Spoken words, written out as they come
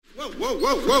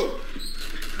Whoa.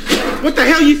 What the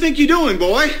hell you think you're doing,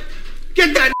 boy?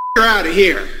 Get that out of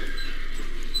here.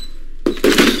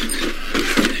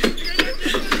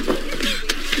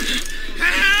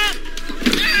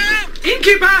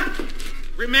 Innkeeper!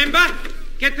 Remember,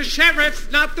 get the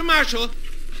sheriff, not the marshal.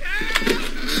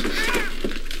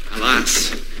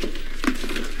 Alas.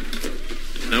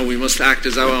 Now we must act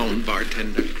as our own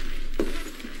bartender.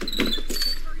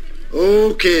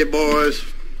 Okay, boys.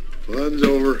 Fun's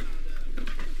over.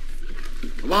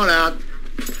 Come on out.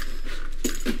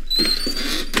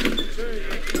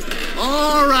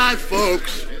 All right,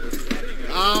 folks.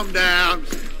 Calm down.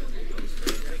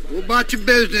 Go about your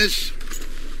business.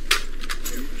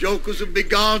 You jokers will be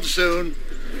gone soon.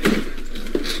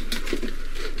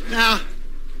 Now,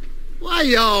 why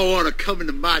y'all want to come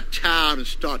into my town and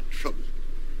start trouble?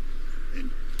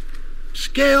 And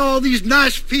scare all these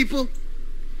nice people?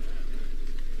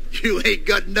 You ain't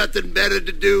got nothing better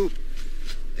to do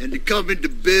than to come into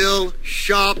Bill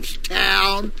Sharp's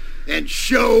town and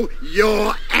show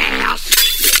your ass.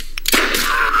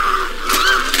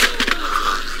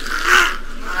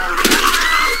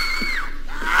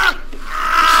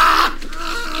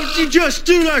 What'd you just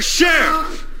do to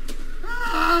sheriff?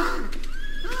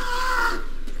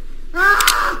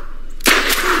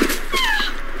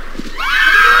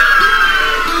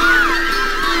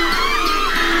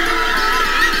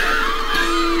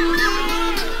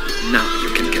 Now you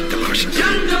can get the horses.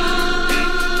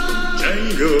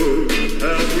 Django,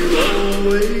 have you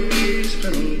always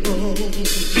been alone?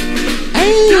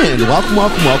 And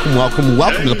welcome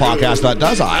to the podcast that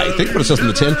does, I think, put us in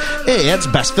the tin. It's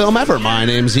Best Film Ever. My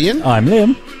name's Ian. I'm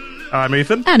Liam. I'm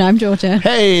Ethan. And I'm Georgia.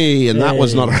 Hey, and that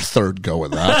was not our third go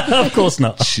with that. Of course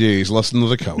not. Jeez, listen to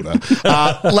the coda.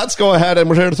 Let's go ahead, and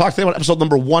we're here to talk today about episode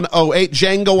number 108,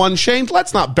 Django Unchained.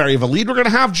 Let's not bury the lead. We're going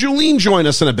to have Julene join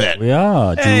us in a bit. We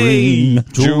are.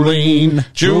 Julene.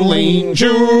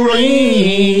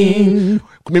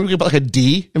 Maybe we could put like a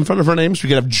D in front of her name so we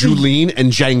could have Julene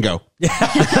and Django.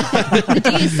 The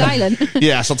D is silent.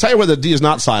 Yes, I'll tell you where the D is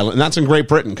not silent, and that's in Great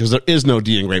Britain, because there is no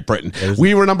D in Great Britain.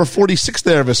 We were number 46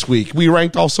 there this week. We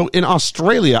ranked also in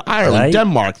Australia, Ireland,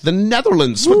 Denmark, the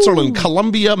Netherlands, Switzerland,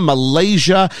 Colombia,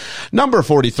 Malaysia, number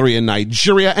 43 in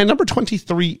Nigeria, and number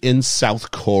 23 in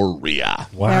South Korea.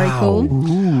 Wow. Very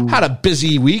cool. Had a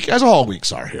busy week, as all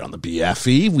weeks are here on the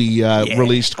BFE. We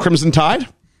released Crimson Tide.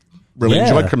 Really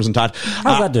enjoyed Crimson Tide.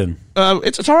 How's that doing?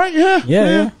 It's all right.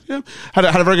 Yeah. Had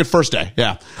a very good first day.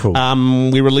 Yeah. Cool.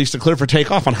 We released a Clear for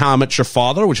Takeoff on How I Met Your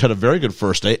Father, which had a very good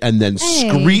first day, and then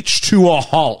screeched to a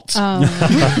halt. The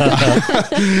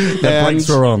brakes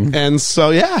were on. And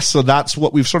so that's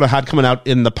what we've sort of had coming out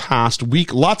in the past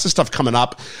week. Lots of stuff coming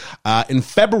up. In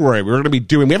February, we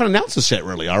haven't announced this yet,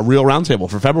 really, our real roundtable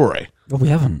for February. Oh, we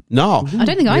haven't. No. I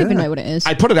don't think I even know what it is.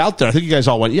 I put it out there. I think you guys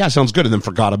all went, yeah, sounds good, and then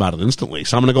forgot about it instantly.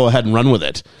 So I'm going to go ahead and run with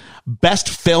it. Best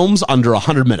films under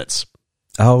 100 minutes.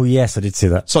 Oh, yes, I did see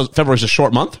that. So February's a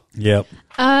short month. Yep.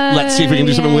 Let's see if we can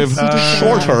do something with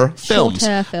shorter films.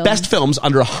 Shorter films. Best films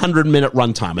under 100-minute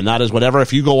runtime. And that is whatever.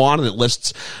 If you go on and it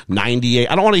lists 98,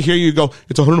 I don't want to hear you go,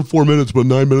 it's 104 minutes, but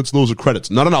 9 minutes, those are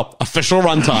credits. No. Official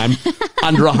runtime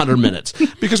under 100 minutes.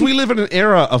 Because we live in an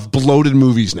era of bloated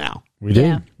movies now. We do.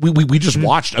 Yeah. We just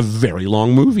watched a very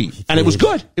long movie, and it was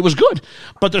good. It was good.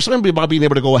 But there's something about being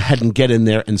able to go ahead and get in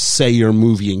there and say your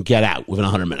movie and get out within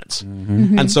 100 minutes.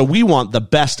 Mm-hmm. And so we want the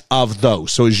best of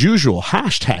those. So as usual,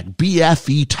 hashtag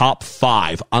BFE Top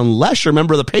 5, unless you're a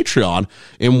member of the Patreon,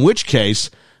 in which case,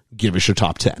 give us your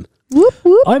top 10. Whoop,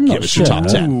 whoop. I'm not Give us sure your top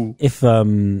 10. if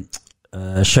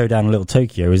Showdown in Little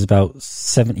Tokyo is about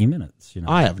 70 minutes. You know?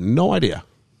 I have no idea.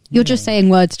 You're just saying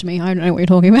words to me. I don't know what you're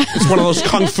talking about. It's one of those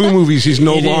kung fu movies he's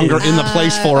no longer in the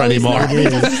place for anymore.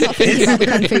 He's not thinking about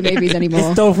kung fu movies anymore.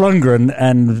 It's Dolph Lundgren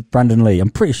and Brandon Lee. I'm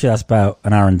pretty sure that's about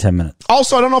an hour and 10 minutes.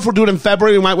 Also, I don't know if we'll do it in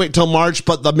February. We might wait till March,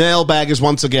 but the mailbag is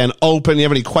once again open. You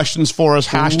have any questions for us?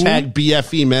 Hashtag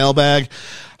BFE mailbag.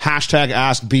 Hashtag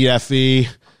ask BFE.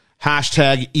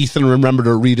 Hashtag Ethan remember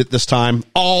to read it this time.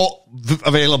 All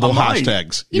available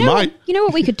hashtags. You might. You know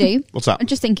what we could do? What's that? I'm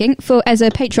just thinking, as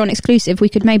a Patreon exclusive, we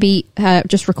could maybe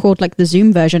just record like the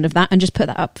Zoom version of that and just put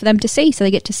that up for them to see, so they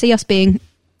get to see us being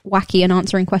wacky and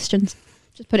answering questions.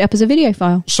 Just put it up as a video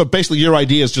file. So basically your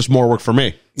idea is just more work for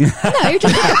me. Just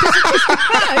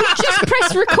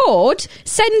press record,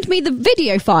 send me the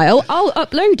video file, I'll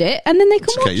upload it, and then they can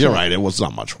watch it. Okay, you're right. It was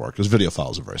not much work because video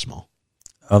files are very small.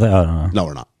 Oh, I don't know. No,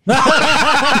 we're not.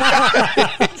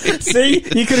 See?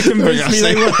 You could have convinced me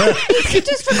they were. You could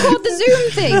just record the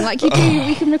Zoom thing like you do.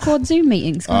 We can record Zoom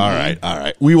meetings. All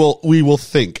right. We will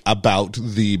think about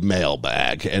the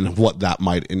mailbag and what that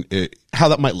might, how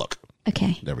that might look.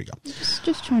 Okay. There we go.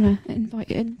 Just trying to invite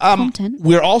you in content.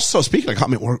 We're also, speaking of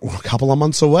comment, we're a couple of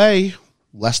months away,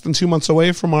 less than 2 months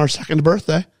away from our second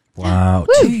birthday. Wow.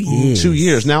 Woo. 2 years. 2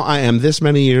 years. Now I am this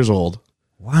many years old.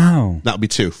 Wow. That would be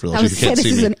 2 for I those was who saying can't this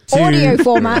see is me. an audio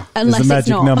format, unless There's a it's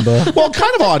magic not. number. Well,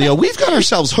 kind of audio. We've got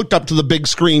ourselves hooked up to the big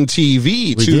screen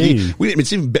TV.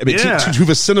 To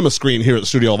the cinema screen here at the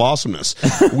Studio of Awesomeness.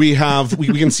 We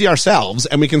can see ourselves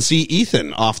and we can see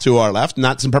Ethan off to our left, and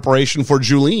that's in preparation for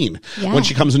Julene Yeah. when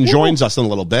she comes and joins us in a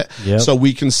little bit. Yep. So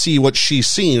we can see what she's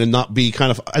seen and not be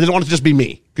kind of. I didn't want it to just be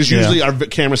me. Because usually our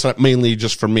camera's set up mainly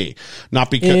just for me.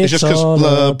 Not because it's just because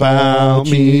about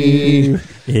me.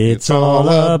 It's all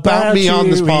about me on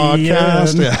this you,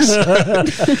 podcast. Ian.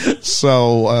 Yes.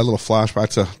 So a little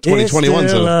flashback to 2021.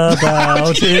 It's still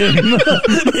about him.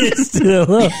 It's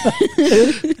still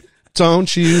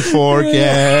Don't you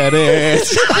forget it.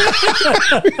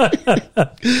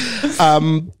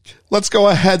 Let's go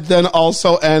ahead then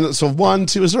also. And so 1,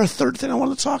 2, is there a third thing I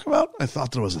wanted to talk about? I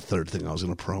thought there was a third thing I was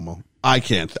going to promo. I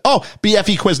can't.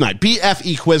 BFE Quiz Night.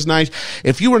 BFE Quiz Night.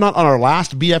 If you were not on our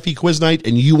last BFE Quiz Night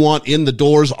and you want in, the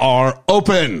doors are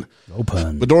open.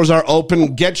 The doors are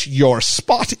open. Get your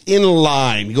spot in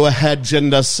line. Go ahead,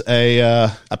 send us a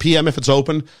PM if it's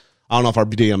open. I don't know if our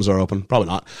DMs are open. Probably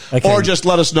not. Okay. Or just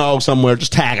let us know somewhere.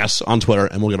 Just tag us on Twitter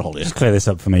and we'll get a hold of you. Just clear this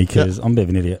up for me because I'm a bit of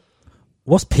an idiot.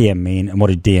 What's PM mean and what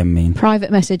did DM mean?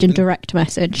 Private message and direct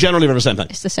message. Generally, they're the same thing.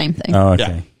 It's the same thing. Oh, okay.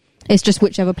 Yeah. It's just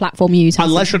whichever platform you use. has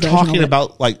Unless the you're version talking of it.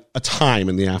 about like a time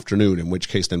in the afternoon, in which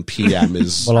case then PM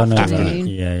is Well, I know afternoon. that.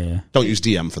 Yeah. Don't use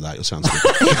DM for that. You'll sound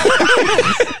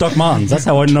stupid. Doc Martens. That's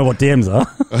how I know what DMs are.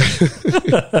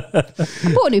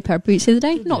 I bought a new pair of boots the other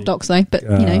day. Not Docs though, but you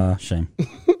know. Shame.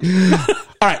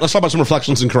 All right, let's talk about some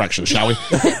reflections and corrections, shall we?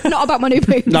 Not about my new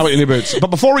boots. Not about any boots.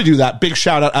 But before we do that, big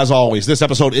shout out as always. This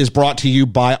episode is brought to you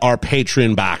by our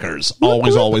Patreon backers.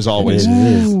 Always, always, always.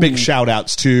 Big shout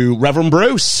outs to Reverend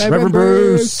Bruce. Reverend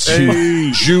Bruce. To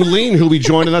Julene, who'll be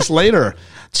joining us later.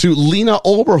 To Lena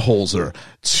Oberholzer.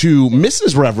 To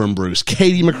Mrs. Reverend Bruce,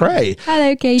 Katie McRae.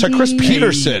 Hello, Katie. To Chris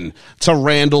Peterson. To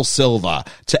Randall Silva.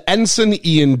 To Ensign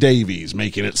Ian Davies,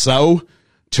 making it so.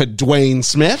 To Dwayne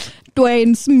Smith.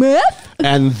 Dwayne Smith.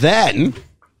 And then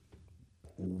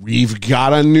we've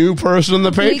got a new person in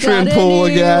the Patreon pool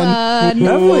again.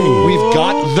 We've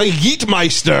got the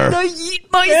Yeetmeister.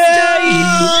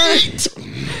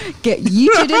 Yeet. Get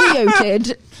yeeted and yoted.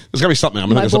 There's got to be something. I'm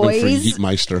going to My think of something boys. for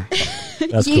Yeetmeister.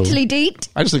 That's cool. Yeetly deet.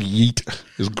 I just think Yeet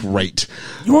is great.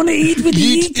 You want to eat with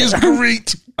Yeet is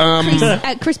great.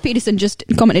 Chris Peterson just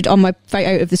commented on my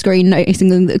photo of the screen, noticing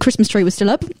that the Christmas tree was still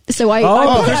up. So I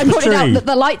Christmas pointed out tree. that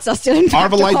the lights are still in fact Are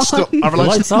the lights still? on. Are the lights?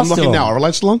 lights are I'm looking still now. on. Are the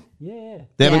lights still on? Yeah.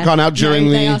 They haven't gone out during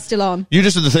No, the. they are still on. You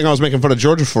just did the thing I was making fun of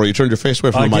Georgia for. You turned your face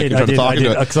away from the mic and tried to talk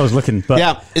into it. Because I was looking. But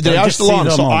Yeah, they I are just still see on.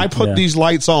 them So I put Yeah. these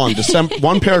lights on.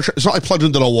 One pair of. It's not like plugged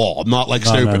into the wall. I'm not like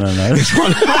stupid. No. It's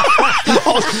one,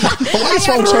 the lights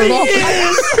won't turn off.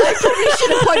 I probably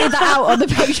should have pointed that out on the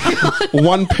Patreon.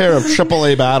 One pair of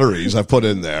AAA batteries I've put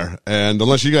in there, and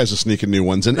unless you guys are sneaking new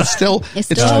ones in, it's still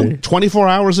It's it's still- still 24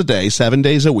 hours a day, 7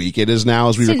 days a week. It is now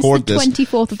as we Since record the this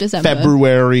 24th of December.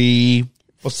 February.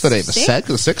 What's the date? The Sixth? 6th,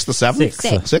 the 6th, the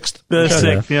 7th, Sixth. 6th.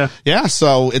 Sick, yeah. Yeah,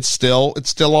 so it's still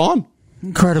on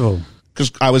Incredible.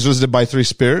 because I was visited by 3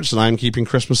 spirits, and I'm keeping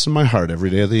Christmas in my heart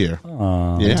every day of the year.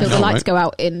 Yeah, Until the lights right? go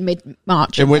out in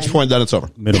mid-March. At which point, then it's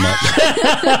over. Middle match.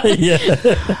 Yeah.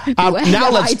 Now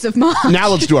Lights of March.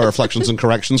 let's do our reflections and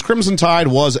corrections. Crimson Tide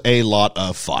was a lot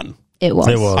of fun. It was.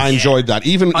 It was. I enjoyed that.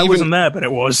 I wasn't there, but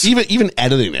it was. Even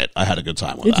editing it, I had a good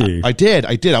time with Did that. you? I did.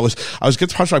 I was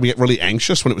good. I would get really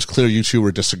anxious when it was clear you two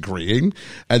were disagreeing,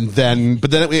 but then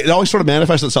it always sort of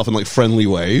manifested itself in like friendly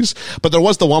ways. But there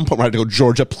was the one point where I had to go,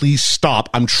 Georgia, please stop.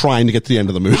 I'm trying to get to the end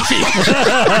of the movie.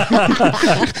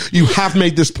 You have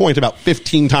made this point about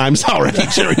 15 times already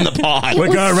during the pod.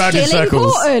 We're going around in Still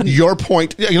circles. important. Your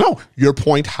point, your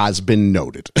point has been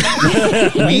noted.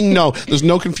 We know there's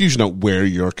no confusion on where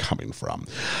you're coming from.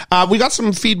 We got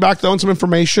some feedback though and some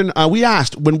information. We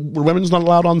asked, were women's not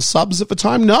allowed on subs at the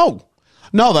time? No,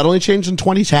 that only changed in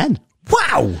 2010.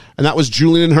 Wow. And that was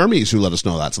Julian and Hermes who let us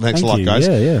know that. So thanks Thank a lot, you. guys.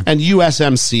 Yeah. And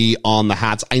USMC on the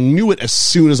hats. I knew it as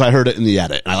soon as I heard it in the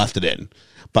edit, and I left it in.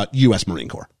 But U.S. Marine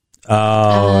Corps.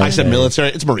 Oh. I said military.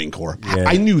 It's Marine Corps. Yeah.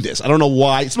 I knew this. I don't know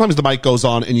why. Sometimes the mic goes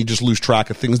on and you just lose track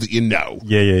of things that you know.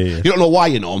 Yeah. You don't know why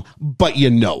you know them, but you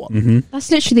know them. Mm-hmm. That's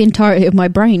literally the entirety of my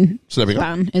brain. So there we go.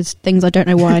 Span is things I don't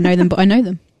know why I know them, but I know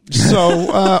them. So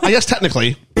I guess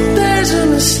technically, There's a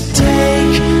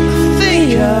mistake I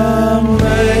think I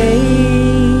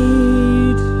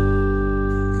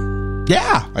made.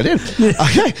 Yeah, I did.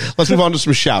 Okay, let's move on to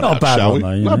some shout-outs, shall we?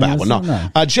 Not a bad one, no.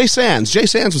 Jay Sands. Jay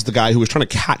Sands was the guy who was trying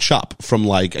to catch up from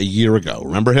like a year ago.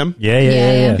 Remember him?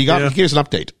 Yeah. He gave us an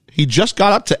update. He just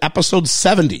got up to episode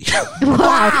 70.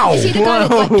 Wow. Is he the guy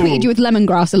that like, tweeted you with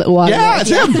lemongrass a little while ago? Yeah, it's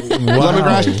him.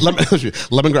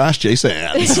 Lemongrass Jay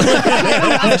Sands.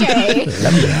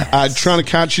 Trying to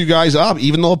catch you guys up.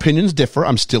 Even though opinions differ,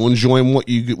 I'm still enjoying what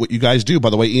you guys do. By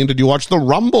the way, Ian, did you watch the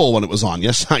Rumble when it was on?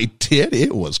 Yes, I did.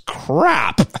 It was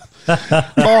crap.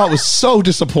 Oh, it was so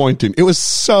disappointing. It was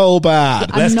so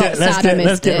bad. Let's get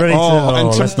ready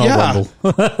to let's not rumble.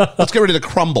 Let's get ready to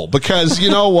crumble, because you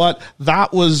know what?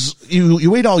 That was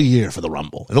you wait all year for the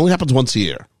Rumble. It only happens once a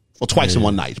year. Well, twice in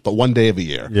one night, but one day of a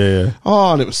year. Yeah.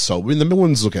 Oh, and it was so. I mean, the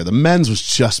women's okay. The men's was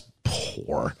just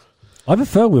poor. I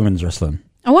prefer women's wrestling.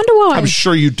 I wonder why. I'm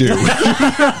sure you do.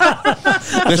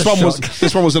 This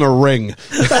one was in a ring.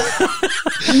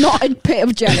 Not a pit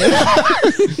of jelly.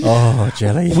 Oh,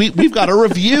 jelly. We've got a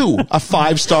review, a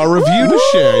 5-star review to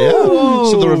share. Yeah.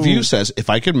 So the review says,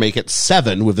 if I could make it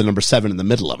 7 with the number 7 in the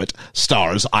middle of it,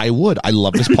 stars, I would. I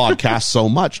love this podcast so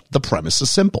much. The premise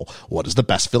is simple. What is the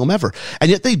best film ever?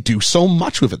 And yet they do so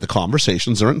much with it. The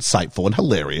conversations are insightful and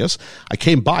hilarious. I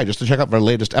came by just to check out our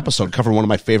latest episode covering one of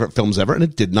my favorite films ever, and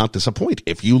it did not disappoint.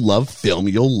 If you love film,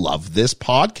 you'll love this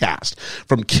podcast.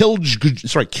 From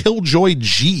Killjoy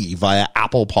G via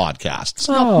Apple Podcasts.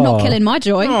 Not killing my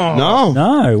joy.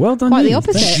 No, well done. Quite the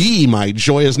opposite. G, my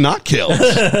joy is not killed.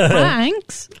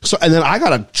 Thanks. So, and then I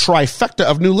got a trifecta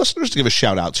of new listeners to give a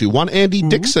shout out to. One, Andy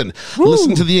Dixon,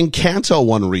 listened to the Encanto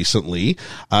one recently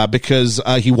because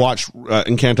he watched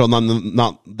Encanto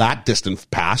not that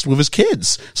distant past with his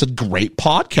kids. Said, great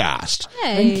podcast.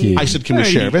 Hey. Thank you. I said, Kim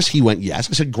Shervis. He went, yes.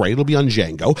 I said, great. It'll be on Django.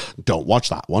 Don't watch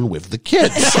that one with the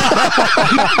kids.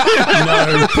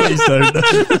 No, please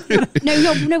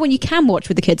don't. No, when you can watch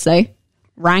with the kids though.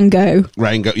 Rango,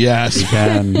 yes. You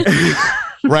can.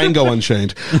 Rango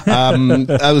Unchained. Is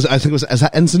that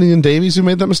Ensign Ian Davies who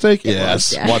made that mistake?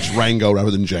 Yes. Yeah. Watch Rango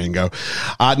rather than Django.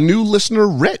 New listener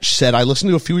Rich said, I listened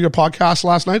to a few of your podcasts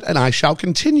last night and I shall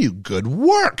continue. Good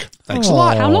work. Thanks a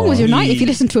lot. How long was your night if you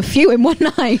listened to a few in one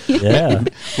night? Yeah.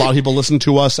 A lot of people listen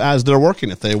to us as they're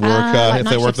working if they work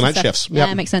the night shifts. Yeah,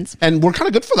 it makes sense. And we're kind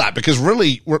of good for that because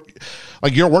really we're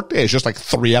like your workday is just like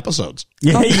 3 episodes.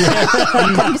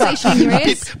 Conversation in your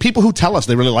ears. People who tell us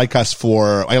they really like us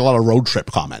for a lot of road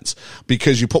trip comments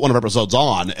because you put one of our episodes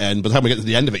on and by the time we get to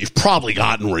the end of it, you've probably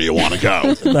gotten where you want to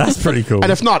go. That's pretty cool.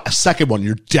 And if not, a second one,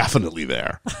 you're definitely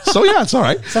there. So yeah, it's all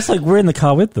right. So that's like we're in the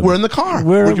car with them. We're in the car.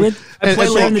 We're with. And so a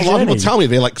lot of people tell me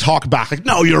they like talk back like,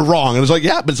 no, you're wrong. And it's like,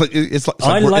 yeah, but it's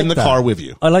like we're in the car with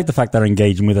you. I like the fact they're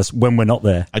engaging with us when we're not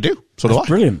there. I do. So do I.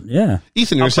 Brilliant. Yeah.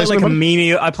 Ethan, you're saying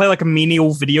I play like a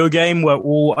menial video game where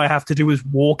all I have to do is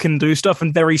walk and do stuff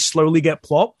and very slowly get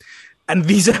plot. And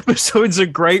these episodes are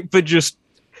great for just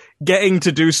getting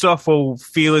to do stuff while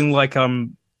feeling like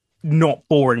I'm not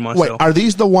boring myself. Wait, are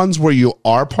these the ones where you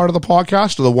are part of the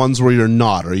podcast or the ones where you're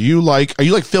not? Are you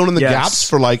filling in the gaps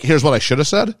for like, here's what I should have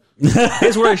said?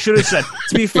 Here's what I should have said.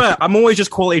 To be fair, I'm always just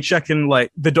quality checking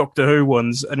like the Doctor Who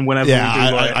ones, and whenever we do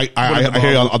like, I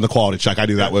hear you on the quality check. I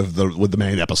do that with the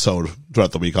main episode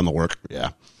throughout the week on the work.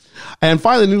 Yeah. And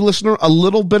finally, new listener, a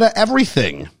little bit of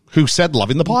everything, who said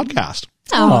loving the podcast.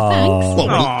 Oh, thanks.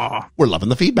 Well, we're loving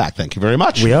the feedback. Thank you very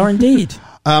much. We are indeed.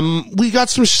 We got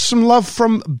some love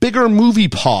from Bigger Movie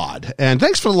Pod, and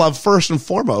thanks for the love first and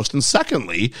foremost. And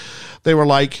secondly, they were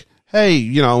like, hey,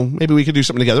 maybe we could do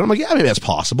something together. I'm like, yeah, maybe that's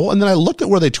possible. And then I looked at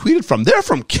where they tweeted from. They're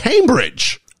from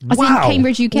Cambridge. As in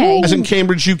Cambridge, UK. As in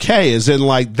Cambridge, UK. As in,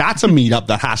 like, that's a meetup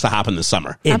that has to happen this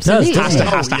summer. It Absolutely.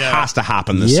 Has to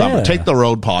happen this summer. Take the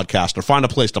road podcast or find a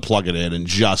place to plug it in and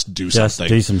just do something.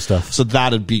 Do some stuff. So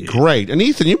that'd be great. And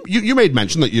Ethan, you made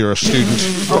mention that you're a student.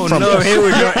 Here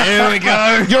we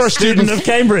go. You're a student of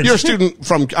Cambridge. You're a student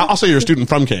from. I'll say you're a student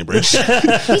from Cambridge.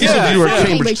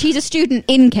 He's He's a student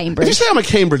in Cambridge. If you say I'm a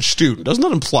Cambridge student, doesn't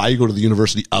that imply you go to the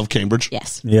University of Cambridge?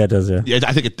 Yes. Yeah, it does. Yeah,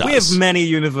 I think it does. We have many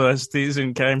universities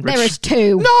in Cambridge. There is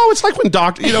 2. No, it's like when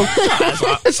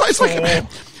it's like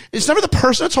it's never the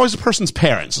person. It's always the person's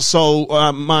parents. So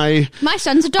my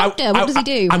son's a doctor. What does he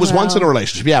do? I was once in a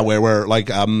relationship, where like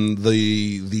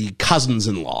the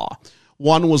cousins-in-law.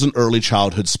 One was an early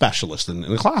childhood specialist in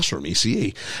a classroom, ECE,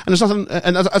 and there's nothing,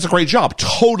 and that's a great job,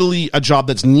 totally a job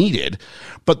that's needed.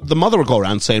 But the mother would go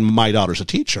around saying, "My daughter's a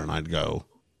teacher," and I'd go,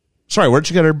 "Sorry, where'd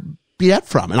you get her BEd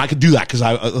from?" And I could do that because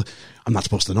I'm not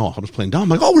supposed to know. I'm just playing dumb. I'm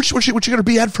like, "Oh, where'd you get her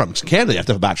BEd from?" It's in Canada, you have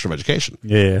to have a Bachelor of Education.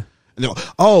 Yeah. And they go,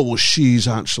 "Oh, well, she's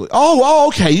actually. Oh,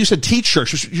 okay. You said teacher,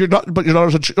 but your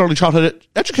daughter's an early childhood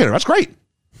educator. That's great."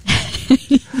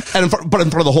 but in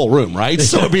front of the whole room, right?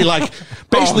 So it'd be like,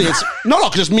 basically it's,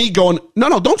 just me going,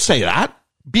 no, don't say that.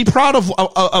 Be proud of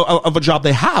a job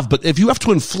they have, but if you have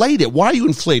to inflate it, why are you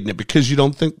inflating it? Because you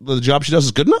don't think the job she does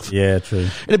is good enough? Yeah, true.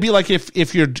 It'd be like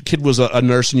if your kid was a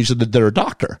nurse and you said that they're a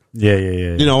doctor. Yeah.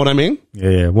 You know what I mean?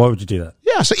 Yeah. Why would you do that?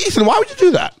 Yeah, so Ethan, why would you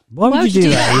do that? Why would you do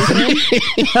that,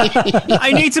 Ethan?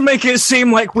 I need to make it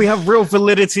seem like we have real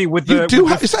validity with the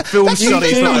film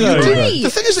studies. The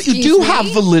thing is that you do have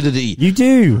validity. You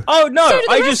do. Oh, no, So do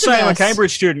the I rest just of say I'm a us.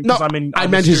 Cambridge student. No, I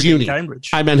meant his uni.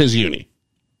 Cambridge. I meant his uni.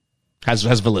 Has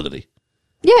validity.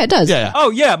 Yeah, it does. Yeah.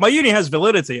 Oh, yeah, my uni has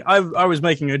validity. I was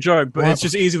making a joke, but it's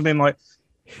just easier than like,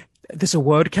 there's a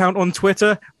word count on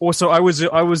Twitter. Also, I was Yeah,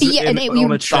 and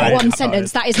on a train. one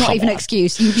sentence. That is not even an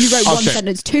excuse. You wrote one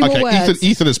sentence, two more words.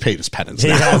 Ethan has paid his penance. He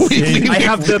Now. has. I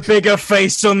have the bigger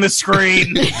face on the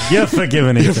screen. You're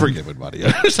forgiven, Ethan. You're forgiven, buddy.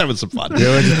 I'm just having some fun. Yeah,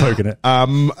 we're just poking it.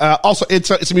 Also, it's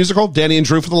a musical. Danny and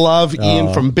Drew for the Love,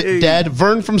 Ian from Bit Dead,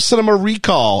 Vern from Cinema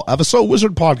Recall, the So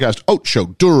Wizard Podcast, Ocho,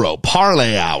 Duro,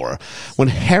 Parlay Hour. When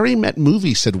Harry Met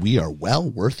Movie said we are well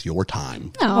worth your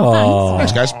time. Oh,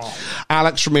 thanks. Thanks, guys.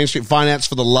 Alex from Main Street Finance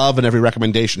for the love and every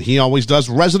recommendation he always does.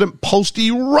 Resident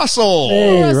Posty Russell.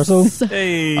 Hey, Russell.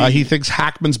 Hey. He thinks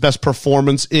Hackman's best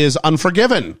performance is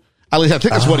Unforgiven. At least I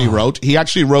think that's what he wrote. He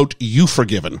actually wrote You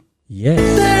Forgiven. Yes.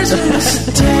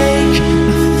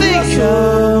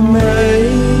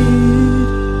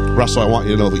 Russell, I want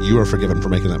you to know that you are forgiven for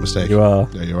making that mistake. You are.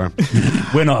 Yeah, you are.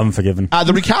 We're not unforgiven.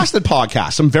 The Recasted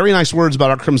podcast, some very nice words about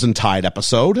our Crimson Tide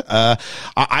episode. I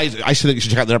still think you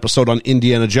should check out their episode on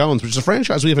Indiana Jones, which is a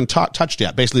franchise we haven't touched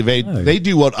yet. Basically, they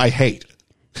do what I hate.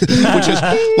 Which is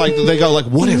like, they go like,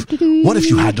 what if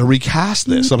you had to recast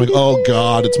this? I'm like, oh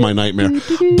God, it's my nightmare.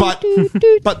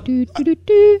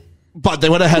 But they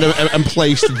went ahead and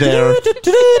placed their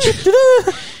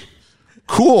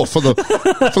cool for the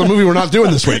movie we're not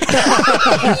doing this week.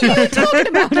 Talking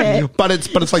about it. But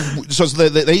it's like, so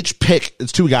they each pick,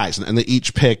 it's two guys, and they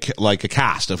each pick like a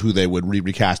cast of who they would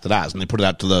recast it as, and they put it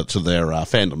out to their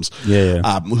fandoms.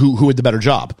 Yeah. Who had the better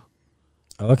job.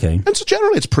 Okay. And so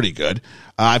generally it's pretty good.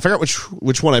 I forgot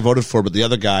which one I voted for, but the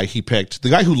other guy he picked, the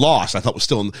guy who lost, I thought was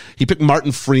still he picked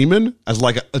Martin Freeman as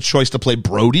like a choice to play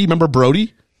Brody. Remember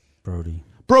Brody?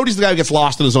 Brody's the guy who gets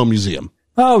lost in his own museum.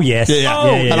 Oh, yes. Yeah. Oh,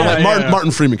 And I'm like,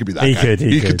 Martin Freeman could be that guy.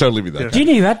 He could totally be that guy. Do you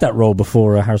know who had that role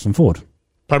before Harrison Ford?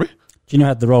 Pardon me? Do you know who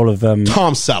had the role of...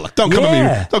 Tom Selleck. Don't come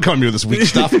at me with this weak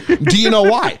stuff. Do you know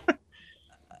why?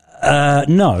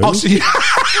 No. Oh, see.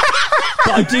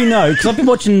 But I do know, because I've been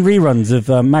watching reruns of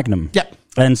Magnum. Yep.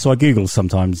 And so I Google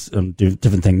sometimes, do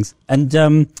different things. And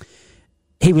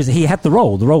he had the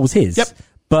role. The role was his. Yep.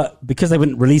 But because they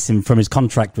wouldn't release him from his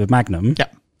contract with Magnum,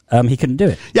 Yep. He couldn't do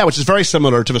it. Yeah, which is very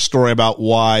similar to the story about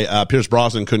why Pierce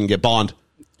Brosnan couldn't get Bond.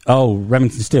 Oh,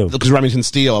 Remington Steele. Because Remington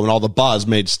Steele and all the buzz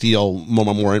made Steele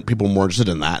more people more interested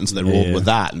in that, and so they rolled with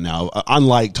that. And now,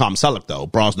 unlike Tom Selleck, though,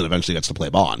 Brosnan eventually gets to play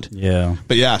Bond. Yeah.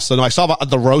 But yeah, so no, I saw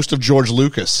the roast of George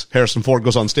Lucas. Harrison Ford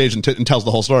goes on stage and tells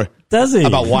the whole story. Does he?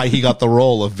 About why he got the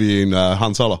role of being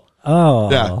Han Solo. Oh.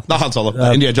 Yeah, not Han Solo.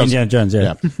 Indiana Jones. Indiana Jones,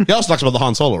 yeah. He also talks about the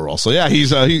Han Solo role. So yeah, he's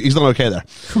done okay there.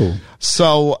 Cool.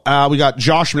 So we got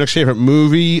Josh from Next Favorite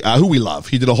Movie, who we love.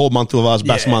 He did a whole month with us,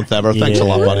 best month ever. Thanks a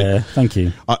lot, buddy. Thank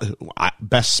you.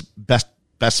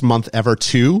 Best month ever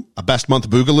too. A best month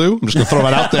Boogaloo. I'm just gonna throw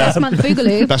that out there. Best month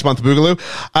Boogaloo. Best month Boogaloo.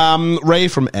 Ray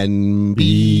from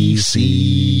NBC.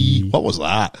 What was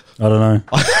that? I don't know.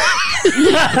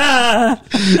 I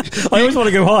always want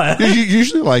to go higher. You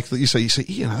usually like you say,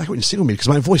 Ian, I like when you sing with me because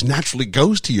my voice naturally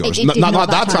goes to yours. It did Not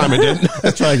that time. It didn't.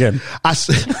 Let's try again. Want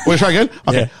to try again?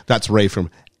 Okay, Yeah. That's Ray from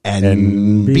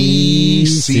NBC.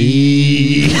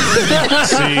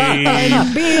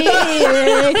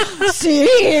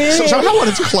 So somehow when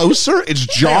it's closer, it's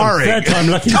jarring. Third time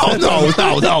lucky.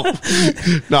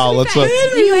 No. Let's.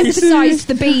 You emphasised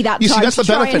the B that You see, time. that's the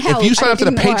to try benefit. and help, If you sign up and to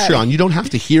the it didn't Patreon, work. you don't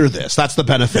have to hear this. That's the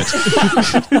benefit.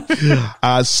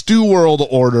 Stu World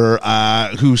Order,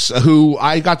 who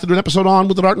I got to do an episode on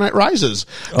with The Dark Knight Rises,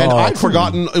 and I'd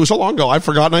forgotten. It was so long ago, I'd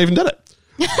forgotten I even did it.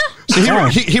 So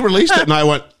he released it, and I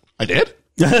went, I did?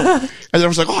 And then I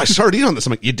was like, I started in on this.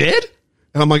 I'm like, you did?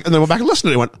 And I'm like, and then I went back and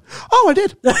listened, and he went, oh, I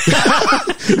did.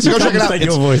 So go check it out.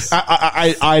 Your voice.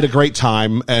 I had a great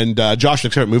time, and Josh,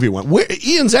 next favorite movie, went,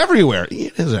 Ian's everywhere.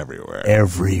 Ian is everywhere.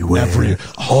 Everywhere.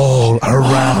 All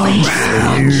around you.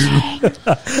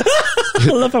 I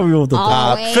love how we all did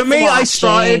that. For me, I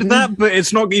started that, but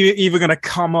it's not even going to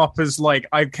come up as like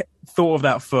thought of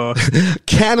that first.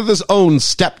 Canada's own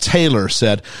Step Taylor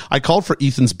said, I called for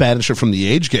Ethan's banisher from the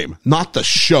Age Game, not the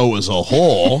show as a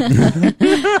whole.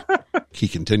 He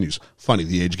continues, funny,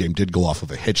 the Age Game did go off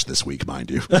of a hitch this week,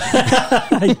 mind you.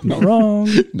 Not wrong.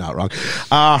 Not wrong.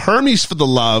 Hermes for the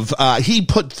love. He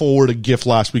put forward a gift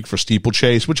last week for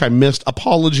Steeplechase, which I missed.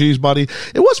 Apologies, buddy.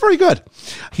 It was very good.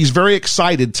 He's very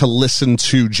excited to listen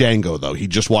to Django, though. He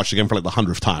just watched it again for like the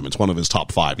 100th time. It's one of his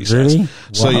top 5, he says. Really?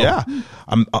 So, Wow. yeah.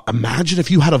 Imagine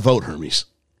if you had a vote, Hermes.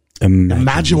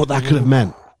 Imagine what that could have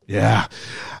meant. Yeah.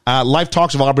 Life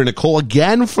Talks of Aubrey Nicole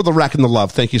again for the wreck and the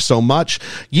love. Thank you so much.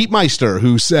 Yeetmeister,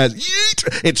 who says,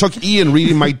 Yeet! It took Ian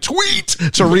reading my tweet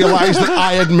to realize that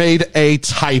I had made a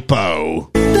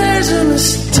typo. There's a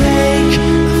mistake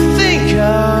I think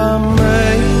I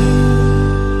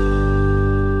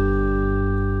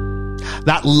made.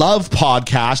 That love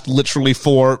podcast, literally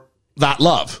for that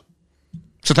love.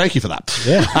 So thank you for that.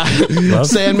 Yeah.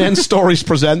 Sandman Stories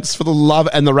presents for the love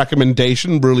and the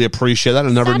recommendation. Really appreciate that.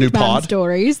 Another new Sandman pod.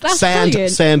 Stories. That's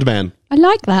brilliant. Sandman. I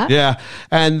like that. Yeah.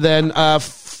 And then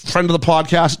friend of the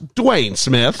podcast, Dwayne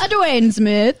Smith, Dwayne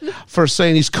Smith. for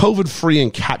saying he's COVID-free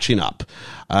and catching up.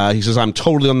 He says, I'm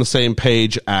totally on the same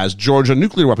page as Georgia.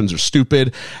 Nuclear weapons are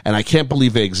stupid, and I can't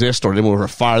believe they exist or anyone will ever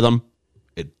fire them.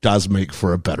 It does make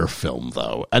for a better film,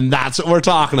 though. And that's what we're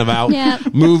talking about. Yeah.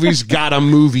 Movies got a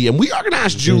movie. And we are going to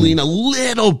ask Julene a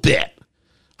little bit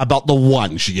about the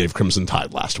one she gave Crimson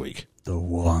Tide last week. The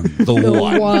one.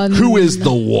 The one. Who is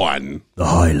the one? The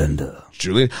Highlander.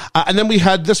 Julene. And then we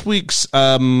had this week's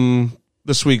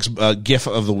GIF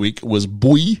of the week was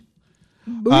Boy.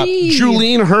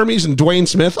 Julene, Hermes, and Dwayne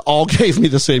Smith all gave me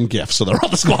the same gift, so they're all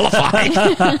disqualified.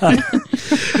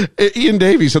 Ian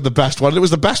Davies had the best one. It was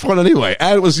the best one anyway,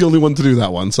 and it was the only one to do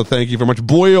that one, so thank you very much.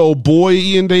 Boy, oh boy,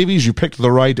 Ian Davies, you picked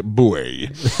the right boy.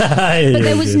 But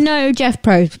there was no Jeff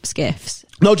Probst gifts.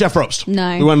 No Jeff Probst.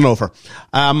 No. We went over.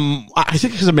 I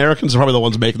think because Americans are probably the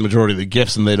ones making the majority of the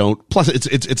gifts, and they don't. Plus,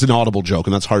 it's an audible joke,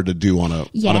 and that's hard to do on a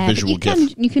visual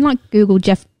GIF. You can like Google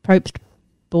Jeff Probst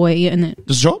boy, and it.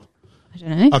 Does it show up? I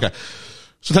don't know. Okay.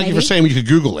 So thank you for saying we could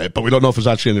Google it, but we don't know if there's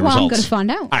actually any Well, I'm results. going to find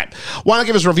out. All right. Why not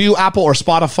give us a review, Apple or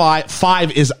Spotify?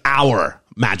 5 is our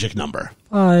magic number.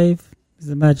 5 is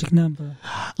the magic number.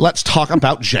 Let's talk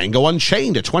about Django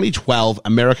Unchained, a 2012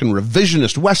 American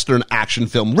revisionist Western action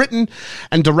film written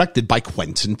and directed by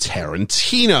Quentin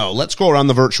Tarantino. Let's go around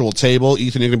the virtual table.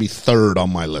 Ethan, you're going to be third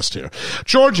on my list here.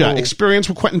 Georgia, experience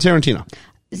with Quentin Tarantino.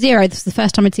 0. This was the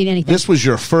first time I'd seen anything. This was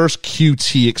your first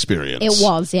QT experience. It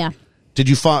was, yeah. Did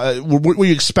you find? What were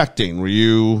you expecting? Were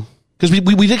you? Because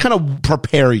we did kind of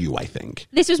prepare you, I think.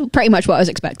 This was pretty much what I was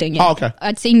expecting. Yeah. Oh, okay.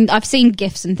 I've seen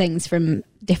GIFs and things from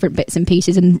different bits and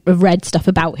pieces and read stuff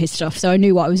about his stuff, so I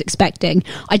knew what I was expecting.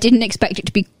 I didn't expect it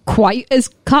to be quite as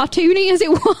cartoony as it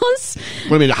was. What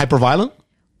do you mean, hyper violent?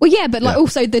 Well, yeah, but like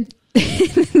also the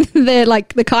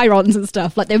like the chirons and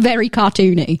stuff, like they're very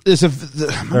cartoony. I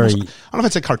don't know if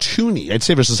I'd say cartoony. I'd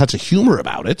say there's a sense of humor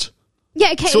about it.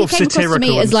 Yeah, it came across to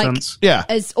me as like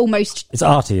as almost. It's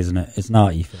arty, isn't it? It's an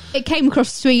arty film. It came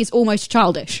across to me as almost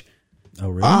childish. Oh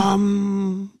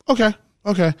really? Okay.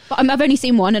 But I've only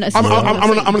seen one, and I'm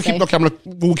gonna keep. Okay,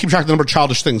 we'll keep track of the number of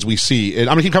childish things we see. And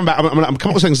I'm gonna keep coming back. I'm gonna come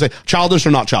up with things and say childish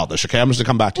or not childish. Okay, I'm just gonna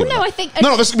come back to well, it. No, I think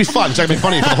no. This is gonna be fun. It's gonna be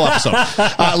funny for the whole episode.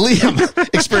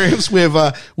 Liam, experience with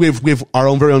our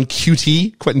own very own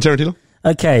QT Quentin Tarantino.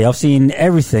 Okay, I've seen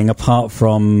everything apart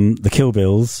from the Kill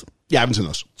Bills. Yeah, I haven't seen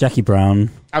those. Jackie Brown.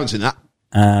 I haven't seen that.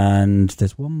 And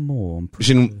there's one more. You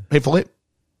seen Hateful Eight?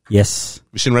 Yes.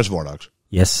 You seen Reservoir Dogs?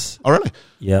 Yes. Oh, really?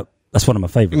 Yep. That's one of my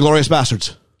favourites. Inglourious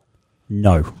Bastards?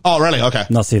 No. Oh, really? Okay.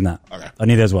 Not seen that. Okay. I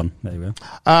knew there's one. There you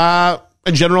go.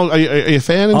 In general, are you a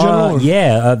fan in general?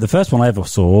 Yeah. The first one I ever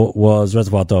saw was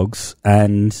Reservoir Dogs,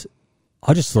 and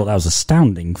I just thought that was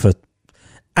astounding.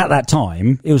 At that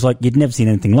time, it was like you'd never seen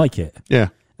anything like it. Yeah.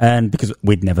 And because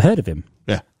we'd never heard of him.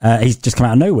 Yeah. He's just come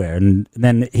out of nowhere, and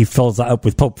then he follows that up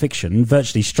with Pulp Fiction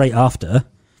virtually straight after,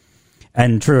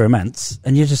 and True Romance,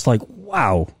 and you're just like,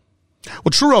 wow.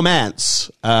 Well, True Romance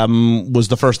was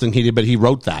the first thing he did, but he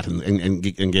wrote that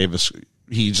and gave us.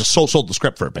 He just sold the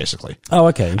script for it, basically. Oh,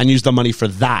 okay. And used the money for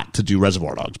that to do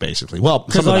Reservoir Dogs, basically. Well,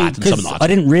 some of that and some of not. I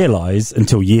didn't realise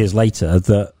until years later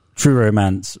that True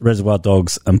Romance, Reservoir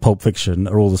Dogs, and Pulp Fiction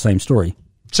are all the same story.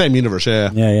 Same universe,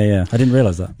 yeah. Yeah. I didn't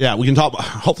realise that. Yeah, we can talk.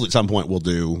 Hopefully, at some point, we'll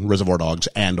do Reservoir Dogs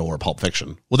or Pulp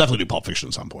Fiction. We'll definitely do Pulp Fiction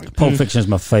at some point. Pulp Fiction is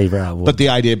my favourite album. But the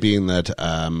idea being that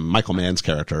Michael Mann's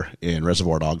character in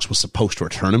Reservoir Dogs was supposed to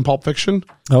return in Pulp Fiction.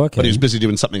 Oh, okay. But he was busy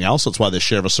doing something else. That's why they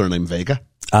share a surname, Vega.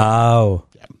 Oh,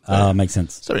 makes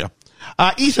sense. So there you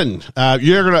go. Ethan,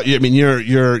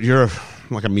 you're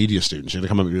like a media student. You're going to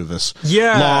come up with this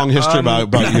Yeah, long history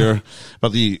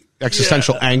about the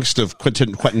existential angst of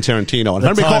Quentin Tarantino. And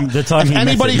if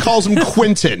anybody calls him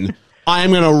Quentin, I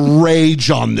am going to rage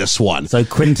on this one. So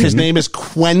Quentin. His name is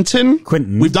Quentin.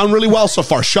 We've done really well so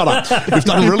far. Shut up. We've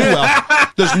done really well.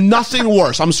 There's nothing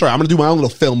worse. I'm sorry. I'm going to do my own little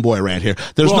film boy rant here.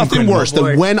 There's nothing worse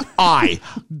than when I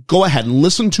go ahead and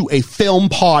listen to a film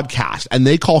podcast and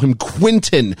they call him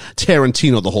Quentin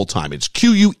Tarantino the whole time. It's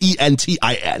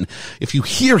Quentin. If you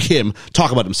hear him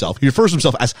talk about himself, he refers to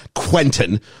himself as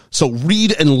Quentin. So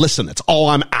read and listen. That's all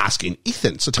I'm asking.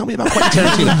 Ethan, so tell me about Quentin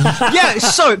Tarantino. Yeah,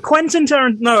 so Quentin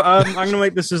Tarantino, I'm going to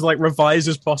make this as like revised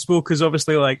as possible because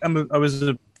obviously like I was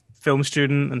a film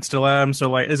student and still am. So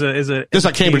like, this is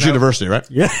at Cambridge University, right?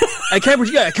 Yeah, at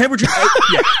Cambridge. Yeah, Cambridge.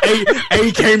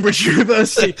 A Cambridge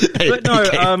University. But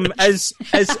no, as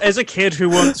a kid who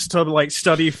wants to like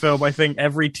study film, I think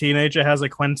every teenager has a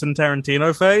Quentin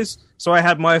Tarantino phase. So I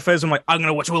had my phase. I'm like, I'm going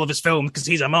to watch all of his films because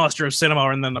he's a master of cinema.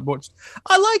 And then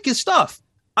I like his stuff.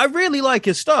 I really like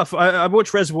his stuff. I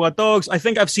watched Reservoir Dogs. I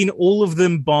think I've seen all of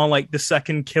them bar like the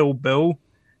second Kill Bill,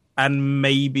 and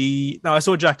I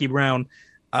saw Jackie Brown.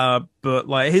 But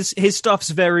like his stuff's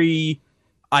very,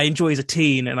 I enjoy as a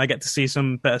teen and I get to see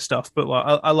some better stuff. But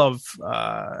like, I love,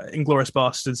 Inglourious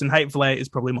Bastards, and Hateful Eight is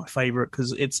probably my favorite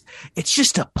because it's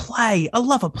just a play. I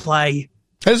love a play.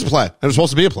 It is a play. It's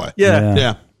supposed to be a play.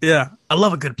 Yeah. I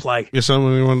love a good play. You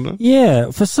something you want to know?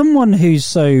 Yeah. For someone who's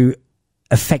so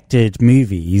affected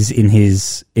movies in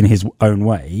his own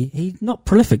way, he's not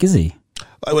prolific, is he?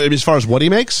 As far as what he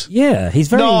makes? Yeah, he's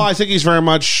very... No, I think he's very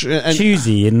much...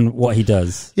 choosy in what he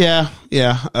does. Yeah.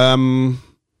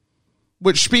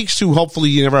 Which speaks to, hopefully,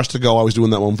 he never has to go, I was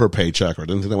doing that one for a paycheck, or I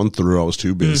didn't think that one through, I was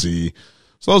too busy.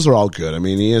 So those are all good. I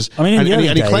mean, he is... and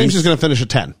he claims he's going to finish at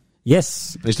 10.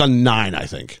 Yes. He's done 9, I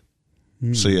think.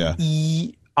 So, yeah.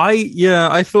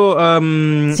 I thought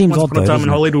Seems Once odd, Upon a though, Time in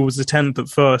Hollywood was the 10th at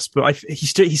first, but he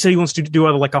said he wants to do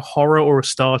either like a horror or a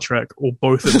Star Trek or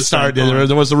both at the same time.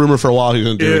 There was the rumor for a while he was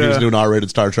going to do it. He was doing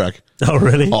R-rated Star Trek. Oh,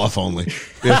 really? Oh, if only.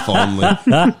 If only.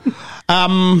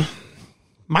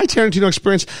 My Tarantino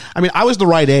experience, I mean, I was the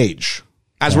right age,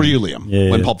 as were you, Liam,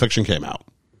 when Pulp Fiction came out.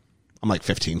 I'm like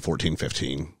 15.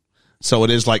 So it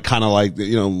is like kind of like,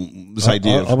 this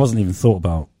idea of... I wasn't even thought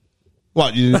about.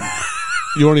 What, you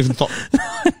weren't even thought...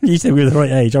 You said we were the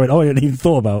right age. I hadn't even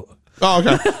thought about. Oh,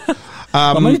 okay.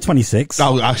 I'm only 26.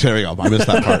 Oh, there we go. I missed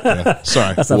that part. Yeah.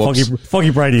 Sorry. That's that foggy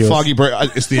brain of yours. Foggy brain.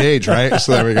 It's the age, right?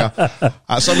 So there we go.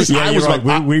 So listen, I was right.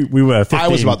 We were 15. I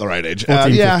was about the right age.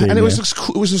 14, 15, and it was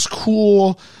this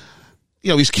cool,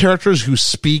 these characters who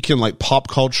speak in like pop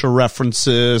culture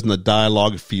references, and the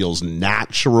dialogue feels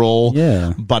natural.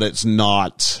 Yeah. But it's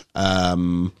not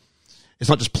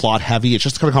just plot heavy. It's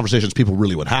just the kind of conversations people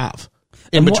really would have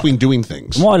in between doing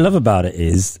things. What I love about it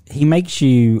is he makes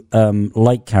you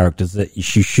like characters that you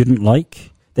shouldn't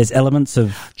like. There's elements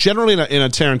of... Generally, in a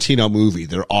Tarantino movie,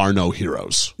 there are no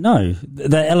heroes. No.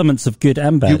 There are elements of good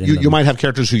and bad. You might have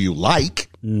characters who you like,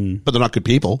 but they're not good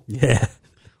people. Yeah.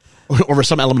 Or there's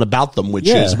some element about them which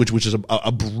is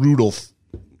a brutal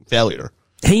failure.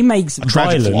 He makes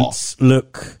violence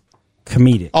look...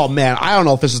 comedic. Oh man, I don't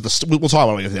know if this is we'll talk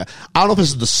about it. I don't know if this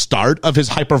is the start of his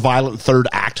hyper-violent third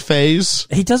act phase.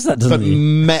 He does that, doesn't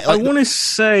he? I want to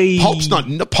say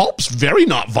Pulp's very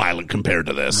not violent compared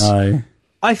to this. No.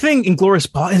 I think Inglourious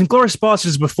Basterds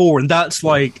is before, and that's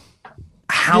like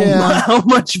how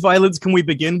much violence can we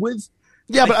begin with?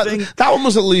 Yeah, but that one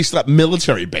was at least that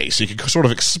military base. You could sort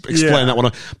of explain that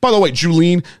one. By the way,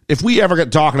 Julene, if we ever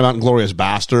get talking about Inglourious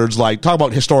Bastards, like, talk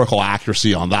about historical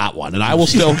accuracy on that one. And I will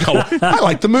still go, I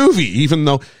like the movie, even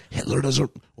though Hitler doesn't,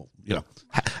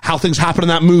 how things happen in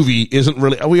that movie isn't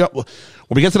really, when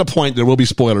we get to the point, there will be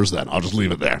spoilers then. I'll just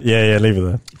leave it there. Yeah, leave it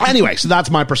there. Anyway, so that's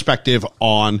my perspective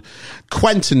on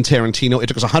Quentin Tarantino. It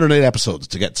took us 108 episodes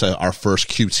to get to our first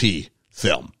QT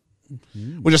film.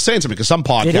 We're just saying something because some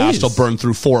podcasts will burn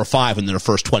through 4 or 5 in their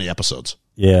first 20 episodes.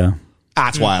 Yeah.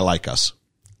 That's why I like us.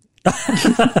 That's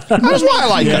why I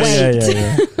like us.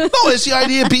 Yeah. No, it's the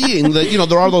idea being that,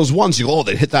 there are those ones you go,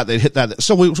 they'd hit that.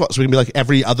 So we can be like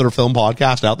every other film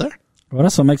podcast out there? Well,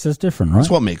 that's what makes us different, right? That's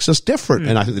what makes us different.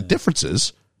 And I think the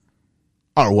differences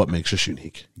are what makes us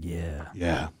unique.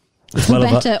 Yeah. For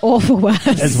better or for worse.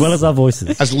 As well as our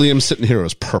voices. As Liam's sitting here with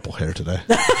his purple hair today.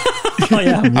 I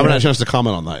haven't had a chance to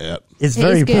comment on that yet. It's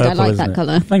very good. purple, I like that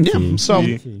colour. Thank you. So,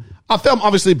 a film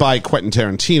obviously by Quentin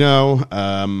Tarantino.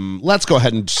 Let's go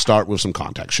ahead and start with some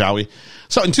context, shall we?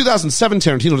 So, in 2007,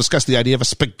 Tarantino discussed the idea of a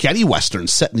spaghetti western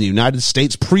set in the United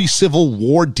States pre-Civil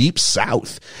War Deep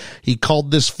South. He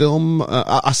called this film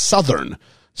a Southern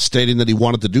stating that he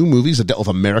wanted to do movies that dealt with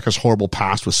America's horrible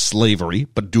past with slavery,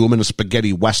 but do them in a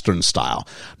spaghetti Western style.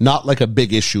 Not like a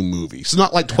big issue movie. It's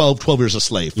not like 12 Years a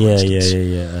Slave, for instance.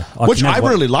 Yeah. Which I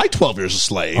really like 12 Years a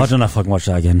Slave. I don't know if I can watch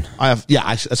that again.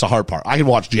 That's a hard part. I can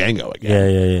watch Django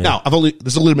again. Yeah. Now, this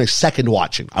is literally my second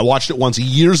watching. I watched it once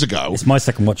years ago. It's my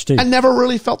second watch too. I never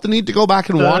really felt the need to go back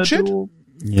and watch it.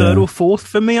 Third or fourth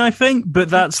for me, I think, but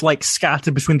that's like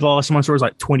scattered between the last time I saw it was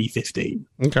like 2015.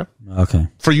 Okay.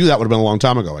 For you, that would have been a long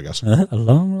time ago, I guess. A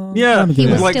long Yeah, time ago.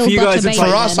 like for you guys, it's for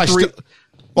like us,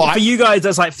 for you guys,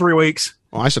 that's like 3 weeks.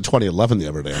 Well, I said 2011 the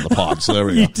other day on the pod, so there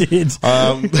we go. You did.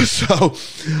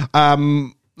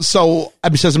 So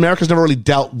it says America's never really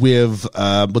dealt with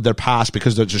their past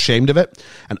because they're just ashamed of it,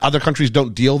 and other countries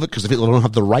don't deal with it because they don't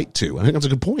have the right to. I think that's a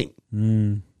good point.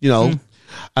 You know.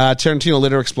 Tarantino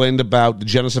later explained about the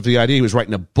genesis of the idea. He was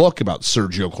writing a book about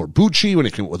Sergio Corbucci when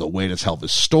he came up with a way to tell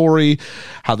this story,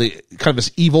 how the kind of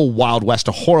this evil Wild West,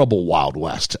 a horrible Wild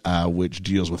West, which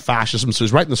deals with fascism. So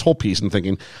he's writing this whole piece and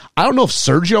thinking, I don't know if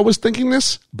Sergio was thinking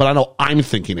this, but I know I'm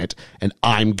thinking it, and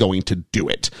I'm going to do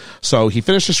it. So he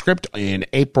finished the script in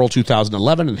April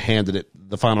 2011 and handed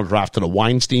the final draft to the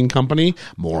Weinstein Company.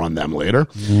 More on them later.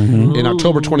 In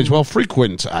October 2012,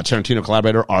 frequent Tarantino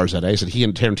collaborator RZA said he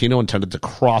and Tarantino intended to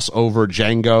cross over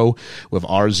Django with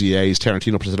RZA's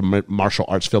Tarantino presented martial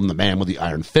arts film The Man with the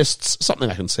Iron Fists. Something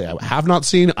I can say I have not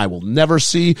seen, I will never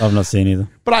see. I've not seen either.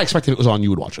 But I expect if it was on, you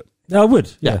would watch it. I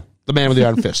would. Yeah. The Man with the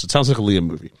Iron Fist. It sounds like a Liam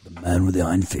movie. The Man with the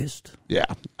Iron Fist. Yeah.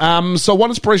 So one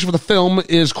inspiration for the film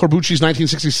is Corbucci's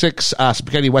 1966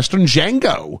 spaghetti western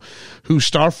Django, whose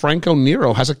star Franco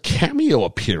Nero has a cameo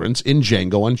appearance in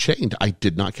Django Unchained. I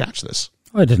did not catch this.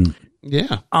 I didn't.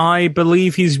 Yeah. I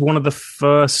believe he's one of the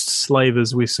first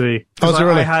slavers we see. Oh, is it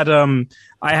really? I had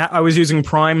I was using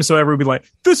Prime, so everyone would be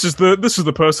like, "This is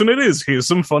the person it is. Here's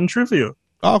some fun trivia."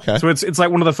 Oh, okay. So it's like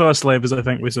one of the first slavers I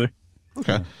think we see.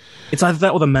 Okay. It's either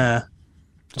that or the mayor.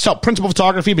 So, principal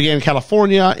photography began in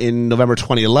California in November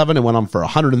 2011 and went on for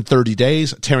 130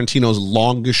 days. Tarantino's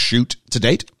longest shoot to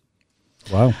date.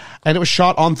 Wow. And it was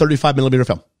shot on 35mm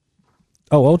film.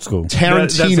 Oh, old school.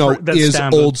 Tarantino that's is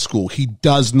standard. old school. He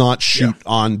does not shoot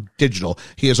on digital.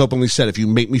 He has openly said, if you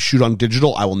make me shoot on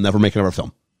digital, I will never make another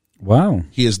film. Wow.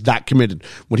 He is that committed.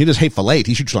 When he does Hateful Eight,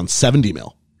 he shoots on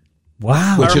 70mm.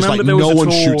 Wow. Which is like no one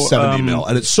shoots 70 70 mil.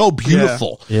 And it's so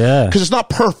beautiful. Yeah. Because it's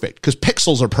not perfect. Because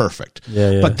pixels are perfect.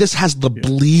 Yeah. But this has the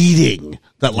bleeding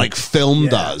that like film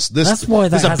does. That's why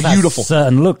that is a has beautiful that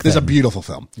certain look. This is a then. beautiful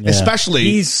film. Yeah.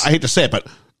 Especially, I hate to say it, but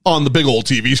on the big old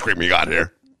TV screen we got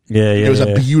here. Yeah. It was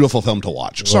a beautiful film to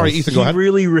watch. Sorry, Ethan, go ahead. He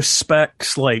really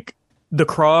respects like the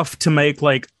craft to make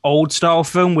like old style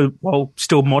film while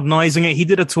still modernizing it. He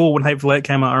did a tour when Hateful Eight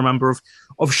came out, I remember,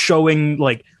 of showing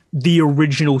like the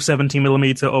original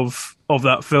 70mm of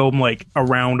that film like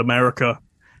around America,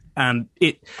 and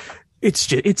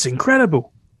it's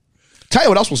incredible. Tell you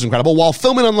what else was incredible. While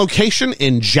filming on location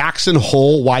in Jackson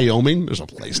Hole, Wyoming, there's a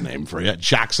place name for you,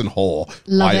 Jackson Hole,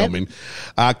 Wyoming.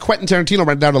 Quentin Tarantino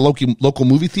ran down to a local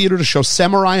movie theater to show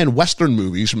samurai and Western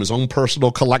movies from his own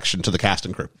personal collection to the cast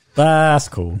and crew. That's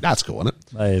cool. That's cool, isn't it?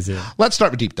 That is, yeah. Let's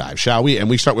start with deep dive, shall we? And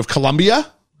we start with Columbia.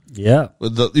 Yeah.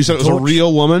 You said it was a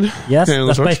real woman? Yes,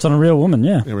 that's based on a real woman,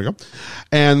 yeah. There we go.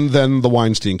 And then the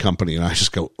Weinstein Company, and I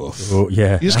just go, oof. Oh,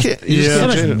 yeah. You just can't. There's so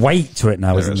much weight to it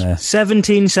now, isn't there?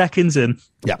 17 seconds in.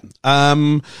 Yeah.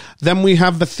 Then we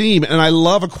have the theme, and I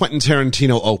love a Quentin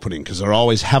Tarantino opening because they're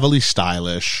always heavily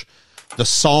stylish. The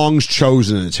songs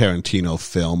chosen in a Tarantino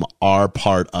film are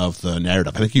part of the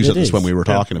narrative. I think you said this when we were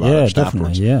talking about it just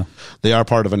afterwards. Yeah. They are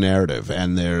part of a narrative,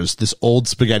 and there's this old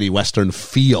spaghetti Western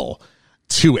feel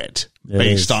to it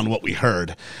based on what we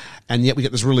heard. And yet we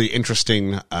get this really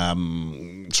interesting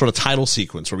sort of title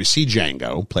sequence where we see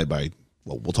Django, played by,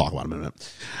 well, we'll talk about him in a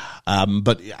minute.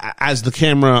 But as the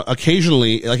camera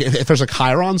occasionally, like if there's a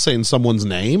chyron saying someone's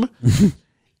name,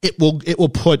 it will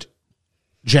put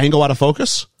Django out of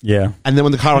focus. Yeah. And then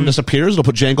when the chyron disappears, it'll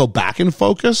put Django back in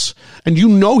focus. And you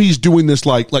know he's doing this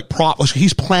like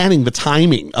he's planning the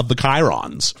timing of the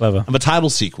chyrons. Clever. Of a title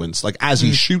sequence, like as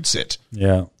he shoots it.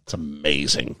 Yeah. It's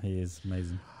amazing. He is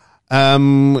amazing.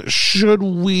 Should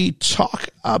we talk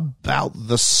about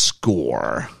the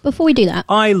score? Before we do that,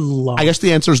 I guess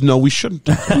the answer is no, we shouldn't.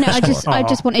 no, I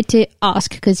just wanted to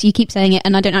ask, because you keep saying it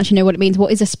and I don't actually know what it means.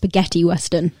 What is a spaghetti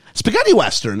Western? Spaghetti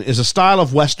Western is a style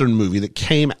of Western movie that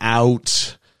came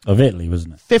out of Italy,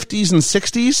 wasn't it? 50s and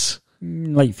 60s?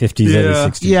 Late 50s, early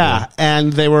 60s. Yeah,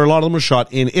 and a lot of them were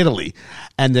shot in Italy.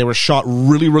 And they were shot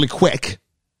really, really quick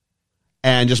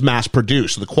and just mass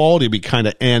produced. So the quality would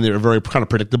be and they were very kind of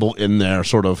predictable in their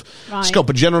sort of scope.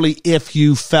 But generally, if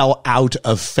you fell out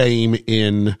of fame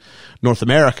in North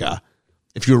America,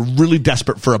 If you're really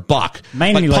desperate for a buck,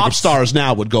 Mainly like like pop it's- stars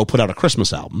now would go put out a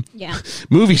Christmas album. Yeah.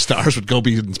 Movie stars would go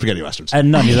be in spaghetti westerns.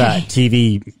 And not only that,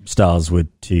 TV stars would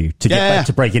too to get Yeah. back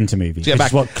to break into movies, Yeah, which back-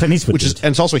 is what Clint Eastwood which is, did.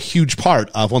 and it's also a huge part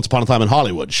of Once Upon a Time in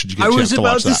Hollywood. Should you get a I chance was to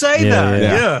about watch to that? say Yeah, that.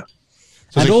 yeah. Yeah.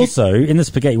 So And it's a also, in the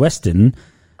spaghetti western,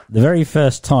 the very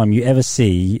first time you ever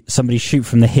see somebody shoot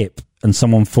from the hip and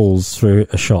someone falls through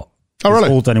a shot. Oh, really?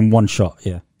 It's all done in one shot,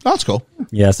 yeah. Oh, that's cool.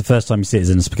 Yeah, it's the first time you see it is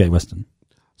in a spaghetti western.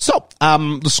 So,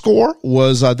 the score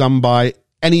was done by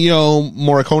Ennio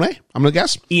Morricone, I'm going to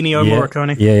guess. Ennio yeah.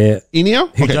 Morricone. Yeah, yeah.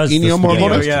 Ennio? Who Okay, does the Ennio spaghetti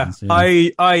Morricone. westerns? Yeah,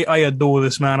 Yeah. I adore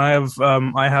this man.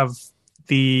 I have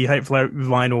the Hateful Eight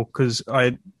vinyl because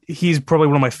he's probably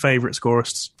one of my favorite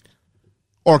scorists.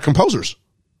 Or composers.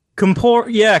 Composer.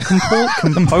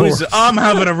 I'm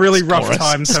having a really rough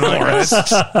time tonight, guys.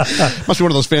 Must be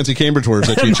one of those fancy Cambridge words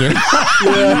they teach you. You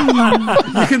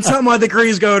can tell my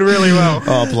degree's going really well.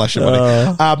 Oh, bless you,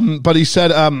 buddy. But he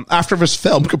said after this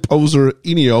film, composer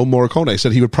Ennio Morricone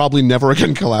said he would probably never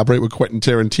again collaborate with Quentin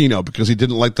Tarantino because he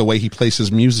didn't like the way he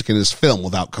places music in his film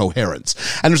without coherence.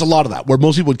 And there's a lot of that, where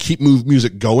most people would keep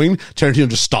music going. Tarantino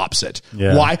just stops it.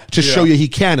 Yeah. Why? To show you he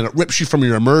can, and it rips you from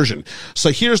your immersion.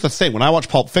 So here's the thing. When I watch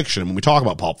Pulp Fiction, when we talk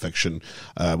about Pulp Fiction,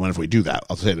 whenever we do that,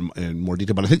 I'll say it in more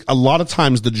detail. But I think a lot of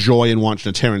times the joy in watching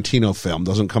a Tarantino film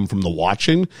doesn't come from the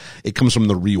watching. It comes from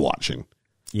the rewatching.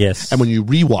 Yes. And when you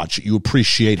rewatch it, you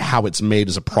appreciate how it's made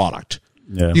as a product.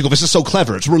 Yeah. You go, this is so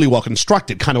clever. It's really well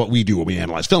constructed. Kind of what we do when we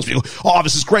analyze films. You go, oh,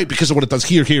 this is great because of what it does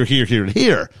here, here, here, here, and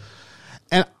here.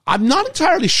 And I'm not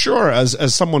entirely sure, as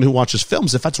someone who watches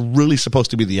films, if that's really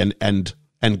supposed to be the end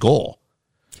goal.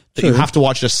 That you have to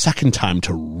watch it a second time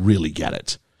to really get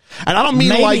it. And I don't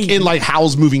mean like in like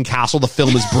Howl's Moving Castle, the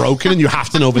film is broken and you have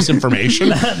to know this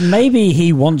information. Maybe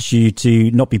he wants you to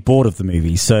not be bored of the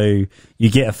movie, so you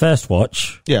get a first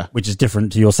watch, Yeah. which is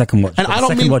different to your second watch. And But I the don't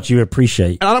second mean- watch you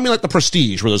appreciate. And I don't mean like The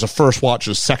Prestige, where there's a first watch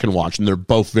and a second watch, and they're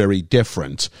both very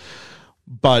different.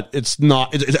 But it's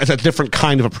not, it's a different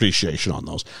kind of appreciation on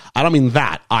those. I don't mean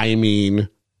that. I mean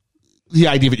the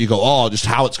idea that you go, oh, just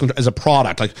how it's as a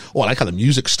product. Like, oh, I like how the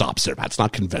music stops there. That's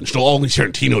not conventional. Only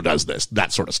Tarantino does this.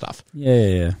 That sort of stuff.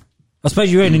 Yeah. I suppose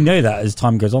you only know that as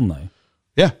time goes on, though.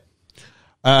 Yeah.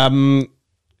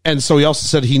 And so he also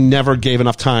said he never gave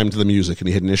enough time to the music, and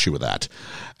he had an issue with that.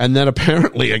 And then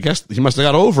apparently, I guess he must have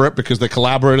got over it because they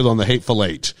collaborated on The Hateful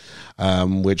Eight,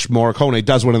 which Morricone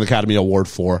does win an Academy Award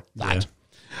for that.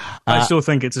 I still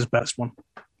think it's his best one.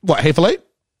 What, Hateful Eight?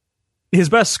 His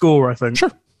best score, I think.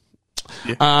 Sure.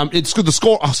 It's good. The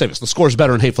score, I'll say this, the score is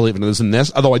better in Hateful Eight than it is in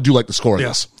this, although I do like the score of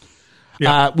this.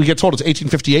 Yeah. We get told it's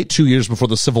 1858, 2 years before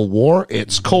the Civil War.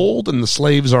 It's cold, and the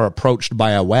slaves are approached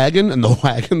by a wagon, and the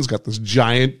wagon's got this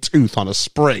giant tooth on a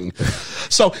spring.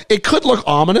 So it could look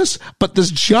ominous, but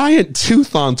this giant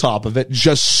tooth on top of it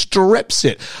just strips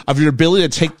it of your ability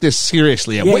to take this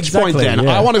seriously. At Yeah, which point exactly, then,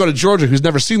 yeah. I want to go to Georgia, who's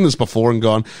never seen this before, and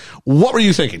gone, what were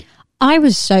you thinking? I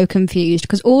was so confused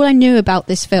because all I knew about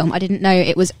this film, I didn't know where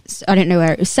it was set. I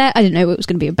didn't know what it was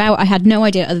going to be about. I had no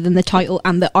idea other than the title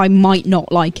and that I might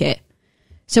not like it.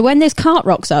 So when this cart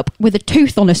rocks up with a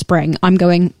tooth on a spring, I'm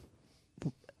going,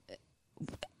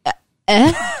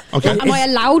 Okay. Am I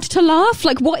allowed to laugh?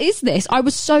 Like, what is this? I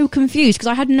was so confused because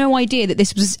I had no idea that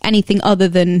this was anything other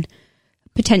than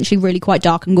potentially really quite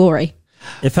dark and gory.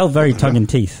 It felt very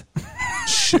tongue-in-teeth.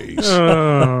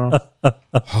 Jeez.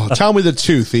 Oh, tell me the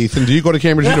truth, Ethan. Do you go to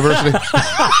Cambridge University?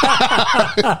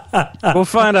 We'll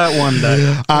find out one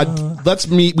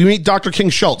day. We meet Dr. King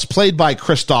Schultz, played by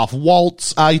Christoph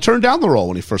Waltz. He turned down the role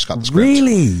when he first got the script.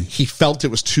 Really? He felt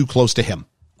it was too close to him.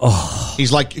 Oh.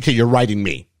 He's like, okay, you're writing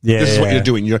me. Yeah, this is what yeah. you're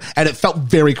doing. And it felt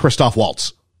very Christoph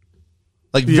Waltz.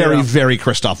 Like very, very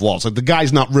Christoph Waltz. Like the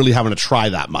guy's not really having to try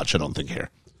that much, I don't think, here.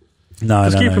 No,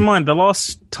 Just keep in mind, the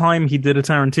last time he did a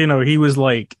Tarantino, he was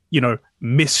like,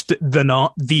 missed the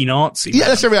Nazi. Yeah,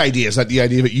 that's every idea. Is that the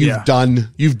idea that you've done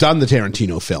the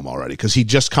Tarantino film already? Because he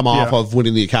just come off of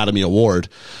winning the Academy Award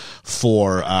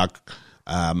for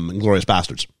Inglourious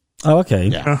Bastards. Oh, okay.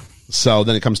 Yeah. So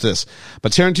then it comes to this.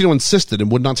 But Tarantino insisted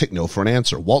and would not take no for an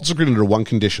answer. Waltz agreed under one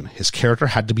condition. His character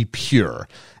had to be pure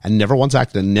and never once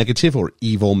acted in a negative or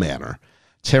evil manner.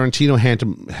 Tarantino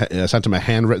sent him a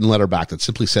handwritten letter back that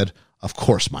simply said, "Of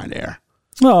course, mein Herr."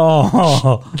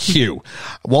 Oh. Q.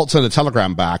 Waltz sent a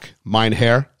telegram back, "Mein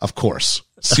Herr, of course.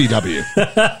 CW."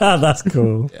 That's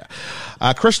cool.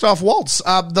 Yeah. Christoph Waltz,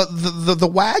 the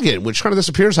wagon, which kind of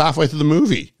disappears halfway through the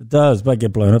movie. It does, but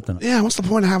get blown up then. Yeah, what's the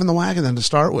point of having the wagon then to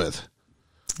start with?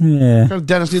 Yeah.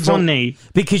 Dennis needs Funny.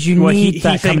 Because you Well, need he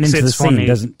that coming thinks into the it's scene,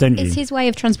 funny. don't you? It's his way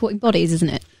of transporting bodies, isn't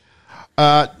it?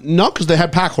 No, because they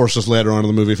had pack horses later on in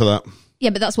the movie for that. Yeah,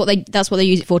 but that's what they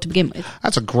use it for to begin with.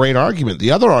 That's a great argument.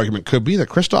 The other argument could be that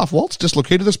Christoph Waltz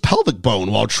dislocated his pelvic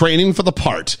bone while training for the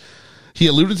part. He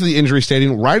alluded to the injury,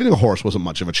 stating riding a horse wasn't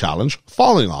much of a challenge.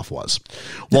 Falling off was.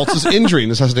 Waltz's injury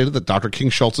necessitated that Dr. King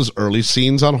Schultz's early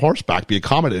scenes on horseback be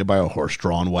accommodated by a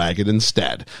horse-drawn wagon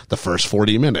instead. The first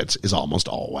 40 minutes is almost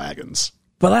all wagons.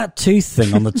 But that tooth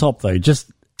thing on the top, though,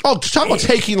 just... Oh, talk about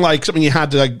taking like something you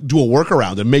had to like do a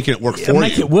workaround and making it work for you.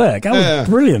 Make it work. That was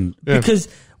brilliant. Yeah. Because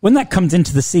when that comes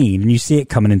into the scene and you see it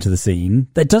coming into the scene,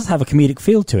 that does have a comedic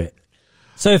feel to it.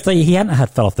 So if he hadn't had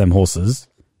fell off them horses...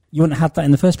 You wouldn't have had that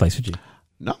in the first place, would you?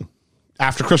 No.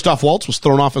 After Christoph Waltz was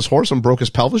thrown off his horse and broke his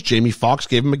pelvis, Jamie Foxx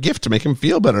gave him a gift to make him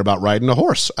feel better about riding a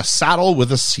horse, a saddle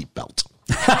with a seatbelt.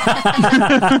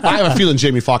 I have a feeling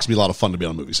Jamie Foxx would be a lot of fun to be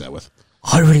on a movie set with.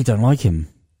 I really don't like him.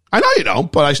 I know you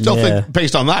don't, but I still think,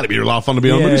 based on that, it'd be a lot of fun to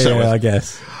be on a movie set with. I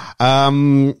guess.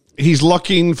 He's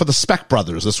looking for the Speck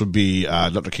brothers. This would be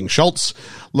Dr. King Schultz.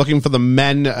 Looking for the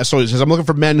men. So he says, I'm looking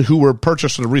for men who were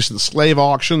purchased in the recent slave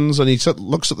auctions. And he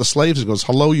looks at the slaves and goes,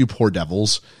 hello, you poor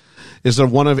devils. Is there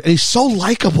one of... And he's so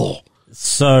likable.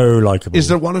 So likable. Is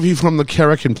there one of you from the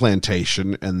Kerrigan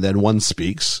plantation? And then one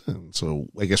speaks. And so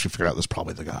I guess we figured out this is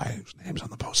probably the guy whose name's on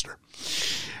the poster.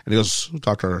 And he goes,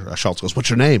 Dr. Schultz goes,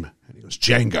 what's your name? And he goes,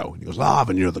 Django. And he goes,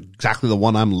 then you're exactly the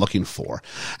one I'm looking for.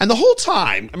 And the whole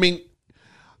time, I mean...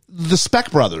 The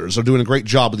Speck brothers are doing a great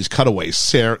job with these cutaways,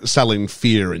 selling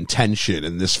fear and tension,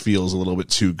 and this feels a little bit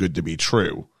too good to be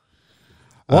true.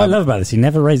 What I love about this, he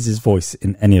never raises his voice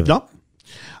in any of it. No.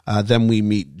 Then we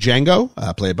meet Django,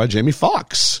 played by Jamie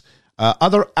Foxx.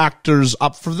 Other actors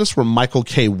up for this were Michael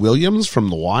K. Williams from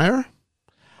The Wire.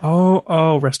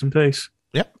 Oh, rest in peace.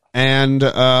 Yep. And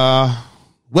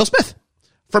Will Smith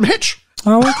from Hitch.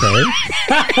 Oh, okay.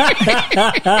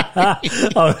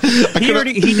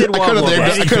 He did well.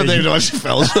 I could have named it as she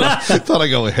fell. So I thought I'd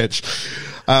go with Hitch.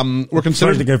 We're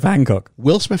considering to go for Hancock.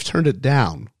 Will Smith turned it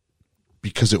down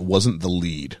because it wasn't the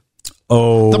lead.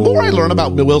 Oh. The more I learn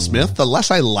about Will Smith, the less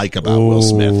I like about Will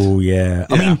Smith. Oh, yeah.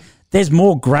 I mean, there's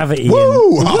more gravity.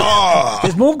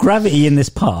 There's more gravity in this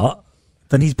part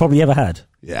than he's probably ever had.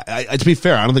 Yeah, to be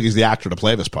fair, I don't think he's the actor to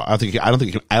play this part. I don't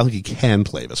think he can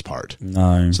play this part.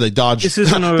 No. So they dodged.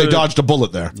 They dodged a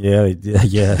bullet there. Yeah.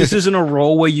 This isn't a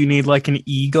role where you need like an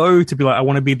ego to be like, I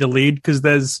want to be the lead, because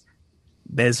there's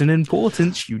an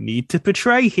importance you need to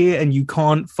portray here, and you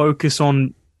can't focus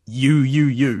on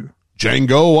you.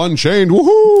 Django Unchained.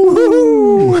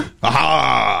 Woohoo!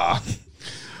 Aha!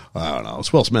 I don't know.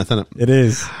 It's Will Smith, isn't it? It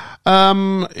is.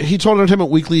 He told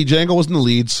Entertainment Weekly Django wasn't the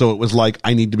lead, so it was like,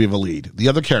 I need to be the lead. The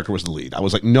other character was the lead. I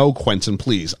was like, no, Quentin,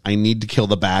 please. I need to kill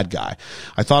the bad guy.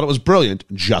 I thought it was brilliant,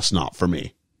 just not for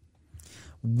me.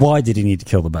 Why did he need to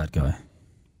kill the bad guy?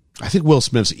 I think Will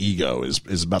Smith's ego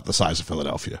is about the size of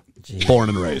Philadelphia. Jeez. Born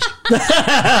and raised.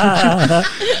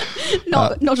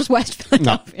 Not just West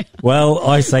Philadelphia. No. Well,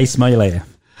 I say smell you later.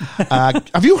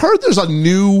 Have you heard there's a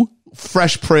new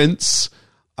Fresh Prince...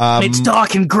 it's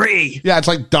dark and gritty. Yeah, it's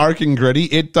like dark and gritty.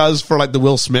 It does for like the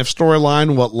Will Smith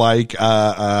storyline what like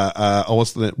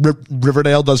what's the name?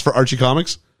 Riverdale does for Archie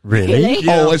Comics. Really?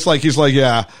 Yeah. Oh, it's like he's like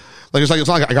it's not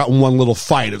like I got one little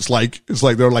fight. It's like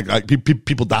they're like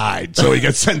people died, so he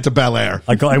gets sent to Bel Air.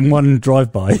 I got him one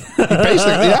drive-by. Basically,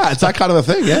 yeah, it's that kind of a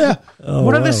thing. Yeah. Oh,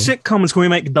 what other sitcoms can we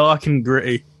make dark and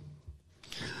gritty?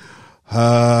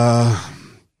 What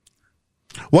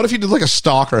if you did like a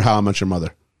Stalker? How I Met Your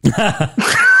Mother.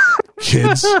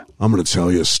 Kids, I'm going to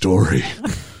tell you a story.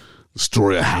 The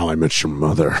story of how I met your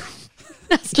mother.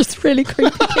 That's just really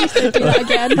creepy. Please don't do that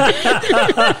again.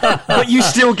 But you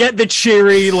still get the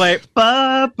cheery, like,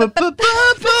 ba, ba, ba,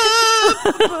 ba,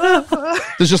 ba, ba.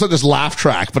 There's just like this laugh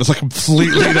track, but it's like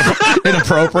completely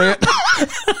inappropriate.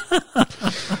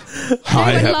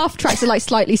 Laugh tracks are like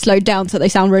slightly slowed down so they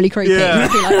sound really creepy. Yeah.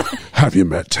 Like, have you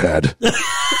met Ted?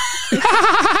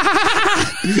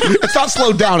 It's not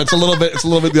slowed down. It's a little bit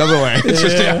the other way. It's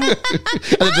just and it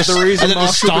just the reason and it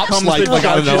just stops like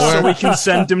out of nowhere, nowhere. so we can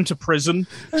send him to prison.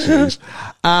 Don't.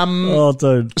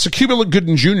 So Cuba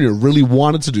Gooding Jr. really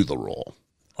wanted to do the role.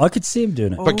 I could see him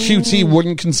doing it, but QT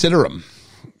wouldn't consider him.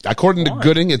 According to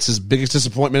Gooding, it's his biggest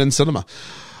disappointment in cinema.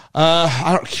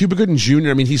 Cuba Gooding Jr.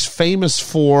 I mean, he's famous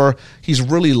for he's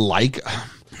really likable.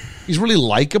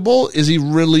 Is he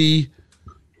really?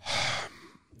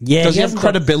 Yeah, does he have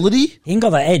credibility? He ain't got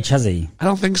that edge, has he? I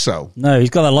don't think so. No, he's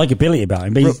got that likability about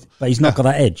him, but he's not got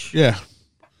that edge. Yeah.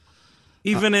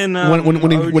 Even in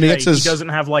when he gets his, he doesn't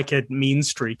have like a mean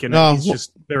streak in it. He's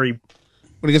just very.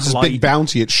 When he gets his big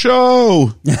bounty, it's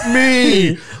show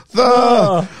me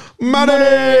the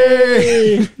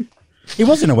money. He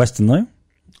was in a Western though.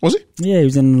 Was he? Yeah, he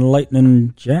was in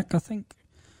Lightning Jack, I think,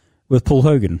 with Paul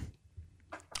Hogan.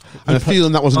 I have a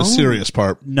feeling that wasn't a serious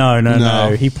part.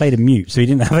 No. He played a mute, so he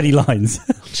didn't have any lines.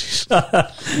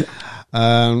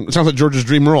 It sounds like George's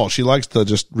dream role. She likes to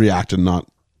just react and not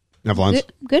have lines.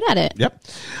 Good at it. Yep.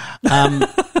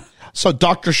 So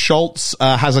Dr. Schultz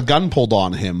has a gun pulled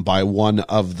on him by one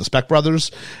of the Speck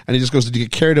brothers, and he just goes, "Did you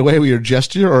get carried away with your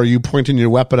gesture, or are you pointing your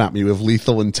weapon at me with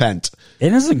lethal intent?"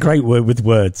 It is a great word with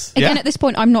words. Again, at this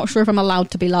point, I'm not sure if I'm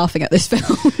allowed to be laughing at this film.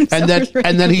 So And then it's really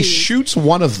and then he confused. shoots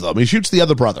one of them. He shoots the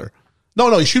other brother.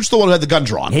 No, he shoots the one who had the gun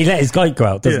drawn. He let his guy go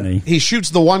out, doesn't he? He shoots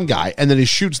the one guy, and then he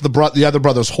shoots the other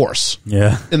brother's horse.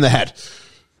 Yeah. In the head.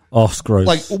 Oh, it's gross.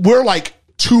 Like, we're like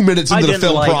 2 minutes into the didn't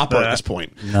film like proper that. at this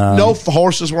point. No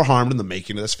horses were harmed in the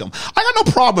making of this film. I got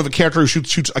no problem with a character who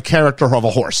shoots a character of a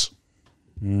horse.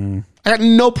 I got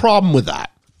no problem with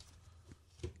that.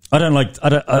 I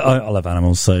love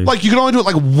animals, so. Like, you can only do it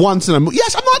like once in a movie.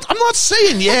 Yes, I'm not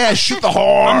saying, shoot the horse.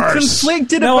 I'm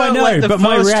conflicted No, I about know, like the but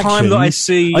my first reaction, time that I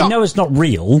see. I know it's not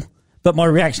real, but my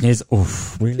reaction is,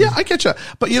 oof, really? Yeah, I get you.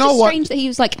 But you know It's what? strange that he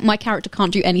was like, my character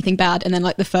can't do anything bad, and then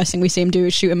like the first thing we see him do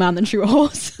is shoot a man, then shoot a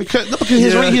horse. Because he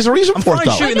has a reason I'm for it, fine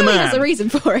though. shooting I know the he man. has a reason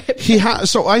for it.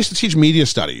 So I used to teach media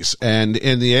studies, and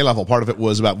in the A level, part of it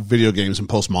was about video games and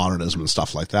postmodernism and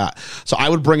stuff like that. So I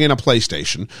would bring in a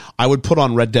PlayStation. I would put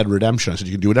on Red Dead Redemption. I said,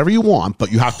 you can do whatever you want,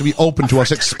 but you have to be open to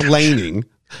us explaining.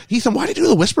 Ethan, why do you do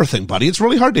the whisper thing, buddy? It's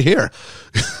really hard to hear.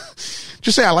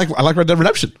 Just say, I like Red Dead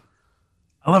Redemption.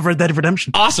 I love Red Dead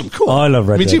Redemption. Awesome, cool. I love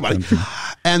Red Me Dead too, buddy. Redemption.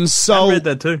 And so I read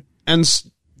that too.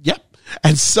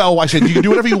 And so I said, you can do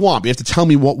whatever you want, but you have to tell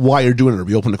me why you're doing it or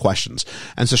be open to questions.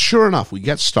 And so sure enough, we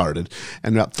get started,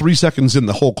 and about 3 seconds in,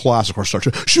 the whole class, of course, starts,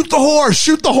 shoot the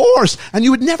horse. And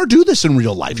you would never do this in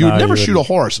real life. You would never shoot a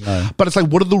horse. No. But it's like,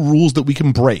 what are the rules that we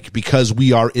can break? Because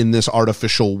we are in this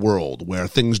artificial world where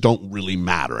things don't really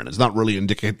matter, and it's not really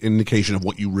indication of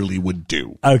what you really would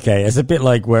do. Okay, it's a bit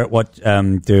like what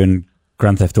doing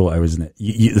Grand Theft Auto, isn't it?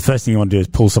 The first thing you want to do is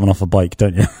pull someone off a bike,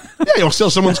 don't you? Yeah, you'll steal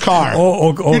someone's car.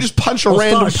 or you just punch a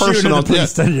random person on the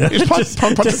police, don't you? You just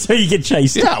just so you get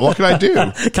chased. Yeah, what can I do?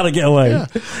 Can I get away? Yeah.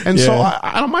 And so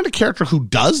I don't mind a character who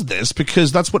does this,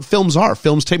 because that's what films are.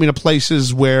 Films take me to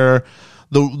places where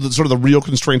the sort of the real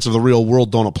constraints of the real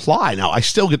world don't apply. Now, I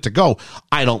still get to go,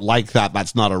 I don't like that.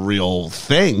 That's not a real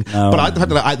thing. But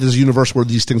there's a universe where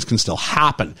these things can still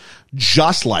happen.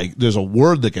 Just like there's a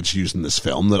word that gets used in this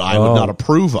film that I would not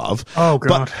approve of. Oh, God.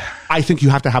 But I think you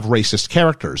have to have racist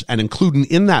characters. And including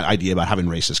in that idea about having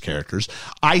racist characters,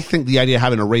 I think the idea of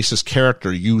having a racist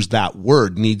character use that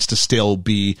word needs to still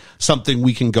be something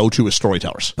we can go to as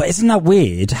storytellers. But isn't that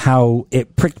weird how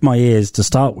it pricked my ears to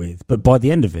start with, but by the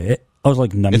end of it, I was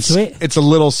like numb to it. It's a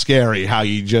little scary how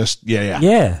you just,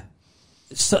 Yeah.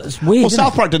 It's weird. Well,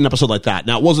 South Park did an episode like that.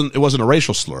 Now, it wasn't a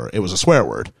racial slur. It was a swear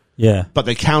word. Yeah. But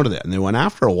they counted it, and they went,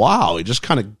 after a while, it just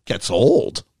kind of gets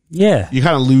old. Yeah. You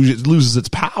kind of loses its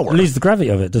power. It loses the gravity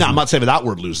of it, doesn't Now, it? I'm not saying that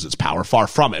word loses its power, far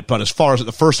from it, but as far as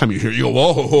the first time you hear it, you go,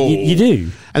 whoa. You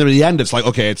do. And then at the end, it's like,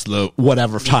 okay, it's the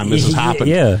whatever time this has happened.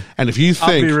 Yeah. And if you I'll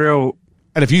think, be real.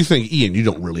 and if you think, Ian, you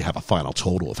don't really have a final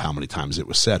total of how many times it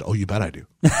was said. Oh, you bet I do.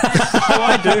 Oh,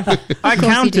 I do. I course you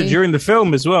counted do. during the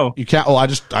film as well. You can't. Oh, I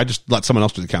just let someone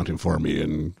else do the counting for me,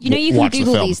 and You know, you can watch the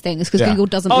Google film. these things because Yeah. Google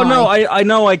doesn't Oh lie. no, I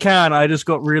know I can. I just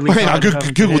got really. Yeah, tired of having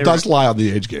to Google hear does it. lie on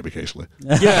the age game occasionally.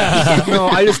 Yeah. No,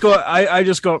 I just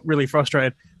got really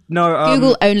frustrated. No,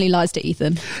 Google only lies to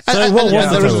Ethan. So what was there the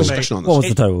is a total? discussion on this. What was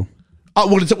the total?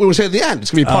 What we will say at the end.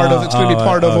 It's going to be part of. It's going to be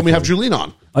part of when we have Julene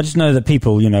on. I just know that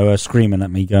people, are screaming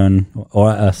at me, going,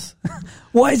 or at us.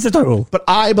 What is the total? But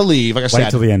I believe, like I said,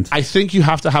 till the end. I think you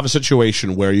have to have a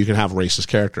situation where you can have racist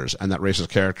characters, and that racist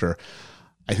character,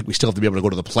 I think we still have to be able to go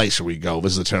to the place where we go,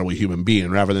 this is a terrible human being,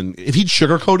 rather than, if he'd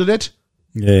sugarcoated it,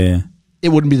 Yeah. it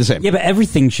wouldn't be the same. Yeah, but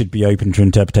everything should be open to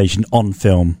interpretation on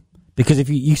film. Because if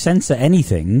you censor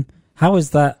anything, how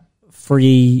is that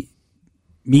free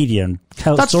medium?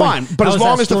 That's fine, but as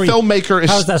long as the filmmaker is...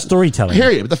 How is that storytelling?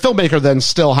 Hear you, but the filmmaker then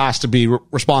still has to be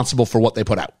responsible for what they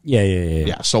put out. Yeah.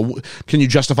 Yeah, so can you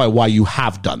justify why you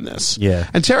have done this? Yeah.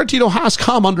 And Tarantino has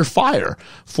come under fire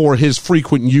for his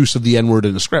frequent use of the N-word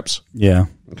in the scripts. Yeah.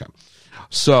 Okay.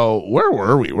 So where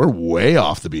were we? We're way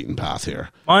off the beaten path here.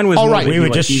 Mine was. All more right. like We were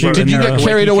like just he shooting wrote Did you it get the way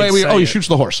carried he away? could say He it. shoots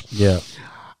the horse. Yeah.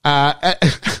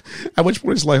 At which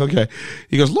point it's like, okay.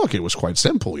 He goes, look, it was quite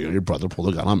simple. Your brother pulled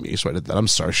a gun on me, so I did that. I'm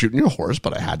sorry shooting your horse,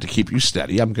 but I had to keep you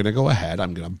steady. I'm going to go ahead.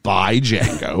 I'm going to buy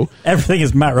Django. Everything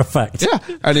is matter of fact. Yeah.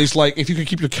 And he's like, if you could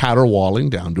keep your caterwauling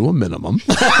down to a minimum.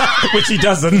 Which he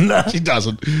doesn't. He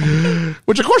doesn't.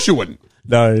 Which, of course, you wouldn't.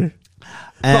 No. But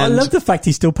I And love the fact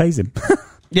he still pays him.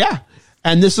 yeah.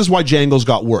 And this is why Django's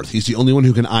got worth. He's the only one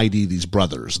who can ID these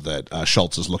brothers that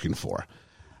Schultz is looking for.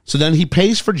 So then he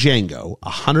pays for Django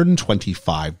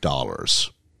 $125.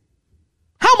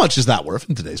 How much is that worth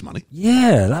in today's money?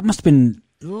 Yeah, that must have been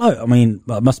low. I mean,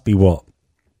 that must be what?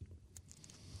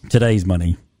 Today's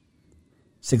money.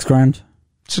 $6,000?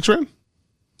 $6,000?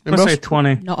 Let's say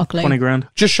 20. Not a clue. 20 grand.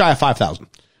 Just shy of 5,000.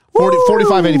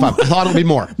 45.85. I thought it would be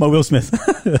more. My Will Smith.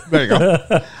 There you go.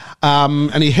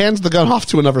 And he hands the gun off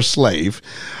to another slave,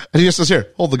 and he just says,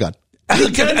 "Here, hold the gun." And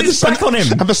it's back on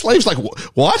him. And the slave's like,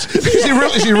 "What?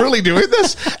 Is he really doing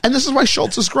this?" And this is why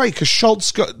Schultz is great, because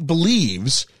Schultz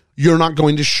believes you're not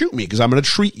going to shoot me because I'm going to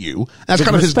treat you. And that's With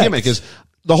kind of respect. his gimmick. Is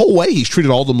the whole way he's treated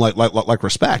all of them like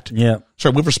respect. Yeah.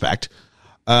 Sorry, with respect.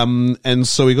 And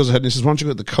so he goes ahead and he says, "Why don't you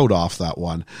get the coat off that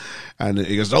one?" And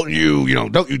he goes, don't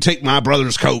you take my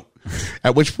brother's coat."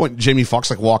 At which point Jamie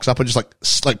Foxx walks up and just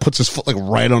puts his foot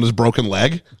right on his broken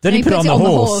leg. Then he put it on the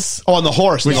horse. Oh, on the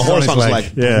horse. Which The is horse on on his his leg.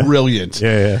 leg. Yeah. Brilliant.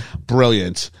 Yeah.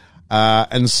 Brilliant.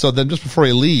 And so then just before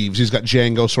he leaves, he's got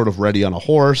Django sort of ready on a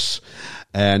horse.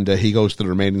 And he goes to the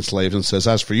remaining slaves and says,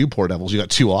 "As for you, poor devils, you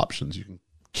got two options. You can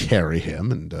carry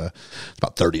him, and it's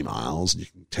about 30 miles. And you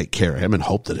can take care of him and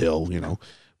hope that he'll,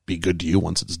 be good to you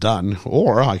once it's done.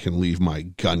 Or I can leave my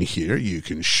gun here. You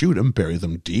can shoot him, bury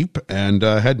them deep, and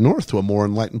head north to a more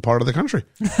enlightened part of the country."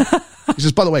 He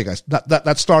says, "By the way, guys,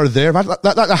 that star there,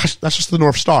 that's just the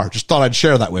North Star. Just thought I'd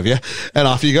share that with you." And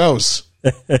off he goes.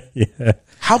 Yeah.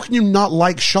 How can you not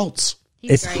like Schultz?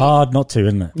 It's hard not to,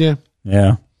 isn't it? Yeah.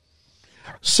 Yeah.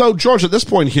 So, George, at this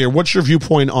point here, what's your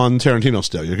viewpoint on Tarantino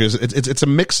still? Because it's a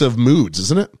mix of moods,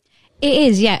 isn't it? It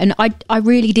is, yeah, and I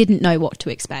really didn't know what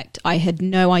to expect. I had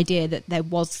no idea that that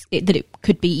it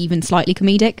could be even slightly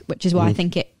comedic, which is why I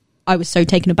think I was so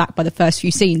taken aback by the first few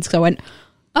scenes, because I went,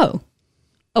 oh,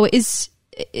 it's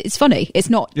funny. It's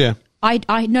not. Yeah.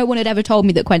 I no one had ever told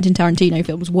me that Quentin Tarantino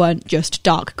films weren't just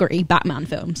dark, gritty Batman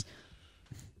films.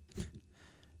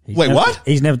 What?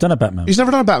 He's never done a Batman. He's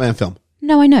never done a Batman film.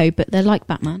 No, I know, but they're like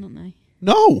Batman, aren't they?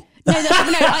 No. No,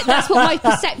 that's what my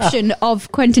perception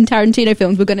of Quentin Tarantino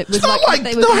films was Hang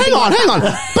on.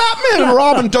 Batman and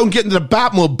Robin don't get into the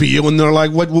Batmobile and they're like,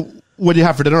 what did you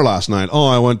have for dinner last night? Oh,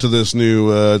 I went to this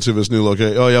new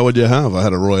location. Oh, yeah, what did you have? I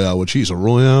had a Royale with cheese.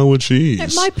 No,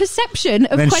 my perception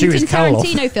of Quentin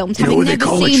Tarantino films, having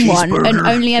never seen one and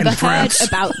only ever heard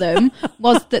about them,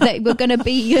 was that they were going to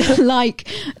be like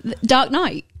Dark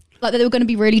Knight. Like, they were going to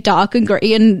be really dark and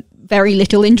gritty and very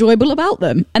little enjoyable about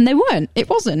them. And they weren't. It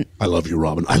wasn't. I love you,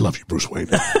 Robin. I love you, Bruce Wayne.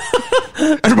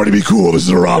 Everybody be cool. This is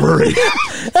a robbery.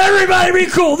 Everybody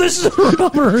be cool. This is a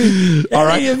robbery. All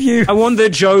right. Any of you. I want the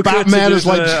Joker Batman to is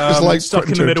like stuck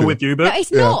in the middle with you, but No,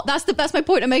 it's not. That's my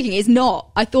point I'm making. It's not.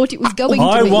 I thought it was going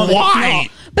to be. Why?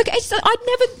 Because I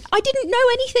didn't know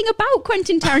anything about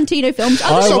Quentin Tarantino films.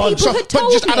 want People had told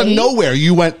but just me. out of nowhere,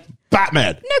 you went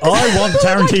Batman. No, I want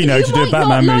Tarantino to do a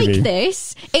Batman movie. Like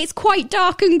this, it's quite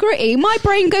dark and gritty. My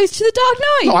brain goes to the Dark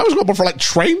Knight. No, I was going for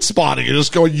Train Spotting. You're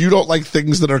just going, you don't like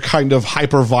things that are kind of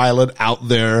hyper violent out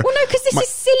there. Well, no, because this is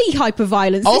silly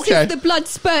hyper-violence. Okay. This is the blood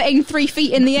spurting 3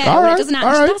 feet in the air. All right, It doesn't all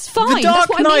actually. right. That's fine. The Dark That's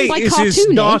what I mean Knight by is as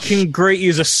cartoonish. dark and gritty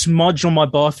as a smudge on my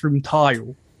bathroom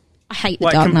tile. I hate the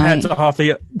Like, Dark compared Knight. to half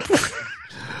the...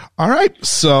 All right,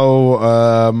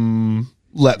 so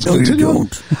let's continue.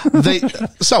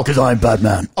 Because I'm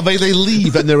Batman. They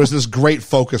leave, and there was this great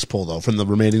focus pull though from the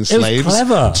remaining slaves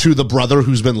clever. to the brother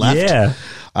who's been left. Yeah.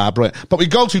 Brilliant. But we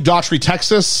go to Daughtry,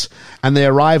 Texas, and they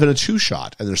arrive in a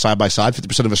 2-shot, and they're side by side,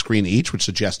 50% of a screen each, which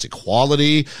suggests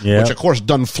equality, Yeah. which of course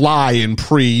doesn't fly in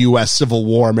pre-U.S. Civil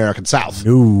War American South.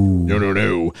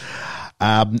 No.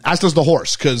 As does the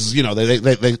horse, because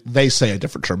they say a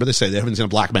different term, but they say they haven't seen a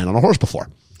black man on a horse before.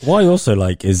 What I also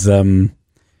like is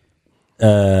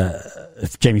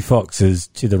if Jamie Foxx is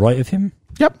to the right of him.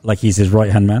 Yep. Like he's his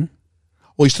right-hand man.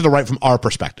 Well, he's to the right from our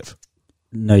perspective.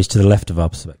 No, he's to the left of our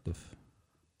perspective.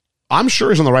 I'm sure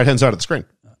he's on the right-hand side of the screen.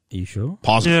 Are you sure?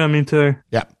 Positive. Yeah, me too.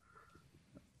 Yeah.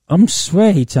 I'm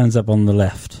swear he turns up on the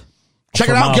left. Check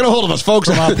it out. Get a hold of us, folks.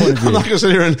 From our point of view. I'm not going to sit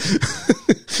here and...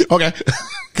 Okay.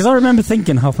 Because I remember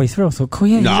thinking halfway through, I thought, cool,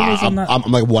 yeah, he's No, always on that. I'm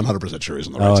like 100% sure he's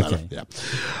on the right side. Okay. Yeah.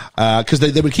 Because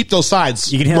they would keep those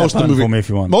sides. You can hit most that of the button movie for me if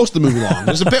you want. Most of the movie long.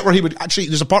 There's a bit where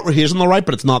there's a part where he is on the right,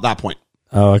 but it's not that point.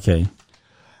 Oh, okay.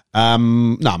 No,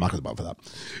 I'm not going to vote for that.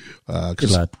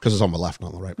 Good lad. Because it's on the left,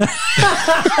 not on the right.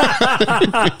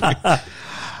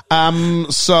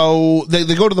 So they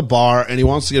go to the bar, and he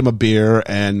wants to get him a beer,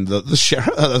 and the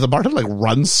sheriff, the bartender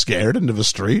runs scared into the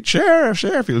street. Sheriff,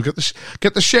 you get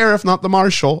the sheriff, not the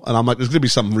marshal. And I'm like, there's going to be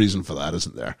some reason for that,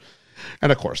 isn't there?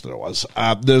 And of course there was.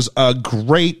 There's a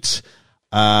great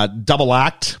double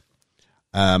act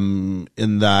in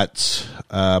that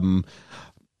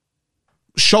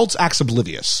Schultz acts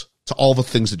oblivious to all the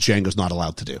things that Django's not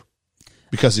allowed to do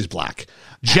because he's black.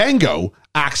 Django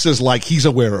acts as like he's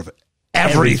aware of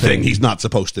everything he's not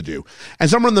supposed to do. And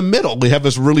somewhere in the middle, we have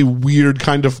this really weird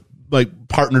kind of like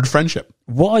partnered friendship.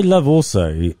 What I love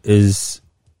also is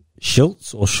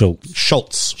Schultz.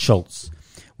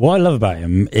 What I love about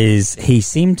him is he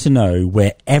seemed to know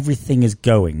where everything is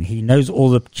going. He knows all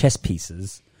the chess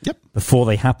pieces before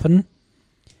they happen.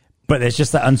 But there's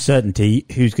just that uncertainty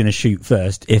who's going to shoot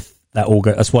first if that all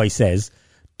goes. That's why he says,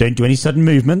 don't do any sudden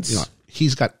movements. You know,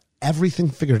 he's got everything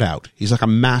figured out. He's like a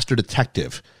master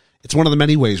detective. It's one of the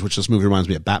many ways which this movie reminds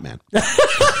me of Batman. Do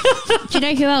you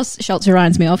know who else Schultz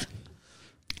reminds me of?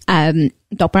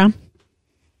 Doc Brown.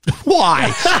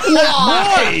 Why?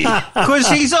 Why? Because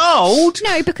he's old?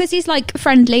 No, because he's like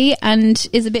friendly and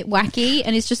is a bit wacky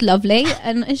and is just lovely,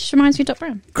 and it just reminds me of Doc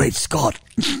Brown. Great Scott.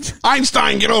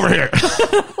 Einstein, get over here.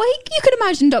 Well, you could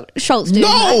imagine Dr. Schultz doing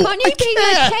that. Can't you be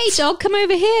like, hey, dog, come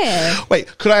over here?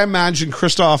 Wait, could I imagine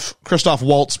Christoph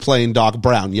Waltz playing Doc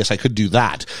Brown? Yes, I could do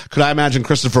that. Could I imagine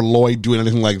Christopher Lloyd doing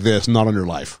anything like this? Not in your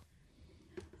life.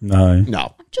 No.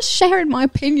 No. Just sharing my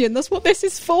opinion. That's what this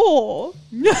is for.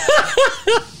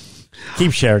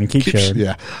 Keep sharing.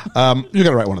 Yeah. You're going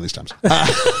to write one of these times.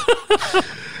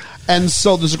 And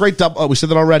so there's a great dub. We said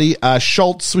that already.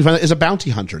 Schultz, we find out, is a bounty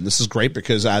hunter. And this is great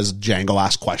because as Django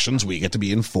asks questions, we get to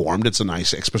be informed. It's a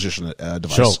nice exposition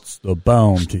device. Schultz, the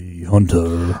bounty hunter.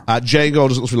 Django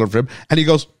doesn't listen to learn from him. And he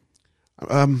goes,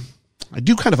 I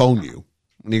do kind of own you.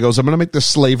 And he goes, I'm going to make this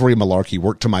slavery malarkey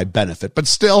work to my benefit, but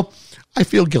still, I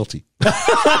feel guilty.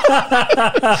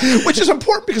 Which is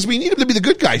important because we need him to be the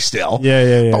good guy still.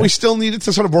 Yeah. But we still need it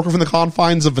to sort of work within the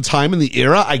confines of the time and the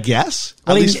era, I guess.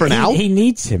 At least for now. He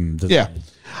needs him. Yeah. He?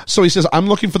 So he says, I'm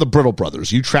looking for the Brittle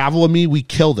brothers. You travel with me, we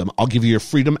kill them. I'll give you your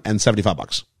freedom and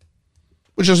 $75.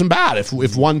 Which isn't bad. If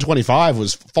 125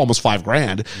 was almost $5,000,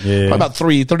 probably about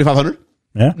 $3,500.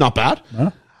 Yeah. Not bad. Huh?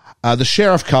 The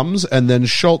sheriff comes, and then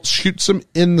Schultz shoots him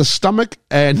in the stomach,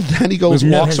 and then he goes,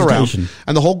 walks around,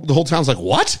 and the whole town's like,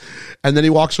 what? And then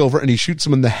he walks over, and he shoots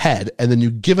him in the head, and then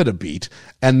you give it a beat,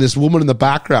 and this woman in the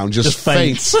background just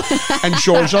faints. And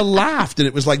Georgia laughed, and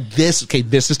it was like, this is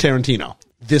Tarantino.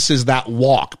 This is that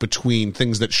walk between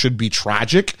things that should be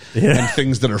tragic and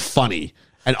things that are funny,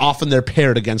 and often they're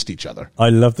paired against each other. I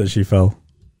love that she fell.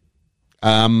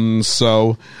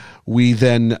 So we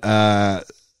then... and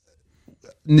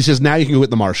he says, now you can go with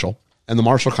the marshal. And the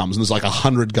marshal comes, and there's like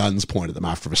 100 guns pointed at them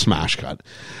after a smash cut.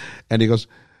 And he goes,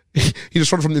 he just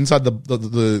sort of from inside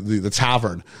the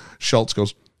tavern, Schultz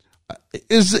goes,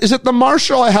 is it the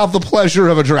marshal I have the pleasure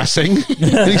of addressing?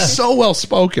 And he's so well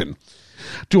spoken.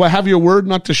 Do I have your word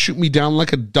not to shoot me down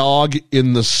like a dog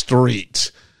in the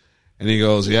street? And he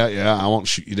goes, yeah, I won't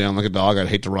shoot you down like a dog. I'd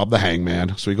hate to rob the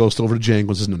hangman. So he goes over to Django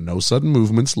and says, no sudden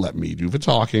movements. Let me do the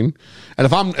talking. And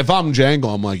if I'm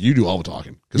Django, I'm like, you do all the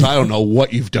talking because I don't know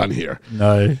what you've done here.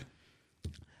 No.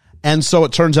 And so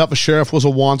it turns out the sheriff was a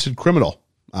wanted criminal.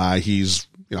 He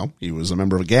was a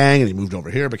member of a gang and he moved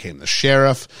over here, became the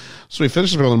sheriff. So he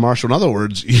finishes with the marshal. In other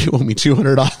words, you owe me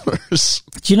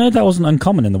 $200. Do you know that wasn't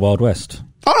uncommon in the Wild West?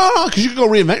 Oh, no, because you can go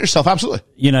reinvent yourself. Absolutely.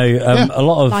 You know, a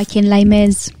lot of... Like in Les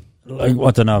Mis. I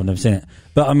don't know. I've never seen it,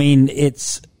 but I mean, it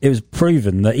was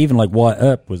proven that even like Wyatt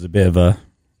Earp was a bit of a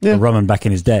rumman back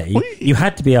in his day. You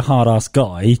had to be a hard ass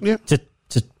guy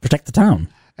to protect the town.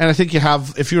 And I think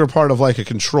if you're a part of like a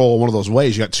control, one of those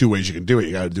ways, you got two ways you can do it.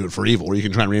 You got to do it for evil, or you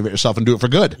can try and reinvent yourself and do it for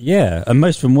good. Yeah, and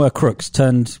most of them were crooks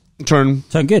turned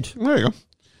good. There you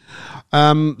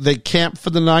go. They camp for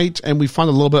the night, and we find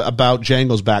a little bit about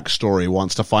Django's backstory. He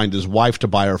wants to find his wife to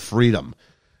buy her freedom.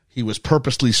 He was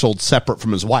purposely sold separate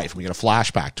from his wife. We get a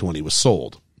flashback to when he was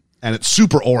sold. And it's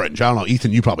super orange. I don't know,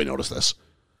 Ethan, you probably noticed this.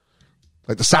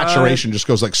 Like the saturation just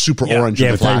goes like super orange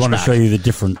in the flashback. Yeah, I want to show you the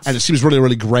difference. And it seems really,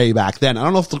 really gray back then. I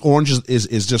don't know if the orange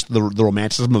is just the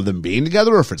romanticism of them being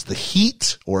together, or if it's the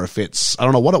heat, or if it's, I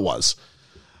don't know what it was.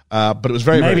 But it was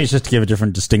very, maybe it's just to give a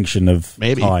different distinction of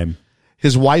time.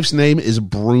 His wife's name is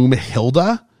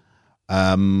Broomhilda.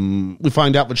 We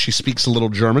find out that she speaks a little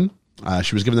German.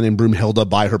 She was given the name Broomhilda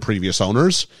by her previous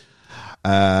owners.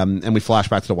 And we flash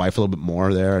back to the wife a little bit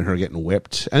more there and her getting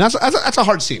whipped. And that's a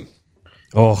hard scene.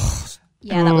 Oh.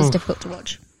 Yeah, that was difficult to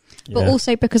watch. But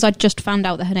also because I just found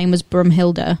out that her name was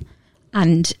Broomhilda.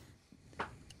 And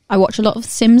I watch a lot of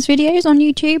Sims videos on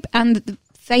YouTube. And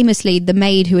famously, the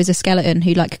maid who is a skeleton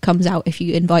who like comes out if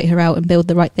you invite her out and build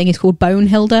the right thing is called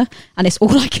Bonehilda. And it's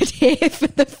all I could hear for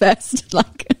the first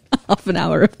like half an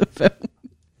hour of the film.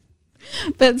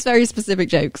 But it's very specific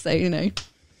jokes, so, you know.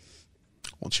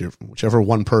 whichever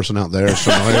one person out there is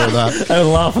familiar with that. They're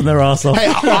laughing their ass off. Hey,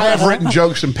 I have written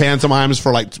jokes and pantomimes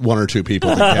for like 1 or 2 people.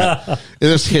 It's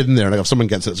just hidden there. Like if someone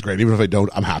gets it, it's great. Even if I don't,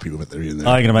 I'm happy with it. They're in there.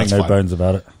 I'm going to make no bones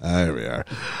about it. There we are.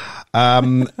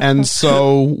 And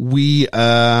so we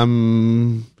have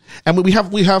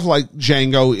like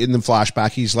Django in the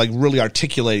flashback. He's like really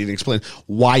articulating and explaining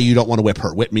why you don't want to whip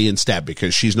her. Whip me instead,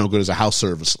 because she's no good as a house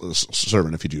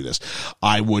servant if you do this.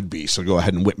 I would be, so go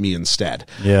ahead and whip me instead.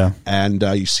 Yeah. And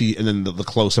you see, and then the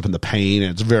close up and the pain,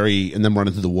 and and then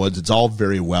running through the woods. It's all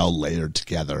very well layered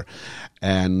together,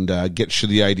 and gets you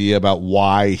the idea about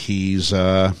why he's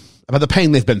about the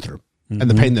pain they've been through and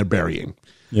the pain they're burying.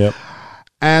 Yep.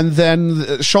 And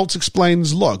then Schultz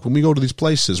explains, look, when we go to these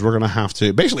places, we're going to have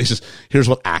to, basically he says, here's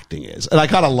what acting is. And I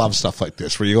kind of love stuff like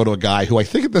this, where you go to a guy who I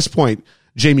think at this point,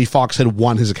 Jamie Foxx had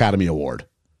won his Academy Award.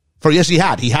 Yes, he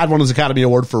had won his Academy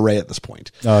Award for Ray at this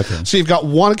point. Okay. So you've got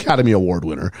one Academy Award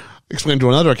winner explain to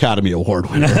another Academy Award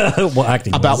winner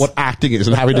what acting is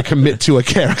and having to commit to a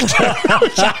character.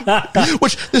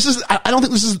 which this is, I don't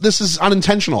think this is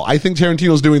unintentional. I think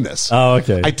Tarantino's doing this. Oh,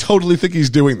 okay. I totally think he's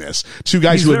doing this. Two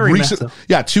guys who had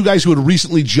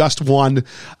recently just won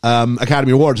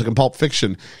Academy Awards, like in Pulp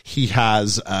Fiction. He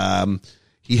has Uma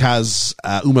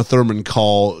Thurman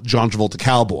call John Travolta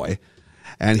cowboy.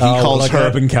 And he calls her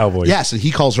Urban Cowboy. Yes, and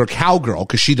he calls her cowgirl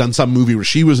because she done some movie where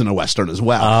she was in a Western as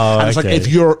well. And it's like if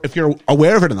you're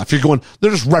aware of it enough, you're going,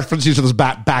 they're just references to this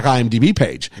back IMDb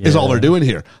page is all they're doing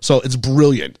here. So it's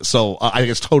brilliant. So I think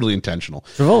it's totally intentional.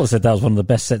 Travolta said that was one of the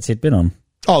best sets he'd been on.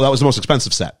 Oh, that was the most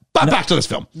expensive set. But back to this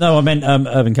film. No, I meant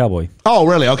Urban Cowboy. Oh,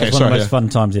 really? Okay, That's one of the most fun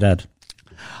times he'd had.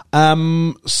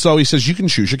 So he says you can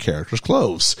choose your character's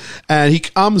clothes, and he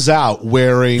comes out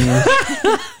wearing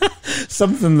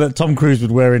something that Tom Cruise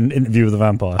would wear in Interview with a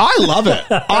Vampire. I love it.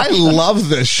 I love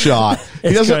this shot.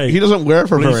 He doesn't wear it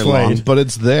for very long, but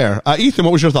it's there. Ethan,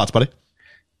 what was your thoughts, buddy?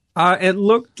 It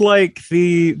looked like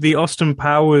the Austin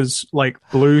Powers like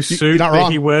blue suit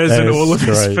that he wears in all of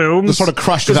his films. The sort of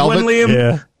crushed velvet.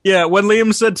 When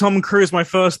Liam said Tom Cruise, my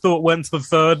first thought went to the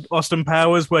third Austin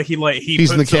Powers, where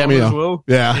he's in the cameo as well.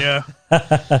 Yeah.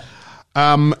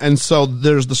 And so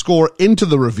there's the score into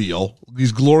the reveal.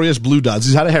 These glorious blue duds.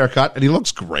 He's had a haircut and he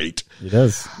looks great. He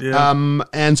does. Yeah.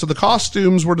 And so the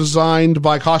costumes were designed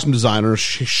by costume designer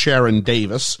Sharon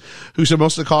Davis, who said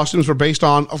most of the costumes were based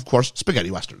on, of course,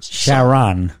 spaghetti westerns.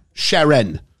 Sharon.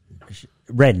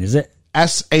 Ren, is it?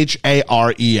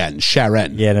 Sharen.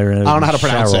 Sharon. Yeah, I don't know how to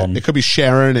pronounce it. It could be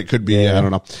Sharon. It could be, I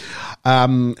don't know.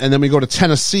 And then we go to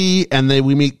Tennessee and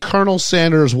we meet Colonel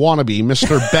Sanders wannabe,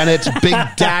 Mr. Bennett, Big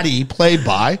Daddy, played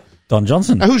by Don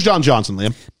Johnson. Now, who's Don Johnson,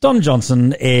 Liam? Don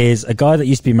Johnson is a guy that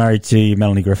used to be married to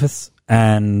Melanie Griffith,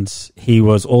 and he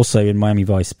was also in Miami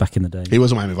Vice back in the day. He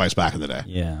was in Miami Vice back in the day.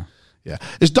 Yeah.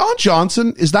 Is Don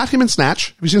Johnson, is that him in Snatch?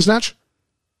 Have you seen Snatch?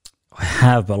 I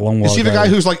have, but a long while ago. Is he the guy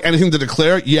who's like anything to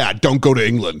declare? Yeah, don't go to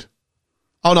England.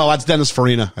 Oh, no, that's Dennis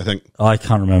Farina, I think. I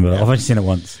can't remember. Yeah. I've only seen it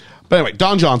once. But anyway,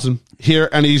 Don Johnson here,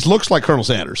 and he looks like Colonel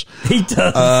Sanders. He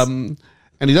does.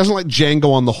 And he doesn't like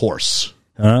Django on the horse.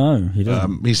 Oh, he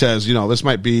doesn't. He says, he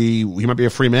might be a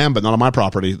free man, but not on my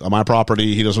property. On my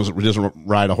property, he doesn't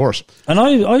ride a horse. And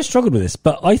I struggled with this,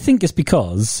 but I think it's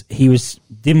because he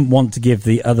didn't want to give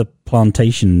the other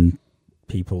plantation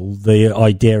people the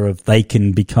idea of they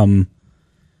can become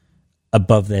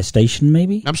above their station,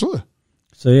 maybe. Absolutely.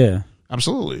 So yeah,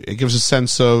 absolutely. It gives a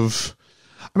sense of.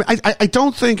 I mean, I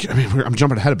don't think. I mean, I'm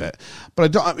jumping ahead a bit, but I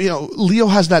don't. Leo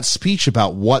has that speech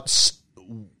about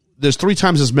there's 3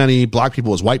 times as many black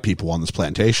people as white people on this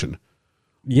plantation.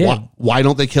 Yeah. Why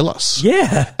don't they kill us?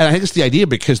 Yeah. And I think it's the idea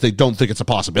because they don't think it's a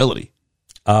possibility.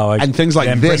 Oh, and things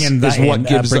like this is what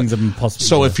gives them.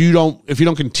 So if you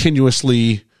don't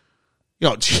continuously,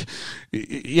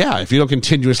 if you don't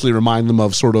continuously remind them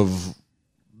of sort of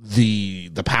the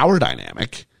power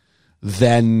dynamic,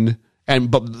 then.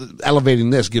 But elevating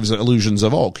this gives illusions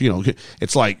of,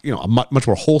 it's like, a much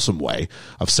more wholesome way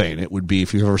of saying it would be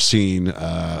if you've ever seen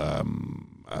A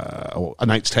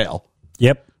Knight's Tale.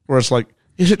 Yep. Where it's like,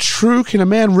 is it true? Can a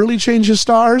man really change his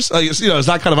stars? It's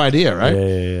that kind of idea, right?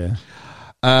 Yeah.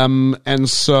 And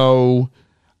so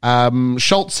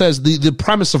Schultz says the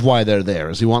premise of why they're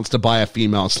there is he wants to buy a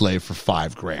female slave for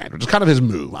 $5,000, which is kind of his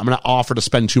move. I'm going to offer to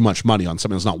spend too much money on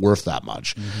something that's not worth that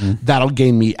much. Mm-hmm. That'll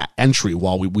gain me entry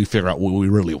while we figure out what we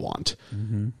really want.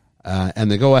 Mm-hmm.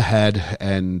 And they go ahead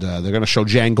and they're going to show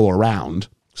Django around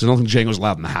because I don't think Django's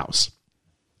allowed in the house.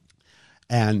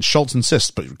 And Schultz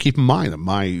insists, but keep in mind that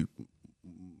my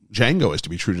Django is to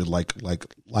be treated like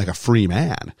a free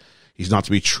man. He's not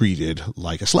to be treated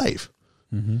like a slave.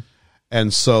 Mm-hmm.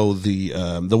 And so the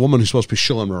woman who's supposed to be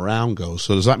shilling him around goes,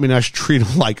 so does that mean I should treat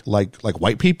him like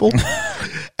white people?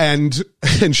 and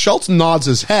Schultz nods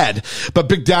his head, but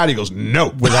Big Daddy goes,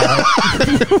 no.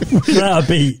 Without a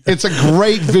beat. It's a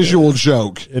great visual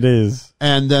joke. It is.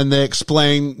 And then they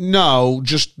explain, no,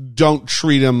 just don't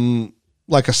treat him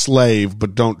like a slave,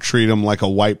 but don't treat him like a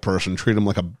white person. Treat him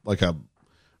like a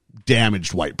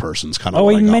damaged white person's kind of. Oh,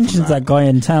 he mentions that guy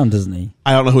in town, doesn't he?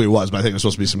 I don't know who he was, but I think it was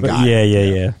supposed to be some guy.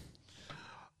 Yeah.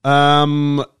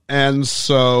 And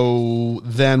so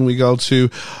then we go to,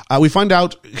 we find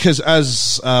out, because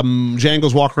as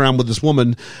Django's walking around with this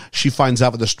woman, she finds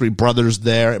out that there's 3 brothers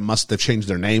there. They've changed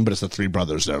their name, but it's the 3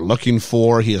 brothers they're looking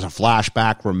for. He has a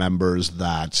flashback, remembers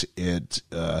that it is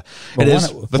the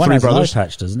 3 brothers. Eye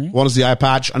patch, doesn't he? One is the eye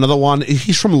patch. Another one,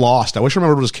 he's from Lost. I wish I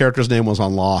remembered what his character's name was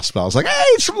on Lost, but I was like, hey,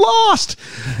 he's from Lost.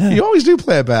 You always do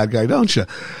play a bad guy, don't you?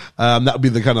 That would be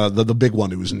the kind of the big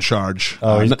one who was in charge.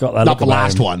 Oh, he's got that. Not the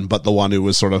last one, but the one who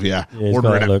was sort of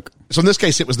ordering it. Look. So in this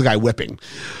case, it was the guy whipping.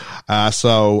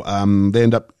 So they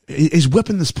end up. He's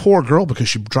whipping this poor girl because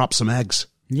she dropped some eggs.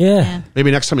 Yeah.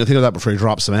 Maybe next time you think of that before you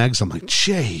drop some eggs. I'm like,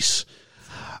 jeez.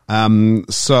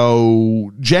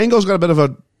 So Django's got a bit of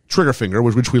a trigger finger,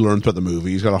 which we learned throughout the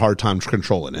movie. He's got a hard time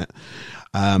controlling it.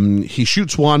 He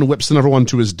shoots one, whips another one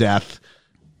to his death.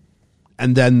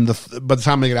 And then by the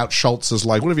time they get out, Schultz is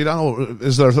like, what have you done? I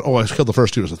killed the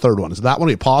first 2. Is the third one. Is that one?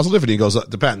 Are you positive? And he goes,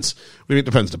 depends. What do you mean it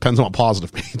depends? Depends on what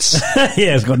positive means.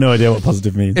 Yeah, he's got no idea what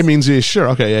positive means. It means he's sure.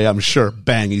 Okay, yeah, I'm sure.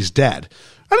 Bang, he's dead.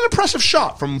 And an impressive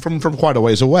shot from quite a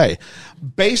ways away.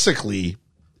 Basically,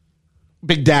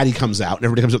 Big Daddy comes out and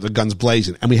everybody comes out with the guns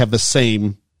blazing. And we have the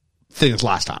same thing as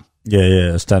last time.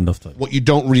 Yeah, standoff type. What you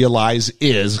don't realize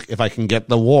is, if I can get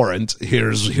the warrant,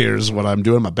 here's what I'm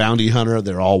doing. I'm a bounty hunter.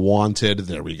 They're all wanted.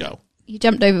 There we go. You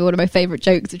jumped over one of my favourite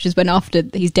jokes, which is when after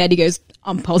he's dead, he goes,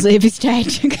 I'm positive he's dead,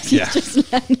 because he's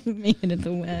just letting me into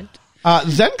the word.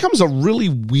 Then comes a really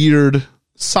weird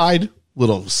side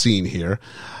little scene here.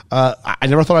 I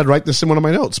never thought I'd write this in one of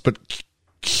my notes, but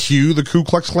cue the Ku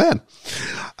Klux Klan.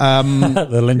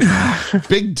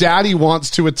 Big Daddy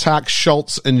wants to attack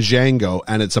Schultz and Django,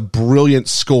 and it's a brilliant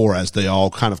score as they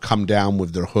all kind of come down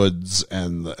with their hoods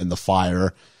and the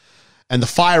fire. And the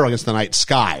fire against the night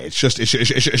sky. It's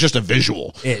just a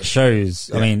visual. It shows.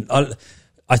 Yeah. I mean,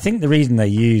 I think the reason they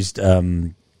used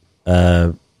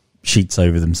sheets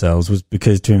over themselves was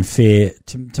because to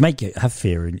make it have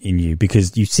fear in you,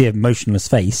 because you see a motionless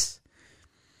face.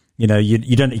 You know, you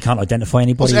can't identify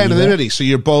anybody. Well, it's anonymity, so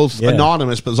you're both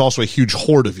anonymous, but there's also a huge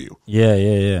horde of you.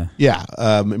 Yeah. Yeah,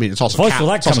 I mean, it's also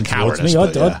cowardice.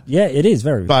 Yeah, it is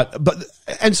very. But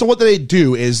and so what they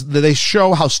do is they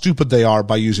show how stupid they are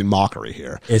by using mockery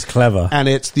here. It's clever, and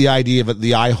it's the idea that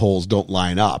the eye holes don't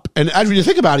line up. And as you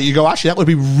think about it, you go, actually, that would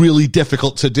be really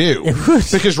difficult to do,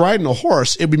 because riding a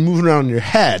horse, it'd be moving around in your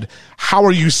head. How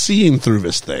are you seeing through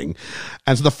this thing?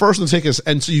 And so the first one to take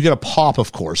and so you get a pop,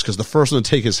 of course, because the first one to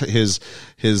take his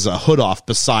hood off,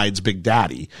 besides Big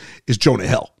Daddy, is Jonah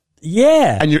Hill.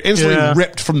 Yeah. And you're instantly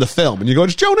ripped from the film, and you go,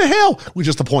 it's Jonah Hill, which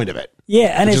is the point of it.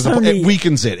 Yeah, and it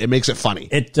weakens it. It makes it funny.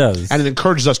 It does. And it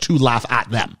encourages us to laugh at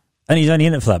them. And he's only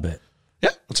in it for that bit. Yeah,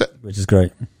 that's it. Which is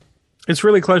great. It's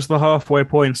really close to the halfway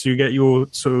point, so you get your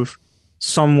sort of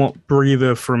somewhat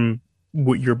breather from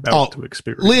what you're about to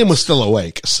experience. Liam was still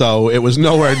awake, so it was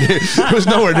nowhere near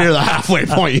the halfway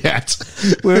point yet.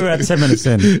 We were at 10 minutes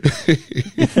in.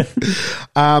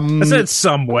 I said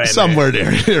somewhere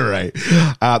near. You're right.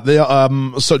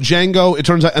 So Django, it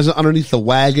turns out, is underneath the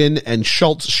wagon, and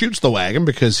Schultz shoots the wagon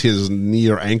because his knee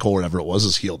or ankle, whatever it was,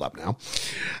 is healed up now.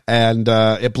 And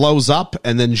it blows up,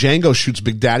 and then Django shoots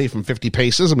Big Daddy from 50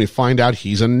 paces, and we find out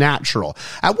he's a natural.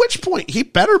 At which point, he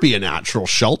better be a natural,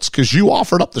 Schultz, because you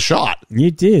offered up the shot.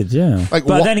 You did, yeah. But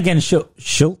then again,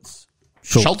 Schultz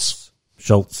made the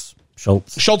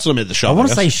shot. I want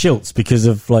to say Schultz because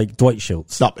of Dwight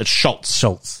Schultz. No, it's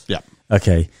Schultz. Yeah.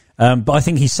 Okay. But I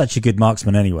think he's such a good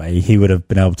marksman anyway. He would have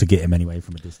been able to get him anyway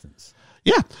from a distance.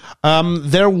 Yeah.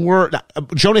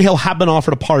 Jonah Hill had been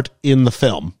offered a part in the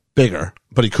film, bigger,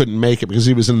 but he couldn't make it because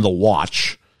he was in The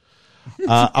Watch.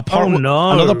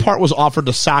 Another part was offered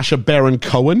to Sacha Baron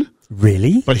Cohen.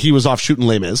 Really? But he was off shooting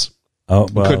Les Mis. Oh,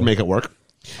 well, couldn't make it work.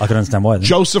 I can understand why. Then.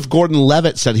 Joseph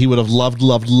Gordon-Levitt said he would have loved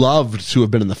to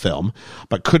have been in the film,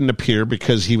 but couldn't appear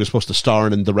because he was supposed to star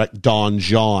in and direct Don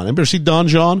John. Ever see Don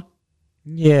John?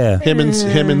 Yeah. Him and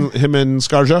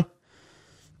Scarjo?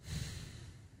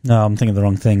 No, I'm thinking the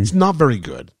wrong thing. It's not very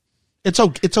good. It's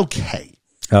okay.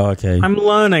 Oh, okay. I'm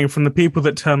learning from the people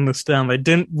that turned this down. They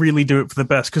didn't really do it for the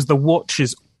best because The Watch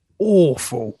is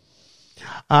awful.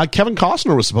 Kevin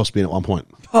Costner was supposed to be in at one point.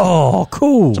 Oh,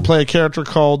 cool. To play a character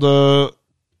called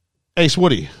Ace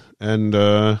Woody. And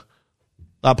that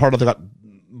part of it got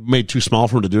made too small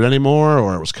for him to do it anymore,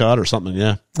 or it was cut or something,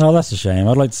 yeah. Oh, that's a shame.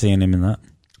 I'd like to see him in that.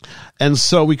 And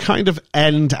so we kind of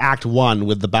end Act 1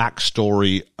 with the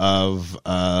backstory of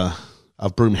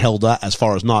Broomhilda, as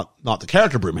far as not the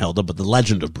character Broomhilda, but the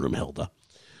legend of Broomhilda.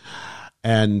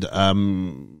 And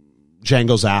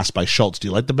Django's asked by Schultz, do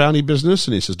you like the bounty business?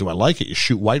 And he says, do I like it? You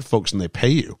shoot white folks and they pay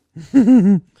you.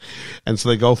 And so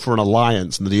they go for an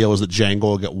alliance, and the deal is that Django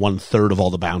will get 1/3 of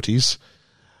all the bounties.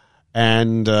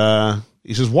 And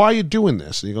he says, why are you doing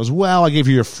this? And he goes, well, I gave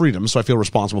you your freedom, so I feel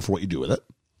responsible for what you do with it.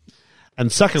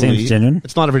 And secondly,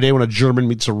 it's not every day when a German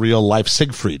meets a real-life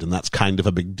Siegfried, and that's kind of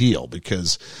a big deal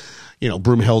because,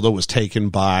 Broomhilda was taken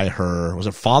by was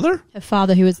it father? Her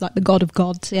father, who was like the god of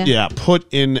gods, yeah. Yeah,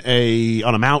 put on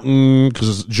a mountain,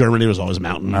 because Germany was always a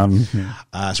mountain.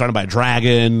 Surrounded by a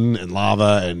dragon and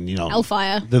lava and,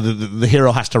 hellfire. The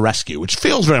hero has to rescue, which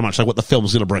feels very much like what the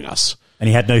film's going to bring us. And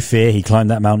he had no fear. He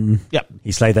climbed that mountain. Yep.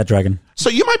 He slayed that dragon. So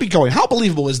you might be going, how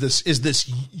believable is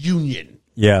this union?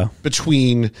 Yeah.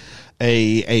 Between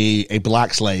a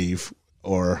black slave,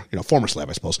 or former slave,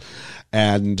 I suppose,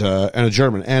 and a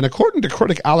German. And according to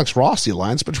critic Alex Ross, the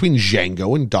alliance between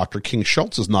Django and Dr. King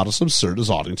Schultz is not as absurd as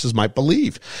audiences might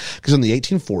believe. Because in the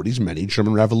 1840s, many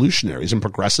German revolutionaries and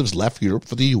progressives left Europe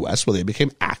for the U.S., where they became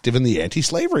active in the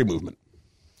anti-slavery movement.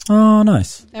 Oh,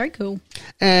 nice. Very cool.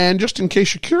 And just in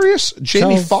case you're curious,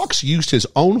 Jamie Foxx used his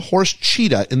own horse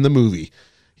Cheetah in the movie.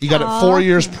 He got it 4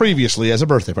 years previously as a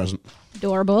birthday present.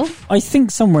 Adorable. I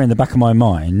think somewhere in the back of my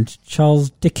mind, Charles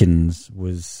Dickens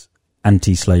was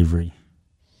anti-slavery.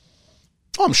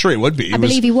 Oh, I'm sure he would be. I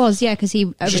believe he was, yeah, because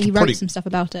he just wrote some stuff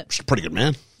about it. Just a pretty good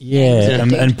man. Yeah,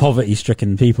 and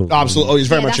poverty-stricken people. Absolutely. Oh, he's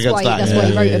very much against that. That's why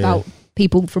he wrote about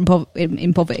people from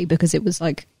in poverty, because it was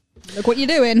like, look what you're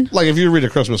doing. Like, if you read A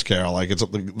Christmas Carol, like, it's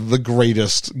the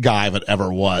greatest guy that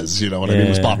ever was, you know what I mean? It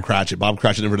was Bob Cratchit. Bob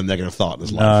Cratchit never had a negative thought in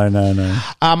his life. No.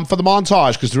 For the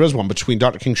montage, because there is one between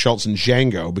Dr. King Schultz and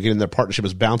Django, beginning their partnership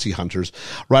as bounty hunters,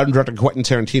 writer and director Quentin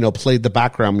Tarantino played the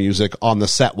background music on the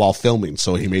set while filming,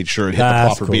 so he made sure it hit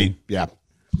the proper beat. Yeah,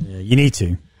 you need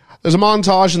to. There's a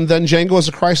montage, and then Django has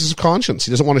a crisis of conscience.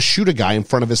 He doesn't want to shoot a guy in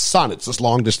front of his son. It's this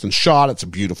long-distance shot. It's a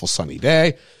beautiful sunny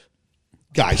day.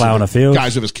 Guys plowing a field.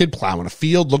 Guys with his kid plowing a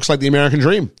field. Looks like the American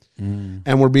dream.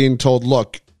 And we're being told,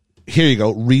 look, here you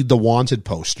go, read the Wanted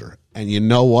poster. And you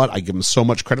know what? I give him so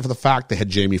much credit for the fact they had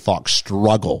Jamie Foxx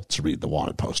struggle to read the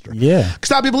Wanted poster. Yeah. Because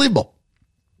that'd be believable.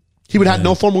 He would have had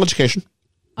no formal education.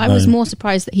 I was more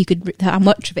surprised that how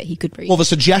much of it he could read. Well, the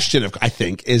suggestion, I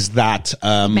think, is that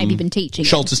maybe been teaching.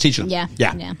 Schultz is teaching him.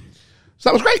 Yeah. So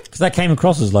that was great. Because that came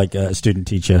across as like a student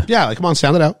teacher. Yeah, like, come on,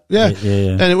 sound it out. Yeah.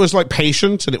 And it was like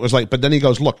patient, and it was like, but then he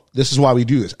goes, look, this is why we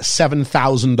do this.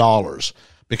 $7,000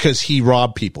 because he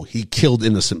robbed people. He killed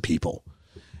innocent people.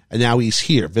 And now he's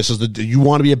here. You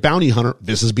want to be a bounty hunter?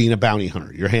 This is being a bounty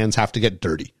hunter. Your hands have to get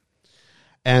dirty.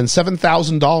 And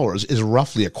 $7,000 is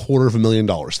roughly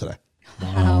 $250,000 today.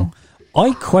 Wow.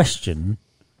 I question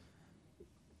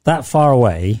that far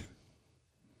away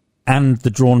and the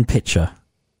drawn picture.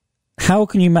 How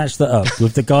can you match that up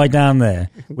with the guy down there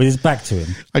with his back to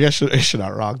him? I guess I should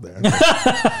not rock there.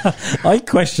 I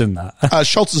question that.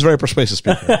 Schultz is a very persuasive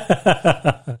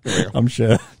speaker. I'm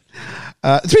sure.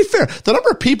 To be fair, the number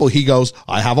of people he goes,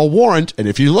 I have a warrant, and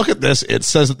if you look at this, it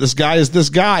says that this guy is this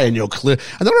guy, and you'll clear.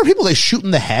 And the number of people they shoot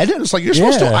in the head, and it's like, you're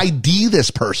supposed to ID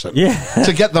this person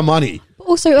to get the money.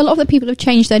 Also, a lot of the people have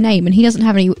changed their name, and he doesn't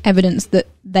have any evidence that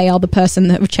they are the person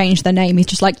that have changed their name. He's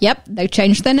just like, yep, they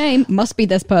changed their name. Must be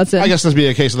this person. I guess this would be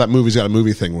a case of that movie's got a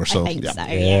movie thing where I think so,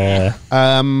 yeah.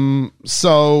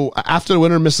 So after the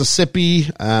winter, Mississippi,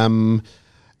 and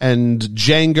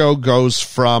Django goes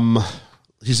from,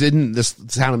 he's in this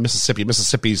town in Mississippi.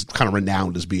 Mississippi's kind of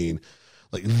renowned as being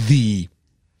like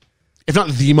if not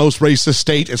the most racist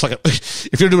state, it's like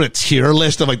if you're doing a tier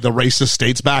list of like the racist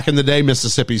states back in the day,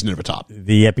 Mississippi's near the top.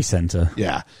 The epicenter.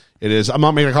 Yeah, it is. I'm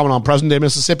not making a comment on present day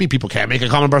Mississippi. People can't make a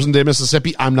comment on present day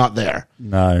Mississippi. I'm not there.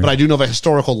 No. But I do know the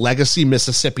historical legacy.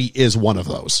 Mississippi is one of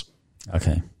those.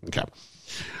 Okay.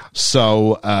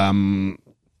 So,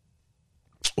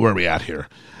 where are we at here?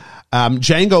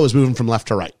 Django is moving from left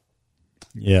to right.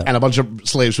 Yeah. And a bunch of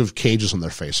slaves with cages on their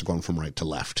face are going from right to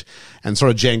left. And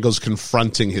sort of Django's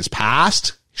confronting his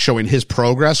past, showing his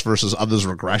progress versus others'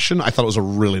 regression. I thought it was a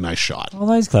really nice shot. Oh,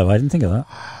 that is clever. I didn't think of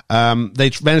that.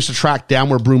 They managed to track down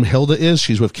where Broomhilda is.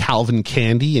 She's with Calvin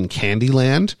Candy in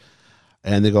Candyland.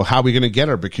 And they go, how are we going to get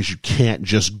her? Because you can't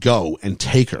just go and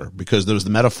take her, because there's the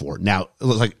metaphor. Now, it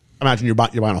looks like, imagine you're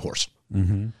buying a horse.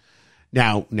 Mm-hmm.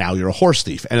 Now you're a horse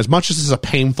thief. And as much as this is a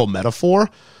painful metaphor,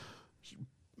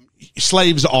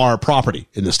 slaves are property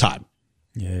in this time.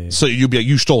 Yeah. So you'd be like,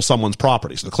 you stole someone's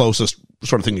property. So the closest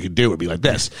sort of thing you could do would be like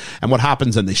this. And what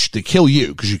happens then, they kill you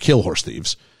because you kill horse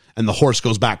thieves. And the horse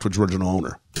goes back to its original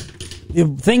owner. The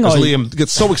thing Liam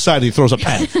gets so excited he throws a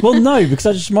pen. Well, no, because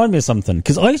that just reminded me of something.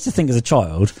 Because I used to think as a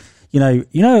child, you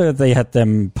know, they had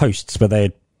them posts where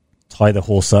they'd tie the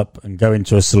horse up and go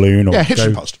into a saloon or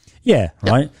hitching post. Yeah,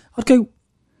 right. I'd go.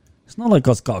 It's not like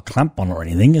it's got a clamp on or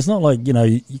anything. It's not like, you know,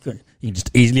 you can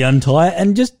just easily untie it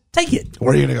and just take it.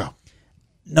 Where are you going to go?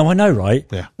 No, I know, right?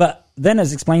 Yeah. But then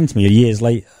it's explained to me years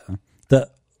later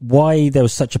that why there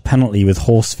was such a penalty with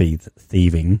horse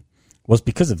thieving was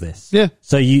because of this. Yeah.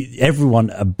 So everyone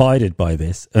abided by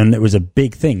this, and it was a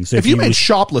big thing. So if you made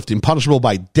shoplifting punishable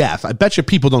by death, I bet you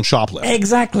people don't shoplift.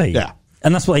 Exactly. Yeah.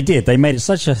 And that's what they did. They made it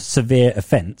such a severe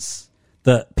offence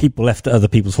that people left other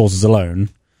people's horses alone,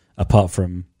 apart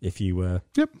from if you were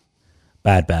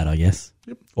bad, I guess.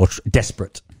 Yep. Or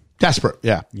desperate. Desperate,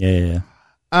 yeah. Yeah.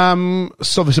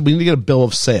 So they said, we need to get a bill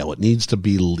of sale. It needs to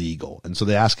be legal. And so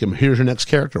they ask him, here's your next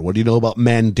character. What do you know about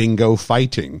Mandingo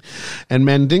fighting? And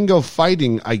Mandingo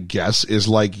fighting, I guess, is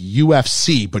like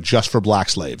UFC, but just for black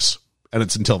slaves. And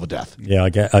it's until the death. Yeah, I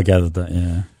gathered that,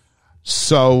 yeah.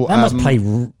 So that must play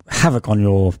havoc on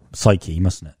your psyche,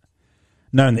 mustn't it?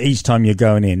 Knowing that each time you're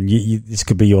going in, this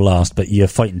could be your last, but you're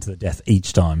fighting to the death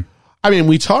each time. I mean,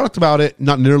 we talked about it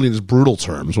not nearly in as brutal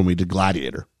terms when we did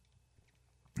Gladiator.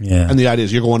 Yeah. And the idea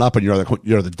is you're going up and you're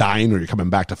the dying or you're coming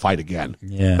back to fight again.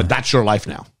 Yeah. But that's your life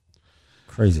now.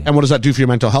 Crazy. And what does that do for your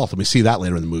mental health? And we see that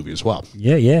later in the movie as well.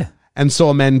 Yeah. And so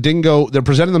a Mandingo, they're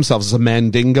presenting themselves as a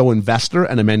Mandingo investor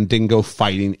and a Mandingo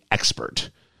fighting expert.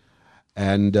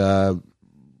 And Django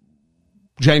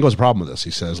has a problem with this.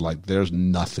 He says, like, there's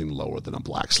nothing lower than a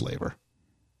black slaver.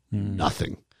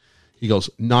 Nothing. He goes,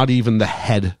 not even the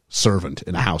head servant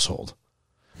in a household,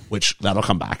 which that'll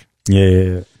come back.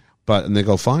 Yeah. And they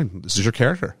go, fine, this is your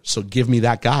character. So give me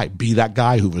that guy. Be that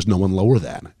guy who was no one lower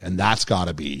than. And that's got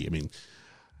to be, I mean,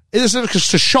 it isn't because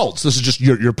to Schultz, this is just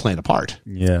you're playing a part.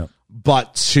 Yeah.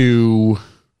 But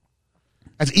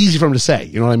that's easy for him to say.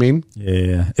 You know what I mean?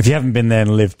 Yeah. If you haven't been there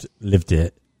and lived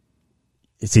it,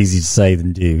 it's easy to say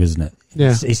than do, isn't it?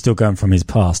 Yeah. He's still going from his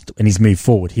past and he's moved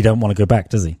forward. He don't want to go back,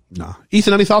 does he? No.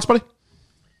 Ethan, any thoughts, buddy?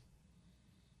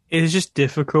 It's just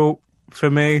difficult for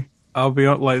me. I'll be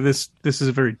honest, like this is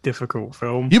a very difficult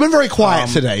film. You've been very quiet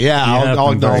today. Yeah,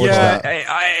 I'll acknowledge that.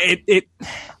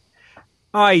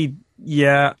 I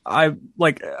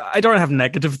don't have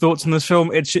negative thoughts on this film.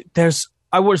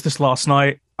 I watched this last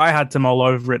night. I had to mull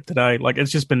over it today. Like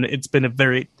it's been a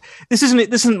very, this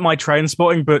isn't my train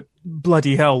spotting, but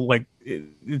bloody hell, like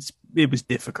it was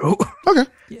difficult. Okay.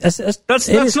 That's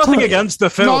nothing against the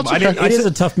film. No, it's okay. It is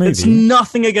a tough movie. It's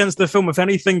nothing against the film. If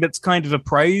anything, that's kind of a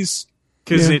praise.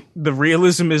 Because the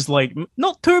realism is like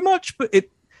not too much, but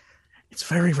it's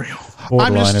very real.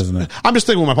 Borderline, isn't it? I'm just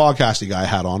thinking with my podcasting guy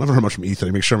hat on. I've heard much from Ethan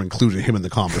to make sure I'm including him in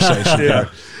the conversation.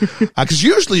 Because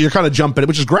usually you're kind of jumping it,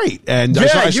 which is great. And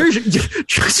usually I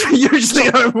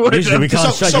would. Usually we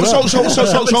can't shut you up.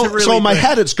 So in my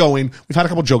head it's going, we've had a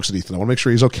couple jokes with Ethan. I want to make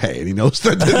sure he's okay and he knows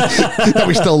that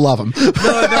we still love him. No,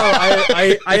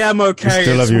 I am okay.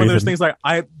 Still love it's you, one of those Ethan. things like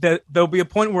there'll be a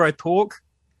point where I talk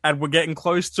and we're getting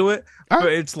close to it,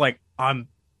 but it's like I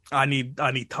need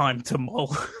time to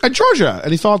mull. And Georgia,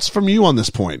 any thoughts from you on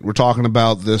this point? We're talking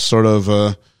about this sort of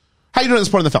how you doing at this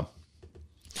point in the film?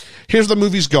 Here's the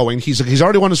movie's going. He's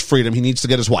already won his freedom. He needs to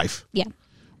get his wife. Yeah.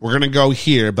 We're gonna go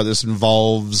here, but this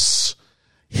involves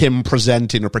him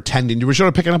presenting or pretending. You were sort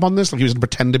of picking up on this, like he was gonna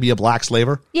pretend to be a black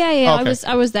slaver. Yeah. Okay.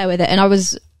 I was there with it, and I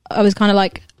was kind of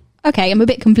like, okay, I'm a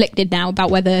bit conflicted now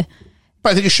about whether.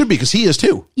 But I think it should be because he is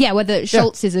too. Yeah, whether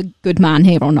Schultz is a good man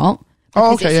here or not.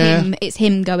 Oh, okay, it's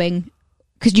him going,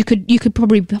 because you could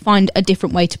probably find a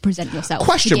different way to present yourself.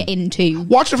 Question: to get into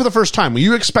watching it for the first time, were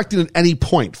you expecting at any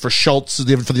point for Schultz for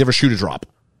the other shoe to drop,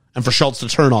 and for Schultz to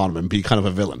turn on him and be kind of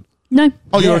a villain? No.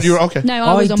 Oh, Yes. you're okay. No,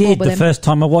 I was on board did with the him. first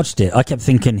time I watched it. I kept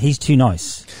thinking he's too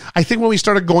nice. I think when we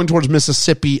started going towards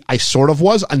Mississippi, I sort of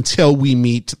was until we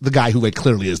meet the guy who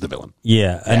clearly is the villain.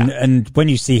 Yeah, and when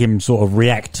you see him sort of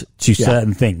react to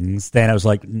certain things, then I was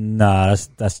like, nah,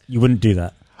 that's you wouldn't do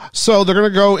that. So they're going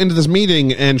to go into this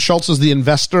meeting, and Schultz is the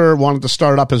investor, wanted to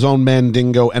start up his own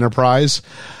Mandingo enterprise.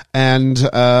 And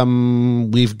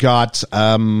we've got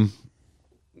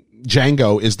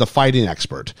Django is the fighting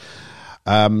expert.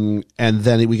 And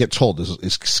then we get told this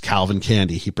is Calvin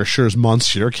Candy. He prefers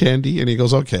Monsieur Candy, and he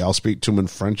goes, okay, I'll speak to him in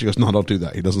French. He goes, no, don't do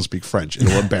that. He doesn't speak French.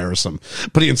 It'll embarrass him.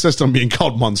 But he insists on being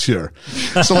called Monsieur.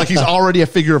 So like he's already a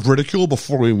figure of ridicule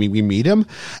before we meet him.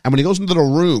 And when he goes into the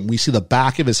room, we see the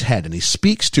back of his head, and he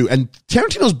speaks to, and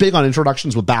Tarantino's big on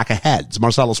introductions with back of heads,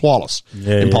 Marcellus Wallace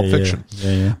in Pulp Fiction.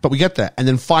 Yeah. But we get that. And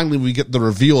then finally we get the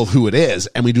reveal of who it is,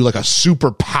 and we do like a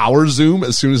super power zoom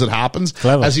as soon as it happens.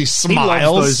 Clever. As he He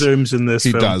smiles. loves those zooms in this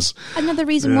He film. does. Another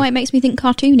reason why it makes me think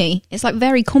cartoony. It's like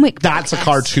very comic book. That's a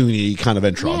cartoony kind of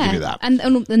intro. I'll give you that. And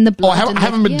the blood. I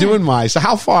haven't been doing my. So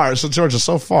how far? So Georgia,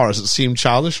 so far does it seem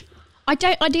childish? I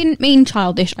didn't mean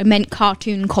childish. I meant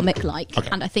cartoon comic like, Okay.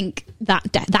 and I think that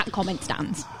comment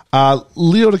stands.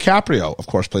 Leo DiCaprio, of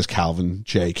course, plays Calvin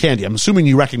J. Candy. I'm assuming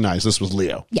you recognize this was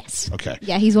Leo. Yes. Okay.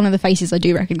 Yeah, he's one of the faces I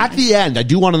do recognize. At the end, I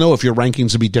do want to know if your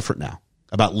rankings would be different now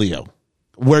about Leo.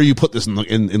 Where you put this in Leo's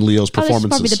This is performances?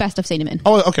 probably the best I've seen him in.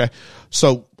 Oh, okay.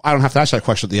 So I don't have to ask that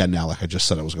question at the end now, like I just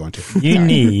said I was going to. You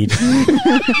need.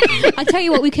 I tell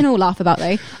you what, we can all laugh about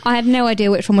though. I had no idea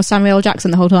which one was Samuel L.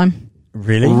 Jackson the whole time.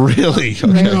 Really? Really? Okay.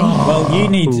 Really? Well,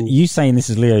 you saying this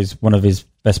is Leo's one of his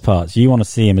best parts. You want to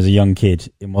see him as a young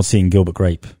kid in what's seeing Gilbert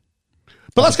Grape.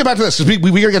 But let's get back to this, because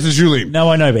we got to get to Julie. No,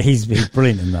 I know, but he's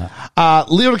brilliant in that.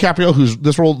 Leo DiCaprio, who's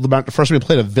this role, the first time he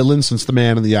played a villain since The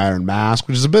Man in the Iron Mask,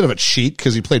 which is a bit of a cheat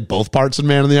because he played both parts in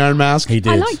Man in the Iron Mask. He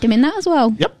did. I liked him in that as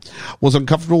well. Yep. Was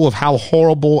uncomfortable with how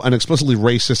horrible and explicitly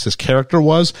racist his character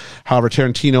was. However,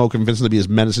 Tarantino convinced him to be as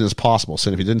menacing as possible,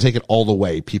 saying if he didn't take it all the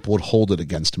way, people would hold it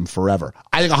against him forever.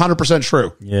 I think 100%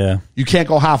 true. Yeah. You can't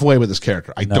go halfway with this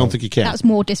character. I don't think you can. That's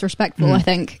more disrespectful, I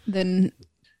think, than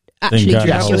actually Then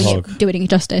go doing it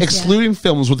justice. Excluding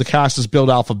films with the cast is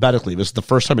billed alphabetically, this is the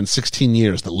first time in 16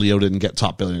 years that Leo didn't get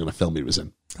top billing in a film he was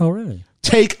in. Oh, really?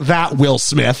 Take that, Will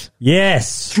Smith.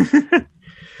 Yes.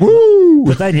 Woo!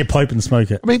 But then you pipe and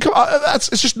smoke it. I mean, come on, it's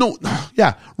just no,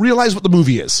 yeah, realize what the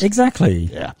movie is. Exactly.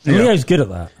 Yeah. And Leo's good at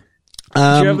that. Do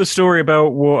you have the story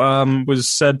about what was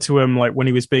said to him, like when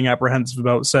he was being apprehensive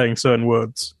about saying certain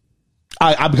words?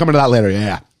 I'm coming to that later,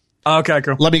 yeah. Okay,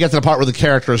 cool. Let me get to the part where the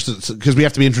characters, because we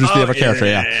have to be introduced to the other character,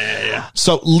 yeah.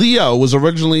 So Leo was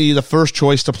originally the first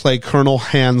choice to play Colonel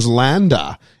Hans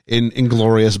Landa in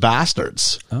Inglourious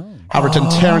Bastards. Oh. However,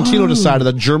 Tarantino decided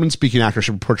that German-speaking actor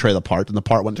should portray the part, and the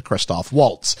part went to Christoph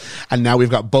Waltz. And now we've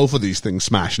got both of these things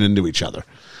smashing into each other.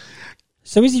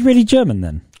 So is he really German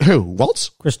then? Who? Waltz?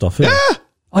 Christoph, yeah. Yeah.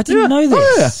 I didn't know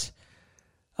this.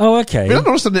 Oh, okay. I mean, I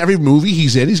noticed that in every movie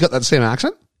he's in, he's got that same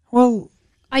accent. Well,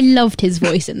 I loved his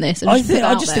voice in this. I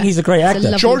just think he's a great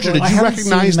actor. Georgia, did I you haven't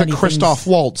recognize seen that many Christoph things-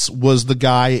 Waltz was the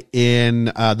guy in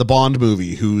the Bond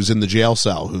movie who's in the jail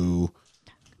cell who...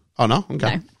 Oh, no?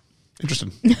 Okay. No.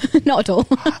 Interesting. Not at all.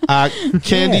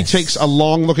 Candy Yes. takes a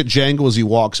long look at Django as he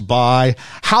walks by.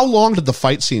 How long did the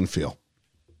fight scene feel?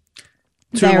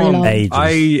 Very long.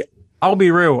 Ages. I'll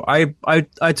be real.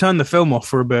 I turned the film off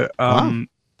for a bit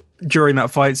during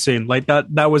that fight scene. Like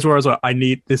that was where I was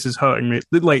like, this is hurting me.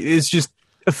 Like it's just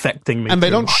affecting me. And they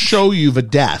too don't much. show you the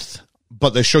death,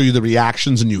 but they show you the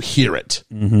reactions and you hear it.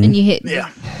 And you hit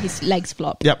his legs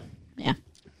flop. Yep. Yeah.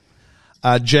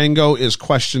 Django is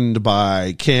questioned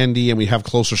by Candy, and we have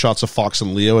closer shots of Fox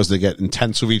and Leo as they get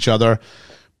intense with each other.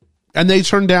 And they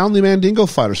turn down the Mandingo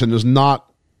fighters, and there's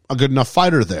not a good enough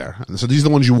fighter there. And so these are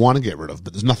the ones you want to get rid of,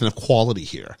 but there's nothing of quality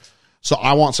here. So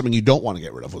I want something you don't want to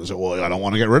get rid of. They say, well, I don't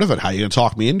want to get rid of it. How are you going to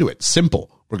talk me into it? Simple.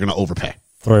 We're going to overpay.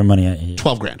 Throw money at you.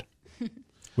 12 grand.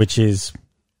 Which is...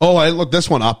 Oh, I looked this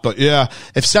one up, but yeah,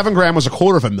 if 7 grand was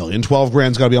 $250,000, 12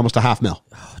 grand's got to be almost $500,000.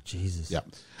 Oh, Jesus. Yeah.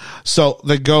 So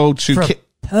they go to For a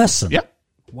person? Yep.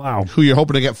 Wow. Who you're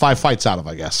hoping to get 5 fights out of,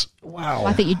 I guess. Wow.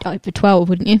 I think you'd die for 12,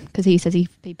 wouldn't you? Because he says he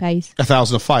pays.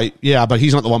 $1,000 a fight. Yeah, but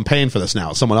he's not the one paying for this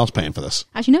now. It's someone else paying for this.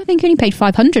 Actually, no, I think he only paid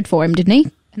 500 for him, didn't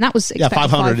he? And that was Yeah,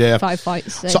 expected 500, yeah. 5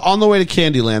 fights. So on the way to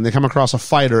Candyland, they come across a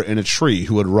fighter in a tree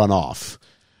who had run off.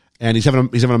 And he's having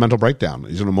a mental breakdown.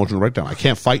 He's having an emotional breakdown. I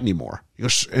can't fight anymore.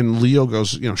 And Leo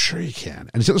goes, sure you can.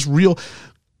 And he's got this real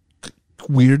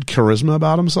weird charisma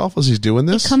about himself as he's doing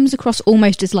this. It comes across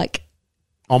almost as like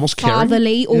almost caring.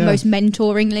 fatherly, almost Yeah.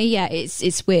 mentoringly. Yeah,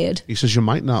 it's weird. He says, you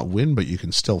might not win, but you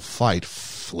can still fight.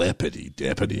 Flippity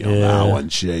dippity on that one,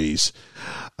 jeez.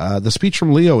 The speech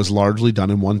from Leo is largely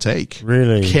done in one take.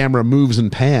 Really? Camera moves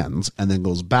and pans, and then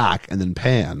goes back, and then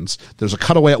pans. There's a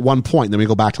cutaway at one point, and then we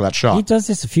go back to that shot. He does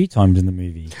this a few times in the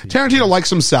movie. Tarantino likes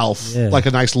himself like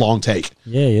a nice long take.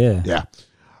 Yeah. Yeah.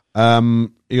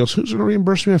 He goes, who's going to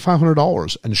reimburse me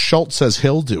 $500? And Schultz says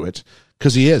he'll do it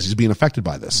because he's being affected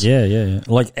by this. Yeah.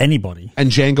 Like anybody.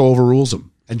 And Django overrules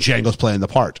him. And Django's playing the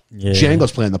part. Yeah.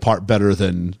 Django's playing the part better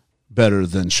than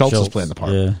Schultz is playing the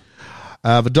part. Yeah.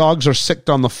 The dogs are sicked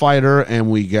on the fighter, and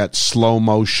we get slow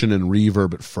motion and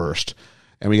reverb at first.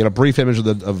 And we get a brief image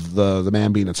of the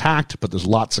man being attacked, but there's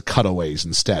lots of cutaways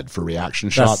instead for reaction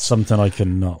shots. That's something I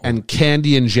cannot. And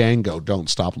Candy and Django don't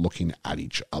stop looking at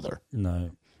each other.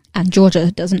 No. And Georgia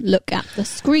doesn't look at the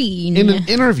screen. In an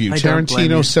interview, I don't blame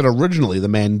Tarantino you. said originally the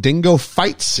Mandingo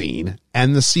fight scene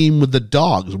and the scene with the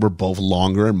dogs were both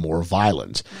longer and more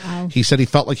violent. Wow. He said he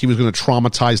felt like he was going to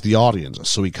traumatize the audience,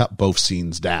 so he cut both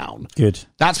scenes down. Good.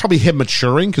 That's probably him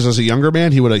maturing, because as a younger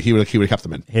man, he would have kept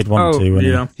them in. He'd want to, wouldn't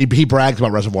yeah. He bragged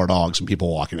about Reservoir Dogs and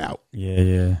people walking out.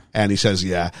 Yeah. And he says,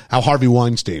 how Harvey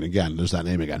Weinstein, again, there's that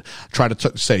name again, tried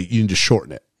to say, you need to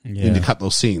shorten it. You need to cut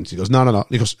those scenes. He goes, no.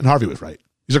 He goes, and Harvey was right.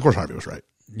 He's of course Harvey was right.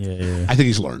 Yeah. I think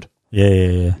he's learned.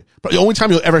 Yeah. But the only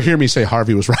time you'll ever hear me say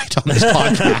Harvey was right on this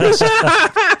podcast.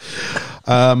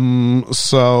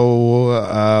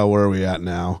 Where are we at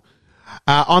now?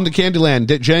 On to Candyland.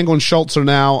 Django and Schultz are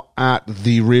now at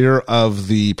the rear of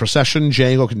the procession.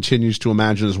 Django continues to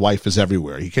imagine his wife is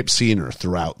everywhere. He keeps seeing her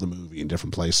throughout the movie in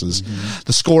different places. Mm-hmm.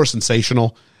 The score is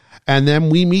sensational. And then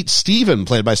we meet Stephen,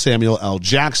 played by Samuel L.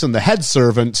 Jackson, the head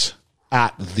servant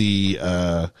at the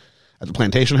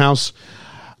plantation house.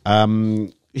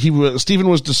 Stephen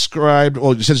was described,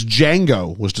 it says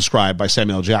Django was described by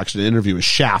Samuel L. Jackson in an interview as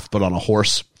Shaft, but on a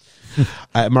horse.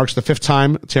 It marks the 5th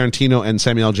time Tarantino and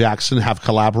Samuel L. Jackson have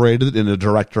collaborated in a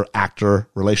director-actor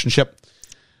relationship.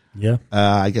 Yeah.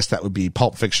 I guess that would be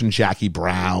Pulp Fiction, Jackie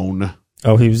Brown.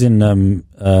 Oh, he was in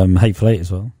Hateful Eight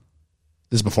as well.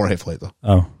 This is before Hateful Eight, though.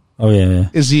 Oh, yeah.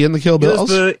 Is he in the Kill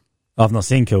Bills? I've not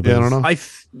seen Kill Bill. Yeah, I don't know.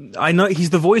 I know he's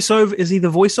the voiceover. Is he the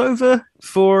voiceover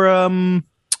for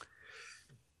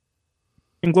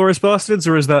Inglourious Bastards,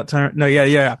 or is that no?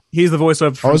 Yeah. He's the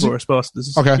voiceover for Inglourious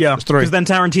Bastards. Okay, yeah. it's 3. Because then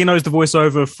Tarantino's the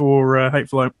voiceover for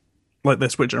Hateful Eight. Like they're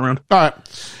switching around. All right.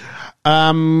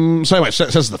 So anyway,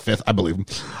 says the 5th, I believe him.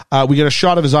 We get a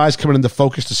shot of his eyes coming into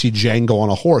focus to see Django on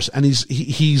a horse, and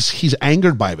he's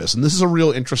angered by this, and this is a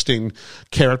real interesting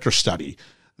character study.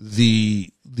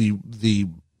 The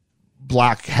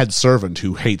black head servant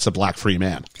who hates a black free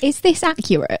man. Is this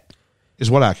accurate? Is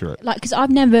what accurate? Like, because I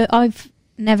mean,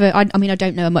 I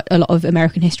don't know a lot of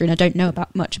American history, and I don't know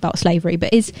much about slavery.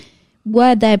 But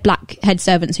were there black head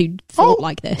servants who thought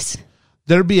like this?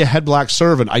 There'd be a head black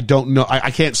servant. I don't know.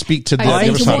 I can't speak to the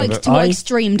other side of it. To what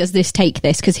extreme does this take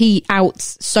this? Because he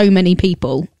outs so many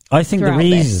people. I think the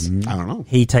reason I don't know.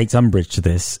 He takes umbrage to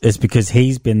this is because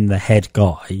he's been the head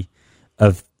guy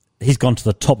of. He's gone to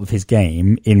the top of his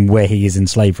game in where he is in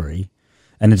slavery,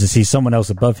 and then to see someone else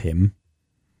above him.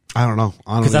 I don't know.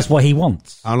 Because that's what he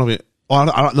wants. I don't know. I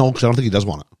don't know, because I don't think he does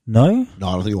want it. No? No,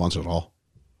 I don't think he wants it at all.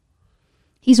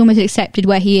 He's almost accepted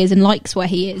where he is and likes where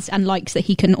he is and likes that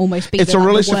he can almost be. It's a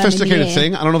really sophisticated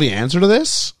thing. I don't know the answer to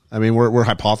this. I mean, we're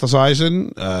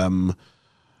hypothesizing.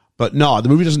 But no, the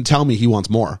movie doesn't tell me he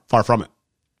wants more. Far from it.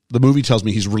 The movie tells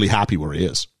me he's really happy where he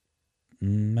is.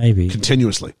 Maybe.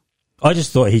 Continuously. I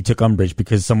just thought he took umbrage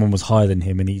because someone was higher than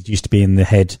him and he used to be in the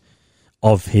head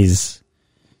of his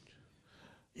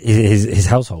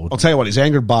household. I'll tell you what, he's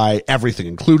angered by everything,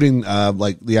 including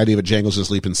like the idea that Django's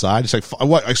asleep inside. He's like,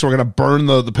 what? So we're going to burn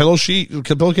the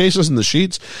pillowcases and the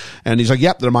sheets? And he's like,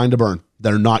 yep, they're mine to burn.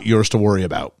 They're not yours to worry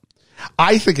about.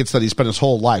 I think it's that he spent his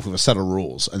whole life with a set of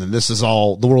rules, and then this is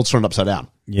all, the world's turned upside down.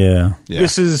 Yeah.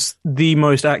 This is the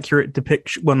most accurate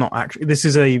depiction. Well, not actually. This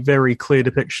is a very clear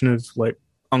depiction of like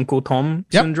Uncle Tom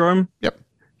syndrome. Yep.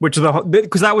 Which is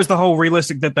because that was the whole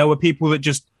realistic, that there were people that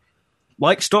just,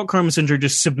 like Stockholm syndrome,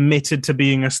 just submitted to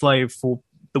being a slave for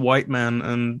the white man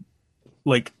and,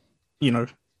 like,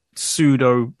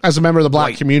 pseudo. As a member of the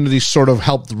black community, sort of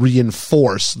helped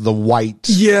reinforce the white.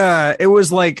 Yeah, it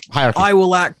was like, hierarchy. I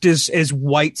will act as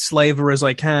white slaver as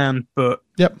I can, but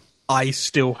I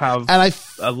still have a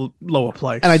lower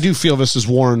place. And I do feel this is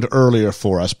warned earlier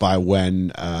for us by when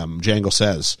Django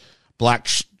says black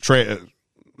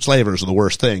slavers are the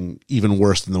worst thing, even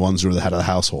worse than the ones who are the head of the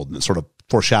household. And it sort of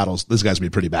foreshadows this guy's going to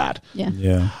be pretty bad. Yeah.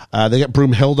 They get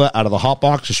Broomhilda out of the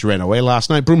hotbox. She ran away last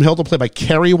night. Broomhilda, played by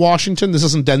Kerry Washington. This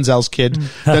isn't Denzel's kid.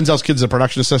 Denzel's kid's a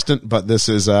production assistant, but this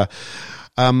is, but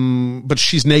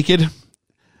she's naked.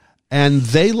 And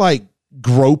they like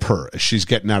grope her as she's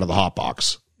getting out of the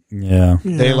hotbox. Yeah.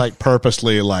 They like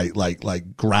purposely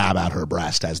like grab at her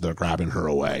breast as they're grabbing her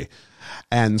away.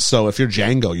 And so if you're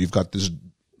Django, you've got this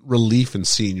relief in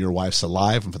seeing your wife's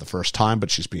alive and for the first time,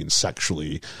 but she's being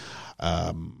sexually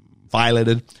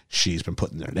violated. She's been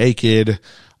put in there naked.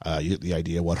 You get the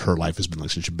idea what her life has been like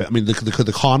since she's been, I mean,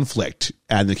 the conflict,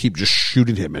 and they keep just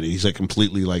shooting him, and he's like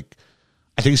completely like,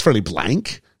 I think he's fairly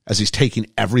blank as he's taking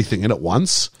everything in at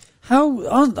once. How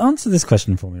answer this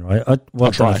question for me, right?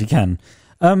 I'll try if you can.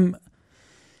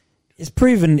 It's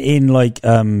proven in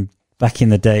back in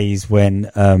the days when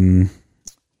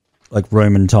like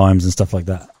Roman times and stuff like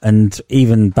that, and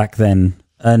even back then.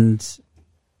 And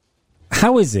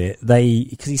how is it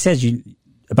because he says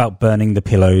about burning the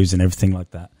pillows and everything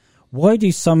like that. Why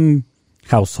do some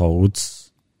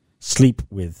households sleep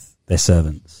with their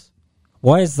servants?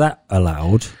 Why is that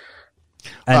allowed?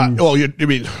 And, you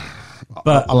mean,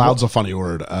 but allowed's a funny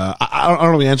word. I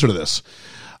don't know the answer to this.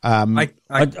 I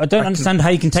don't understand how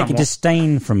you can take a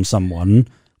disdain from someone,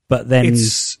 but then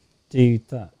do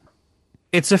that.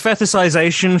 It's a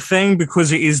fetishization thing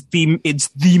because it's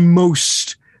the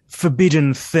most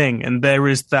forbidden thing, and there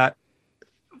is that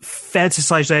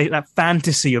fetishization, that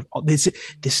fantasy of this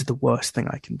is the worst thing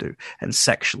I can do, and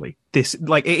sexually, it's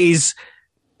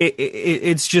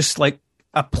just like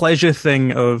a pleasure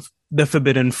thing of the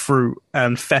forbidden fruit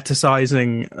and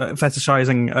fetishizing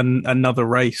another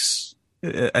race,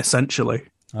 essentially.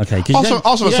 Okay.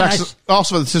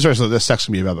 Also, the situation of this sex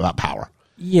can be about power.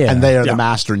 Yeah. And they are the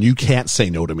master, and you can't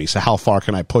say no to me. So how far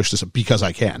can I push this? Because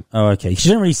I can. Oh, okay.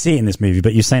 You don't really see it in this movie,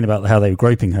 but you're saying about how they were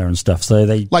groping her and stuff. So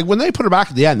they when they put her back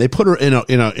at the end, they put her in a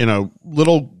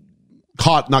little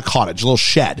not cottage, a little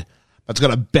shed that's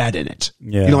got a bed in it.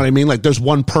 Yeah. You know what I mean? Like there's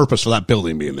one purpose for that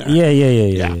building being there.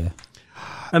 Yeah.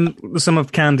 And some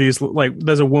of Candy's,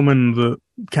 there's a woman that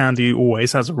Candy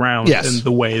always has around in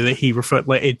the way that he referred,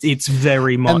 it's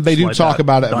very much. And they do talk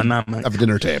about it dynamic. at a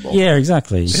dinner table. Yeah,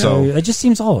 exactly. So it just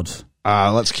seems odd.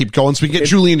 Let's keep going so we can get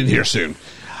Julian in here soon.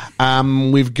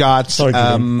 We've got,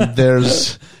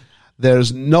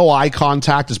 there's no eye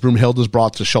contact as Broomhilda's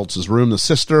brought to Schultz's room, the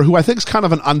sister, who I think is kind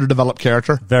of an underdeveloped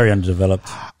character. Very underdeveloped.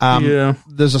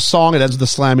 There's a song, it ends with the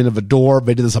slamming of a door.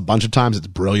 They did this a bunch of times. It's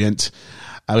brilliant.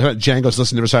 Django's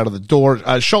listening to the other side of the door.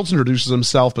 Schultz introduces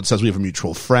himself, but says we have a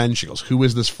mutual friend. She goes, who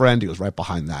is this friend? He goes, right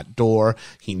behind that door.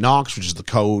 He knocks, which is the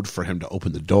code for him to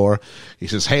open the door. He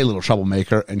says, hey, little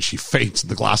troublemaker. And she faints.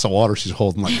 The glass of water she's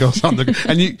holding goes on the,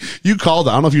 and you called it.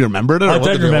 I don't know if you remembered it. I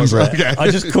don't remember it. Okay.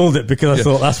 I just called it because I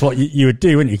thought that's what you would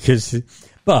do, wouldn't you?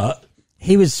 But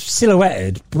he was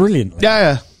silhouetted brilliantly.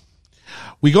 Yeah.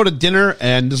 We go to dinner,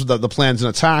 and this is the plan's an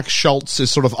attack. Schultz is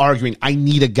sort of arguing, I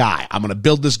need a guy. I'm going to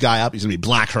build this guy up. He's going to be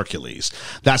Black Hercules.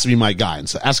 That's going to be my guy. And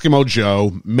so Eskimo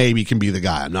Joe maybe can be the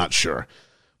guy. I'm not sure.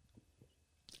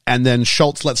 And then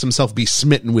Schultz lets himself be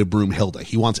smitten with Broomhilda.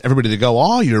 He wants everybody to go,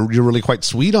 oh, you're really quite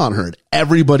sweet on her. And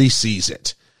everybody sees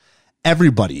it.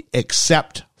 Everybody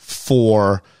except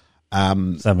for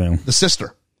the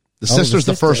sister. The sister's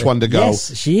the first one to go.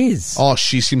 Yes, she is. Oh,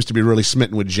 she seems to be really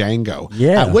smitten with Django.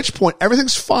 Yeah. At which point,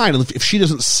 everything's fine if she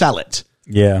doesn't sell it.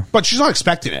 Yeah. But she's not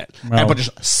expecting it. No. But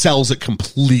just sells it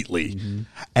completely. Mm-hmm.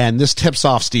 And this tips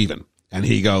off Steven. And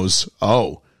he goes,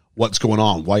 oh, what's going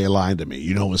on? Why are you lying to me?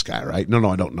 You know this guy, right? No,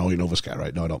 I don't know. You know this guy,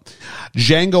 right? No, I don't.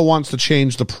 Django wants to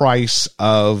change the price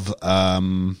of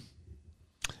Eskimo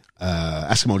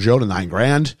Joe to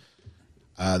 $9,000.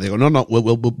 They go, no,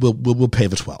 we'll pay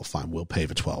the 12. Fine, we'll pay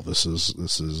the 12. This is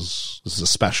a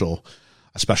special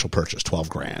purchase,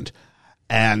 $12,000,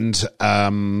 and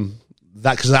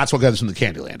because that's what got us in the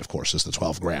Candyland, of course, is the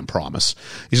 $12,000 promise.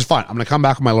 He says, fine, I'm going to come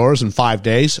back with my lawyers in 5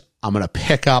 days. I'm going to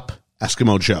pick up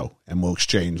Eskimo Joe, and we'll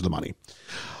exchange the money.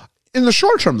 In the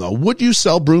short term, though, would you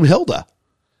sell Broomhilda?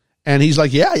 And he's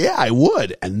like, yeah, I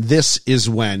would. And this is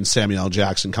when Samuel L.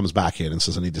 Jackson comes back in and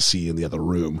says, I need to see you in the other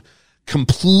room.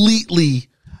 Completely,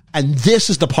 and this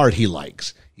is the part he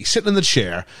likes. He's sitting in the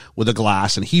chair with a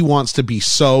glass, and he wants to be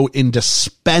so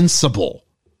indispensable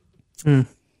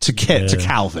to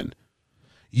Calvin.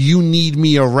 You need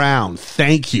me around.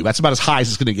 Thank you. That's about as high as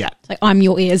it's going to get. Like, I'm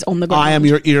your ears on the ground. I am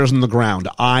your ears on the ground.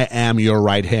 I am your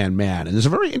right-hand man. And there's a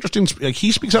very interesting,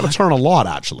 he speaks out of turn a lot,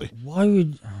 actually. Why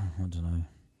would, I don't know.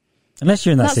 Unless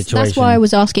you're in that situation. That's why I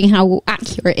was asking how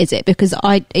accurate is it, because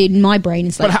in my brain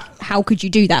it's like, how could you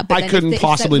do that? But I couldn't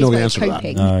possibly know the answer to that.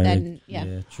 No, then,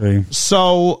 yeah, true.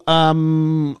 So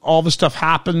all this stuff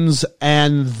happens,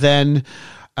 and then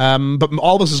but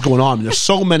all this is going on. There's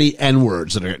so many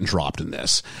N-words that are getting dropped in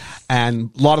this,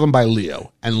 and a lot of them by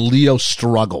Leo. And Leo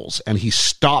struggles, and he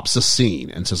stops the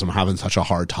scene and says, I'm having such a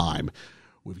hard time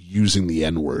with using the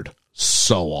N-word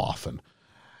so often.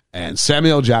 And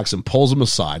Samuel L. Jackson pulls him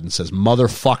aside and says,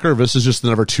 motherfucker, this is just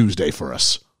another Tuesday for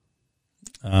us.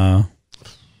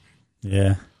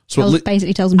 Yeah. So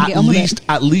basically tells him to get on with it.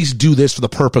 At least do this for the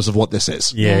purpose of what this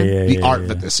is. Yeah. The art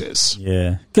that this is.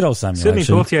 Yeah. Good old Samuel. Sidney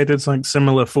Poitier did something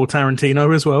similar for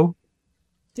Tarantino as well.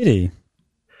 Did he?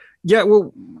 Yeah,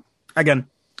 well, again,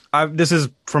 this is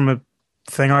from a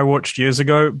thing I watched years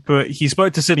ago, but he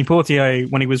spoke to Sidney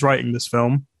Poitier when he was writing this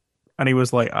film. And he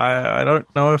was like, I don't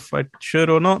know if I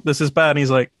should or not. This is bad. And he's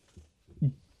like,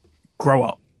 grow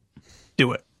up.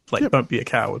 Do it. Like, don't be a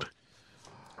coward.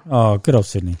 Oh, good old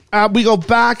Sydney. We go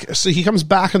back. So he comes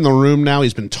back in the room now.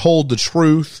 He's been told the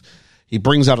truth. He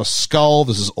brings out a skull.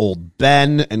 This is old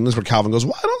Ben. And this is where Calvin goes,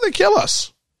 why don't they kill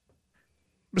us?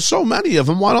 There's so many of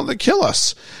them. Why don't they kill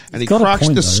us? And he cracks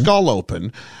the skull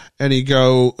open. And he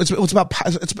go, it's about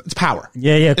it's power.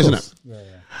 Yeah, isn't it? Yeah.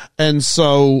 And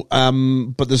so,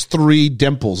 but there's 3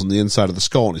 dimples on the inside of the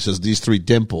skull. And he says these 3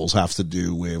 dimples have to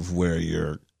do with where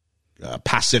your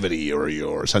passivity or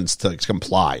your sense to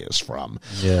comply is from.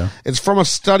 Yeah. It's from a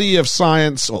study of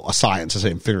science, I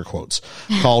say in figure quotes,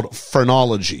 called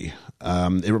phrenology.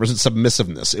 It represents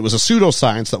submissiveness. It was a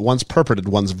pseudoscience that once purported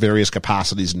one's various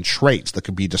capacities and traits that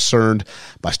could be discerned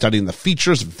by studying the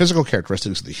features and physical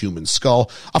characteristics of the human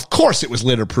skull. Of course, it was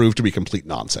later proved to be complete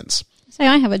nonsense. So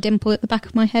I have a dimple at the back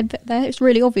of my head there. It's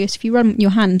really obvious. If you run your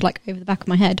hand like over the back of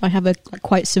my head, I have a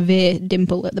quite severe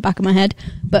dimple at the back of my head.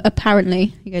 But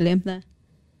apparently, you go, Liam, there.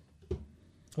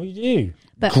 What do you do?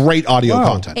 But great audio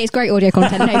content. It's great audio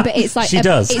content. No, but it's like she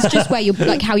does. It's just where you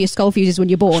like how your skull fuses when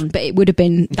you're born. But it would have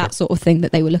been that sort of thing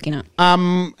that they were looking at.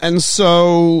 And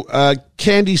so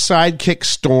Candy's sidekick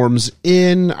storms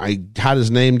in. I had his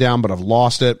name down, but I've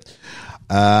lost it.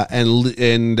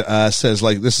 And says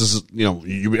like, this is,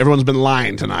 everyone's been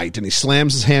lying tonight. And he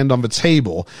slams his hand on the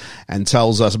table and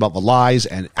tells us about the lies.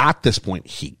 And at this point,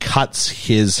 he cuts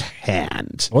his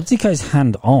hand. What does he cut his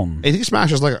hand on? I think he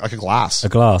smashes like a glass. A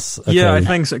glass. Okay. Yeah, I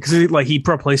think so. Because he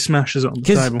properly smashes it on the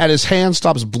table. And his hand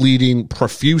stops bleeding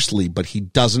profusely, but he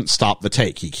doesn't stop the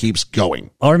take. He keeps going.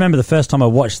 I remember the first time I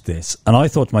watched this, and I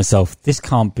thought to myself, this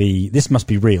must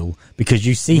be real, because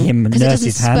you see him nurse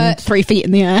his hand. Spurt 3 feet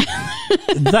in the air.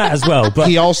 That as well, but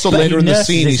he also later in the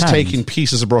scene he's hand. taking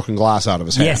pieces of broken glass out of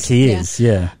his hand. Yes, he is.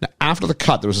 Yeah. Now, after the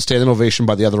cut, there was a standing ovation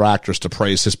by the other actors to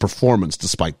praise his performance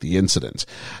despite the incident.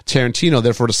 Tarantino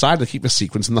therefore decided to keep the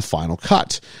sequence in the final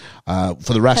cut.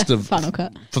 For the rest of final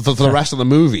cut. For the rest of the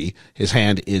movie, his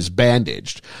hand is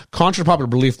bandaged. Contrary to popular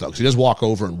belief, though, because he does walk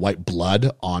over and wipe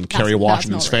blood on Kerry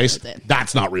Washington's face.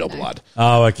 That's not real blood.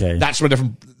 Oh, okay. That's sort of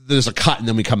different. There's a cut, and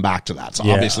then we come back to that. So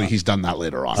obviously, he's done that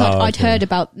later on. So I'd heard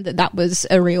about that was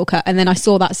a real cut, and then I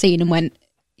saw that scene and went,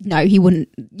 "No, you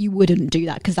wouldn't do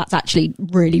that because that's actually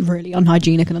really, really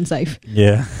unhygienic and unsafe."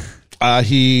 Yeah.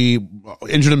 He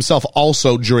injured himself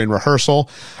also during rehearsal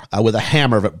with a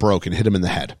hammer that broke and hit him in the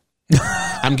head.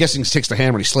 I'm guessing he takes the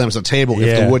hammer and he slams the table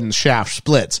if the wooden shaft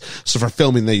splits. So for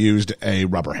filming, they used a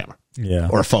rubber hammer. Yeah.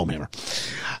 Or a foam hammer.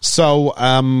 So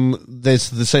they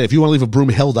say if you want to leave a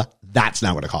Broomhilda, that's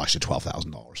now going to cost you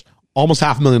 $12,000. Almost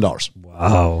 $500,000.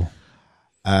 Wow.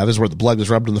 This is where the blood is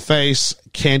rubbed in the face.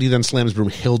 Candy then slams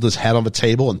Broomhilda's head on the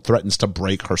table and threatens to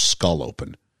break her skull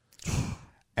open.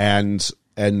 And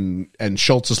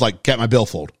Schultz is like, get my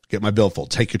billfold.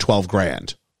 Take your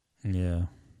 $12,000. Yeah.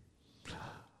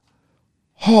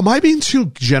 Oh, am I being too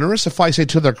generous if I say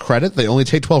to their credit they only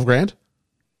take $12,000?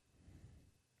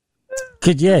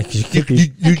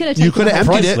 You could have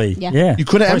emptied it. Yeah. You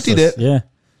could have emptied it. Yeah.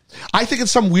 I think in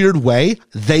some weird way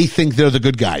they think they're the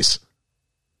good guys.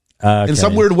 Okay. In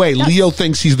some weird way, Leo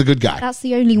thinks he's the good guy. That's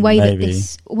the only way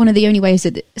one of the only ways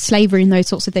that slavery and those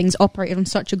sorts of things operated on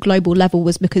such a global level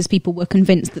was because people were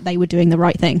convinced that they were doing the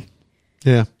right thing.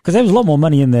 Yeah. Because there was a lot more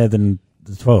money in there than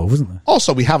the 12, wasn't there?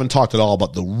 Also, we haven't talked at all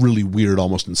about the really weird,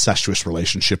 almost incestuous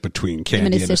relationship between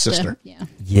Candy and his sister.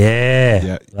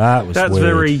 Yeah. That's weird.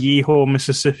 very Yeehaw,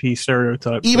 Mississippi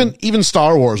stereotype. Even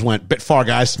Star Wars went bit far,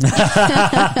 guys. Bit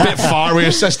far with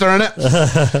your sister in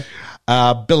it.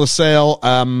 Bill of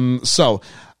Sale. So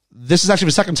this is actually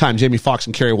the second time Jamie Foxx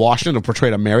and Kerry Washington have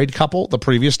portrayed a married couple. The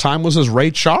previous time was as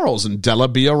Ray Charles and Della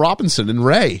Bia Robinson in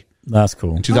Ray. That's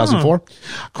cool. In 2004.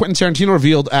 Quentin Tarantino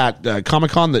revealed at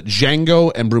Comic-Con that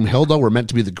Django and Broomhilda were meant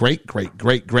to be the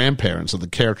great-great-great-grandparents of the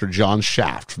character John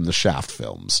Shaft from the Shaft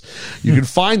films. You can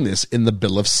find this in the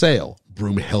bill of sale,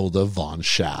 Broomhilda von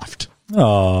Shaft.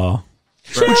 Aww.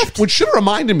 Which should have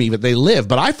reminded me that they lived,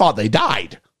 but I thought they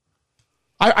died.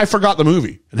 I forgot the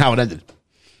movie and how it ended.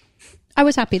 I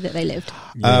was happy that they lived.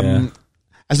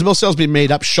 As the bill of sale is being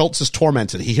made up, Schultz is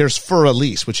tormented. He hears Für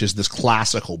Elise, which is this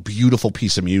classical, beautiful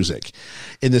piece of music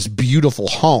in this beautiful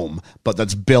home, but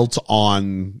that's built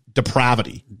on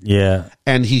depravity. Yeah.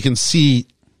 And he can see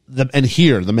and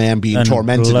hear the man being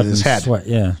tormented in his head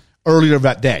earlier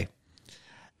that day.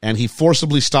 And he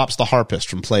forcibly stops the harpist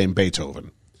from playing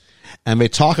Beethoven. And they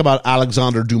talk about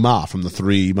Alexandre Dumas from the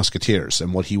Three Musketeers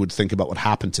and what he would think about what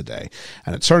happened today.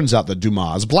 And it turns out that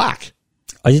Dumas is black.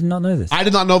 I did not know this. I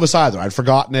did not know this either. I'd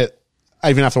forgotten it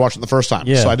even after watching it the first time.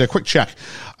 Yeah. So I did a quick check.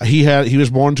 He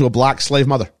was born to a black slave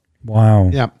mother.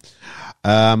 Wow. Yeah.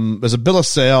 There's a bill of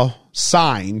sale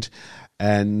signed,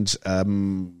 and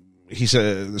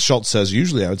Schultz says,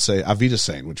 usually I would say Auf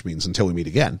Wiedersehen, which means until we meet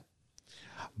again.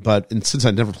 But since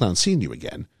I never plan on seeing you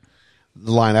again,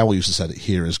 the line I will use to say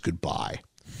here is goodbye.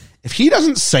 If he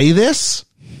doesn't say this,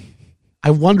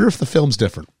 I wonder if the film's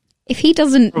different. If he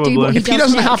doesn't do what he does If he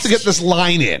doesn't next, have to get this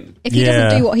line in. If he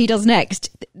doesn't do what he does next,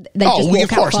 they just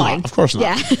walk out fine. Of course not.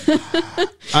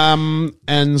 Yeah.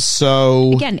 And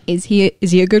so... Again, is he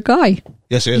a good guy?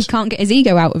 Yes, he is. He can't get his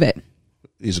ego out of it.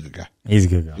 He's a good guy. He's a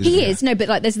good guy. He is. No, but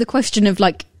like, there's the question of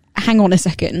like, hang on a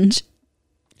second.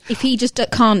 If he just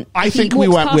can't... I if think he we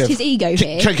walks went past with... his ego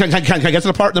here... Can I get to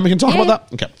the part, then we can talk about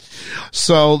that? Okay.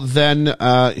 So then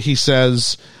he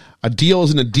says, a deal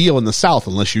isn't a deal in the South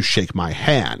unless you shake my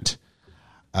hand.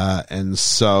 And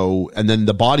then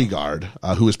the bodyguard,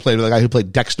 who was played by the guy who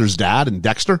played Dexter's dad in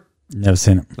Dexter. Never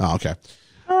seen it. Oh, okay.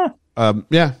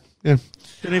 Yeah. Didn't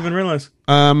even realize.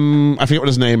 I forget what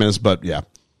his name is, but yeah.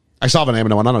 I saw the name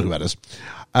and I don't know who that is.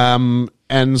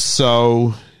 And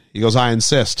so he goes, I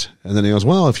insist. And then he goes,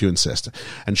 well, if you insist.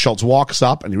 And Schultz walks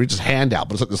up and he reaches his hand out,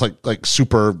 but it's like this like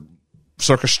super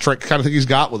circus trick kind of thing he's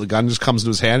got where the gun just comes to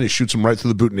his hand and he shoots him right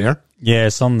through the boutonniere. Yeah,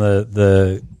 it's on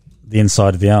the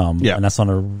inside of the arm. Yeah. And that's on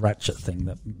a ratchet thing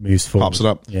that moves forward. Pops it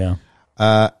up. Yeah.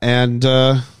 And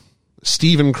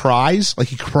Stephen cries, like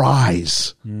he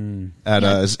cries at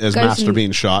as Master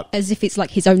being shot. As if it's like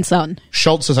his own son.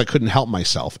 Schultz says, I couldn't help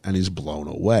myself, and he's blown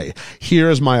away. Here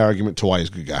is my argument to why he's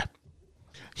a good guy.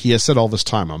 He has said all this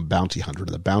time, I'm a bounty hunter.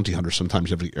 The bounty hunter, sometimes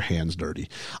you have to get your hands dirty.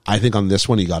 I think on this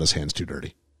one, he got his hands too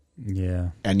dirty. Yeah.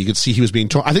 And you could see he was being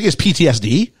torn. I think it's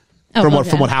PTSD from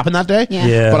what happened that day.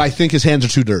 Yeah. But I think his hands are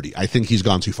too dirty. I think he's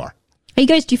gone too far. He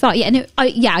goes too far. Yeah, no,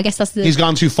 I guess that's the... He's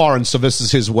gone too far, and so this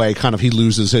is his way, kind of, he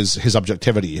loses his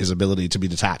objectivity, his ability to be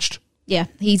detached. Yeah,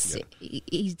 he's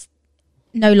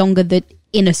no longer the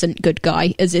innocent good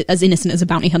guy, as innocent as a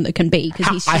bounty hunter can be.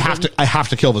 Because I have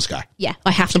to kill this guy. Yeah,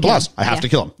 I have Simple to kill as. him. I have to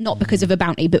kill him. Not because of a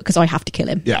bounty, but because I have to kill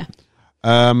him. Yeah.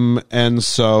 And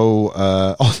so,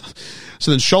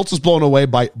 so then Schultz is blown away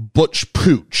by Butch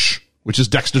Pooch, which is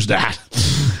Dexter's dad,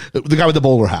 the guy with the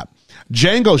bowler hat.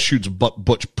 Django shoots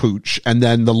Butch Pooch and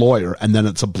then the lawyer, and then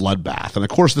it's a bloodbath. And of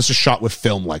course, this is shot with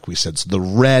film, like we said. So the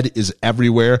red is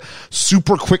everywhere.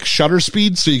 Super quick shutter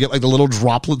speed, so you get like the little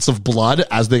droplets of blood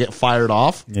as they get fired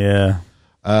off. Yeah.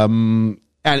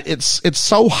 And it's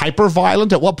so hyper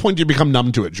violent. At what point do you become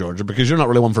numb to it, Georgia? Because you're not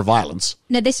really one for violence.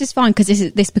 No, this is fine because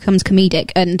this becomes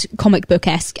comedic and comic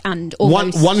book-esque and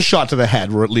almost... One shot to the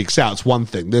head where it leaks out. It's one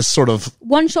thing. This sort of...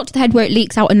 One shot to the head where it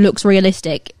leaks out and looks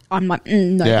realistic. I'm like,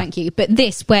 no, thank you. But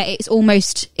this, where it's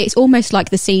almost like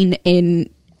the scene in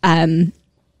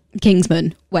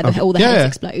Kingsman, where all the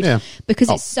heads explode. Yeah. Because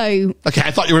it's so... Okay,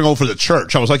 I thought you were going for the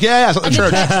church. I was like, it's like the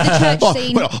church. The church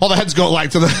scene. All the heads go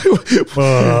like to the...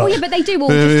 Oh, yeah, but they do all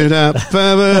just...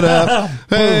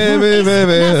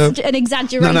 That's an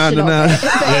exaggeration of it.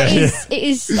 But it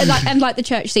is like the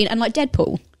church scene and like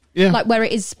Deadpool. Yeah. Like where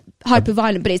it is hyper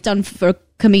violent, but it's done for a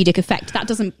comedic effect. That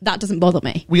doesn't bother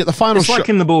me. We get the final It's like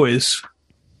in The Boys.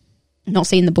 Not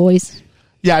seeing The Boys.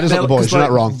 Yeah, it is like The Boys. You're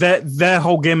not wrong. Their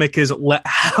whole gimmick is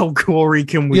how gory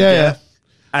can we get?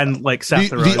 And like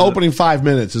the opening 5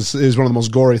 minutes is one of the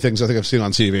most gory things I think I've seen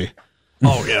on TV.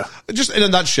 Oh yeah. Just in a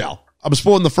nutshell. I'm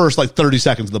spoiling the first like 30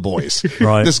 seconds of The Boys.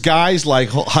 Right. This guy's like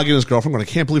hugging his girlfriend going, I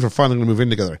can't believe we're finally going to move in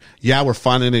together. Yeah, we're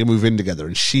finally going to move in together.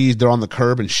 And they're on the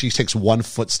curb and she takes one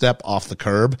footstep off the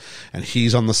curb and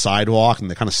he's on the sidewalk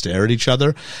and they kind of stare at each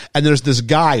other. And there's this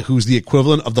guy who's the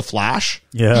equivalent of the Flash.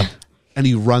 Yeah. And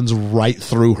he runs right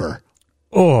through her.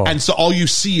 Oh. And so all you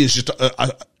see is just,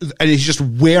 and he's just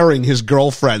wearing his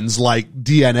girlfriend's like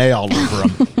DNA all over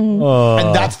him.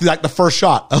 And that's like the first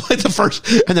shot, like the first,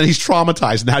 and then he's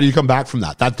traumatized. And how do you come back from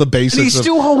that? That's the basics. And he's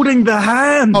still holding the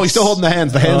hands. Oh, he's still holding the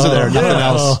hands. The hands are there. Nothing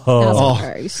else.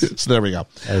 Gross. So there we go.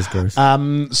 That is gross.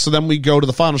 So then we go to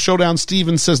the final showdown.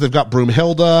 Steven says they've got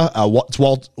Broomhilda. It's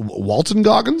Walton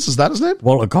Goggins. Is that his name?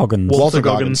 Walter Goggins. Walter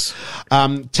Goggins.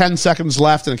 10 seconds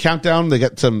left in a countdown.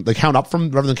 They count up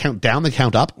rather than count down. They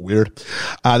count up. Weird.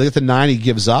 They get to 9. He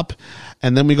gives up.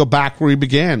 And then we go back where we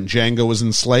began. Django was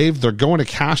enslaved. They're going to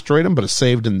castrate him, but it's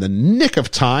saved in the nick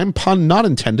of time. Pun not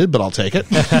intended, but I'll take it.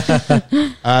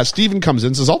 Stephen comes in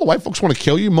and says, all the white folks want to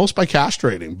kill you, most by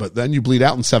castrating, but then you bleed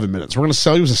out in 7 minutes. We're going to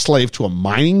sell you as a slave to a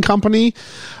mining company.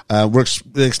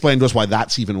 They explain to us why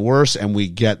that's even worse, and we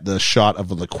get the shot of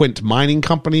the LeQuint mining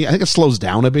company. I think it slows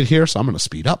down a bit here, so I'm going to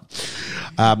speed up.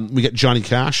 We get Johnny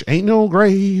Cash. Ain't no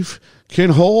grave can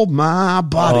hold my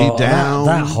body down.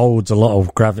 That holds a lot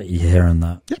of gravity here and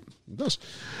that. Yep, it does.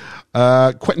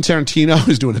 Quentin Tarantino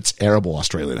is doing a terrible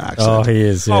Australian accent. Oh, he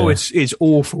is. Yeah. Oh, it's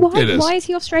awful. Why is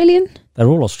he Australian? They're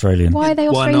all Australian. Why are they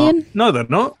Why Australian? not? No, they're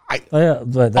not.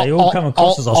 They all come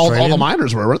across as Australian. All the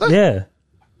miners were, weren't they? Yeah.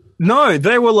 No,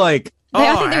 they were like,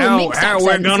 I think they were mixed how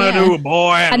we're accents, gonna yeah. do,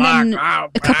 boy. And then a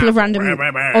couple of random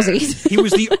Aussies.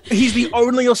 He's the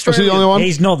only Was Australian. he the only one?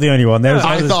 He's not the only one. There was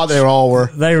I others- thought they all were.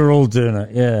 They were all doing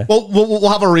it, yeah. Well, we'll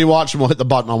have a rewatch and we'll hit the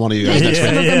button on one of you guys next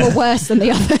Some week. of them were worse than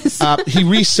the others. He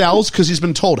resells because he's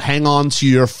been told, hang on to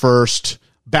your first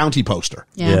bounty poster.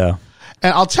 Yeah.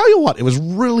 And I'll tell you what, it was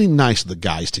really nice of the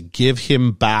guys to give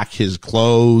him back his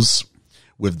clothes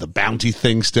with the bounty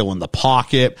thing still in the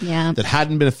pocket that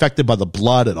hadn't been affected by the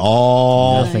blood at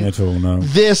all. Nothing at all, no.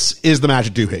 This is the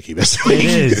Magic Doohickey this week. It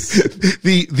is.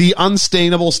 the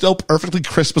unstainable, still perfectly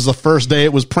crisp as the first day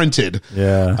it was printed.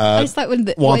 Yeah. It's like when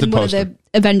wanted one of poster. the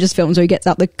Avengers films where he gets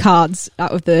out the cards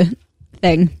out of the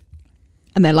thing,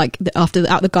 and they're like out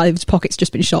the guy's pocket's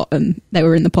just been shot, and they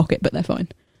were in the pocket, but they're fine.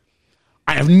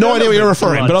 I have no idea what you're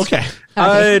referring, but okay.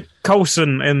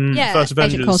 Coulson in First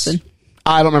Avengers. Agent Coulson.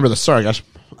 I don't remember this. Sorry, guys.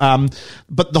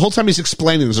 But the whole time he's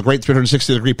explaining, there's a great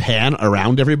 360-degree pan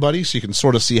around everybody, so you can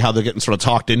sort of see how they're getting sort of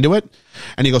talked into it.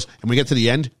 And he goes, and when we get to the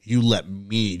end, you let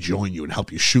me join you and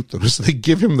help you shoot them. So they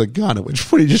give him the gun, at which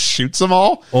point he just shoots them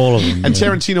all. All of them. And yeah.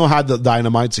 Tarantino had the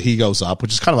dynamite, so he goes up,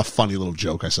 which is kind of a funny little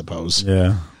joke, I suppose.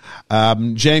 Yeah.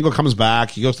 Django comes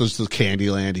back. He goes to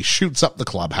Candyland. He shoots up the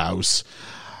clubhouse.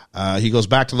 He goes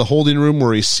back to the holding room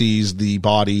where he sees the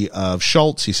body of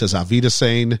Schultz. He says, Auf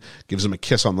Wiedersehen, gives him a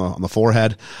kiss on the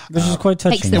forehead. Which is quite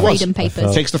touching. Takes the freedom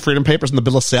papers. Takes the freedom papers and the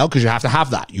bill of sale because you have to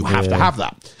have that. You have to have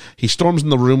that. He storms in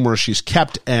the room where she's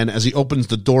kept, and as he opens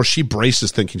the door, she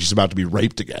braces thinking she's about to be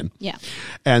raped again. Yeah.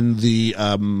 And the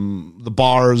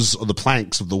bars or the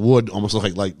planks of the wood almost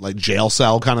look like jail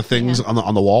cell kind of things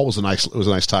on the wall. It was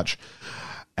a nice touch.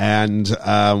 And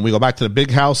we go back to the big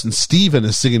house, and Steven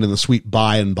is singing in the sweet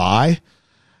By and By.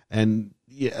 And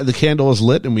the candle is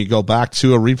lit, and we go back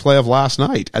to a replay of last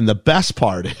night. And the best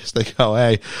part is they go,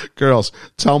 hey, girls,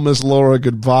 tell Miss Laura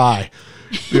goodbye.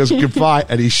 He goes, goodbye.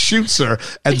 And he shoots her,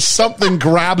 and something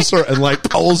grabs her and like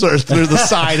pulls her through the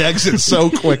side exit so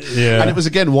quick. Yeah. And it was,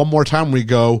 again, one more time we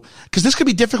go, because this could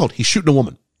be difficult. He's shooting a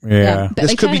woman. Yeah. But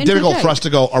This they could turn be it into a difficult for joke. us to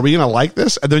go, are we going to like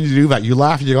this? And then you do that. You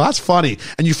laugh and you go, that's funny.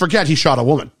 And you forget he shot a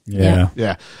woman. Yeah.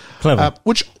 Yeah. Clever.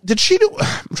 Which, did she do?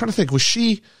 I'm trying to think. Was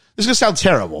she, this is going to sound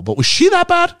terrible, but was she that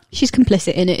bad? She's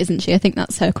complicit in it, isn't she? I think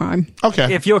that's her crime.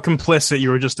 Okay. If you're complicit,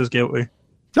 you're just as guilty.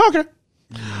 Okay.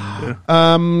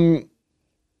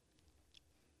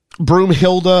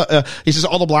 Broomhilda, he says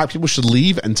all the black people should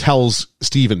leave and tells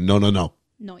Steven, no.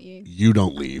 Not you. You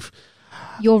don't leave.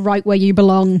 You're right where you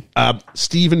belong.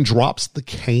 Steven drops the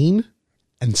cane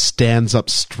and stands up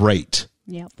straight.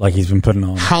 Yep. Like he's been putting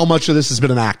on. How much of this has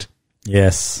been an act?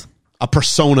 Yes. A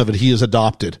persona that he has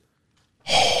adopted.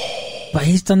 But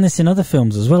he's done this in other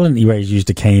films as well, and he raised used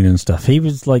a cane and stuff. He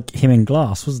was like him in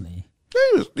Glass, wasn't he?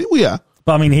 Yeah.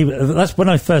 But I mean, that's when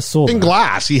I first saw In that.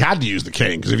 Glass, he had to use the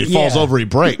cane because if he falls Yeah. over, he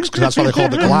breaks because that's why they call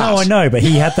it the glass. No, I know, but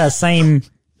he had that same.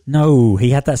 No,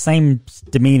 he had that same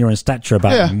demeanor and stature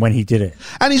about him when he did it.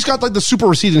 And he's got like the super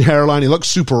receding hairline. He looks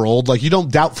super old. Like you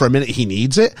don't doubt for a minute he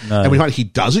needs it. No. And when he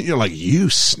doesn't, you're like, you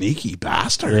sneaky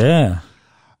bastard. Yeah.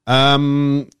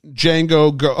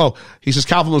 Django he says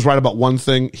Calvin was right about one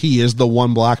thing. He is the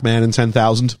one black man in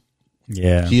 10,000.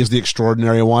 Yeah. He is the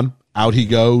extraordinary one. Out he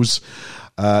goes.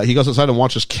 He goes outside and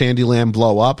watches Candyland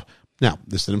blow up. Now,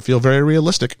 this didn't feel very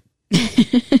realistic.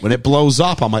 When it blows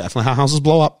up, I'm like, that's not how houses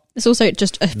blow up. It's also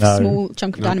just a small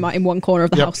chunk of dynamite in one corner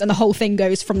of the house, and the whole thing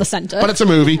goes from the center. But it's a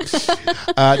movie.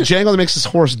 Django makes his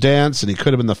horse dance, and he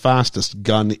could have been the fastest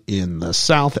gun in the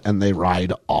South, and they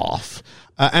ride off.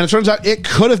 And it turns out it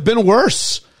could have been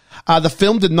worse. The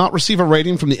film did not receive a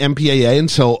rating from the MPAA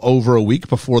until over a week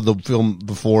before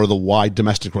the wide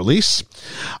domestic release.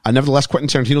 Nevertheless, Quentin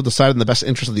Tarantino decided in the best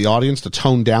interest of the audience to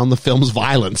tone down the film's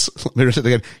violence. Let me say it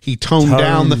again. He toned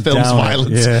down the film's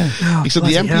violence. Yeah. He said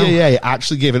the MPAA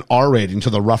actually gave an R rating to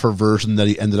the rougher version that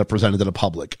he ended up presenting to the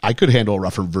public. I could handle a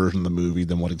rougher version of the movie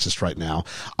than what exists right now.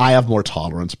 I have more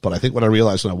tolerance, but I think what I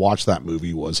realized when I watched that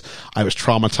movie was I was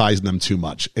traumatizing them too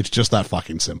much. It's just that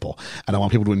fucking simple. And I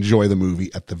want people to enjoy the movie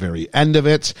at the very end of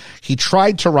it. He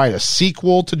tried to write a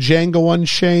sequel to Django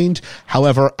Unchained.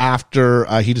 However, after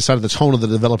he decided the tone of the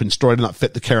developing story did not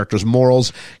fit the character's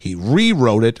morals, he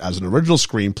rewrote it as an original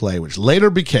screenplay, which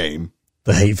later became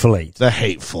The Hateful Eight. The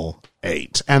Hateful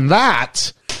Eight. And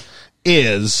that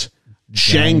is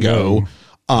Django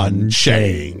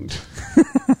Unchained.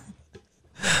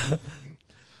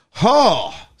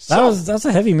 Oh, That's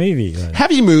a heavy movie. Though.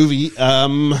 heavy movie.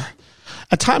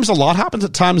 At times, a lot happens.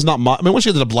 At times, not much. I mean, once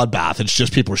you get to the bloodbath, it's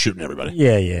just people are shooting everybody.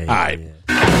 Yeah. All right.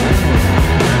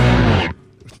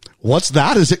 What's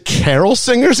that? Is it carol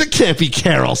singers? It can't be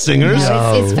carol singers.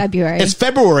 No, it's February. It's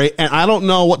February, and I don't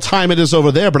know what time it is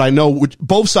over there, but I know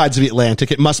both sides of the Atlantic,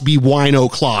 it must be wine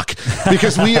o'clock,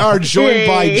 because we are joined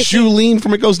by Julene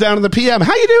from It Goes Down in the PM.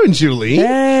 How you doing, Julene?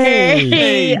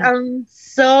 Hey, I'm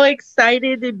so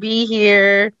excited to be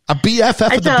here. A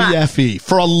BFF at the BFE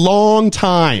for a long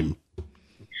time.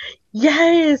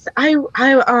 Yes, I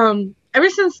ever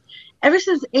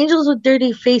since Angels with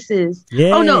Dirty Faces.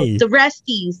 Yay. Oh no, the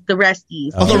Resties.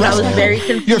 Oh, I was very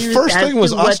confused. Your first thing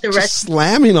was us the just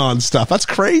slamming on stuff. That's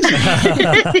crazy. So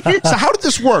how did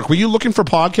this work? Were you looking for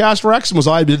Podcast Rex, and was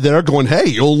I there going, "Hey,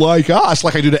 you'll like us,"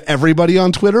 like I do to everybody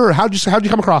on Twitter? Or how'd you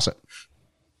come across it?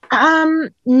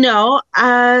 No,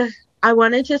 I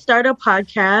wanted to start a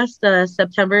podcast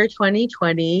September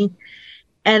 2020,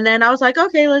 and then I was like,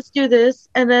 okay, let's do this,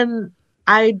 and then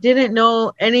I didn't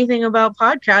know anything about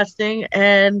podcasting,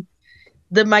 and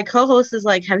my co-host is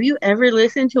like, have you ever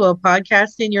listened to a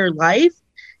podcast in your life?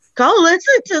 Go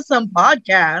listen to some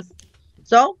podcasts.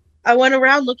 So I went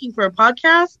around looking for a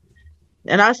podcast,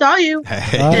 and I saw you.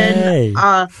 Hey.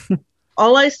 And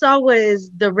all I saw was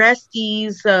the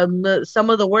Resties, some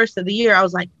of the worst of the year. I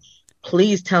was like,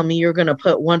 please tell me you're going to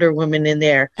put Wonder Woman in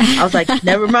there. I was like,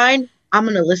 never mind. I'm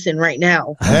going to listen right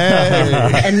now.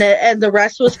 Hey. And the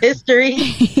rest was history.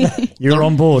 You're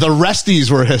on board. The Resties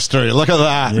were history. Look at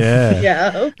that.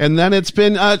 Yeah. And then it's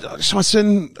been, so it's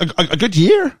been a good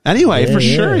year anyway, for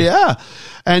sure. Yeah.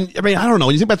 And I mean, I don't know.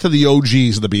 When you think back to the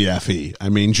OGs of the BFE, I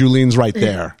mean, Julene's right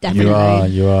there.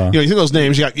 Definitely. You are. You know, you think those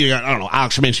names, you got, I don't know,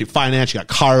 Alex from Main Street Finance, you got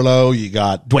Carlo, you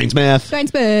got Dwayne Smith.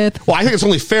 Well, I think it's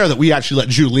only fair that we actually let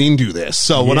Julene do this.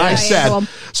 So when I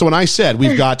said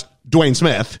we've got Dwayne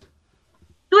Smith,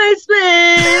 Dwayne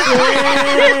Smith!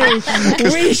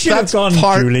 We should have gone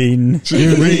Julene.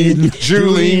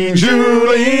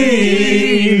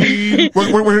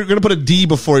 We're going to put a D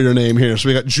before your name here. So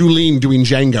we got Julene doing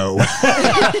Django.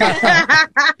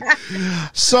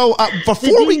 So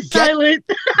before we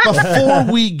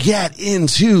get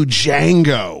into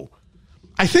Django,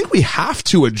 I think we have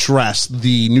to address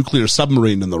the nuclear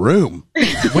submarine in the room.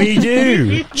 We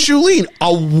do. Julene,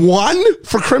 a 1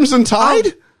 for Crimson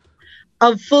Tide?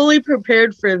 I'm fully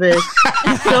prepared for this.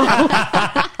 So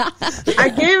I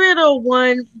gave it a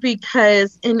 1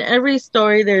 because in every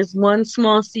story there's one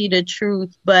small seed of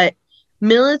truth, but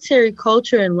military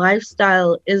culture and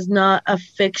lifestyle is not a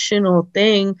fictional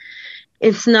thing.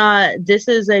 It's not, this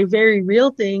is a very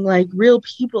real thing. Like, real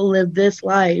people live this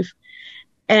life.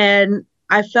 And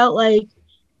I felt like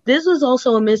this was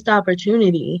also a missed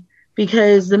opportunity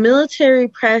because the military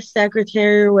press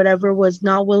secretary or whatever was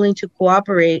not willing to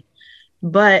cooperate.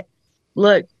 But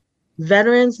look,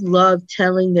 veterans love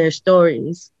telling their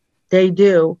stories. They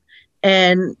do.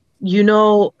 And, you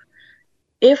know,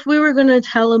 if we were going to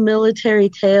tell a military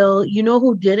tale, you know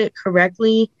who did it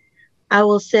correctly? I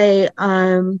will say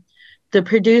the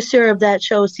producer of that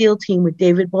show, SEAL Team, with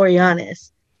David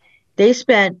Boreanaz. They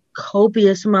spent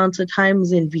copious amounts of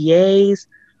times in VAs,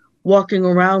 walking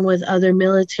around with other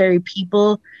military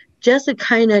people, just to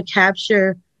kind of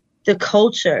capture the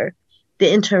culture, the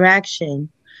interaction.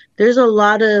 There's a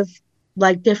lot of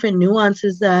like different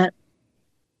nuances that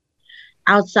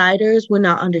outsiders would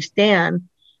not understand.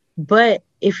 But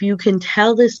if you can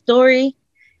tell this story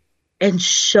and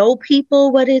show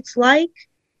people what it's like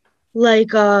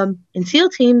in SEAL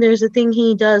Team, there's a thing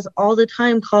he does all the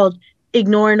time called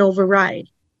ignore and override.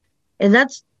 And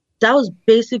that was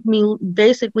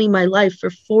basically my life for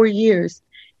 4 years.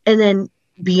 And then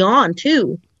beyond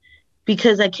too.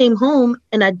 Because I came home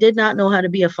and I did not know how to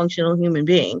be a functional human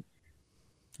being.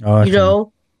 Oh, you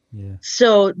know? Yeah.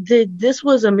 So this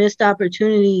was a missed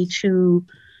opportunity to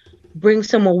bring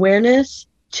some awareness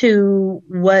to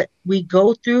what we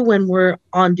go through when we're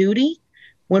on duty,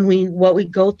 what we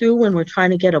go through when we're trying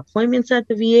to get appointments at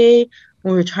the VA,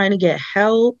 when we're trying to get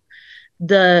help,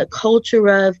 the culture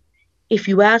of if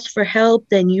you ask for help,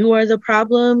 then you are the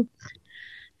problem.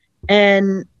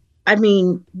 And I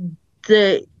mean,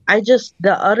 the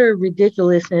utter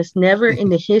ridiculousness. Never in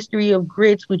the history of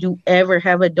grits would you ever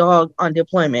have a dog on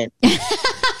deployment. Okay.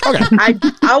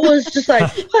 I was just like,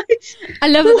 what? I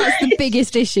love that that's the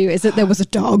biggest issue is that there was a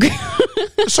dog.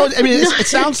 So, I mean, it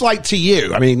sounds like to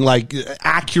you, I mean, like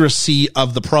accuracy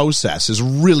of the process is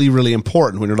really, really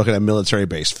important when you're looking at a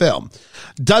military-based film.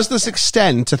 Does this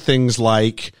extend to things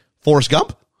like Forrest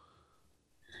Gump?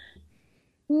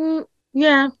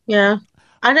 Yeah.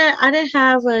 I didn't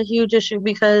have a huge issue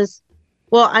because,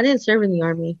 well, I didn't serve in the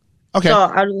Army. Okay. So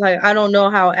I was like, I don't know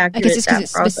how I accurate guess it's because that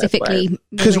it's process specifically was.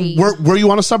 Because marine. were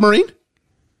you on a submarine?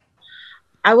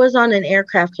 I was on an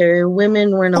aircraft carrier.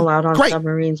 Women weren't allowed on great.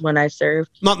 submarines when I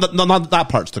served. Not that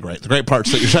part's the great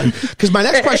parts that you're saying. Because my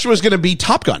next question was going to be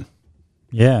Top Gun.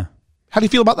 Yeah. How do you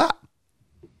feel about that?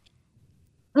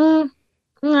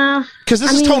 Nah. Because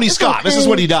this is Tony Scott. Okay. This is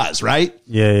what he does, right?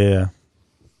 Yeah.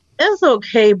 It's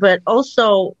okay, but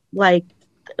also like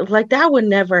that would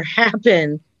never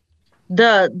happen.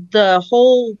 The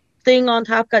whole thing on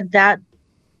Top Gun, that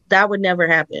would never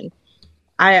happen.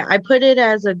 I put it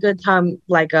as a good time,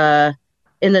 like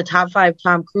in the top 5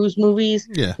 Tom Cruise movies,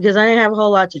 because I didn't have a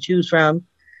whole lot to choose from.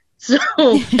 So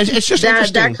it's just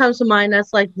that comes to mind.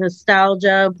 That's like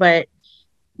nostalgia, but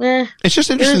it's just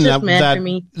interesting just that for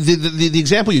me. the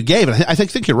example you gave, and I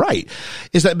think you're right,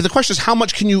 is that the question is how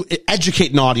much can you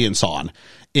educate an audience on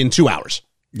in 2 hours?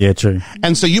 Yeah, true.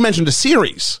 And so you mentioned a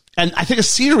series, and I think a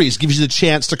series gives you the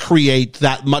chance to create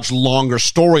that much longer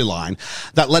storyline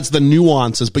that lets the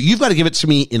nuances, but you've got to give it to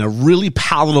me in a really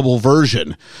palatable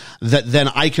version that then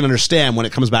I can understand when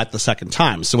it comes back the second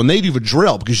time. So when they do the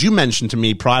drill, because you mentioned to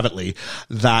me privately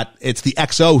that it's the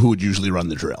XO who would usually run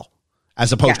the drill,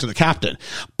 as opposed to the captain.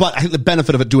 But I think the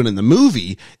benefit of it doing it in the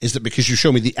movie is that because you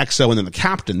show me the XO and then the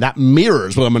captain, that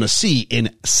mirrors what I'm going to see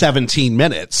in 17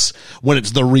 minutes when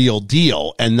it's the real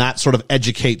deal. And that sort of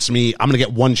educates me. I'm going to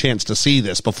get one chance to see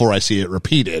this before I see it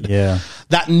repeated. Yeah.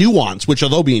 That nuance, which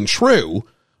although being true,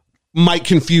 might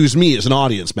confuse me as an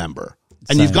audience member.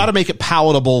 And you've got to make it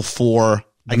palatable for,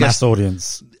 The mass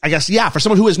audience. I guess, yeah, for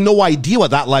someone who has no idea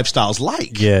what that lifestyle's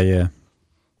like. Yeah.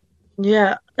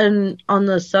 Yeah, and on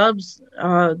the subs,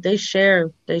 they share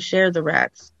the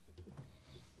racks.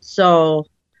 So,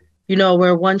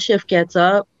 where one shift gets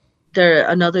up,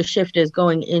 another shift is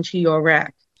going into your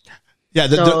rack. Yeah,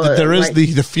 there is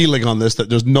the feeling on this that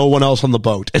there's no one else on the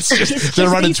boat. It's just they're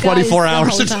running 24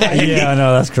 hours a day. Yeah, I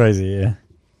know, that's crazy. Yeah.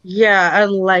 Yeah,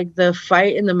 and like the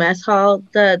fight in the mess hall,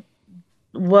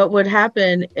 what would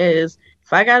happen is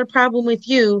if I got a problem with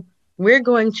you, we're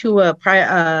going to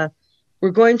a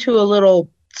little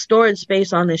storage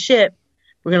space on the ship.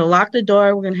 We're going to lock the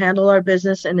door. We're going to handle our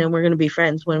business, and then we're going to be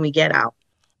friends when we get out.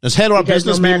 Does handle our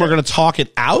business mean we're going to talk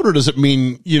it out, or does it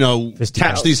mean,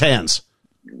 catch these hands?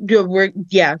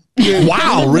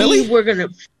 Wow, really? We're going to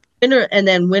win, and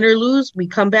then win or lose, we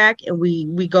come back and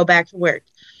we go back to work.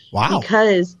 Wow.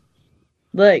 Because,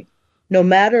 like, no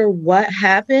matter what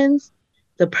happens,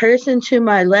 the person to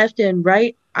my left and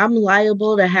right, I'm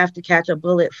liable to have to catch a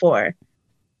bullet for.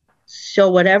 So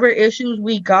whatever issues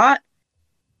we got,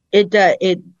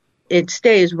 it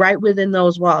stays right within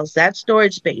those walls. That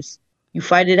storage space. You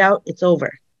fight it out, it's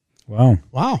over. Wow.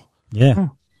 Yeah.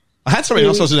 I had something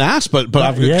else I was going to ask, but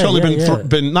I've totally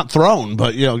been not thrown,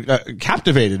 but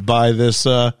captivated by this.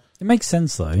 It makes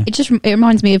sense though. It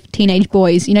reminds me of teenage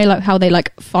boys, like how they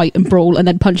like fight and brawl and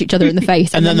then punch each other in the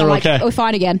face, and then they're like, okay. "Oh,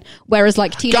 fine again." Whereas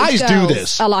like teenage guys girls do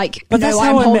this. are like, But "No,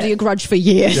 I'm holding a grudge for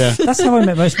years." Yeah. That's how I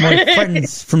met most of my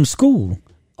friends from school.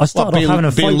 I started off having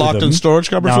a fight being locked with them. in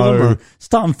storage cupboards with them, or?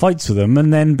 Starting fights with them,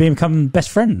 and then becoming best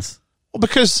friends. Well,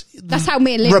 because that's how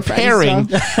me and Liz repairing.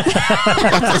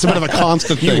 That's a bit of a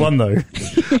constant thing. You won though.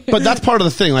 But that's part of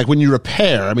the thing. Like when you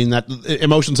repair, I mean, that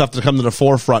emotions have to come to the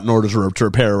forefront in order to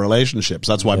repair relationships.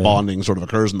 That's why bonding sort of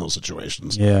occurs in those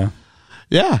situations. Yeah.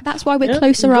 Yeah. That's why we're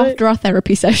closer after our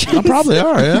therapy sessions. I probably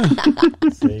are. Yeah.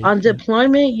 On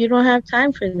deployment, you don't have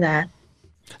time for that.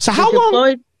 So how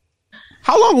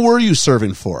long were you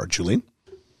serving for, Julian?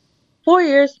 4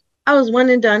 years. I was one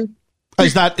and done.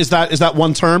 Is that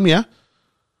one term? Yeah.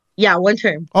 Yeah, one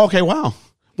term. Okay, wow.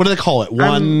 What do they call it?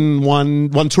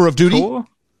 One tour of duty? Cool.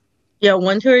 Yeah,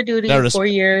 one tour of duty, 4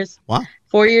 years. Wow.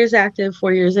 4 years active,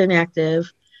 4 years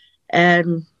inactive,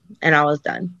 and I was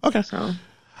done. Okay. So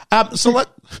let's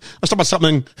talk about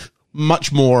something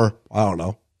much more, I don't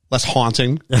know, less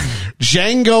haunting.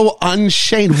 Django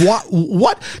Unchained.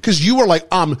 What? Because you were like,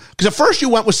 because at first you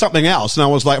went with something else, and I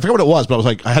was like, I forget what it was, but I was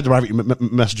like, I had to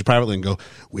message you privately and go,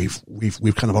 we've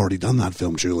kind of already done that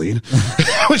film, Julian.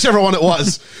 Whichever one it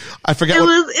was. I forget. It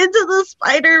was Into the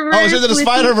Spider-Verse. Oh, it was Into the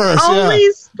Spider-Verse.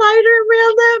 Only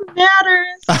Spider-Man that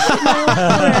matters.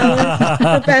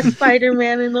 The best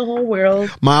Spider-Man in the whole world.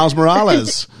 Miles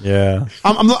Morales. Yeah.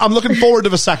 I'm looking forward to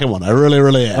the second one. I really,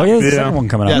 really am. Oh yeah, the second one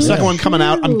coming out. Yeah, second one coming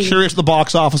out. I'm curious if the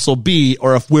box office will be,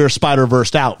 or if we're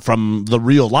Spider-Versed out from the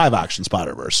real live-action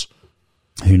Spider-Verse.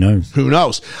 Who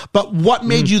knows? But what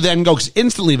made you then go? Because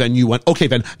instantly then you went, okay,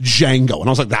 then Django. And I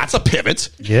was like, that's a pivot.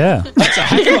 Yeah. That's a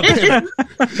heck of a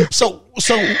pivot. So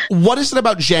what is it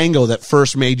about Django that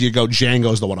first made you go,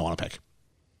 Django is the one I want to pick?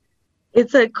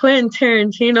 It's a Quentin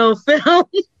Tarantino film.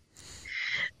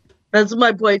 That's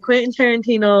my boy Quentin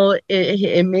Tarantino.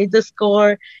 It made the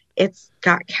score. It's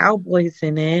got cowboys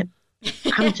in it.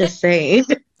 I'm just saying.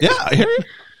 Yeah, I hear you.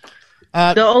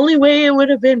 The only way it would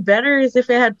have been better is if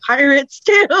it had pirates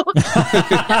too.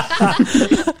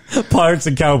 Pirates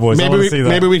and cowboys. I want to see that.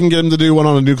 Maybe we can get him to do one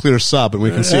on a nuclear sub, and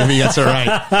we can see if he gets it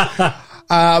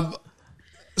right.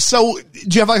 So, do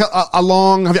you have like a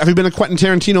long? Have you been a Quentin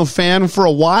Tarantino fan for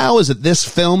a while? Is it this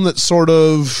film that sort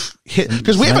of hit?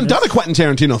 Because we haven't done a Quentin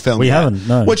Tarantino film. We yet, haven't,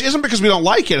 no. Which isn't because we don't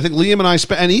like it. I think Liam and I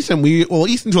and Ethan.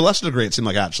 Ethan to a lesser degree, it seemed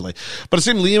like actually, but it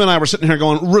seemed Liam and I were sitting here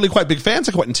going, really quite big fans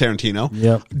of Quentin Tarantino.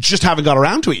 Yeah, just haven't got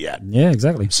around to it yet. Yeah,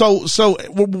 exactly. So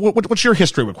what's your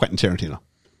history with Quentin Tarantino?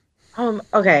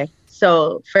 Okay,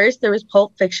 so first there was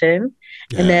Pulp Fiction,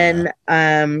 and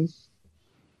then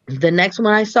the next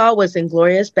one I saw was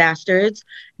Inglourious Bastards.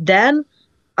 Then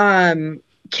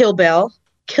Kill Bill.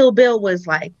 Kill Bill was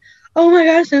like, oh my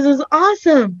gosh, this is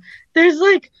awesome. There's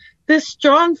like this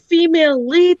strong female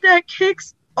lead that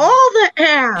kicks all the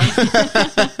ass.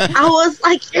 I was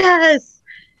like, yes.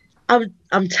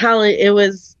 I'm telling you, it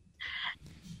was.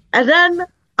 And then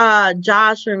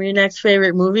Josh from Your Next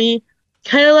Favorite Movie,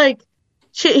 kind of like,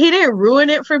 he didn't ruin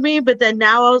it for me, but then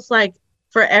now I was like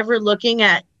forever looking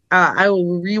at, I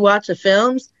will rewatch the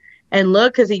films and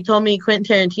look, because he told me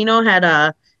Quentin Tarantino had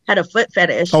a foot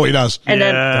fetish. Oh, he does. And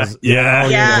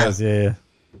Yeah.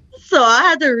 So I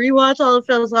had to rewatch all the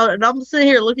films, and I'm sitting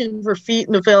here looking for feet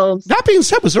in the films. That being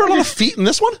said, was there a lot of feet in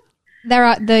this one?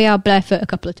 They are barefoot a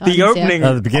couple of times. The opening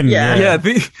at the beginning. Yeah.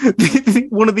 The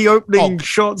one of the opening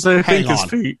shots, I think, is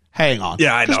feet. Hang on.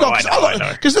 Yeah, I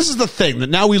know. Because this is the thing that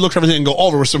now we look at everything and go,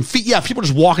 oh, there were some feet. Yeah, people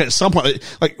just walking at some point.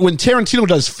 Like when Tarantino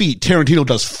does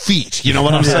feet. You know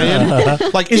what I'm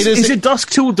saying? Like is it Dusk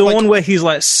Till Dawn where he's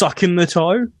like sucking the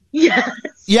toe?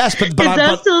 Yes,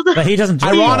 but he doesn't.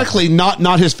 Ironically,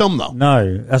 not his film though.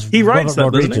 No, that's he writes that,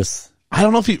 Rodriguez. I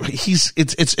don't know if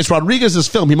it's Rodriguez's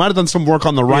film. He might have done some work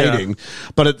on the writing,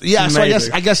 but so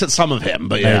I guess it's some of him.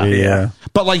 But yeah.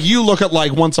 But like you look at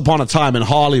like Once Upon a Time in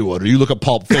Hollywood, or you look at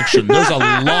Pulp Fiction. There's a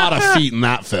lot of feet in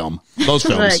that film. Those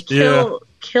films.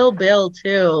 Kill Bill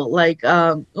too. Like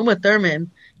Uma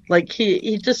Thurman. Like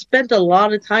he just spent a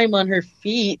lot of time on her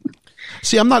feet.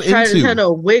 See, I'm not trying to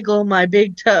wiggle my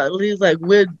big toe. He's like,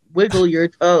 wiggle your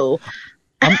toe.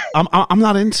 I'm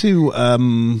not into.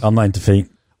 I'm not into feet.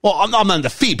 Well, I'm not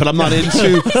into feet, but I'm not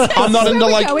into. I'm not into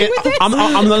like. I'm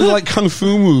not into like kung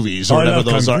fu movies or whatever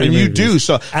those are, and you do.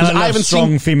 So I haven't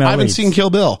seen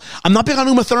Kill Bill. I'm not big on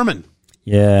Uma Thurman.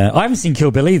 Yeah, I haven't seen Kill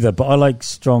Bill either, but I like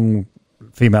strong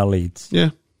female leads.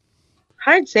 Yeah,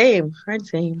 hard same.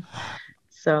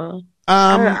 So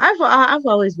I've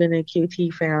always been a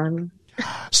QT fan.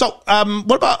 So,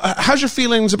 what about, how's your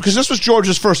feelings? Because this was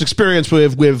George's first experience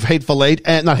with Hateful Eight,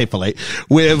 and not Hateful Eight,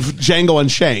 with Django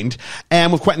Unchained,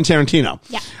 and with Quentin Tarantino.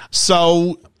 Yeah.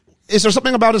 So, is there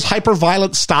something about his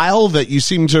hyper-violent style that you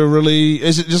seem to really,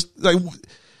 is it just, like,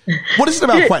 what is it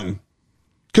about Quentin?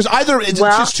 Because either it's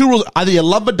just two rules, either you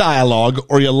love the dialogue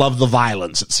or you love the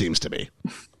violence, it seems to be.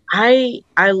 I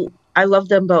love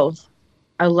them both.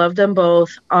 In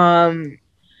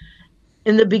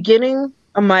the beginning,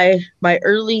 my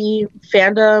early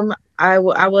fandom, I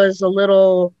was a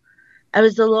little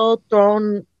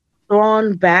thrown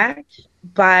back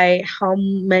by how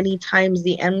many times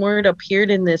the N-word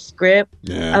appeared in this script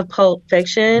of Pulp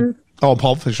Fiction. Oh,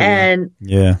 Pulp Fiction. And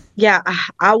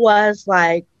I was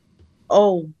like,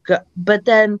 oh God. But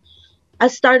then I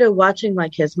started watching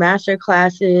like his master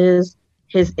classes,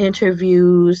 his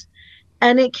interviews,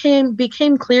 and it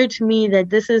became clear to me that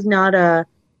this is not a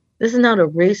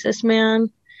racist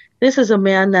man. This is a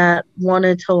man that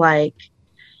wanted to like,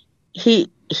 he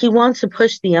wants to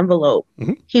push the envelope.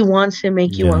 Mm-hmm. He wants to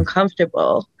make you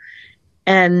uncomfortable.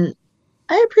 And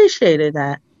I appreciated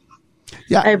that.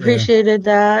 Yeah. I appreciated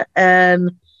that.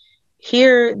 And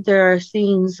here there are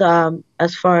scenes,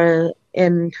 as far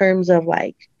in terms of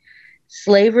like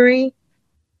slavery,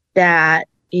 that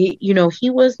he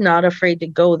was not afraid to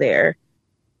go there.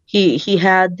 He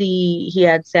had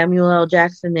Samuel L.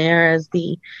 Jackson there as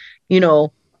the,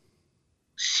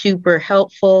 super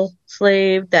helpful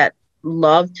slave that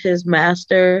loved his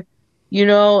master,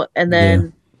 and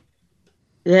then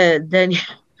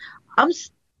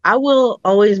I will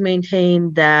always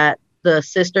maintain that the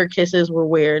sister kisses were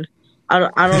weird. I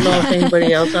don't know if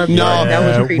anybody else on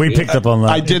that was creepy. We picked up on that.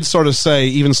 I did sort of say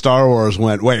even Star Wars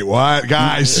went, wait, what,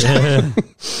 guys?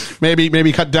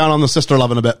 maybe cut down on the sister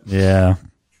loving a bit. Yeah.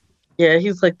 Yeah,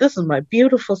 he's like, this is my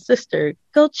beautiful sister.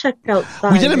 Go check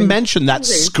outside. We didn't mention that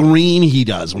scream he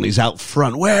does when he's out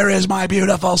front. Where is my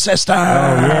beautiful sister? Oh,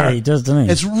 yeah, he does, doesn't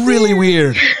he? It's really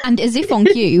weird. And as if on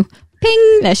cue,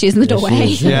 Ping! There she is in the doorway.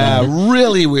 Yeah,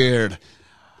 really weird.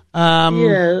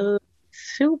 Yeah,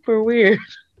 super weird.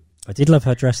 I did love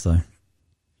her dress though.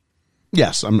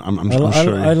 Yes, I'm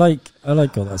sure. I like all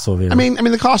that sort of era. I mean,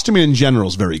 the costuming in general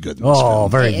is very good. In this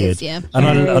film. Very It good. is, yeah. And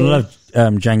I love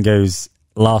Django's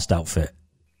last outfit.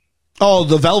 Oh,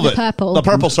 the velvet, The purple. the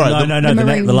purple. Sorry, No, the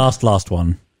maroon. the last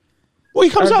one. Well, he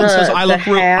comes out and says, "I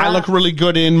hair. look really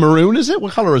good in maroon." Is it?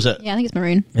 What color is it? Yeah, I think it's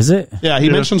maroon. Is it? Yeah, he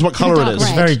mentions what color it dark is. red.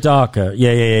 It's very darker.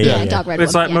 Yeah. Dark red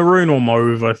It's one, like yeah. maroon or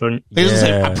mauve, I think. He doesn't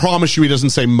say. Yeah. I promise you, he doesn't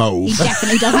say mauve. He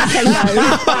definitely doesn't say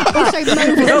mauve. Also,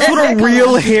 mauve is That's what a colour.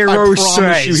 real I hero promise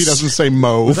says. you, he doesn't say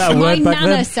mauve. Was that a My word back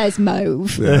nana then? says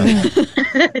mauve.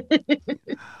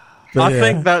 But I yeah.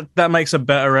 think that makes a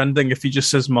better ending if he just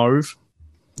says mauve.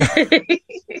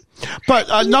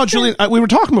 But no, Julian, we were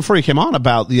talking before you came on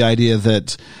about the idea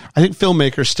that I think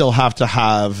filmmakers still have to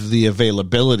have the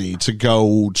availability to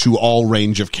go to all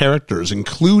range of characters,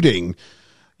 including,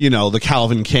 the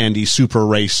Calvin Candy super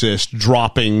racist,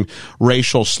 dropping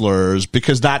racial slurs,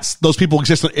 because those people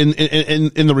exist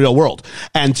in the real world.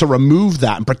 And to remove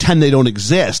that and pretend they don't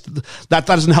exist, that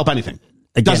doesn't help anything.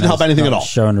 It doesn't help anything at all.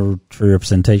 Showing a true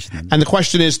representation. And the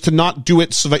question is to not do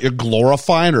it so that you're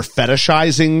glorifying or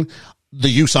fetishizing the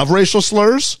use of racial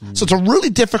slurs. So it's a really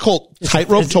difficult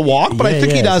tightrope to walk, but I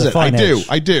think he does it. I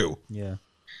do. Yeah.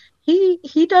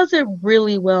 He does it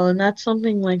really well, and that's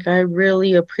something like I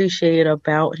really appreciate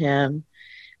about him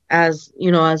as a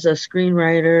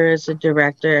screenwriter, as a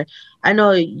director. I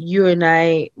know you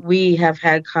and we have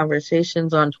had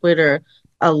conversations on Twitter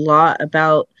a lot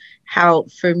about how,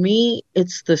 for me,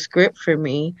 it's the script for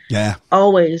me. Yeah.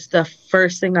 Always the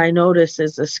first thing I notice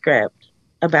is the script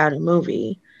about a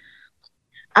movie.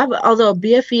 Although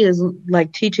BFE is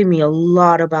like teaching me a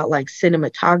lot about like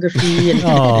cinematography and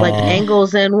like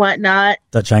angles and whatnot.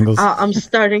 Dutch angles. I'm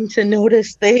starting to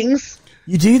notice things.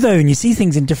 You do though, and you see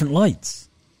things in different lights.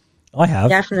 I have.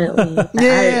 Definitely.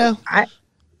 Yeah.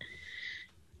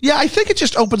 Yeah, I think it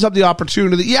just opens up the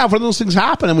opportunity. Yeah, when those things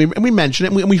happen, and we mention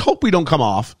it, and we hope we don't come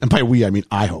off. And by we, I mean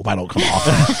I hope I don't come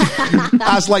off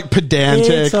as like pedantic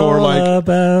It's or all like.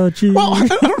 about you. Well, I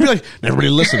don't really. Everybody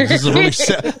listen. This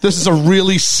is a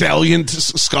really salient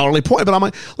scholarly point. But I'm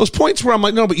like those points where I'm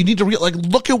like, no, but you need to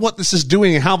look at what this is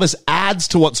doing and how this adds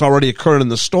to what's already occurred in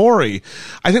the story.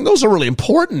 I think those are really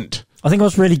important. I think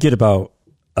what's really good about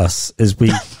us is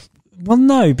we. Well,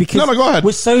 no, because go ahead.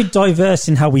 We're so diverse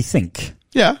in how we think.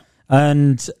 Yeah.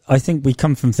 And I think we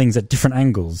come from things at different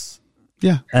angles.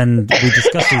 Yeah. And we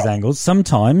discuss these angles.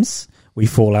 Sometimes we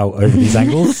fall out over these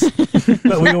angles,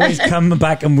 but we always come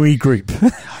back and regroup.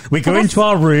 We go into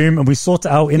our room and we sort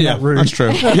it out in that room. That's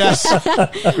true. Yes.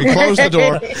 We close the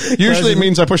door. Usually it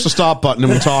means I push the stop button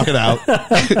and we talk it out.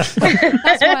 That's why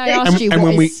I asked you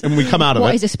when we come out of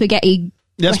what it. is a spaghetti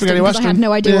Yeah, spaghetti because I western. had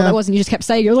no idea what that was, and you just kept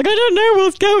saying, you're like, I don't know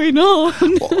what's going on.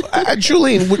 Well,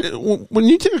 Julian, when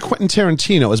you think of Quentin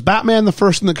Tarantino, is Batman the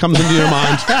first thing that comes into your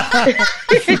mind?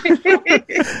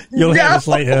 You'll hear this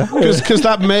later. Because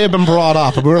that may have been brought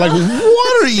up, and we were like,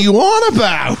 what are you on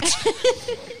about?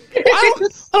 I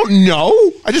don't know.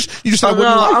 You just I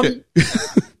wouldn't like it.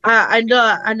 I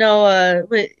know.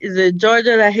 Is it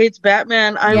Georgia that hates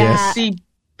Batman? I'm the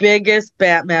biggest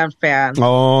Batman fan.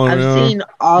 Oh, I've seen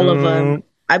all of them.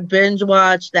 I binge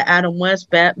watched the Adam West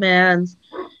Batmans.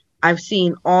 I've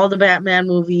seen all the Batman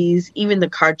movies, even the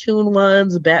cartoon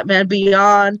ones, Batman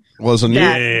Beyond. Wasn't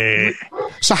you?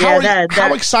 So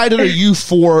how excited are you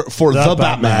for the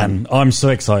Batman? I'm so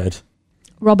excited.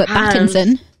 Robert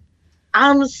Pattinson.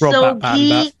 I'm so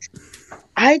Panda.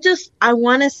 geeked. I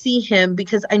want to see him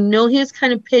because I know he was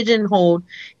kind of pigeonholed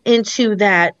into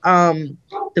that the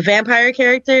vampire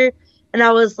character, and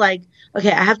I was like,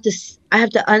 okay, I have to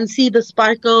unsee the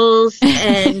sparkles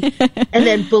and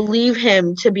then believe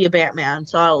him to be a Batman.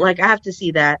 So I have to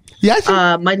see that. Yeah,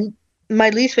 I think my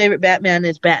least favorite Batman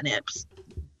is Batnips.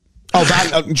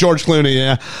 Oh, George Clooney.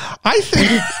 Yeah,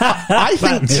 I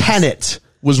think Tenet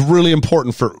was really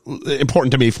important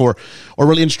to me or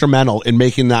really instrumental in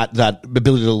making that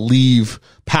ability to leave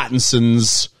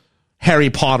Pattinson's Harry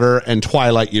Potter and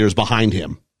Twilight years behind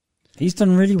him. He's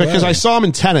done really well. Because I saw him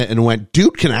in Tenet and went,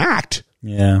 dude can act.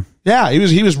 Yeah. Yeah,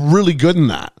 he was really good in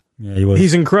that. Yeah, he was.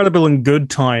 He's incredible in Good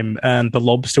Time and The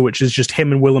Lobster, which is just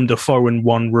him and Willem Dafoe in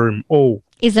one room. Oh,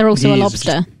 is there also a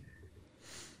lobster?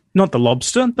 Not The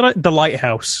Lobster, the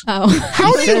Lighthouse. Oh.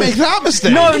 How do you make that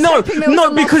mistake?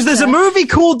 No, because there's a movie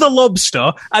called The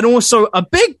Lobster, and also a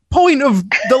big point of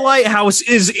The Lighthouse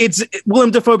is it's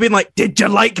Willem Dafoe being like, "Did you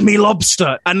like me,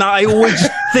 lobster?" And I always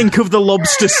think of the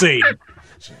lobster scene.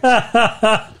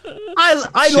 I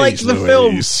like the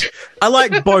film. I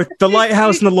like both The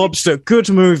Lighthouse and The Lobster. Good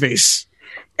movies.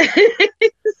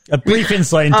 A brief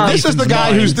insight into This is the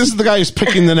guy who's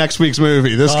picking the next week's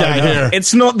movie. This guy here.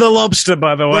 It's not The Lobster,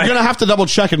 by the way. We're gonna have to double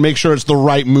check and make sure it's the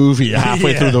right movie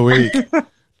halfway through the week.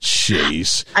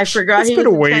 Jeez. I forgot he was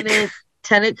in Tenet.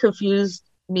 Tenet confused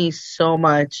me so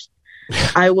much.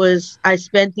 I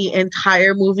spent the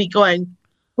entire movie going,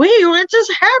 wait, what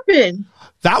just happened?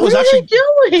 That was actually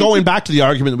going back to the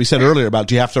argument that we said earlier about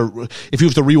if you have to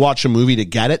rewatch a movie to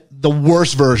get it, the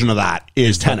worst version of that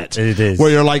is Tenet. It is.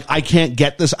 Where you're like, I can't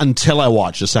get this until I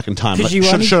watch the second time. Like,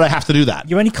 should I have to do that?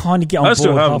 You only kind of get on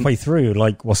board halfway through,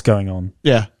 like, what's going on.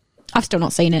 Yeah. I've still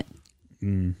not seen it.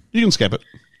 You can skip it.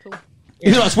 Cool.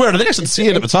 You know, it's weird. I think I should see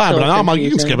it at the time, but I'm like, you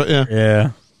can skip it. Yeah.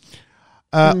 Yeah.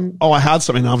 I had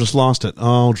something. Now I've just lost it.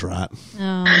 Oh, drat.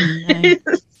 Oh, no.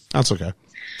 That's okay.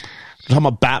 We're talking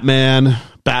about Batman,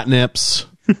 Batnips.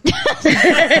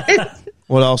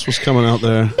 What else was coming out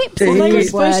there? They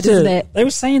were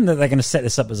saying that they're going to set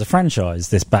this up as a franchise,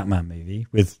 this Batman movie,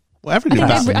 with... Well, every new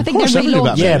Batman. I think they're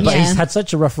relaunched. Yeah, but he's had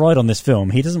such a rough ride on this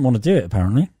film. He doesn't want to do it,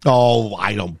 apparently. Oh,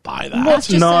 I don't buy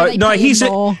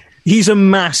that. He's a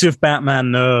massive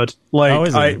Batman nerd.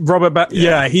 Like Robert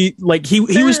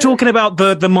he was talking about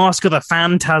the Mask of the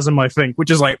Phantasm, I think,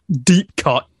 which is like deep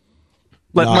cut.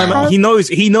 Like he knows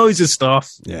his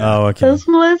stuff. Yeah. Oh, okay. That's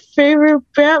my favorite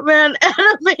Batman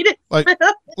animated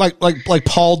like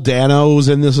Paul Dano's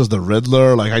in this as the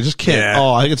Riddler. Like I just can't. Yeah.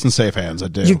 Oh, I think it's in safe hands. I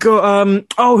do. You got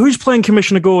who's playing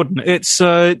Commissioner Gordon? It's Is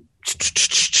it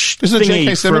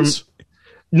J.K. Simmons?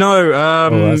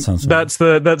 No, that's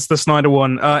the Snyder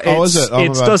one. Is it?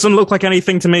 It doesn't look like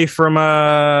anything to me from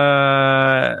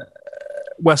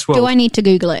Westworld. Do I need to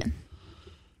Google it?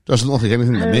 Doesn't look like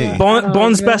anything to me.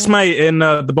 Bond's best mate in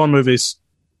the Bond movies.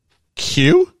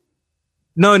 Q?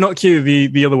 No, not Q.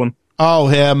 The other one. Oh,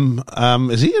 him.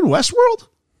 Is he in Westworld?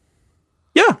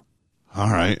 Yeah. All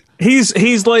right.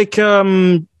 He's like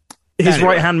his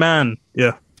right hand man.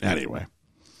 Yeah. Anyway.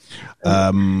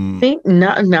 Now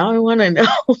I want to know.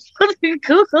 Let me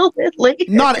Google it later.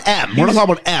 Not M. We're not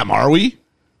talking about M, are we?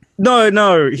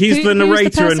 No. He's the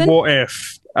narrator in What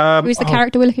If. Who's the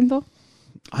character we're looking for?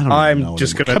 I don't know. I'm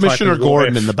just going to Commissioner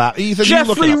Gordon in the back. Ethan,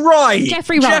 Jeffrey Wright.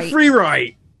 Jeffrey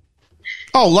Wright.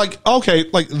 Oh, like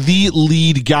the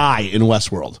lead guy in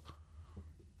Westworld.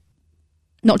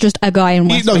 Not just a guy in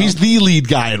Westworld. He's the lead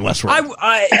guy in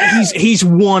Westworld. He's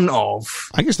one of.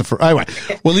 I guess the first. Anyway,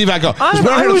 we'll leave that go.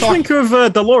 I always think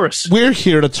of Dolores. We're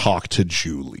here to talk to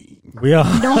Julie. We are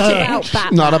not about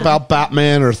Batman. Not about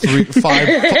Batman or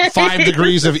 5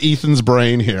 degrees of Ethan's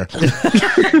brain here.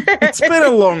 It's been a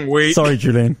long week. Sorry,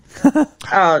 Julian.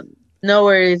 Oh, no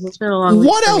worries. It's been a long week.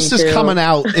 What else is coming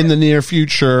out in the near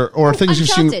future, or things you've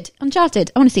seen?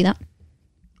 Uncharted. I want to see that.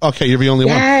 Okay, you're the only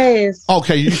one. Yes.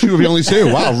 Okay, you two are the only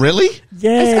two. Wow, really?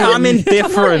 Yeah. I'm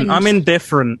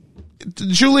indifferent.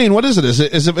 Julian, what is it?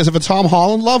 Is it a Tom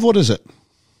Holland love? What is it?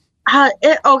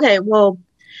 Okay, well,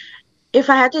 if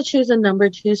I had to choose a number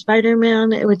 2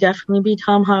 Spider-Man, it would definitely be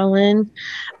Tom Holland.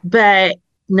 But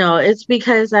no, it's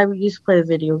because I used to play a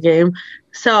video game.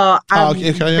 So I'm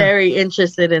very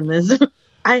interested in this.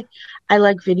 I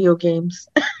like video games.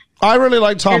 I really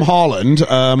like Tom Holland.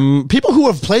 People who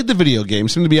have played the video game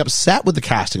seem to be upset with the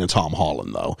casting of Tom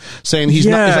Holland, though, saying he's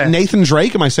not. Is that Nathan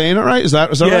Drake? Am I saying it right? Is that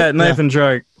right? Nathan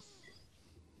Drake.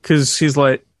 Because he's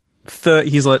like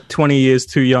 20 years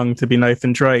too young to be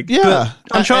Nathan Drake. Yeah,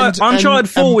 but Uncharted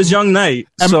 4 was young Nate,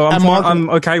 so I'm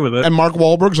okay with it. And Mark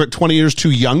Wahlberg's like 20 years too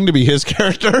young to be his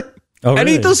character. Oh, and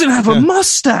really? he doesn't have a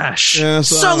mustache. Yeah,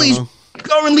 Sully's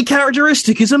only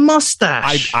characteristic is a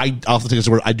mustache. I'll have to take this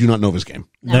word. I do not know his game.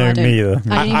 No, me either.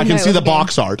 I can see the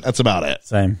box art. That's about it.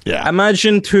 Same. Yeah.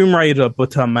 Imagine Tomb Raider,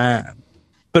 but a man,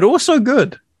 but also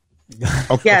good.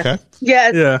 Okay. Yes. Okay.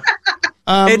 Yes. Yeah.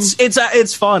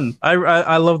 It's fun.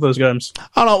 I love those games.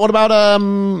 I don't know. What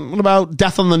about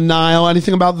Death on the Nile?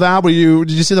 Anything about that?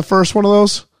 Did you see the first one of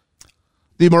those?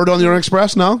 The Murder on the Orient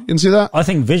Express? No, you didn't see that? I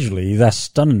think visually they're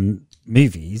stunning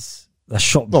movies. They're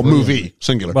shot. Well, movie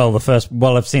singular. Well,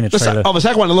 I've seen a trailer. The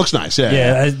second one, it looks nice.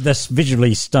 Yeah. That's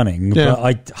visually stunning. Yeah.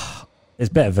 But there's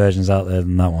better versions out there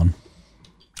than that one.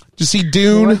 Did you see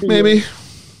Dune? Maybe.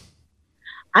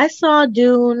 I saw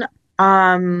Dune.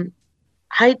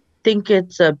 I think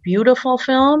it's a beautiful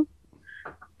film.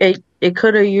 It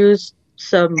could have used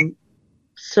some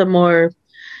more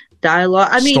dialogue.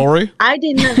 I mean, story? I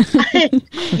didn't.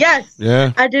 Yes.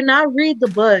 Yeah. I did not read the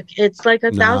book. It's like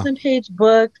a 1,000-page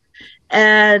book,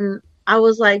 and I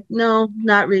was like, no,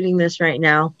 not reading this right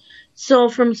now. So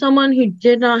from someone who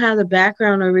did not have the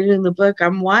background of reading the book,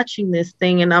 I'm watching this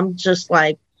thing, and I'm just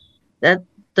like,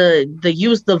 the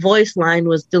use the voice line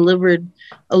was delivered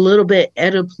a little bit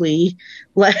edibly.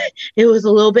 Like, it was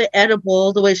a little bit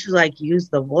edible the way she was like, use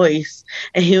the voice.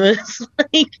 And he was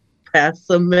like, pass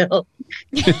some milk.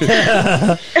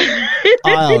 I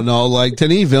don't know. Like,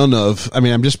 Denis Villeneuve, I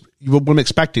mean, what I'm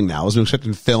expecting now is I'm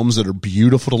expecting films that are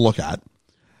beautiful to look at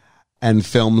and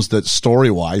films that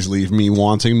story-wise leave me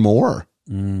wanting more.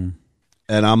 And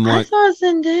I'm like, I thought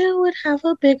Zendaya would have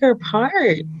a bigger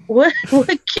part. What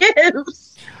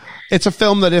gives? it's a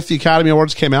film that if the Academy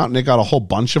Awards came out and it got a whole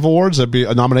bunch of awards,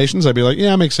 nominations, I'd be like,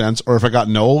 yeah, it makes sense. Or if I got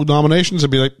no nominations,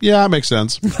 I'd be like, yeah, it makes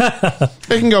sense. It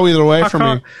can go either way for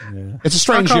me. Yeah. It's a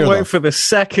strange year. I can't wait for the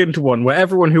second one where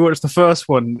everyone who watched the first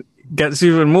one gets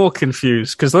even more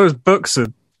confused because those books are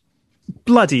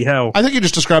bloody hell. I think you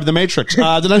just described The Matrix.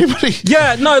 Did anybody?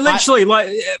 Yeah, no, literally,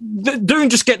 Dune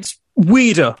just gets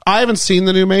weirder. I haven't seen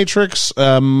the new Matrix.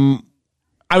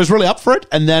 I was really up for it,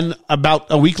 and then about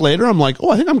a week later, I'm like,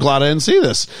 I think I'm glad I didn't see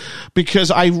this,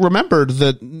 because I remembered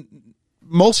that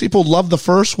most people loved the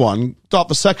first one, thought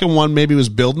the second one maybe was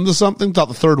building to something, thought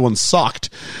the third one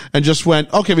sucked, and just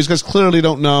went, okay, these guys clearly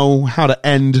don't know how to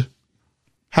end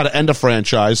a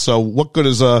franchise. So what good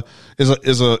is a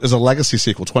legacy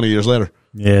sequel 20 years later?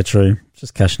 Yeah, true.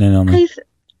 Just cashing in on it.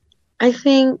 I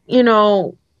think,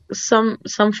 some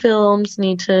films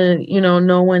need to,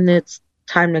 know when it's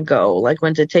time to go, like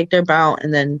when to take their bow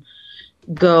and then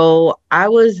go. I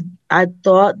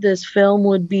thought this film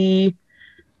would be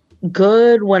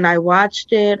good. When I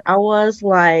watched it, I was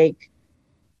like,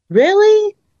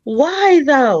 really? Why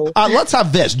though? Let's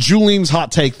have this. Julian's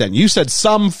hot take then. You said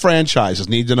some franchises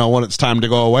need to know when it's time to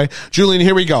go away. Julian,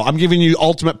 here we go. I'm giving you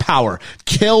ultimate power.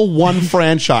 Kill one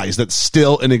franchise that's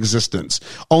still in existence.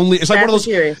 It's like one of those.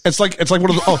 It's like one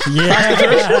of those. Oh,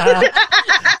 yeah.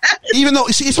 Even though,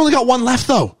 it's only got one left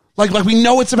though. Like we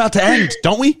know it's about to end,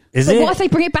 don't we? What if they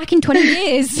bring it back in 20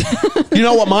 years? You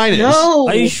know what mine is? No.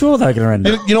 Are you sure they're going to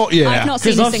end it? Yeah. I've not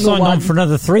seen a I've single signed one. on for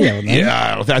another 3 of them.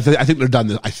 Yeah, I think they're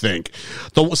done. I think.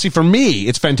 See, for me,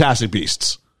 it's Fantastic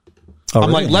Beasts. I'm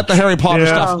really? like, let the Harry Potter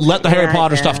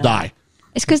stuff die.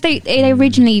 It's because they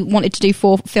originally wanted to do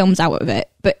 4 films out of it,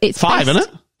 but it's 5, isn't it?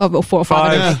 Oh, well, 4 or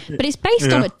 5. Yeah. But it's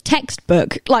based on a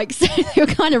textbook. Like, so you're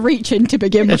kind of reaching to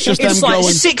begin with. It's just It's them like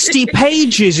going, 60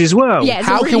 pages as well. Yeah, it's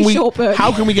a really short book.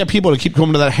 How can we get people to keep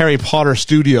coming to that Harry Potter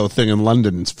studio thing in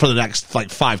London for the next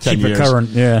 5-10 years? Keep it current,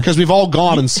 yeah. Because we've all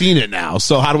gone and seen it now.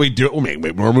 So how do we do it? We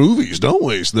make more movies, don't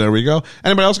we? So there we go.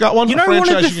 Anybody else got one? One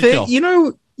of the things.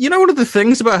 One of the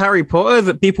things about Harry Potter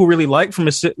that people really like from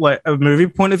a movie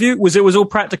point of view was it was all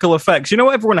practical effects. You know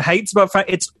what everyone hates about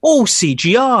it's all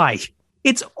CGI.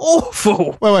 It's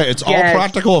awful. Wait, it's all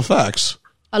practical effects.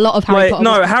 A lot of Harry Potter.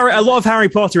 No, a lot of Harry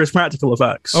Potter is practical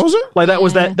effects. Oh, is it? Like that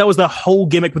was the whole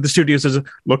gimmick with the studios is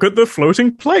look at the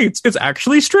floating plates. It's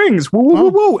actually strings. Woo, woo, woo,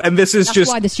 woo. And this is That's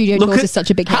why the studio tours is such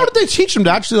a big hit. How did they teach them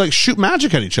to actually shoot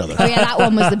magic at each other? Oh yeah, that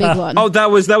one was the big one. Oh, that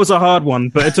was a hard one,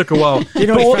 but it took a while.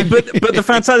 But the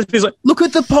Fantastic Beasts like, look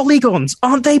at the polygons.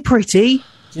 Aren't they pretty? Do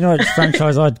you know which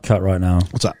franchise I'd cut right now?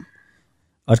 What's that?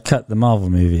 I'd cut the Marvel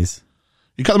movies.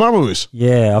 You cut the Marvel movies?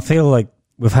 Yeah, I feel like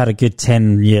we've had a good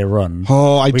 10-year run.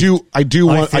 Oh, I do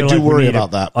worry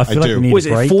about that. I feel like we need was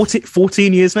a break. it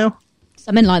 14 years now?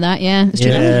 Something like that, yeah. It's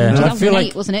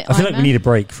 2008, wasn't it? I feel like we need a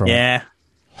break from it. Yeah.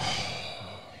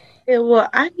 Well,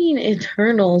 I mean,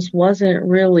 Eternals wasn't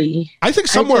really. I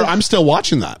think I'm still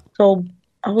watching that. So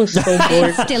I was so bored.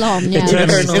 It's still on, yeah.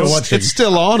 It's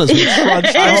still on as we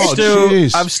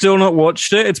trudge. I've still not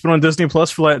watched it. It's been on Disney Plus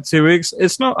for like 2 weeks.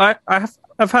 It's not.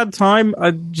 I've had time. I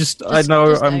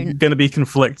know I'm going to be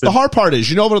conflicted. The hard part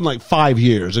is, over in like 5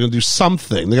 years, they're going to do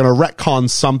something. They're going to retcon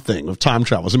something of time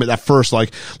travel. So, that first,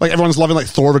 like everyone's loving like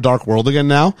Thor: The Dark World again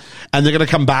now, and they're going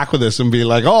to come back with this and be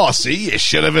like, "Oh, see, you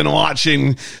should have been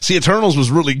watching. See, Eternals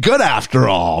was really good after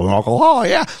all." And I'll go, "Oh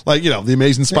yeah, like the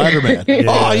Amazing Spider-Man. Yeah.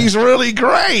 Oh, he's really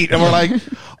great." And we're like,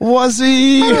 "Was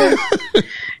he?"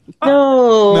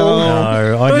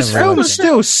 No. Those films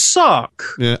still suck.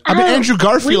 Yeah, I mean, Andrew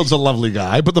Garfield's a lovely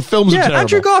guy, but the films are terrible.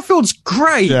 Andrew Garfield's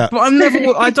great, but I'm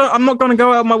not going to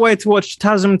go out of my way to watch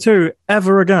TASM 2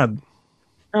 ever again.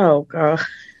 Oh god,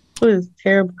 it was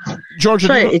terrible.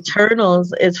 Georgia,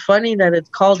 Eternals. It's funny that it's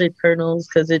called Eternals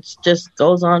because it just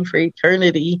goes on for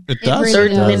eternity. It does.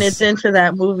 30 minutes into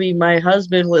that movie, my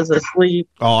husband was asleep.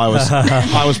 Oh, I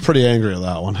was pretty angry at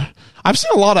that one. I've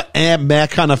seen a lot of meh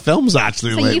kind of films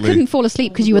actually lately. You couldn't fall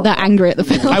asleep because you were that angry at the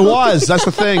film. I was. That's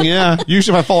the thing. Yeah.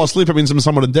 Usually, if I fall asleep, it means I'm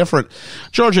somewhat indifferent.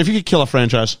 Georgia, if you could kill a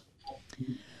franchise,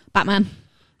 Batman.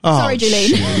 Oh, sorry,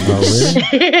 Julian.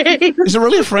 Is it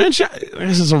really a franchise? I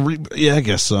guess it's I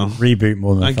guess so. Reboot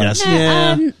more than I guess.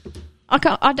 Yeah.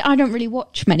 I don't really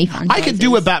watch many franchises. I could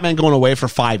do with Batman going away for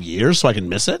 5 years so I can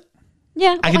miss it.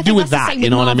 Yeah, I can do with that, you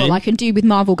know what I mean? I can do with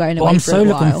Marvel going away I'm for so a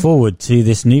while. looking forward to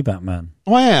this new Batman.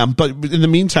 Oh, I am, but in the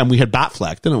meantime, we had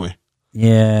Batfleck, didn't we?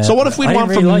 Yeah. So what if we I went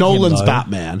didn't from really like him, Nolan's though.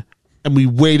 Batman and we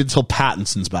waited till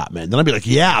Pattinson's Batman? Then I'd be like,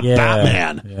 yeah.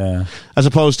 Batman. Yeah. As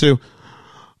opposed to,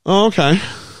 oh, okay.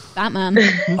 Batman.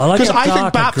 Because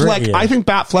I think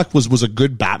Batfleck was a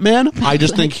good Batman. I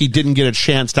just think he didn't get a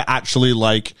chance to actually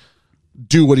like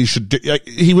do what he should do. Like,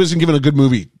 he wasn't given a good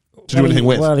movie to do anything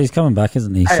with. Well, he's coming back,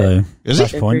 isn't he? So Is he?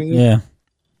 Flashpoint, yeah.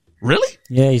 Really?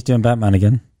 Yeah, he's doing Batman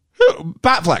again.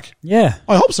 Batfleck? Yeah.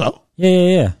 I hope so.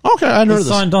 Yeah. Okay, I know He this.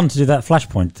 signed on to do that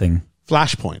Flashpoint thing.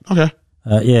 Flashpoint. Okay.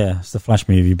 Yeah, it's the Flash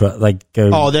movie, but like go.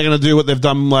 Oh, they're going to do what they've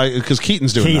done, like, because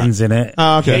Keaton's doing Keaton's that. in it.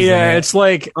 Oh, okay. Yeah, it's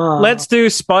like, let's do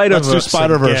Spider-Verse. Let's do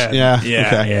Spider-Verse. again. Yeah. Yeah.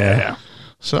 Okay. Yeah.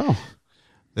 So,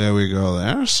 there we go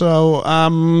there. So,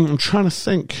 I'm trying to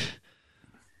think.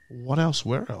 What else?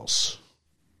 Where else?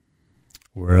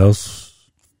 Where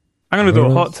else? I'm going to do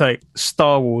a hot take.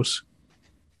 Star Wars.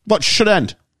 What should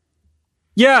end?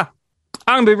 Yeah.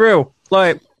 I'm going to be real.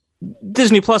 Like,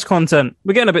 Disney Plus content.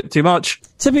 We're getting a bit too much.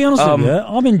 To be honest with you,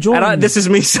 I'm enjoying. And this is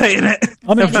me saying it.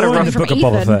 I'm I've had a enjoying rough, the Book of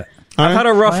Boba Fett. I've had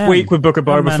a rough week with Book of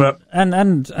Boba Fett. And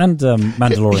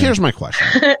Mandalorian. Here's my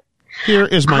question. Here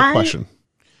is my question.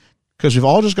 Because we've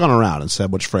all just gone around and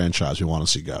said which franchise we want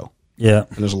to see go. Yeah.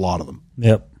 And there's a lot of them.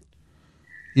 Yep.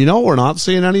 You know what we're not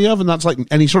seeing any of? And that's like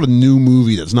any sort of new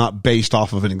movie that's not based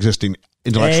off of an existing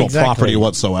intellectual property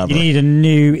whatsoever. You need a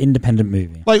new independent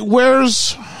movie. Like,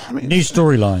 where's... new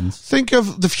storylines. Think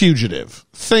of The Fugitive.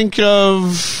 Think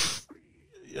of...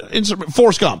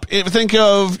 Forrest Gump. Think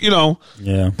of,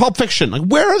 Pulp Fiction. Like,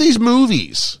 where are these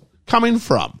movies coming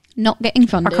from? Not getting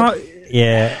funded.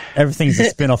 Yeah, everything's a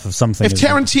spin-off of something. If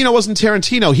Tarantino wasn't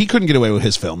Tarantino, he couldn't get away with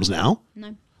his films now.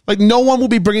 No. Like, no one will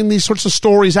be bringing these sorts of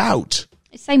stories out.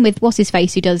 Same with what's his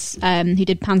face who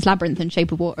did Pan's Labyrinth and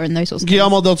Shape of Water and those sorts of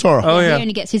Guillermo things. del Toro. Oh, yeah. He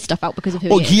only gets his stuff out because of who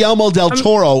he is. Guillermo del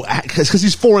Toro, because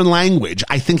he's foreign language,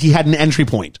 I think he had an entry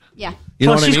point. Yeah. You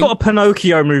know Plus, what he's I mean? got a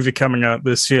Pinocchio movie coming out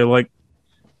this year. Like,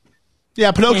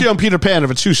 yeah, Pinocchio and Peter Pan,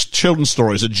 if it's two children's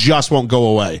stories, it just won't go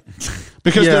away.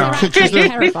 Because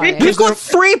we've got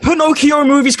 3 Pinocchio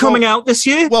movies coming out this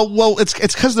year. Well, it's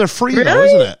because they're free, though,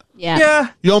 isn't it? Yeah.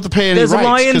 You don't have to pay any There's rights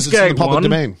because it's in the Lionsgate public one.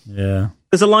 domain. Yeah.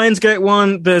 There's a Lionsgate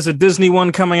one. There's a Disney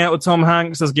one coming out with Tom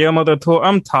Hanks. There's Guillermo del Toro.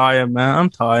 I'm tired, man. I'm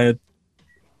tired.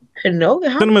 No,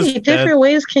 how Cinema's many dead. different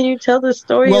ways can you tell the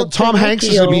story? Well, of Tom Hanks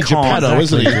is going to be Geppetto,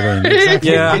 isn't he?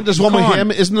 Exactly. Yeah. There's one with him.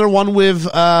 Isn't there one with,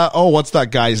 what's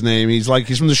that guy's name? He's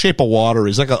from The Shape of Water.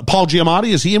 He's like Paul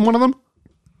Giamatti. Is he in one of them?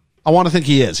 I want to think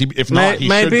he is. If not, he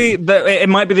maybe should be. it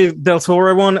might be the Del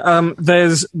Toro one.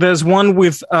 There's one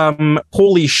with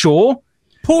Pauly Shore.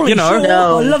 Pauly Shore.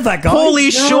 No. I love that guy.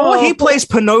 Pauly Shore. He plays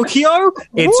Pinocchio.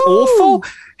 It's awful.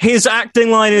 His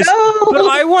acting line is, but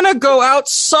I want to go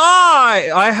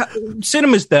outside.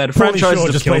 Cinema's dead. Franchise Shore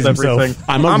has just killed plays himself. everything.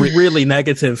 I'm really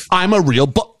negative. I'm a real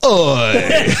boy.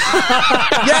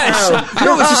 Yes.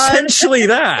 No, it's essentially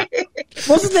that.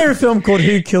 Wasn't there a film called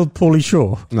Who Killed Pauly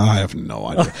Shore? No, I have no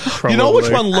idea. You know which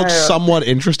one looks somewhat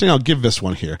interesting? I'll give this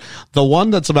one here. The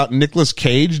one that's about Nicolas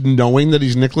Cage knowing that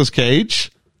he's Nicolas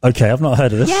Cage. Okay, I've not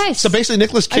heard of this. Yes. So basically,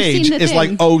 Nicolas Cage seen the is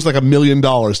thing. owes like $1 million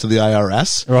to the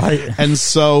IRS. Right. And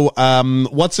so,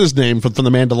 what's his name from The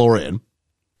Mandalorian?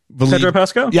 Pedro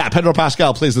Pascal? Yeah, Pedro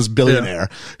Pascal plays this billionaire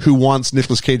who wants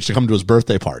Nicolas Cage to come to his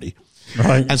birthday party.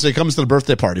 Right. And so he comes to the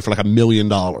birthday party for like $1 million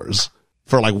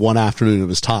for like one afternoon of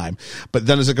his time. But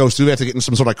then as it goes through, they have to get in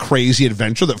some sort of crazy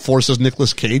adventure that forces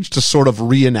Nicolas Cage to sort of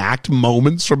reenact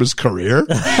moments from his career.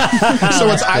 So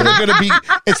it's either going to be,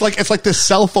 it's like this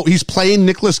cell phone. He's playing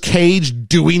Nicolas Cage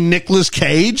doing Nicolas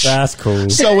Cage. That's cool.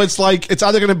 So it's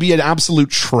either going to be an absolute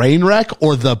train wreck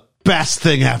or the best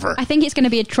thing ever. I think it's going to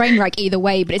be a train wreck either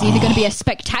way, but it's either going to be a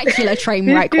spectacular train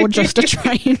wreck or just a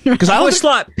train wreck. Because I It's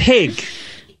like Pig.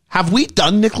 have we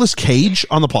done Nicolas Cage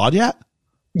on the pod yet?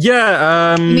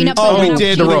 Yeah. You mean Upside We Down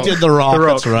did. Al We Pacino? did The Rock. The Rock.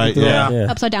 That's right. Yeah.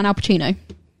 Upside Down Al Pacino.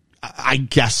 I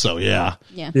guess so. Yeah.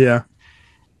 Yeah. Yeah.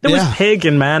 There was Yeah. Pig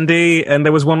and Mandy, and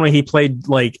there was one where he played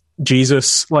like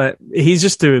Jesus. Like he's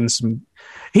just doing some.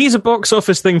 He's a box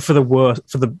office thing for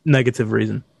the negative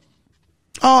reason.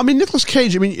 Oh, I mean, Nicolas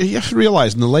Cage, you have to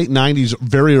realize in the late 90s,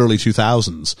 very early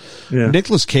 2000s,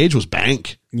 Nicolas Cage was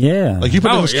bank. Yeah. Like, you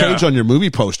put Nicolas Cage on your movie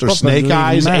poster, Proper Snake leading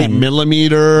Eyes, man.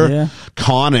 8mm,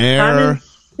 Con Air.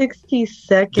 60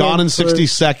 Seconds. Gone in 60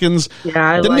 Seconds.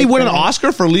 Yeah, Didn't he win an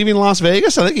Oscar for Leaving Las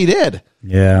Vegas? I think he did.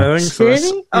 Yeah. I think so. Did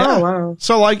he? Oh, wow.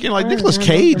 So, like, Nicolas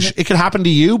Cage, It Could Happen to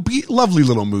You. Lovely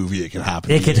little movie, It Could Happen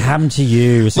to You. It could happen to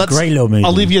you. It's a great little movie.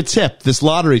 I'll leave you a tip. This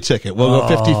lottery ticket. We'll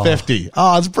go 50-50.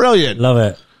 Oh, it's brilliant. Love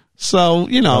it. So,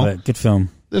 Love it. Good film.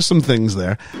 There's some things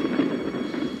there.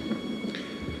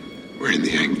 We're in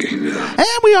the end game now. And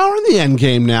we are in the end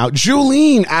game now.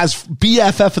 Julene, as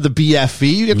BFF of the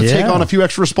BFE, you get to take on a few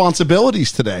extra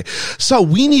responsibilities today. So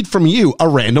we need from you a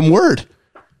random word.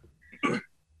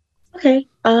 Okay.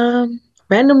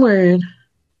 Random word.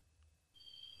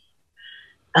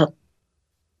 Oh.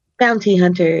 Bounty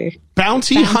hunter.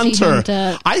 Bounty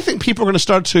hunter. I think people are going to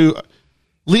start to...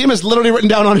 Liam has literally written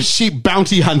down on his sheet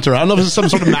 "bounty hunter." I don't know if it's some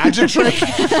sort of magic trick.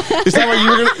 Is that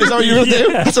what you're gonna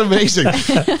do? That's amazing.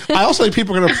 I also think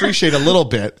people are gonna appreciate a little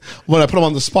bit when I put him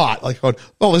on the spot, like, oh,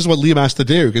 this is what Liam has to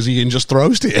do because he can just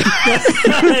throws to you.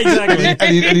 Exactly.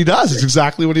 and he does. It's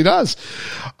exactly what he does.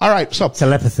 All right. So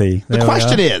telepathy. The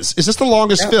question is this the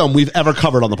longest film we've ever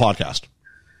covered on the podcast?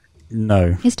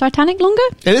 No. Is Titanic longer?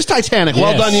 It is Titanic.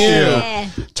 Well done, you. Yeah.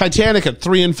 Titanic at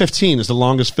 3 and 15 is the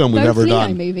longest film we've Both ever Leo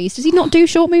done. movies. Does he not do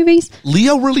short movies?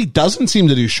 Leo really doesn't seem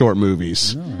to do short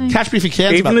movies. No. Catch Me If You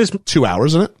Can. Even about 2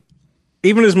 hours, isn't it?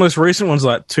 Even his most recent one's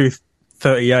like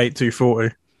 238,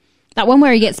 240. That one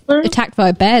where he gets attacked by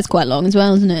a bear is quite long as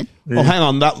well, isn't it? Yeah. Oh, hang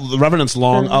on. The Revenant's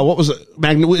long. What was it?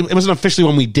 It wasn't officially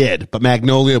one we did, but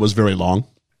Magnolia was very long.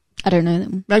 I don't know that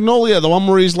one. Magnolia, the one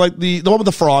where he's like the one with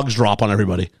the frogs drop on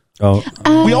everybody. Oh.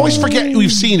 We always forget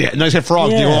we've seen it, and I said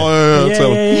frogs. Yeah. You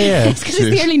go, Yeah. It's because it's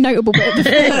the only notable bit of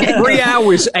the film. 3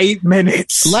 hours, 8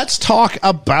 minutes. Let's talk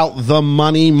about the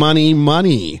money.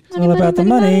 It's all about the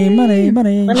money.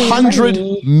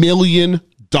 $100 million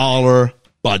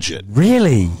budget.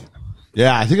 Really?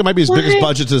 Yeah, I think it might be his biggest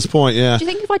budget to this point, yeah. Do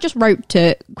you think if I just wrote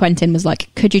to Quentin was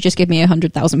like, could you just give me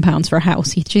 £100,000 for a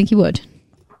house? Do you think he would?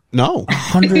 No.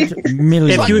 100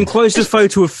 million. If you enclosed a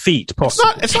photo of feet,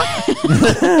 possibly. It's not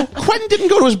Quentin didn't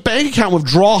go to his bank account and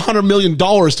withdraw $100 million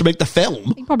to make the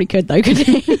film. He probably could, though, couldn't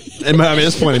he? I mean, at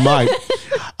this point, he might.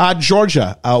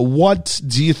 Georgia, what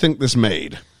do you think this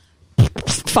made?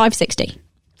 560.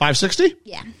 560?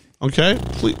 Yeah. Okay.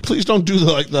 Please don't do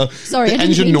the Sorry,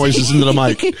 engine noises into the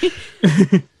mic.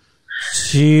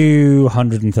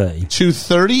 230.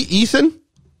 230. Ethan?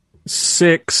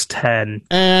 610.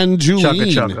 And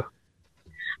Julene? Chugga.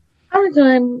 I'm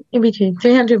going in between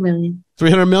 300 million.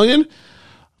 300 million?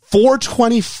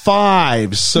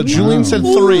 425. So Julene said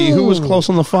 3. Who was close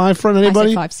on the 5 front?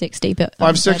 Anybody? I said 560, but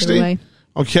 560?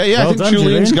 Okay, yeah, Well I think done,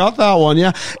 Julien's Julian. got that one.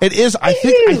 Yeah, it is. I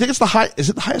think it's the high. Is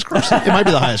it the highest grossing? It might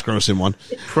be the highest grossing one.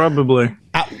 Probably.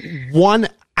 At 1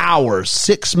 hour,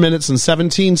 6 minutes, and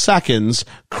 17 seconds,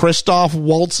 Christoph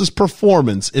Waltz's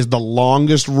performance is the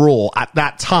longest role at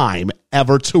that time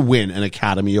ever to win an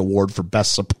Academy Award for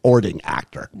Best Supporting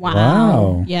Actor.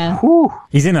 Wow. Yeah.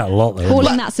 He's in it a lot, though.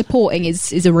 Calling that supporting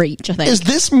is a reach, I think. Is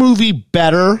this movie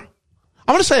better? I'm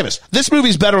going to say this. This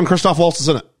movie's better when Christoph Waltz is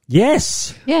in it.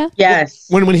 Yes. Yeah. Yes.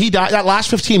 When he died, that last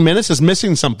 15 minutes is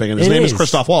missing something, and his name is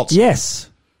Christoph Waltz. Yes.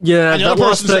 Yeah, And the that other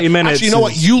last person's 30 minutes. Actually, you know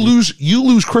what? You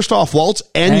lose Christoph Waltz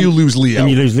and you lose Leo. And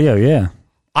you lose Leo, yeah.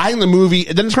 I in the movie,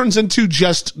 and then it turns into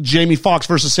just Jamie Foxx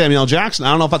versus Samuel L. Jackson. I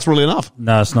don't know if that's really enough.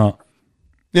 No, it's not.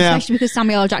 Yeah. Especially because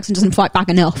Samuel L. Jackson doesn't fight back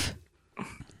enough.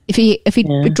 If he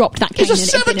dropped that cane,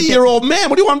 He's a 70-year-old man.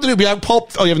 What do you want him to do? Be like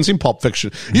Pulp? Oh, you haven't seen Pulp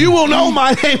Fiction. You will know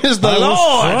my name is the I will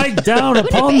Lord. strike down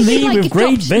upon thee with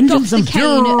great vengeance and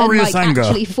furious anger.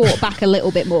 Actually fought back a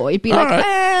little bit more. He'd be like,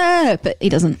 right. but he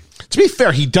doesn't. To be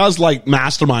fair, he does like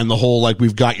mastermind the whole like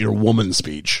we've got your woman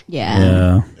speech.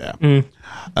 Yeah.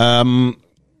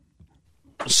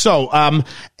 So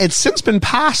it's since been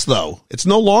passed though. It's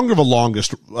no longer the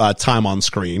longest time on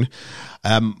screen.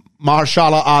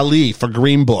 Mahershala Ali for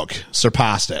Green Book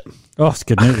surpassed it. Oh, it's a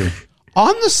good movie.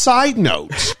 On the side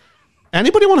note,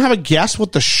 anybody want to have a guess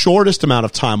what the shortest amount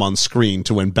of time on screen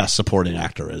to win Best Supporting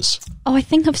Actor is? Oh, I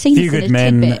think I've seen Few this Good in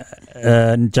a Men,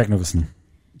 tidbit. Jack Nicholson.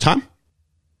 Time?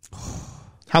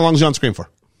 How long is he on screen for?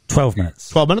 12 minutes.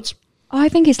 12 minutes? Oh, I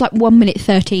think it's like 1 minute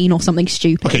 13 or something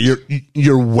stupid. Okay,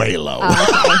 you're way low.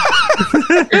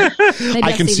 Maybe I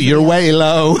I've can seen see it. you're way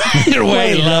low. You're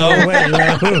way low. Way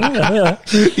low.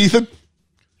 Ethan?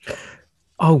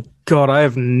 Oh, God, I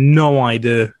have no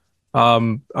idea.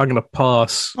 I'm going to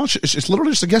pass. Oh, it's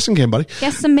literally just a guessing game, buddy.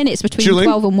 Guess some minutes between Julie?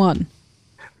 12 and 1.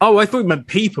 Oh, I thought you meant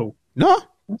people. No.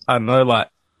 I don't know, like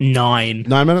 9.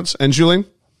 9 minutes. And Julie?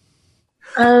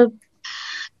 10.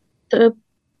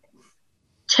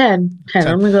 I'm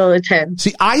going to go with 10.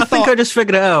 See, I think I just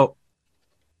figured it out.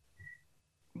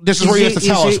 This is where you have to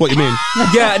tell us what you mean.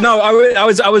 Yeah, no,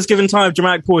 I was given time of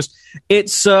dramatic pause.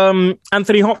 It's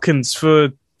Anthony Hopkins for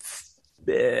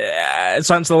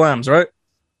Silence of the Lambs, right?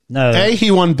 No.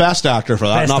 He won Best Actor for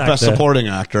that, Best not Best Actor. Supporting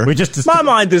Actor. My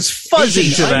mind is fuzzy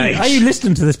today. Are you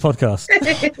listening to this podcast?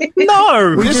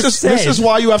 No. This is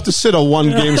why you have to sit a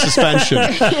one-game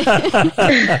suspension.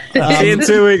 See you in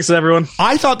 2 weeks, everyone.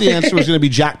 I thought the answer was going to be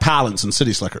Jack Palance in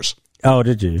City Slickers Oh,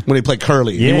 did you? when he played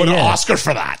Curly. He Yeah, won an yeah. Oscar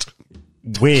for that.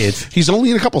 Weird. He's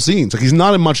only in a couple scenes. Like, he's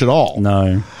not in much at all.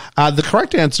 No. The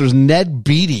correct answer is Ned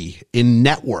Beatty in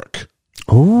Network.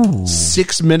 Ooh.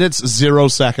 6 minutes, 0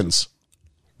 seconds.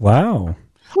 Wow.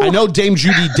 I know Dame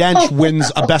Judi Dench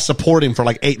wins a Best Supporting for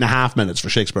like 8.5 minutes for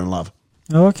Shakespeare in Love.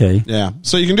 Oh, okay. Yeah.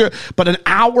 So you can do it. But an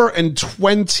hour and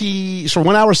 1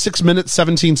 hour, 6 minutes,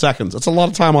 17 seconds. That's a lot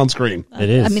of time on screen. It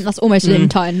is. I mean, that's almost an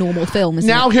entire normal film, isn't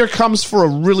Now it? here comes for a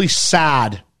really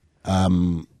sad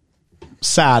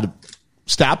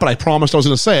stat, but I promised I was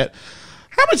going to say it.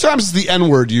 How many times is the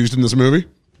N-word used in this movie?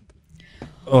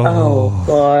 Oh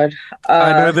God.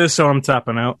 I know this, so I'm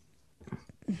tapping out.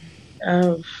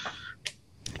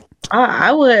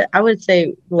 I would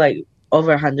say like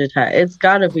over 100 times. It's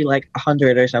got to be like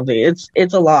 100 or something.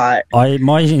 It's a lot.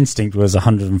 My instinct was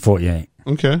 148.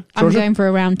 Okay. I'm Georgia? going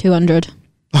for around 200.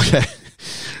 Okay.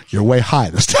 You're way high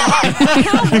this time. I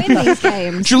can't win these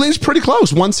games. Julian's pretty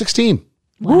close, 116.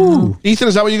 Wow. Ethan,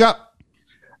 is that what you got?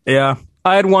 Yeah.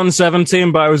 I had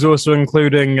 117, but I was also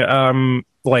including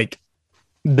like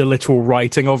the literal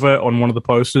writing of it on one of the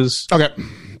posters. Okay.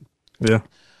 Yeah.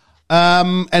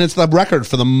 And it's the record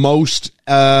for the most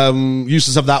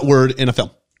uses of that word in a film.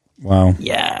 Wow.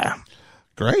 Yeah.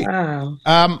 Great. Wow.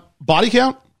 Body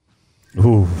count?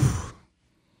 Ooh.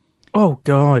 Oh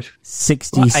God.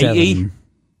 67. 80?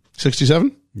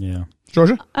 67? Yeah.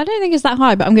 Georgia? I don't think it's that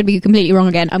high, but I'm going to be completely wrong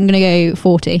again. I'm going to go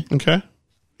 40. Okay.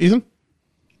 Ethan?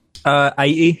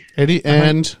 80. 80.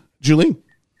 And Julene?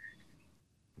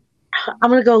 I'm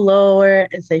gonna go lower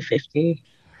and say 50.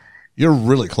 You're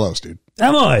really close, dude.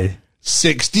 Am I?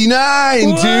 69,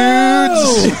 dudes.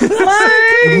 What?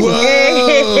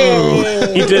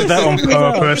 Whoa. He did that on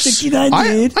purpose. 69, I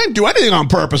dude. didn't do anything on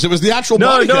purpose. It was the actual No,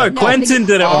 body no, count. Quentin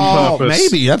did it on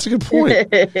purpose. Maybe. That's a good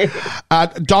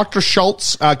point. Dr.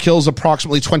 Schultz kills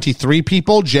approximately 23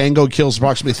 people. Django kills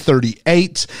approximately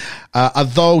 38.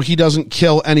 Although he doesn't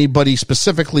kill anybody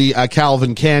specifically,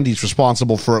 Calvin Candy's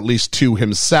responsible for at least 2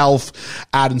 himself,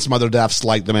 adding some other deaths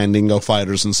like the Mandingo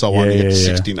fighters and so on. Yeah, You get yeah,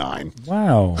 yeah. 69.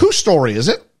 Wow. Whose story is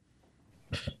it?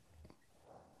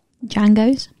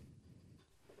 Django's.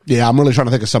 Yeah, I'm really trying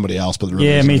to think of somebody else, but there really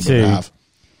Yeah, isn't me anybody too. I have.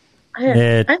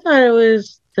 Yeah. I thought it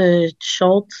was the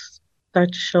Schultz,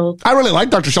 Dr. Schultz. I really like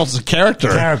Dr. Schultz as a character.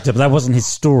 Character, but that wasn't his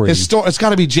story. His story, it's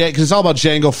got to be because it's all about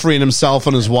Django freeing himself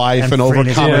and his wife and freeing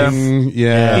his overcoming.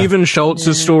 Yeah. Even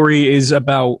Schultz's story is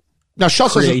about Now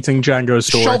Schultz creating Django's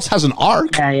story. Schultz has an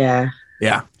arc. Yeah.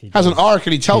 Yeah. Has an arc,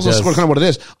 and he tells us does. kind of what it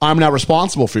is. I'm now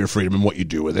responsible for your freedom and what you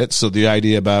do with it. So the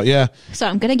idea about So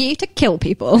I'm going to get you to kill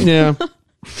people. yeah.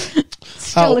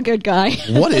 Still a good guy.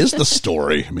 What is the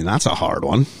story? I mean, that's a hard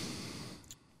one.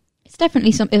 It's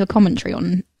definitely a commentary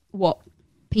on what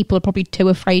people are probably too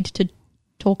afraid to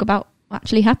talk about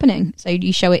actually happening. So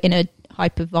you show it in a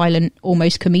hyper-violent,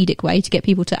 almost comedic way to get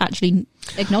people to actually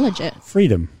acknowledge it.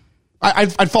 Freedom.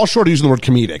 I'd fall short of using the word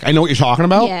comedic. I know what you're talking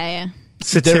about. Yeah.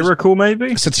 Satirical,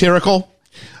 maybe? Satirical.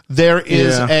 There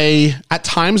is at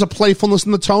times a playfulness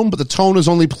in the tone, but the tone is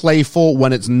only playful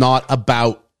when it's not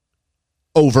about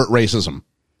overt racism.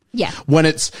 Yeah. When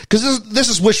it's because this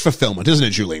is wish fulfillment, isn't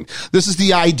it, Julene? This is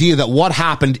the idea that what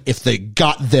happened if they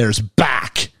got theirs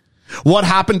back? What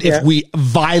happened if we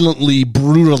violently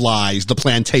brutalized the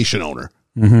plantation owner?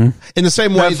 Mm-hmm. In the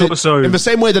same way, in the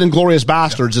same way that Inglourious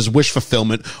Bastards is wish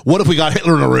fulfillment. What if we got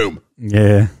Hitler in a room?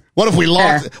 Yeah. What if we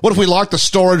locked the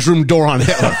storage room door on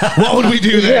Hitler? What would we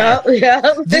do there?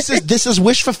 Yeah. This is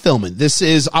wish fulfillment. This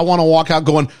is I want to walk out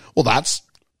going, well, that's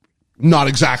not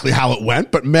exactly how it went,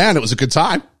 but man, it was a good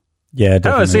time. Yeah,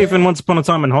 definitely. Oh, it's even Once Upon a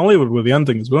Time in Hollywood with the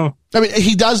ending as well. I mean,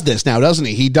 he does this now, doesn't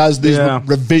he? He does these. I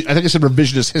think I said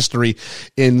revisionist history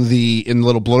in the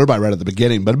little blurb I read at the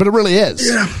beginning, but it really is.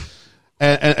 Yeah.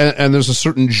 And there's a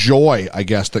certain joy, I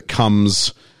guess, that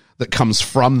comes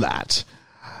from that.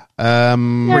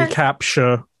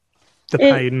 Recapture the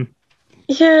pain.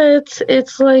 Yeah,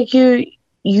 it's like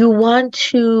you want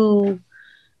to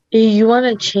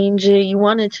change it. You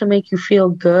want it to make you feel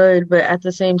good, but at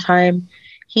the same time,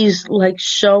 he's like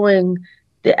showing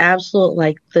the absolute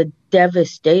like the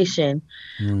devastation.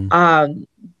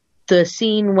 The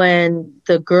scene when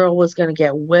the girl was gonna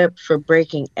get whipped for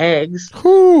breaking eggs.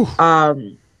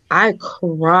 I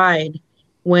cried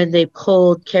when they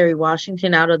pulled Kerry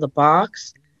Washington out of the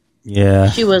box. Yeah.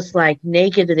 She was like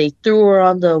naked and they threw her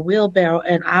on the wheelbarrow,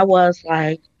 and I was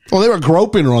like, well, they were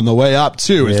groping her on the way up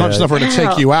too. It's Yeah. not just enough for her to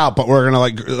take you out, but we're gonna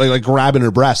like grabbing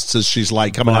her breasts as she's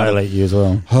like coming out. Violate you as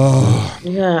well.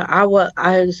 yeah,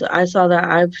 I saw that.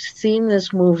 I've seen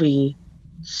this movie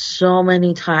so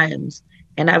many times,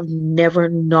 and I've never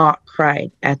not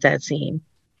cried at that scene.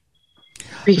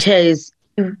 Because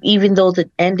even though the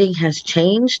ending has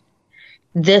changed,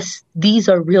 these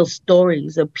are real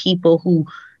stories of people who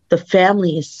the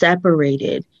family is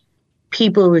separated.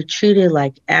 People were treated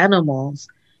like animals.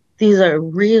 These are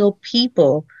real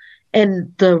people.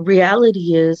 And the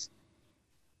reality is,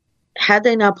 had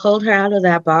they not pulled her out of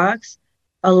that box,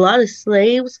 a lot of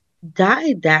slaves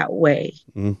died that way.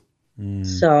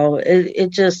 So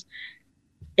it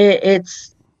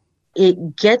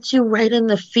gets you right in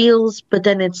the feels, but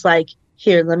then it's like,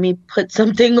 here, let me put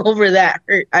something over that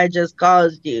hurt I just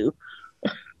caused you.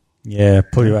 Yeah,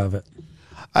 pull you out of it.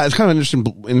 It's kind of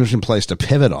an interesting place to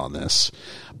pivot on this,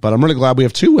 but I'm really glad we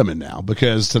have two women now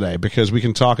because we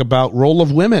can talk about role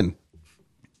of women.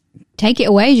 Take it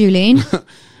away, Julene.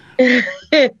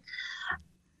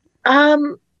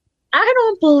 I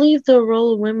don't believe the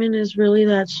role of women is really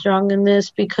that strong in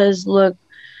this because, look,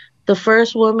 the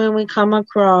first woman we come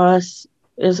across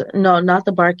is not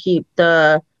the barkeep,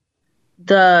 the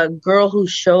girl who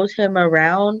shows him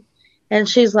around, and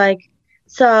she's like,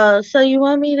 so you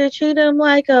want me to treat him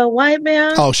like a white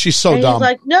man? Oh, she's so and dumb. He's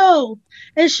like, no,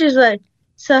 and she's like,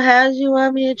 so how do you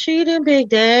want me to treat him, Big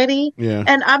Daddy? Yeah.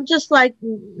 And I'm just like,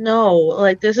 no,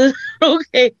 like this is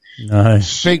okay.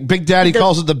 Nice. Big Daddy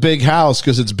calls it the big house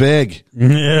because it's big.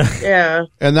 Yeah.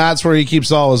 And that's where he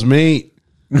keeps all his meat.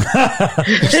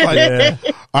 It's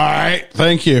like, all right,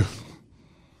 thank you.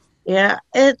 Yeah,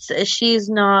 she's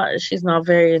not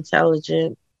very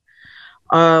intelligent.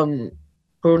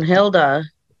 Brunhilde,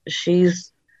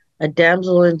 she's a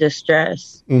damsel in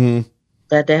distress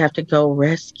that they have to go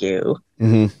rescue.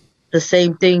 The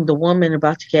same thing, the woman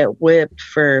about to get whipped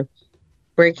for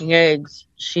breaking eggs,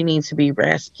 she needs to be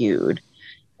rescued,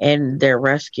 and they're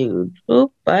rescued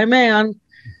by a man.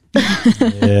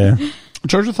 Yeah.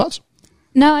 George, your thoughts?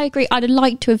 No, I agree. I'd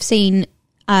like to have seen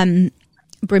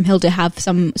Brunhilde have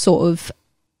some sort of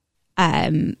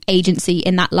agency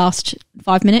in that last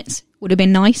 5 minutes. Would have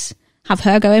been nice. Have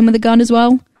her go in with a gun as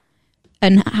well,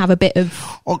 and have a bit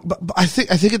of. Well, but I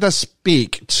think it does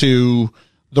speak to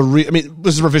the. I mean,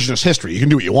 this is revisionist history. You can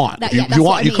do what you want. If you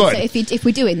want, you could. So if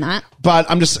we're doing that, but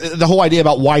I'm just the whole idea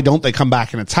about why don't they come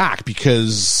back and attack,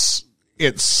 because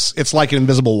it's like an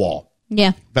invisible wall.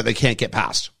 Yeah. That they can't get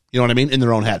past. You know what I mean? In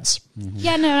their own heads.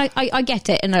 Yeah, no, I get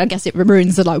it, and I guess it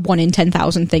ruins the 1 in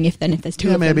 10,000 thing if there's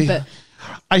two of maybe. them.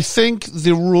 But I think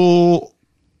the rule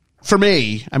for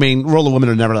me, I mean, role of women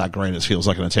are never that great as feels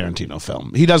like in a Tarantino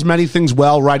film. He does many things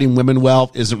well. Writing women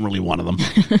well isn't really one of them.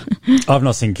 I've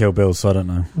not seen Kill Bill, so I don't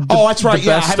know. Oh, that's right.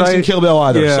 Yeah, I haven't seen Kill Bill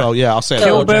either. Yeah. So yeah, I'll say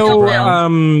Kill that.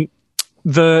 Bill.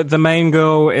 The main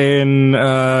girl in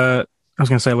I was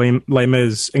going to say Les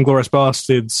Mis, Inglourious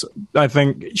Bastards. I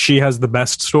think she has the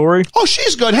best story. Oh,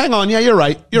 she's good. Hang on. Yeah, you're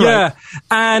right. You're right.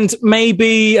 And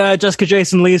maybe Jessica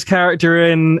Jason Leigh's character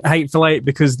in Hateful Eight,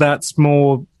 because that's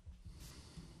more.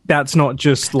 That's not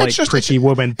just like pretty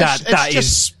woman. That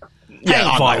is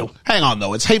vile. Hang on,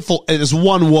 though. It's hateful. It is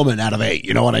one woman out of 8.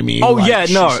 You know what I mean? Oh, yeah,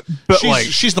 no. But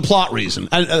she's the plot reason.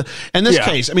 And in this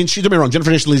case, I mean, don't get me wrong.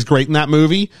 Jennifer Aniston Lee's great in that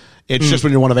movie. It's just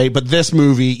when you're one of 8. But this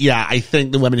movie, yeah, I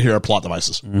think the women here are plot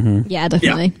devices. Yeah,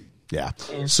 definitely. Yeah.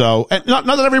 So, and not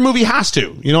that every movie has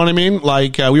to. You know what I mean?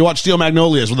 Like, we watched Steel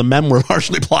Magnolias where the men were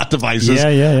largely plot devices. Yeah.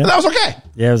 And that was okay.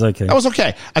 Yeah, it was okay. That was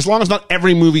okay. As long as not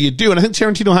every movie you do. And I think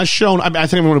Tarantino has shown, I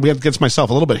think I'm going to be against myself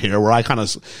a little bit here, where I kind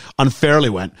of unfairly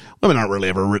went, women aren't really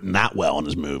ever written that well in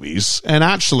his movies. And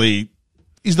actually,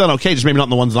 he's done okay, just maybe not in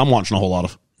the ones that I'm watching a whole lot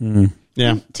of.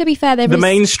 Yeah. To be fair, the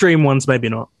mainstream ones, maybe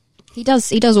not. He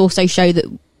does also show that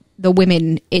the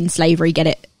women in slavery get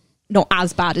it not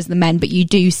as bad as the men, but you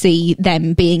do see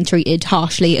them being treated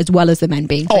harshly as well as the men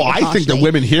being treated harshly. I think the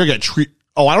women here get treated.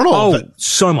 Oh, I don't know.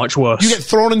 So much worse. You get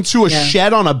thrown into a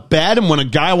shed on a bed, and when a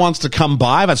guy wants to come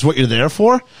by, that's what you're there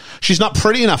for. She's not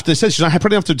pretty enough. They said she's not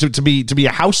pretty enough to be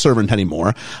a house servant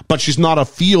anymore, but she's not a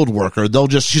field worker.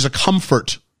 She's a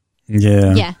comfort.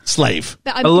 Yeah. Slave.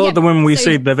 But, a lot of the women we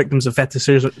see, they're victims of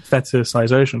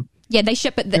fetishization. Yeah,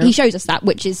 he shows us that,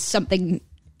 which is something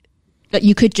that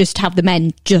you could just have the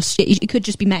men it could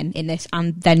just be men in this,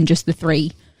 and then just the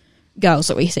 3 girls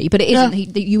that we see. But it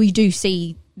isn't. You do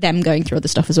see them going through other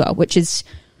stuff as well, which is,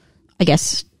 I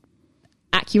guess,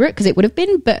 accurate because it would have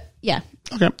been. But yeah.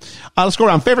 Okay. Let's go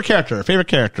around. Favorite character.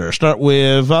 Let's start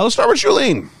with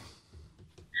Julene.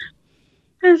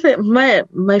 trying to say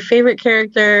my favorite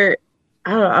character.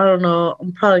 I don't know.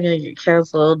 I'm probably gonna get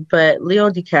canceled, but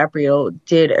Leo DiCaprio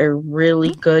did a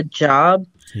really good job.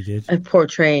 He did of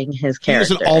portraying his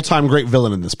character. He is an all-time great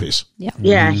villain in this piece. Yeah,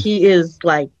 yeah, he is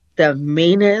like the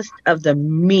meanest of the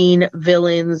mean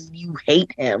villains. You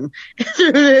hate him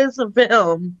through this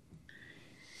film.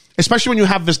 Especially when you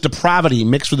have this depravity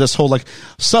mixed with this whole like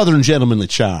Southern gentlemanly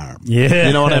charm. Yeah.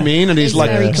 You know what I mean? And he's It's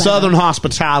very like clever. Southern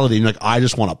hospitality. And you're like, I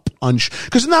just want to punch.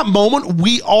 Because in that moment,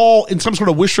 we all, in some sort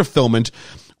of wish fulfillment,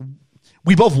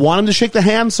 we both want him to shake the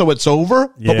hand so it's over,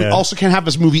 but we Yeah. also can't have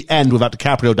this movie end without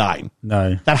DiCaprio dying.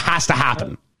 no. That has to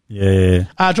happen. Yeah.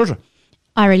 Georgia.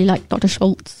 I really like Dr.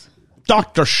 Schultz.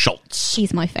 Dr. Schultz.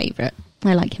 He's my favorite.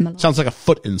 I like him a lot. Sounds like a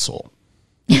foot insole.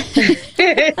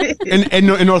 in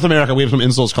North America, we have some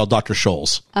insoles called Dr.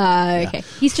 Scholes. Okay.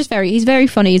 He's very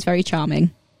funny. He's very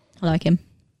charming. I like him.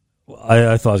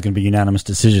 I thought it was going to be a unanimous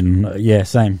decision. Yeah,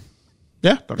 same.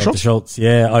 Yeah, Dr. Dr. Schultz. Schultz.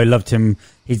 Yeah, I loved him.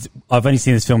 I've only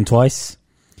seen this film twice,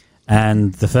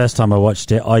 and the first time I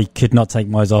watched it, I could not take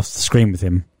my eyes off the screen with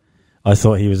him. I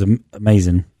thought he was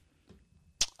amazing.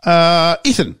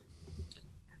 Ethan.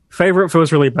 Favorite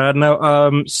feels really bad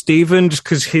now. Steven, just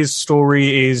because his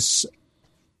story is,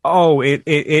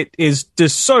 it is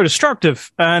just so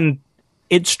destructive, and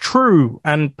it's true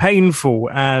and painful,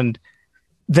 and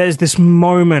there's this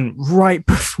moment right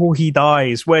before he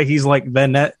dies where he's like,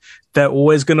 they're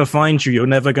always going to find you, you're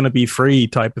never going to be free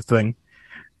type of thing.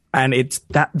 And it's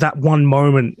that one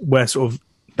moment where sort of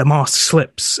the mask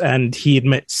slips and he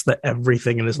admits that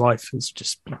everything in his life has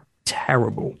just been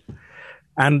terrible.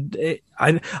 And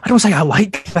I don't say I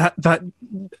like that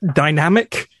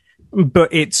dynamic,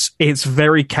 but it's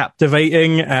very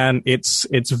captivating and it's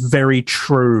very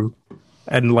true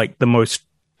and like the most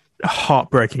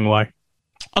heartbreaking way.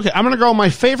 Okay, I'm going to go. My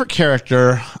favorite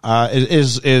character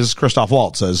is Christoph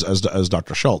Waltz as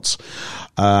Dr. Schultz.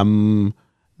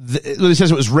 He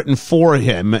says it was written for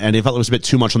him, and he felt it was a bit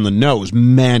too much on the nose.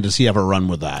 Man, does he ever run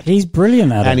with that? He's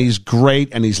brilliant at it. And he's great,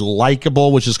 and he's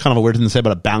likable, which is kind of a weird thing to say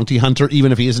about a bounty hunter,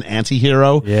 even if he is an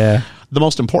anti-hero. Yeah. The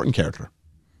most important character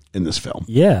in this film.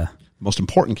 Yeah. Most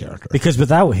important character. Because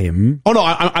without him... Oh, no,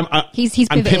 He's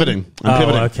I'm pivoting. I'm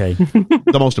pivoting. Okay.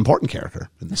 The most important character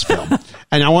in this film.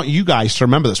 And I want you guys to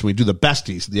remember this when we do the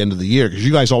besties at the end of the year, because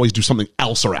you guys always do something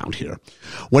else around here.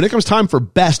 When it comes time for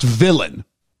best villain,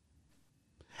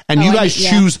 and you guys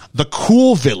choose the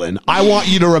cool villain, I want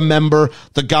you to remember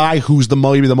the guy who's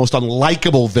maybe the most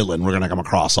unlikable villain we're going to come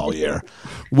across all year,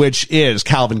 which is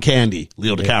Calvin Candy,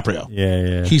 Leo DiCaprio.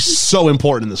 Yeah. He's so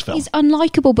important in this film. He's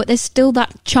unlikable, but there's still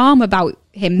that charm about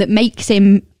him that makes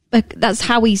him. That's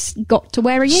how he's got to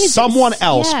where he is. Someone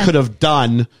else could have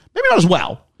done, maybe not as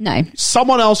well. No.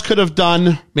 Someone else could have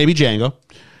done maybe Django.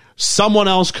 Someone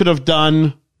else could have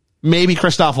done maybe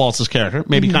Christoph Waltz's character,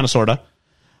 maybe kind of, sort of.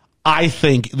 I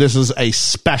think this is a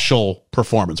special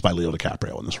performance by Leo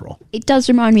DiCaprio in this role. It does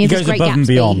remind me of He his goes Great above and Gatsby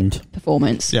beyond.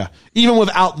 performance. Yeah. Even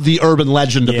without the urban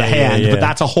legend of the hand, but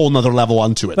that's a whole nother level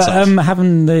unto But itself.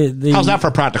 having the... How's that for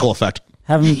a practical effect?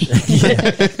 Having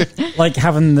like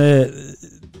having the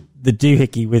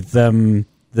doohickey with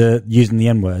the using the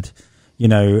N-word,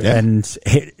 and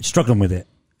struggling with it,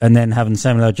 and then having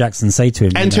Samuel L. Jackson say to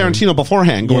him, And Tarantino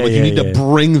beforehand going, you need to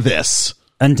bring this.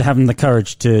 And to having the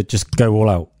courage to just go all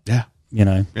out. Yeah.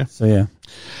 Yeah. So, yeah.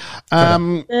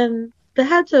 And there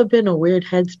had to have been a weird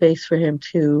headspace for him,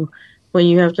 too, when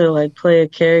you have to, like, play a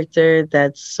character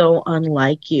that's so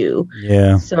unlike you.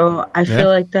 Yeah. So I feel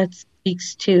like that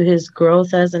speaks to his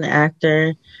growth as an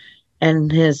actor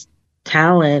and his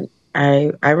talent.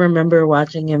 I remember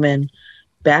watching him in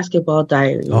Basketball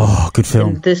Diaries. Oh, good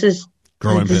film. And this is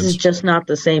just not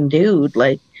the same dude.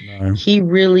 Like,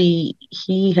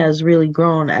 he has really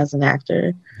grown as an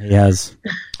actor. He has.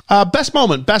 Best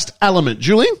moment, best element.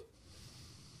 Julie?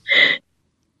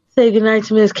 Say goodnight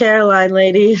to Miss Caroline,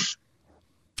 ladies.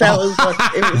 That was what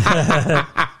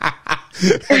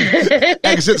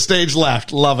Exit stage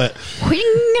left. Love it.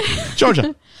 Whing.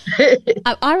 Georgia?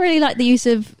 I really like the use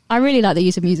of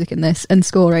music in this and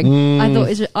scoring. I thought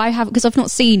because I've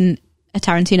not seen a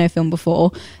Tarantino film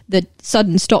before. The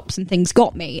sudden stops and things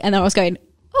got me, and then I was going,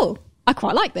 "Oh, I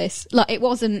quite like this." Like it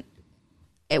wasn't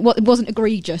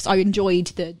egregious. I enjoyed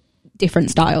the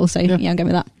different styles. So yeah, I'm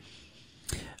going with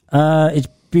that. It's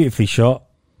beautifully shot,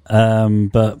 but I'm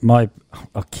going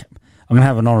to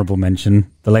have an honourable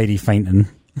mention. The lady fainting.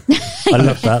 I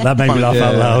love that. That made me laugh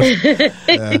out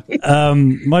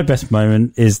loud. My best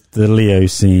moment is the Leo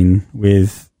scene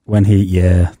with when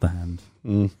the hand.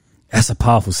 That's a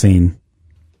powerful scene.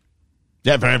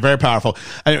 Yeah, very, very powerful.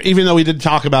 And even though we did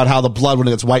talk about how the blood, when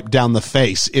it gets wiped down the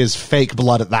face, is fake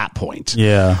blood at that point.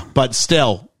 Yeah. But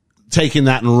still, taking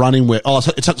that and running with... Oh,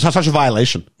 it's such a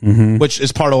violation, which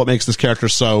is part of what makes this character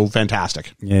so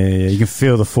fantastic. Yeah, you can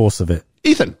feel the force of it.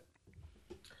 Ethan.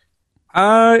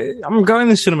 I'm going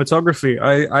the cinematography.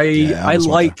 I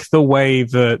like the way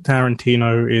that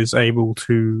Tarantino is able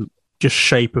to just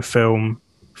shape a film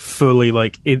fully,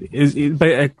 like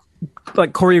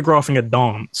like choreographing a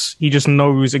dance. He just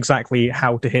knows exactly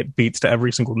how to hit beats to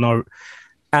every single note,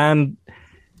 and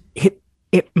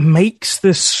it makes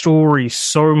this story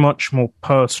so much more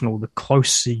personal the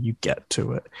closer you get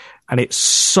to it, and it's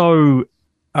so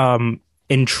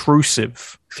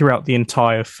intrusive throughout the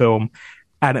entire film.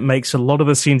 And it makes a lot of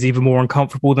the scenes even more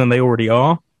uncomfortable than they already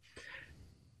are.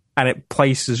 And it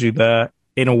places you there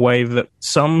in a way that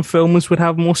some films would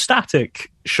have more static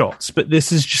shots. But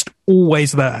this is just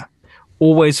always there,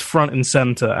 always front and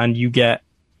center. And you get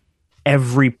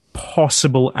every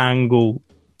possible angle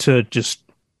to just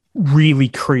really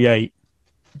create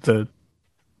the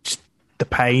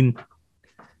pain.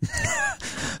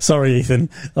 Sorry, Ethan.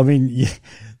 I mean...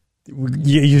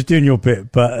 You was doing your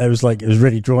bit, but it was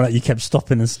really drawn out. You kept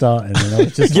stopping and starting. And I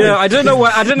was just I don't know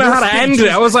how to end it.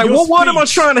 I was like, what word am I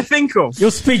trying to think of?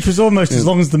 Your speech was almost as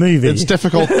long as the movie. It's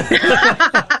difficult.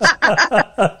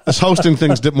 This hosting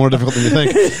thing's more difficult than you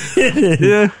think.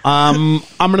 Yeah. I'm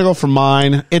going to go for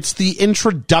mine. It's the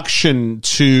introduction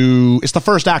to... It's the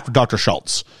first act with Dr.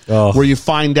 Schultz, where you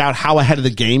find out how ahead of the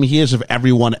game he is of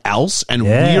everyone else. And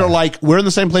we're in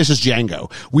the same place as Django.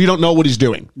 We don't know what he's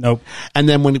doing. Nope. And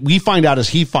then when we find out as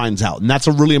he finds out, and that's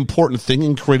a really important thing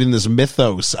in creating this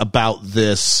mythos about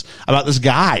this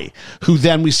guy, who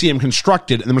then we see him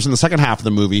constructed, and then was in the second half of the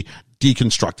movie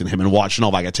deconstructing him and watching all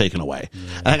that get taken away.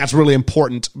 Yeah. I think that's really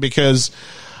important because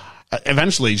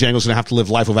eventually Django's going to have to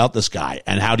live life without this guy.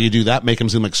 And how do you do that? Make him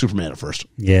seem like Superman at first.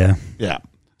 Yeah. Yeah.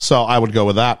 So I would go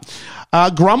with that.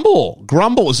 Grumble.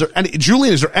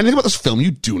 Julian, is there anything about this film you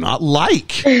do not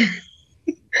like?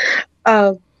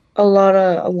 A lot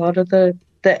of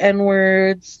the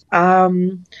N-words. I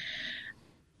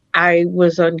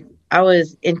was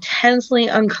intensely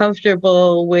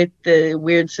uncomfortable with the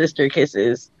weird sister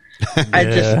kisses.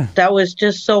 That was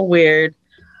just so weird.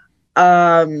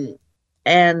 And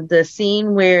the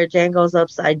scene where Django's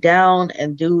upside down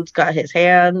and dude's got his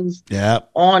hands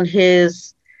on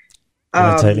his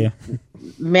man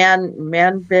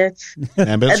bits.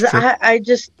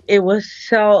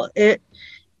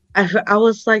 I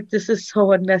was like, this is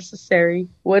so unnecessary.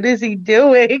 What is he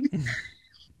doing?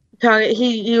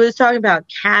 He was talking about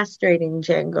castrating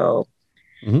Django.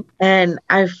 Mm-hmm. And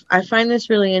I find this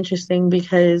really interesting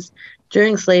because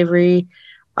during slavery,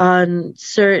 on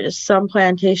some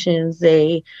plantations,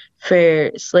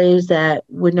 for slaves that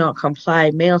would not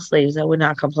comply, male slaves that would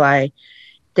not comply,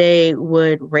 they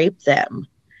would rape them.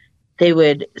 They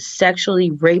would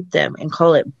sexually rape them and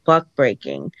call it buck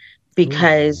breaking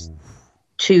because...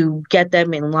 to get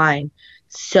them in line.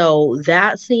 So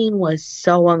that scene was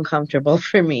so uncomfortable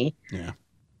for me. Yeah.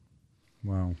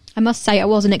 Wow. I must say, I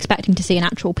wasn't expecting to see an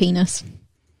actual penis.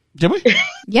 Did we?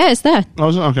 Yeah, it's there. Oh,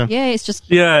 is it? Okay. Yeah, it's just...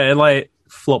 Yeah, it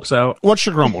flops out. What's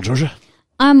your grumble, Georgia?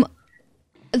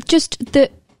 Just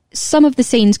that some of the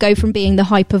scenes go from being the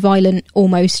hyper-violent,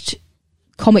 almost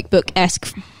comic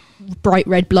book-esque bright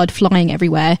red blood flying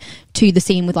everywhere to the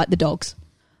scene with, the dogs,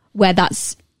 where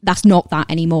that's not that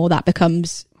anymore. That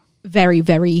becomes very,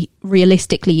 very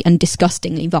realistically and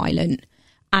disgustingly violent.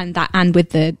 And with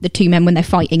the two men when they're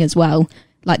fighting as well.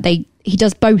 He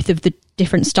does both of the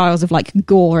different styles of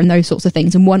gore and those sorts of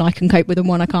things, and one I can cope with and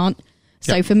one I can't.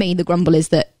 So for me, the grumble is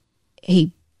that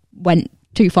he went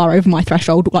too far over my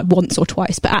threshold once or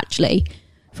twice, but actually,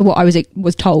 for what I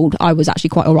was told, I was actually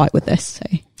quite all right with this. So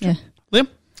yeah. Liam?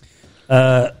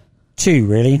 2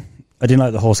 really. I didn't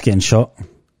like the horse getting shot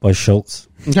by Schultz.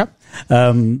 Okay.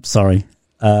 Sorry.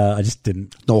 I just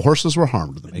didn't. No horses were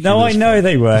harmed. No, I know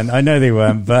they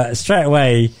weren't. But straight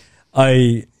away,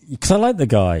 because I like the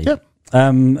guy. Yep.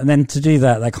 And then to do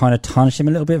that kind of tarnished him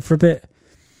a little bit for a bit.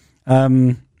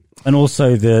 And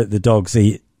also the dogs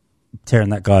tearing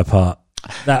that guy apart.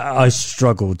 That I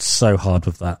struggled so hard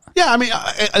with that. Yeah, I mean,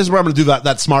 as we're going to do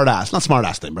that smart ass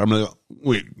thing, but I'm going to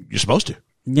go, you're supposed to.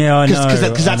 Yeah, I know.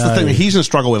 Because that's the thing that he's going to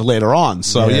struggle with later on.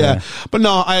 So, yeah. But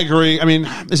no, I agree. I mean,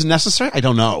 is it necessary? I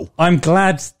don't know. I'm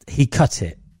glad he cut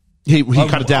it. He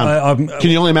cut it down.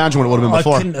 Can you only imagine what it would have been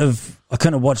before? I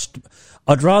couldn't have watched...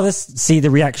 I'd rather see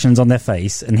the reactions on their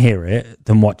face and hear it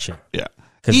than watch it. Yeah.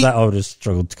 Because that I would have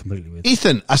struggled completely with.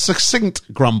 Ethan, a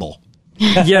succinct grumble.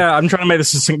 Yeah, I'm trying to make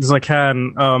this as succinct as I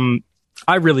can.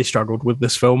 I really struggled with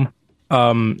this film.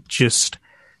 Just...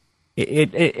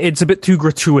 it's a bit too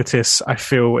gratuitous, I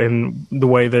feel, in the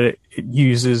way that it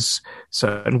uses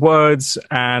certain words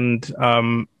and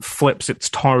flips its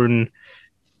tone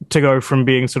to go from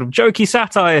being sort of jokey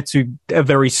satire to a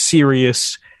very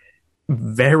serious,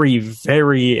 very,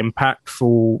 very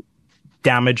impactful,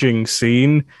 damaging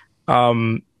scene.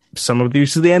 Some of the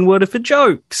use of the N-word are for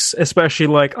jokes, especially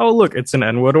like, oh, look, it's an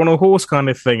N-word on a horse kind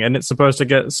of thing, and it's supposed to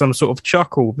get some sort of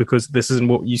chuckle because this isn't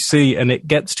what you see, and it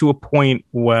gets to a point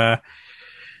where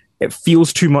it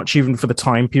feels too much even for the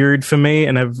time period for me,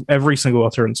 and every single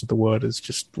utterance of the word is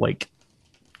just, like,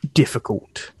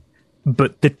 difficult.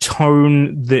 But the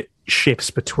tone that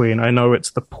shifts between, I know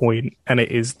it's the point, and it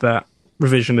is that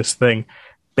revisionist thing,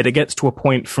 but it gets to a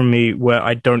point for me where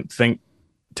I don't think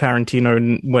Tarantino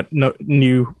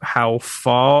knew how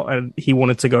far and he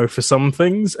wanted to go for some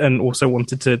things and also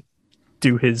wanted to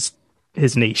do his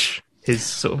niche, his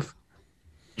sort of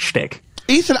shtick.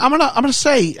 Ethan, I'm gonna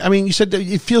say, I mean, you said that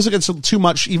it feels like it's too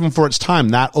much even for its time,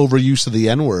 that overuse of the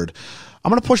N-word. I'm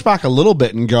gonna push back a little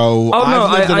bit and go,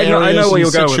 I know where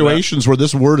you're going with situations where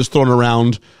this word is thrown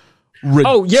around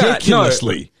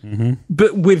ridiculously.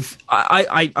 But with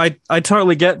I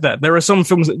totally get that. There are some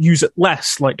films that use it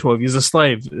less, like 12 Years a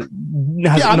Slave.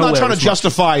 I'm not trying to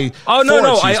justify. Oh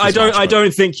no, I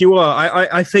don't think you are.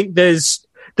 I think there's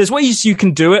ways you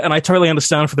can do it, and I totally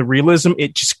understand for the realism.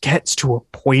 It just gets to a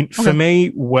point for me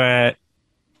where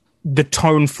the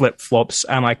tone flip flops,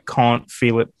 and I can't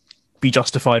feel it be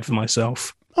justified for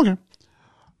myself. Okay.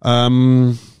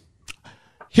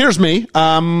 Here's me.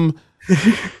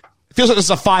 It feels like this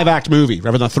is a 5-act movie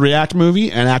rather than a 3-act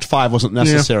movie, and Act 5 wasn't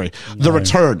necessary. Yeah. The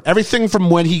return, everything from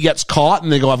when he gets caught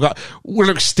and they go, we're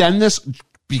going to extend this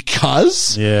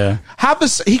because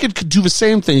he could do the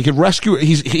same thing. He could rescue.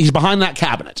 He's behind that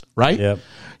cabinet, right? Yep.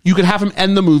 You could have him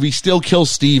end the movie, still kill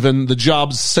Steven. The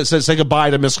Jobs say goodbye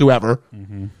to Miss Whoever.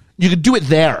 Mm-hmm. You could do it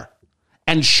there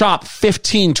and chop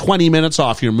 15, 20 minutes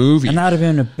off your movie. And that would have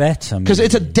been a better movie. Because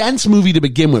it's a dense movie to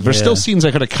begin with. There's still scenes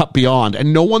I could have cut beyond,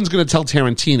 and no one's going to tell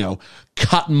Tarantino,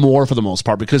 cut more for the most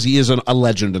part, because he is a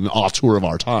legend and an auteur of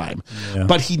our time. Yeah.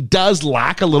 But he does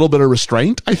lack a little bit of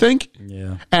restraint, I think.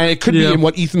 Yeah. And it could be in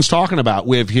what Ethan's talking about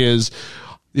with his,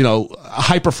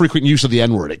 hyper-frequent use of the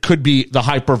N-word. It could be the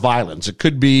hyper-violence. It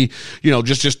could be,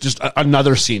 just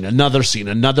another scene.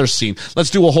 Let's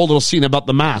do a whole little scene about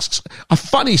the masks. A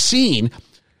funny scene,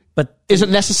 but is it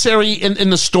necessary in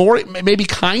the story? Maybe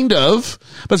kind of.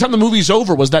 By the time the movie's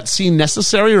over, was that scene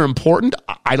necessary or important?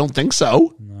 I don't think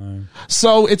so. No.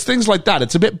 So it's things like that.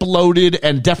 It's a bit bloated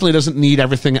and definitely doesn't need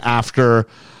everything after...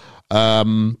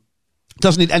 doesn't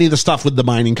need any of the stuff with the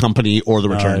mining company or the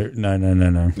return.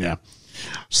 No. Yeah.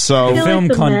 So I feel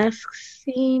like the mask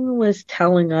scene was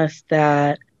telling us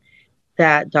that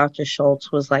Dr.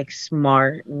 Schultz was like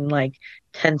smart and like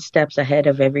 10 steps ahead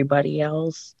of everybody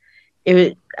else.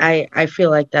 I feel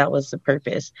like that was the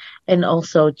purpose, and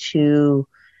also to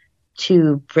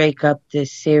break up the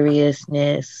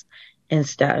seriousness and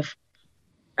stuff,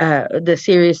 the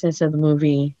seriousness of the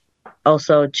movie,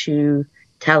 also to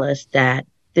tell us that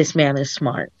this man is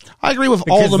smart. I agree with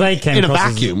all of them in a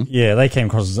vacuum. They came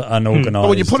across as unorganized. But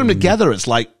when you put them together, it's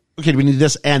like, okay, we need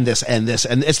this and this and this,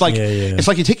 and it's like it's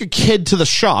like you take a kid to the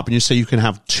shop and you say you can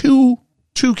have two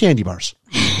candy bars,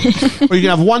 or you can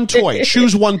have one toy.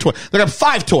 Choose one toy. They have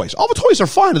 5 toys. All the toys are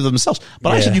fine to themselves,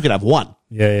 but I said you could have one.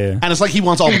 Yeah. And it's like he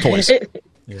wants all the toys.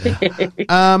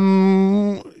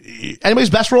 Anybody's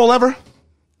best role ever?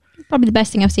 Probably the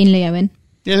best thing I've seen Leo in.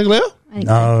 You think Leo?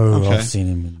 No, okay. I've seen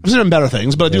him in better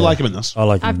things, but I do like him in this. I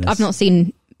like him in this. I've not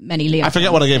seen many Leo. I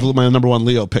forget what I gave my number 1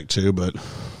 Leo pick to, but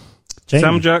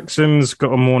Sam Jackson's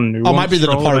got a more nuanced might be The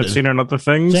Departed. I've seen her in other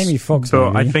things. Jamie Foxx,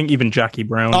 but I think even Jackie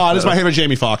Brown. Oh, this is my favorite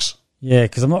Jamie Foxx. Yeah,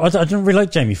 because I don't really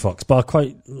like Jamie Foxx, but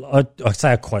I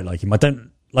say I quite like him. I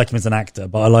don't like him as an actor,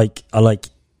 but I like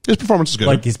his performance is good.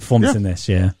 Like his performance in this,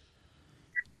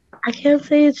 I can't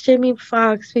say it's Jamie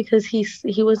Foxx because he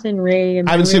was in Ray. And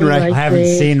I haven't seen Ray. I haven't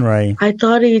seen Ray. I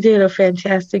thought he did a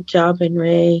fantastic job in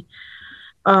Ray.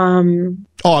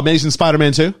 Amazing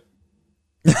Spider-Man 2?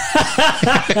 Let's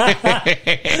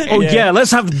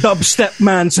have Dubstep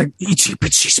Man say, "Itsy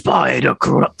bitsy spider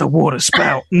crawl up the water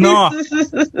spout." No,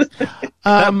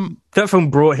 that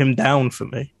film brought him down for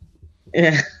me.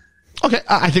 Yeah. Okay,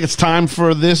 I think it's time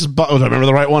for this. Did I remember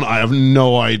the right one? I have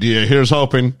no idea. Here's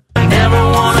hoping. I never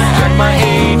want to hurt my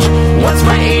age. What's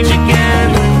my age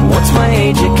again? What's my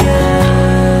age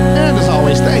again? And as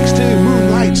always, thanks to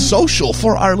Moonlight Social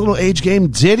for our little age game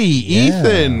ditty.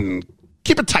 Ethan,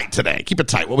 keep it tight today. Keep it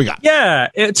tight. What we got? Yeah,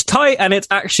 it's tight and it's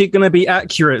actually going to be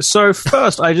accurate. So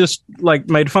first, I just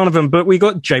made fun of him, but we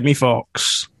got Jamie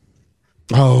Foxx.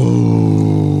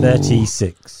 Oh.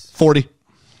 36. 40. I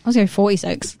was going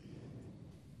 46.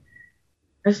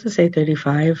 I was to say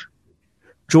 35.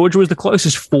 George was the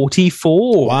closest,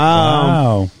 44.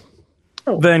 Wow.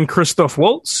 Then Christoph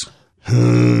Waltz.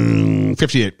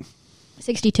 58.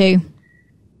 62.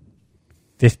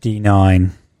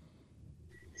 59.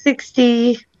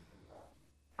 60.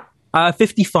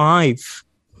 55.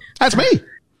 That's me.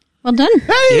 Well done.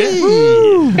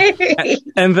 Hey!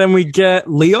 And then we get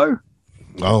Leo.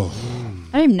 Oh.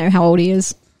 I don't even know how old he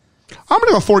is. I'm going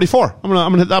to go 44. I'm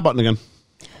going to hit that button again.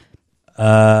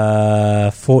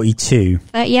 42.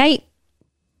 38.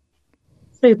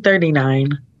 Say 39.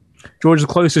 George is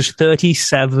the closest,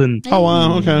 37. Oh,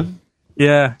 wow. Okay.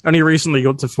 Yeah, only recently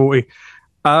got to 40.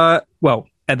 Well,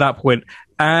 at that point.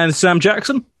 And Sam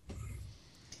Jackson?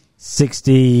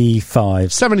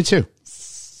 65. 72.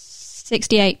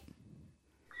 68.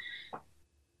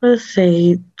 Let's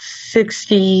say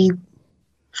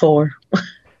 64.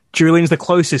 Julian's the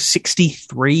closest,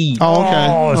 63.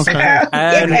 Oh, okay. Okay.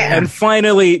 And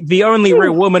finally, the only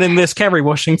real woman in this, Kerry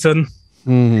Washington.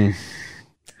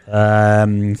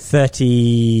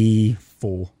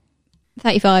 34.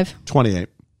 35. 28.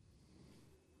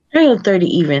 I go 30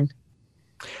 even.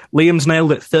 Liam's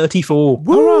nailed it, 34.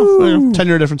 Woo!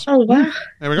 10-year difference. Oh, wow.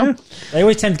 There we go. They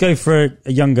always tend to go for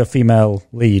a younger female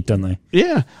lead, don't they?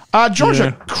 Yeah.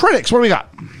 Georgia, critics, what do we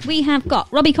got? We have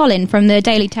got Robbie Collin from the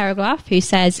Daily Telegraph, who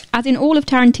says, as in all of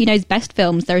Tarantino's best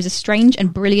films, there is a strange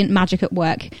and brilliant magic at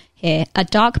work here. A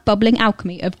dark, bubbling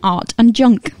alchemy of art and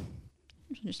junk.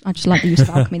 I just like the use of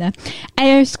alchemy there.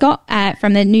 A.O. Scott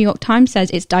from the New York Times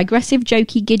says it's digressive,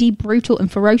 jokey, giddy, brutal,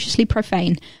 and ferociously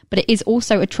profane, but it is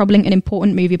also a troubling and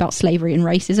important movie about slavery and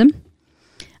racism.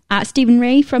 Stephen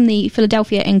Ray from the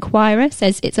Philadelphia Inquirer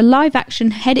says it's a live-action,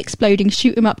 head-exploding,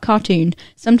 shoot-'em-up cartoon.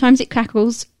 Sometimes it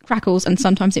crackles, and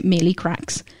sometimes it merely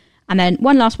cracks. And then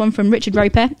one last one from Richard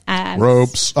Roper.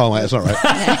 Ropes. Oh, that's all right.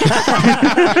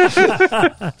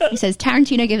 He says,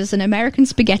 Tarantino gives us an American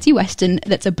spaghetti western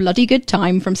that's a bloody good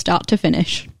time from start to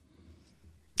finish.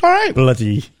 All right.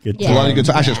 Bloody good. Yeah. Bloody good.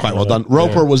 Actually, it's quite well done.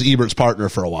 Roper was Ebert's partner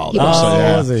for a while.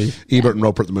 Was he? Ebert and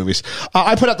Roper at the movies.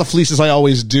 I put out the fleece as I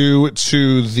always do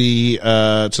to the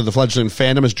fledgling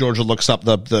fandom as Georgia looks up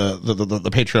the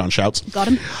Patreon shouts. Got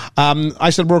him.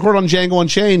 I said we're recording on Django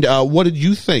Unchained. What did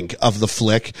you think of the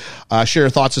flick? Share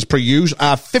your thoughts as per usual.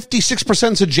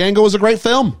 56% said Django is a great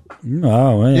film.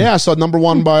 Oh, Yeah, so number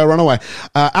one by a runaway.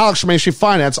 Alex from Main Street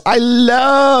Finance. I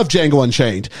love Django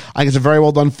Unchained. I think it's a very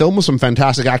well done film with some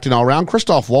fantastic acting all around.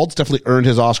 Christoph Waltz definitely earned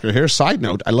his Oscar here. Side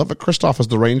note, I love that Christoph has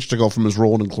the range to go from his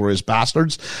role in Inglourious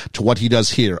Bastards to what he does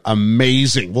here.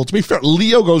 Amazing. Well, to be fair,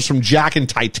 Leo goes from Jack and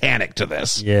Titanic to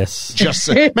this. Yes. Just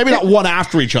maybe not one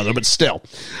after each other, but still.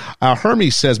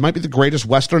 Hermes says, might be the greatest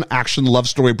Western action love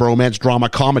story bromance drama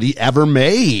comedy ever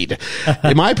made.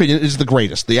 In my opinion, it is the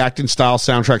greatest. The acting style,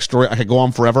 soundtrack, story, I could go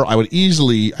on forever. I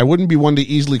wouldn't be one to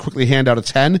easily quickly hand out a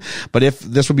 10, but if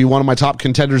this would be one of my top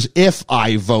contenders if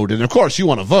I voted. And of course, you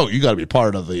want to vote, you got to be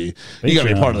part of the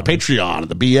Patreon,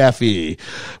 the BFE.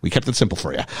 We kept it simple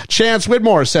for you. Chance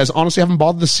Widmore says, honestly, I haven't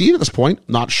bothered to see it at this point.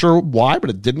 Not sure why, but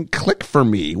it didn't click for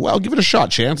me. Well, give it a shot,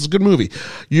 Chance. It's a good movie.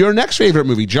 Your next favorite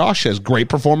movie, Josh says, great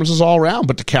performances all around,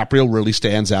 but DiCaprio really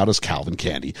stands out as Calvin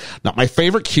Candy. Not my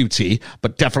favorite QT,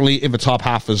 but definitely in the top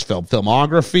half of his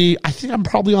filmography. I think I'm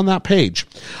probably on that page.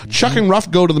 Chuck and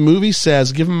Ruff Go to the Movie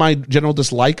says, given my general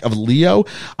dislike of Leo,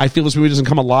 I feel this movie doesn't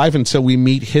come alive until we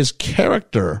meet his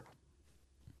character.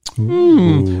 Well,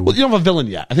 you don't have a villain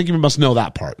yet. I think you must know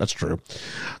that part. That's true.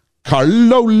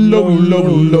 Carlo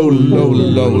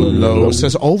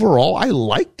says, overall, I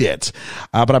liked it,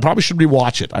 but I probably should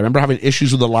rewatch it. I remember having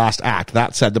issues with the last act.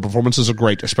 That said, the performances are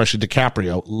great, especially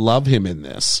DiCaprio. Love him in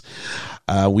this.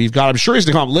 We've got, I'm sure he's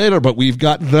going to come later, but we've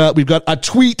got a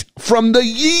tweet from the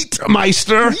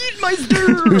Yeetmeister,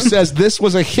 who says, this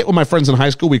was a hit with my friends in high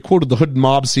school. We quoted the Hood and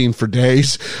Mob scene for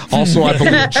days. Also, I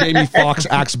believe Jamie Foxx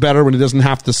acts better when he doesn't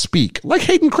have to speak, like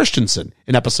Hayden Christensen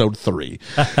in episode 3.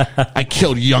 I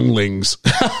killed younglings.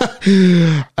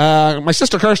 My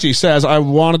sister Kirsty says, I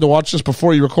wanted to watch this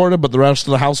before you recorded, but the rest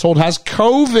of the household has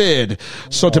COVID.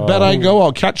 So to bed I go.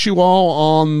 I'll catch you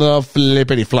all on the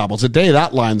flippity flop. Well, today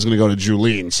that line's going to go to Julie.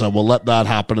 So we'll let that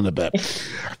happen in a bit.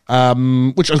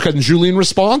 Which Julian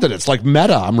responded. It's like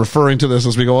meta. I'm referring to this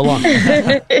as we go along.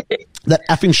 That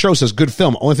effing show says good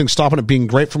film. Only thing stopping it being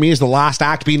great for me is the last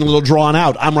act being a little drawn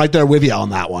out. I'm right there with you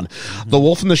on that one. The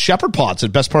Wolf and the Shepherd Pod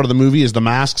said best part of the movie is the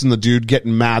masks and the dude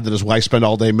getting mad that his wife spent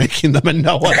all day making them and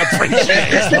no one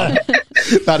appreciates them.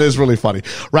 That is really funny.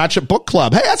 Ratchet Book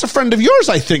Club. Hey, that's a friend of yours,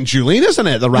 I think, Julian, isn't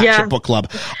it? The Ratchet Book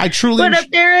Club. I truly, what up,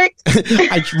 Derek?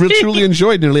 I truly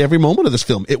enjoyed nearly every moment of this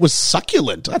film. It was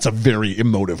succulent. That's a very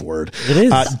emotive word. It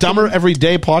is. Dumber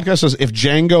Everyday podcast says, if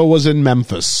Django was in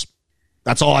Memphis.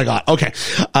 That's all I got. Okay.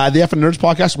 The F and Nerds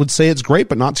podcast would say it's great,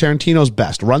 but not Tarantino's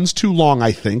best. Runs too long,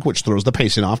 I think, which throws the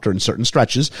pacing off during certain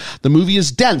stretches. The movie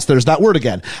is dense. There's that word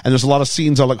again. And there's a lot of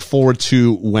scenes I look forward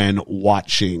to when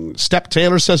watching. Step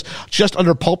Taylor says, just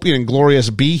under Pulpy and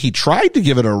Glorious B, he tried to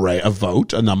give it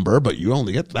a number, but you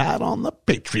only get that on the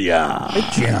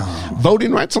Patreon.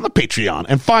 Voting rights on the Patreon.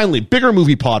 And finally, Bigger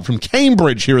Movie Pod from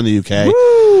Cambridge here in the UK.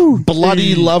 Woo!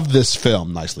 Bloody love this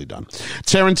film. Nicely done.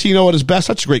 Tarantino at his best.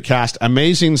 Such a great cast.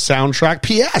 Amazing soundtrack.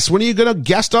 P.S. When are you going to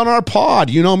guest on our pod?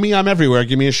 You know me, I'm everywhere.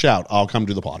 Give me a shout. I'll come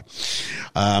do the pod.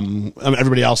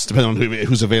 Everybody else, depending on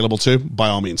who's available too, by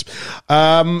all means.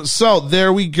 So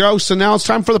there we go. So now it's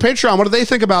time for the Patreon. What do they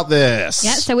think about this?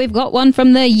 Yeah, so we've got one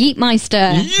from the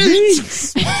Yeetmeister.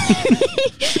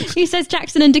 He says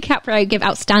Jackson and DiCaprio give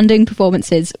outstanding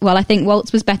performances, while I think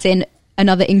Waltz was better in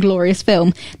another inglorious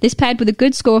film. This paired with a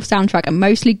good score of soundtrack and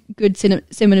mostly good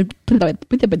cinematography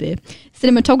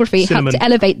helped to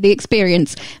elevate the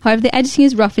experience. However, the editing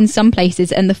is rough in some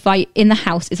places and the fight in the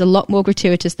house is a lot more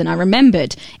gratuitous than I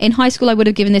remembered. In high school, I would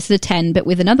have given this a 10, but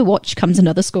with another watch comes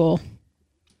another score.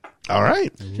 All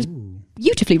right.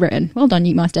 Beautifully written. Well done,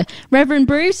 Yeetmeister. Reverend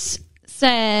Bruce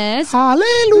says, hallelujah.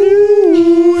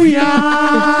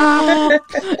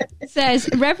 Says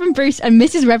Reverend Bruce and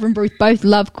Mrs. Reverend Bruce both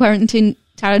love Quentin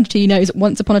Tarantino's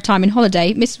Once Upon a Time in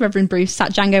Holiday. Mrs. Reverend Bruce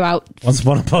sat Django out. Once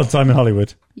Upon a Time in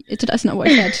Hollywood. That's not what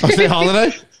I said. I say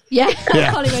Holiday? Yeah.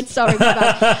 Hollywood, sorry.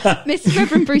 Mrs.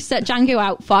 Reverend Bruce set Django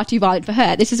out far too violent for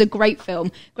her. This is a great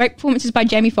film. Great performances by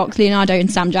Jamie Foxx, Leonardo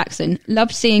and Sam Jackson.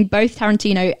 Loved seeing both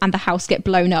Tarantino and the house get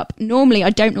blown up. Normally, I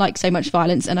don't like so much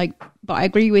violence, but I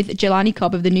agree with Jelani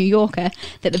Cobb of The New Yorker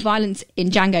that the violence in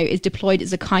Django is deployed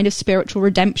as a kind of spiritual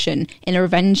redemption in a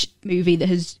revenge movie that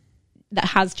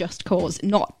has just cause,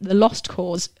 not the lost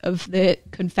cause of the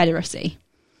Confederacy.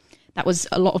 That was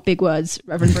a lot of big words,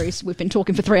 Reverend Bruce. We've been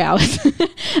talking for 3 hours.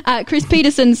 Chris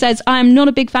Peterson says, I am not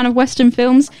a big fan of Western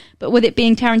films, but with it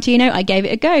being Tarantino, I gave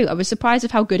it a go. I was surprised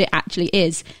of how good it actually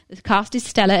is. The cast is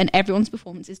stellar and everyone's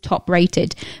performance is top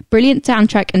rated. Brilliant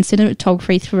soundtrack and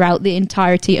cinematography throughout the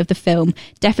entirety of the film.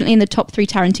 Definitely in the top 3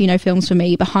 Tarantino films for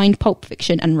me, behind Pulp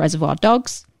Fiction and Reservoir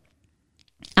Dogs.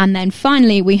 And then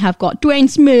finally, we have got Dwayne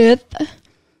Smith.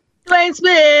 Dwayne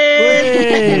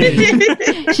Smith.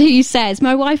 She says,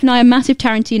 my wife and I are massive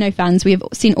Tarantino fans. We have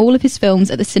seen all of his films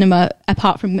at the cinema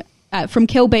apart from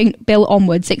Kill Bill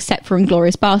onwards, except for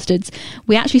Inglourious Bastards.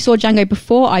 We actually saw Django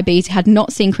before IBs, had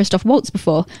not seen Christoph Waltz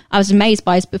before. I was amazed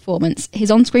by his performance. His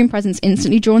on-screen presence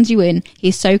instantly draws you in. He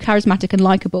is so charismatic and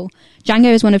likeable.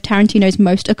 Django is one of Tarantino's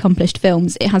most accomplished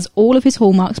films. It has all of his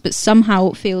hallmarks, but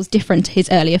somehow feels different to his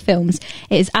earlier films.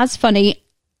 It is as funny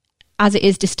as it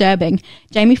is disturbing.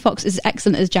 Jamie Foxx is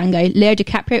excellent as Django. Leo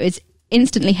DiCaprio is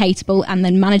instantly hateable and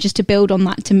then manages to build on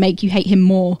that to make you hate him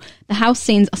more. The house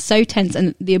scenes are so tense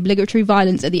and the obligatory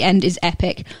violence at the end is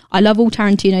epic. I love all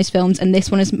Tarantino's films and this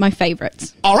one is my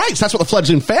favourite. All right, so that's what the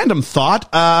fledgling fandom thought.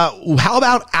 How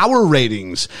about our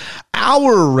ratings?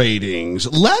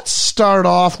 Let's start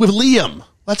off with Liam.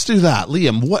 Let's do that.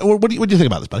 Liam, what do you think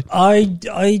about this, buddy?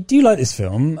 I do like this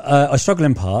film. I struggle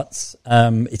in parts.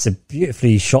 It's a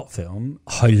beautifully shot film.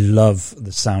 I love the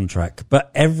soundtrack. But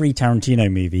every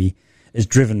Tarantino movie is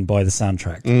driven by the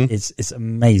soundtrack. It's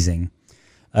amazing.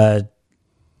 What's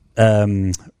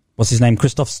his name?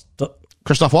 Christoph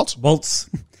Waltz? Waltz.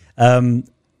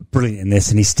 Brilliant in this,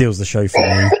 and he steals the show for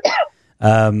me.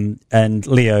 And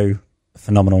Leo,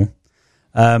 phenomenal.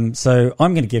 So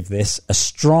I'm going to give this a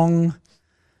strong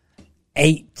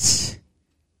 8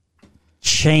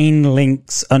 chain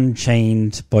links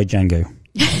unchained by Django.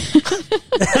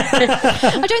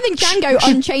 I don't think Django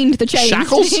unchained the chains.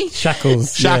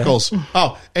 Shackles? Shackles. Yeah.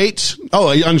 Oh, 8. Oh,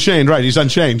 unchained, right. He's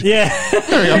unchained. Yeah.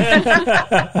 There we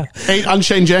go. 8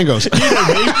 unchained Djangos. You know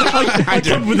me. I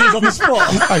come with these on the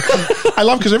spot. I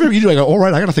love because every you do, I go, all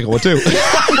right, I got to think of what to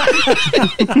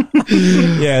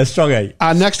do. Yeah, strong 8.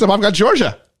 Next up, I've got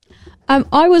Georgia.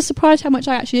 I was surprised how much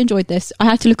I actually enjoyed this. I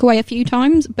had to look away a few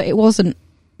times, but it wasn't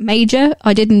major.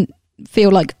 I didn't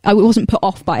feel like I wasn't put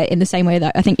off by it in the same way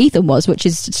that I think Ethan was, which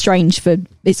is strange for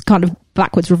it's kind of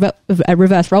backwards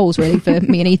reverse roles really for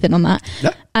me and Ethan on that.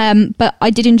 Yeah. But I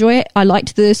did enjoy it. I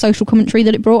liked the social commentary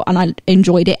that it brought, and I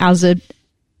enjoyed it as a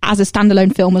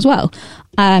standalone film as well.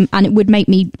 And it would make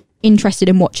me interested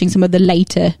in watching some of the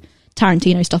later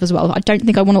Tarantino stuff as well. I don't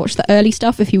think I want to watch the early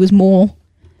stuff if he was more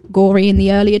gory in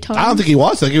the earlier times. I don't think he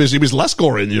was. I think he was less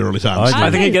gory in the early times.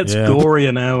 I think it gets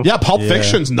gorier now. Yeah, Pulp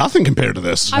Fiction's nothing compared to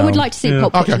this. I would like to see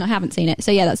Pulp Fiction. I haven't seen it.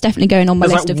 So yeah, that's definitely going on my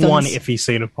list of There's one films iffy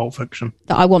scene of Pulp Fiction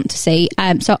that I want to see.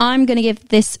 So I'm going to give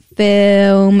this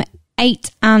film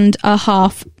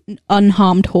 8.5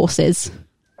 unharmed horses.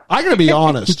 I'm going to be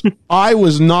honest. I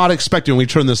was not expecting when we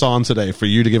turned this on today for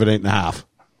you to give it 8.5.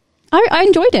 I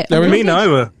enjoyed it. Me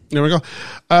neither. There we go.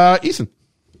 Ethan.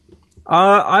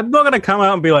 I'm not going to come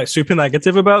out and be like super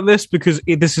negative about this because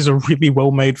this is a really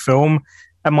well-made film,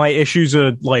 and my issues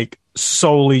are like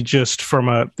solely just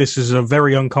from this is a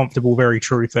very uncomfortable, very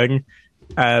true thing,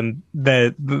 and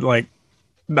they're like,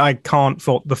 I can't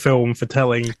fault the film for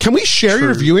telling. Can we share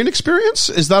your viewing experience?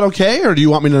 Is that okay, or do you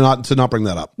want me to not bring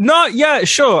that up? No, yeah,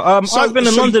 sure. I've been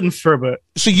in London for a bit.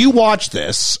 So you watched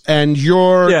this, and you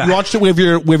watched it with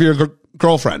your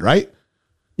girlfriend, right?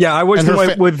 Yeah, I watched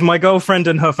it with my girlfriend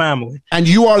and her family. And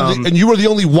you are you were the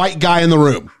only white guy in the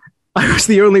room. I was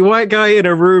the only white guy in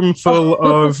a room full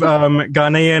of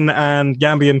Ghanaian and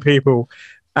Gambian people.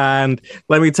 And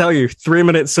let me tell you, 3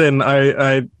 minutes in,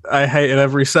 I hated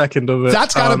every second of it.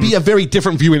 That's got to be a very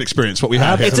different viewing experience, what we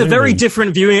have here. It's a very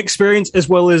different viewing experience, as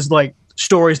well as like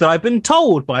stories that I've been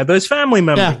told by those family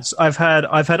members. Yeah. I've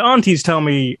had aunties tell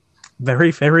me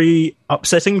very, very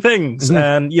upsetting things,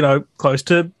 and close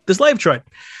to the slave trade.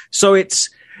 So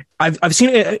I've seen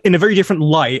it in a very different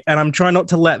light, and I'm trying not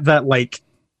to let that like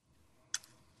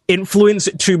influence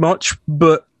it too much.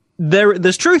 But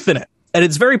there's truth in it. And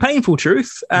it's very painful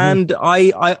truth. And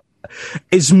I,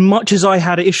 as much as I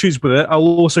had issues with it, I'll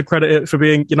also credit it for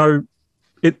being,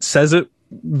 it says it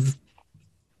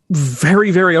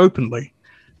very, very openly.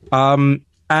 And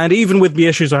even with the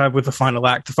issues I have with the final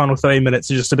act, the final 30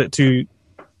 minutes are just a bit too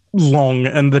long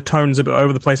and the tone's a bit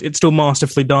over the place. It's still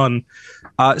masterfully done.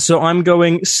 So I'm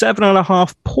going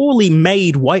 7.5 poorly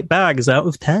made white bags out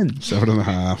of 10.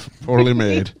 7.5 poorly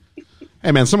made.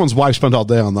 Hey, man, someone's wife spent all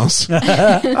day on those.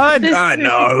 I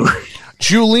know.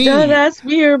 Julene. Don't ask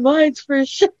me or mine's for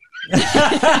sure.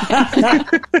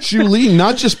 Julene,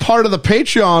 not just part of the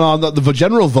Patreon on the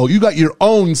general vote. You got your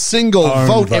own single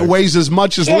vote. It weighs as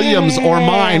much as Liam's or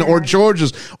mine or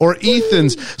George's or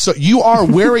Ethan's. So you are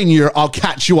wearing your I'll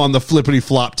catch you on the flippity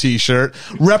flop t-shirt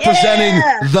representing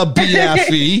the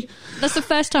BFE. That's the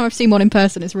first time I've seen one in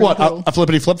person. It's really cool. A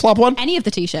flippity flip flop one? Any of the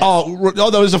t-shirts. Oh,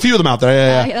 there's a few of them out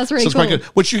there. Yeah. That's really cool. Quite good.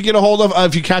 Which you can get a hold of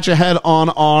if you catch ahead on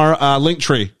our link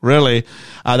tree. Really,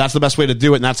 that's the best way to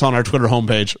do it, and that's on our Twitter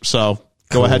homepage. So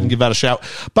go ahead and give that a shout.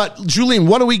 But Julene,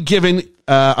 what are we giving?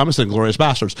 I'm going to say Glorious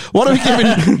Bastards. What are we giving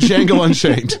Django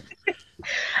Unchained?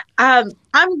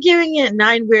 I'm giving it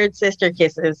 9 weird sister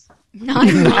kisses. 9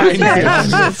 weird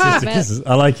sister kisses.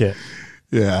 I like it.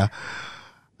 Yeah.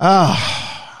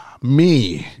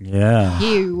 Me. Yeah.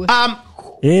 You.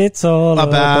 It's all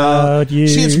about you.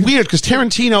 See, it's weird because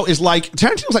Tarantino's like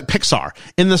Pixar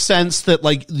in the sense that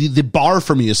like the bar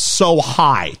for me is so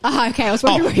high. Okay, I was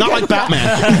wondering. Not like Batman.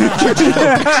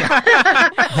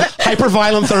 Hyper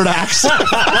violent third acts. I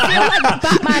feel like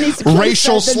Batman is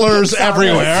racial slurs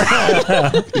everywhere.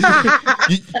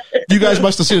 you guys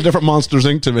must have seen a different Monsters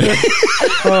Inc. to me.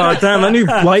 Oh damn! That new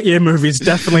Lightyear movie is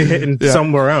definitely hitting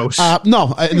somewhere else.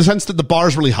 No, in the sense that the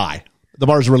bar's really high. The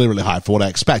bar is really, really high for what I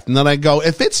expect. And then I go,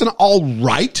 if it's an all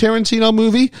right Tarantino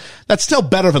movie, that's still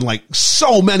better than like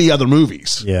so many other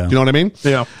movies. Yeah. You know what I mean?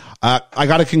 Yeah. I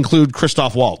got to conclude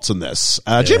Christoph Waltz in this.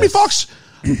 Jamie Foxx,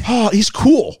 he's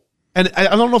cool. And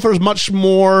I don't know if there's much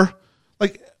more,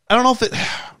 like, I don't know if it,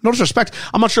 no disrespect,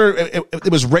 I'm not sure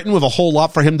it was written with a whole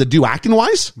lot for him to do acting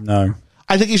wise. No.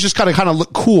 I think he's just got to kind of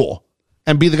look cool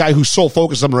and be the guy who's sole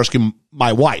focused on rescuing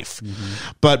my wife,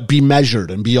 but be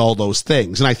measured and be all those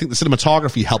things. And I think the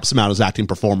cinematography helps him out his acting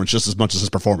performance just as much as his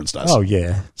performance does. Oh,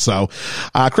 yeah. So,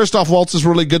 Christoph Waltz is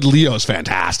really good. Leo's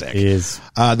fantastic. He is.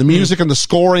 The music and the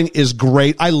scoring is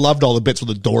great. I loved all the bits where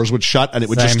the doors would shut and it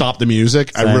would just stop the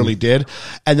music. I really did.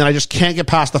 And then I just can't get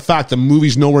past the fact the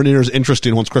movie's nowhere near as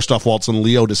interesting once Christoph Waltz and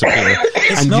Leo disappear.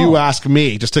 And you ask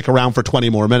me to stick around for 20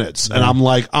 more minutes. Yeah. And I'm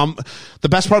like, the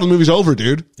best part of the movie's over,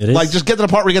 dude. Like, just get to the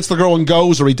part where he gets the girl and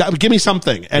goes, or give me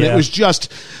something. And it was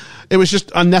just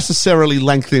unnecessarily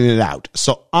lengthening it out.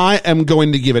 So I am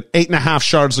going to give it 8.5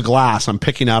 shards of glass I'm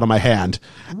picking out of my hand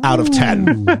out of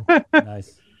 10.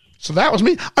 Nice. So that was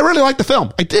me. I really like the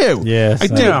film. I do. Yes, I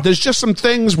do. Yeah. There's just some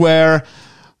things where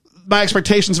my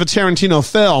expectations of a Tarantino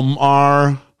film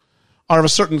are of a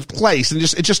certain place. And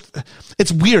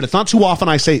it's weird. It's not too often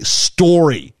I say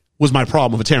story was my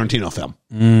problem with a Tarantino film.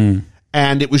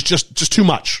 And it was just too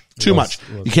much. Too much.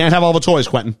 You can't have all the toys,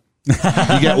 Quentin. You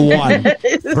get one.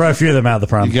 Throw a few of them out of the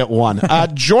pram. You get one.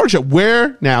 Georgia,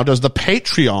 where now does the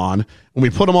Patreon, when we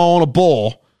put them all in a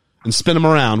bowl, and spin them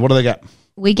around. What do they get?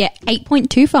 We get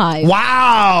 8.25.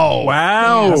 Wow.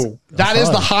 That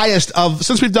is the highest of,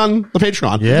 since we've done the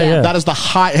Patreon. Yeah. That is the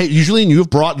high. Hey, usually you've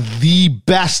brought the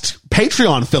best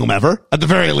Patreon film ever, at the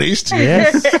very least.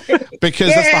 Yes.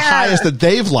 Because that's the highest that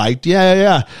they've liked.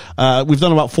 Yeah. We've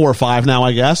done about 4 or 5 now,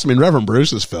 I guess. I mean, Reverend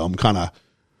Bruce's film kind of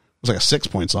was like a 6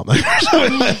 point something.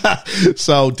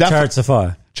 So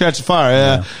definitely. Chariots of Fire,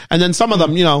 yeah. And then some of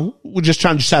them, we just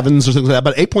charge 7s or things like that.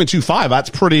 But 8.25, that's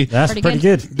pretty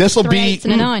good. This will be 8s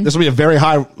and a 9. This will be a very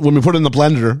high, when we put it in the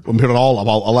blender, when we put it all up,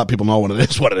 I'll let people know what it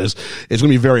is. It's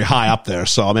going to be very high up there.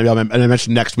 So maybe and I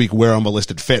mentioned next week where on the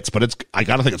list it fits, but I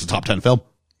got to think it's a top 10 film.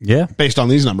 Yeah. Based on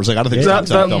these numbers, I got to think it's a top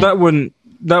 10 film. That wouldn't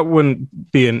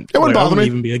be it wouldn't bother me.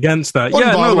 Even be against that.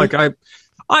 Wouldn't bother me.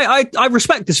 I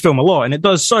respect this film a lot, and it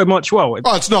does so much well.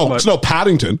 It's no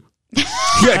Paddington.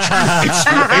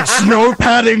 It's no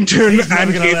Paddington,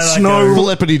 and it's no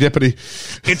flippity dippity.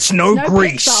 It's no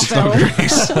Grease.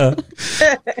 I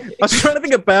was trying to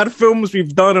think of bad films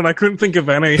we've done, and I couldn't think of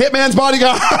any. Hitman's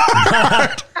Bodyguard.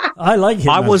 I like Hitman's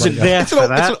I wasn't Bodyguard. there for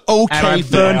that. It's an okay and I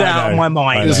film. burned it out of my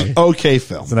mind. It's an okay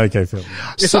film. It's an okay film.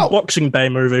 It's a Boxing Day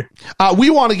movie. We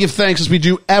want to give thanks, as we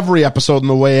do every episode on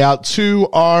the way out, to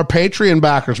our Patreon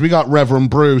backers. We got Reverend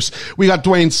Bruce. We got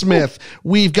Dwayne Smith.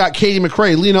 We've got Katie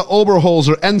McRae, Lena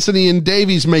Oberholzer, Ensign Ian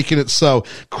Davies making it so.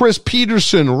 Chris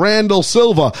Peterson, Randall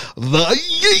Silva, the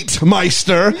Yeet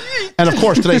Meister. And of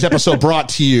course, today's episode brought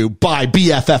to you by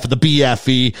BFF of the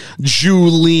BFE,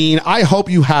 Julene. I hope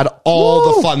you had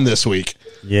all the fun this week.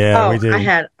 Yeah, we did. I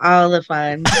had all the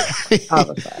fun.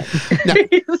 Now,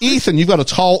 Ethan, you've got a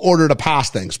tall order to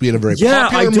pass things. We had a very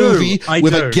popular movie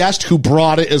with a guest who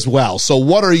brought it as well. So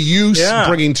what are you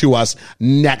bringing to us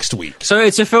next week? So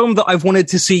it's a film that I've wanted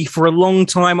to see for a long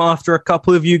time after a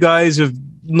couple of you guys have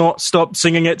not stopped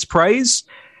singing its praise.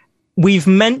 We've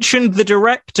mentioned the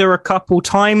director a couple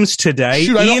times today.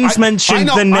 Ian's mentioned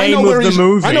the name of the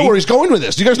movie. I know where he's going with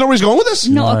this. Do you guys know where he's going with this?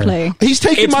 Not a clue. He's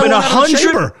taking my one out of the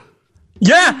chamber.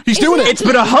 Yeah, he's doing it. It's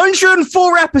been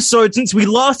 104 episodes since we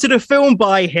last did a film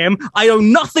by him. I know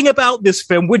nothing about this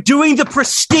film. We're doing The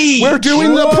Prestige. We're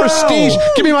doing The Prestige.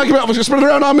 Give me my computer. Spin it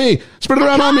around on me. Spin it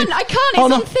around on me. I can't. It's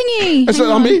on thingy. Is it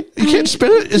on me? You can't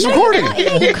spin it. It's recording. No,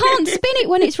 you can't spin it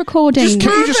when it's recording.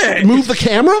 Can you just move the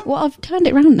camera? Well, I've turned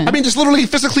it around now. I mean, just literally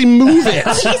physically move it.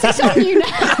 It's on you now.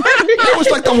 That was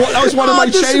like that was one in my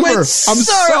chamber.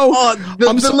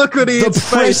 The look on Ian's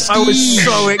face. I was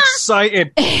so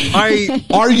excited.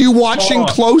 Are you watching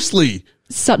closely?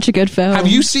 Such a good film. Have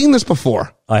you seen this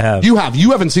before? I have. You have.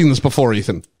 You haven't seen this before,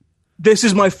 Ethan. This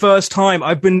is my first time.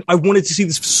 I wanted to see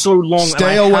this for so long.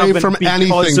 Stay away from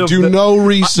anything. Do no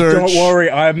research. Don't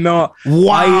worry, I'm not.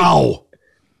 Wow.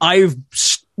 I've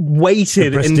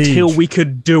waited until we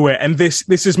could do it, and this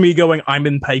is me going, I'm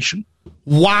impatient.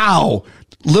 Wow.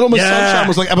 Little Miss Sunshine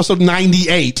was like episode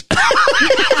 98.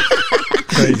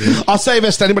 Crazy. I'll say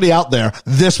this to anybody out there.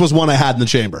 This was one I had in the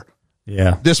chamber.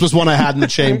 Yeah. This was one I had in the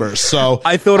chamber. So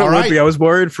I thought it would be. I was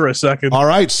worried for a second. All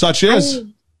right, such is.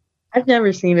 I've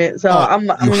never seen it, so I'm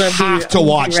going to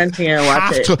watch. renting it and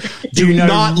watch it. Do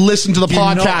not listen to the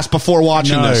podcast before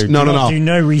watching this. No. Do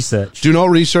no research. Do no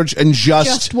research and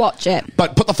just watch it.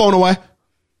 But put the phone away.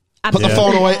 Put the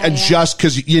phone away and just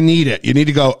because you need it. You need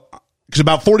to go. Because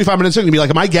about 45 minutes in, you'll be like,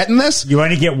 am I getting this? You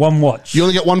only get one watch. You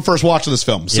only get one first watch of this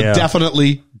film. So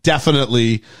definitely give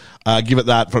it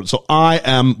that. So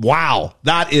wow,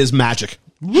 that is magic.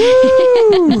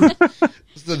 Woo!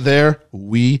 There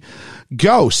we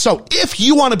go. So if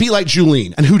you want to be like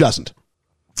Julene, and who doesn't?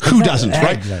 Who doesn't,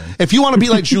 right? If you want to be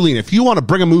like Julene, if you want to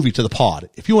bring a movie to the pod,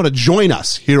 if you want to join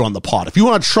us here on the pod, if you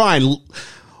want to try and...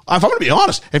 If I'm going to be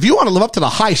honest, if you want to live up to the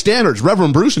high standards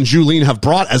Reverend Bruce and Julene have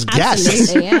brought as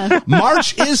guests,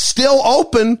 March is still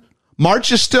open.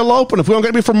 March is still open. If we don't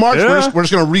get me for March, we're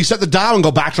just going to reset the dial and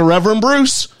go back to Reverend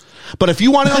Bruce. But if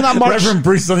you want in on that March... Reverend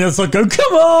Bruce on the other side, come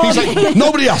on! He's like,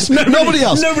 nobody else. Nobody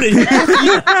else.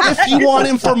 If you want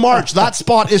in for March, that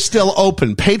spot is still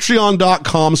open.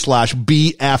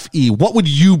 Patreon.com/BFE. What would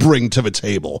you bring to the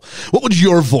table? What would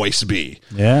your voice be?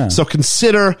 Yeah. So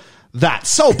consider... that.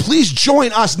 So please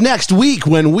join us next week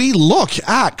when we look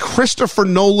at Christopher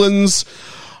Nolan's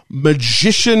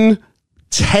magician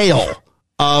tale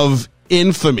of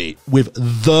infamy with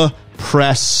The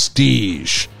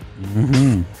Prestige.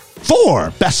 Mm-hmm.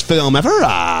 For Best Film Ever,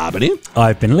 I've been Ian.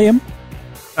 I've been Liam.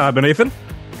 I've been Ethan.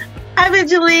 I've been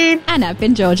Julene. And I've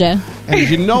been Georgia. And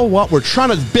you know what? We're trying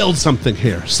to build something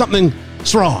here. Something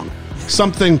strong.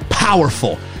 Something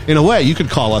powerful. In a way, you could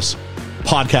call us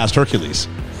Podcast Hercules.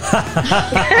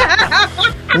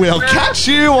 We'll catch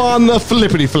you on the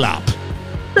flippity flop.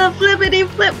 The flippity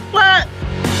flip flop.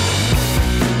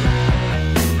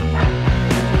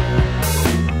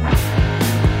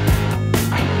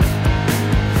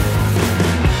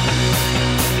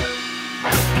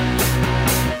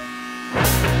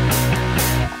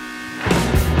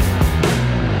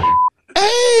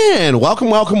 And welcome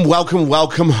to the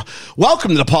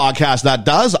podcast that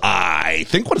does, I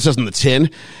think what it says in the tin,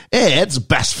 it's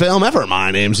best film ever.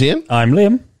 My name's Ian. I'm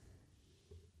Liam.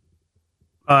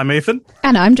 I'm Ethan.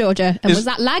 And I'm Georgia. And was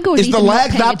that lag or is the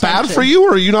lag that bad for you,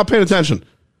 or are you not paying attention?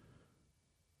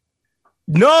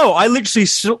 No, I literally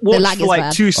watched for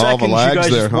like 2 seconds. You guys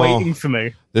just waiting for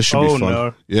me. This should be fun.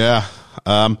 No. Yeah.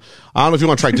 I don't know if you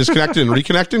want to try disconnecting and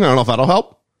reconnecting. I don't know if that'll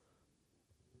help.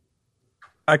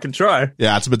 I can try.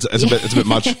 Yeah, it's a bit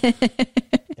much.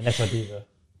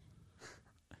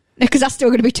 Because that's still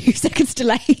going to be 2 seconds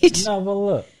delayed. No, well,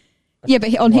 look. Yeah,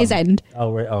 but on his end.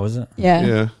 Oh, right. Oh, is it? Yeah.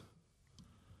 Yeah.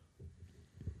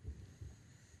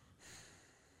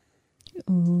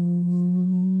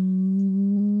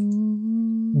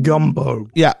 Gumbo.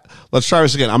 Yeah. Let's try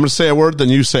this again. I'm going to say a word, then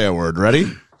you say a word.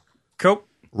 Ready? Cool.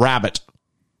 Rabbit.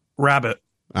 Rabbit.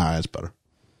 All right, that's better.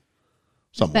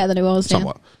 Somewhat. Better than it was.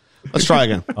 Somewhat. Let's try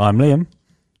again. I'm Liam.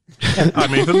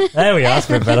 I'm Ethan. There we are. That's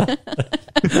a bit better.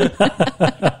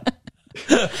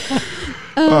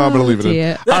 I'm going to leave it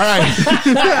in. All right. I'm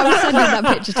sending that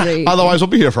picture to you. Otherwise,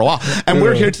 we'll be here for a while. And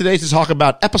we're here today to talk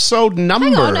about episode number.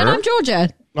 Hang on, and I'm Georgia.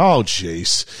 Oh,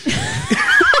 jeez.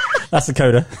 That's the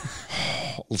coda.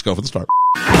 Let's go for the start.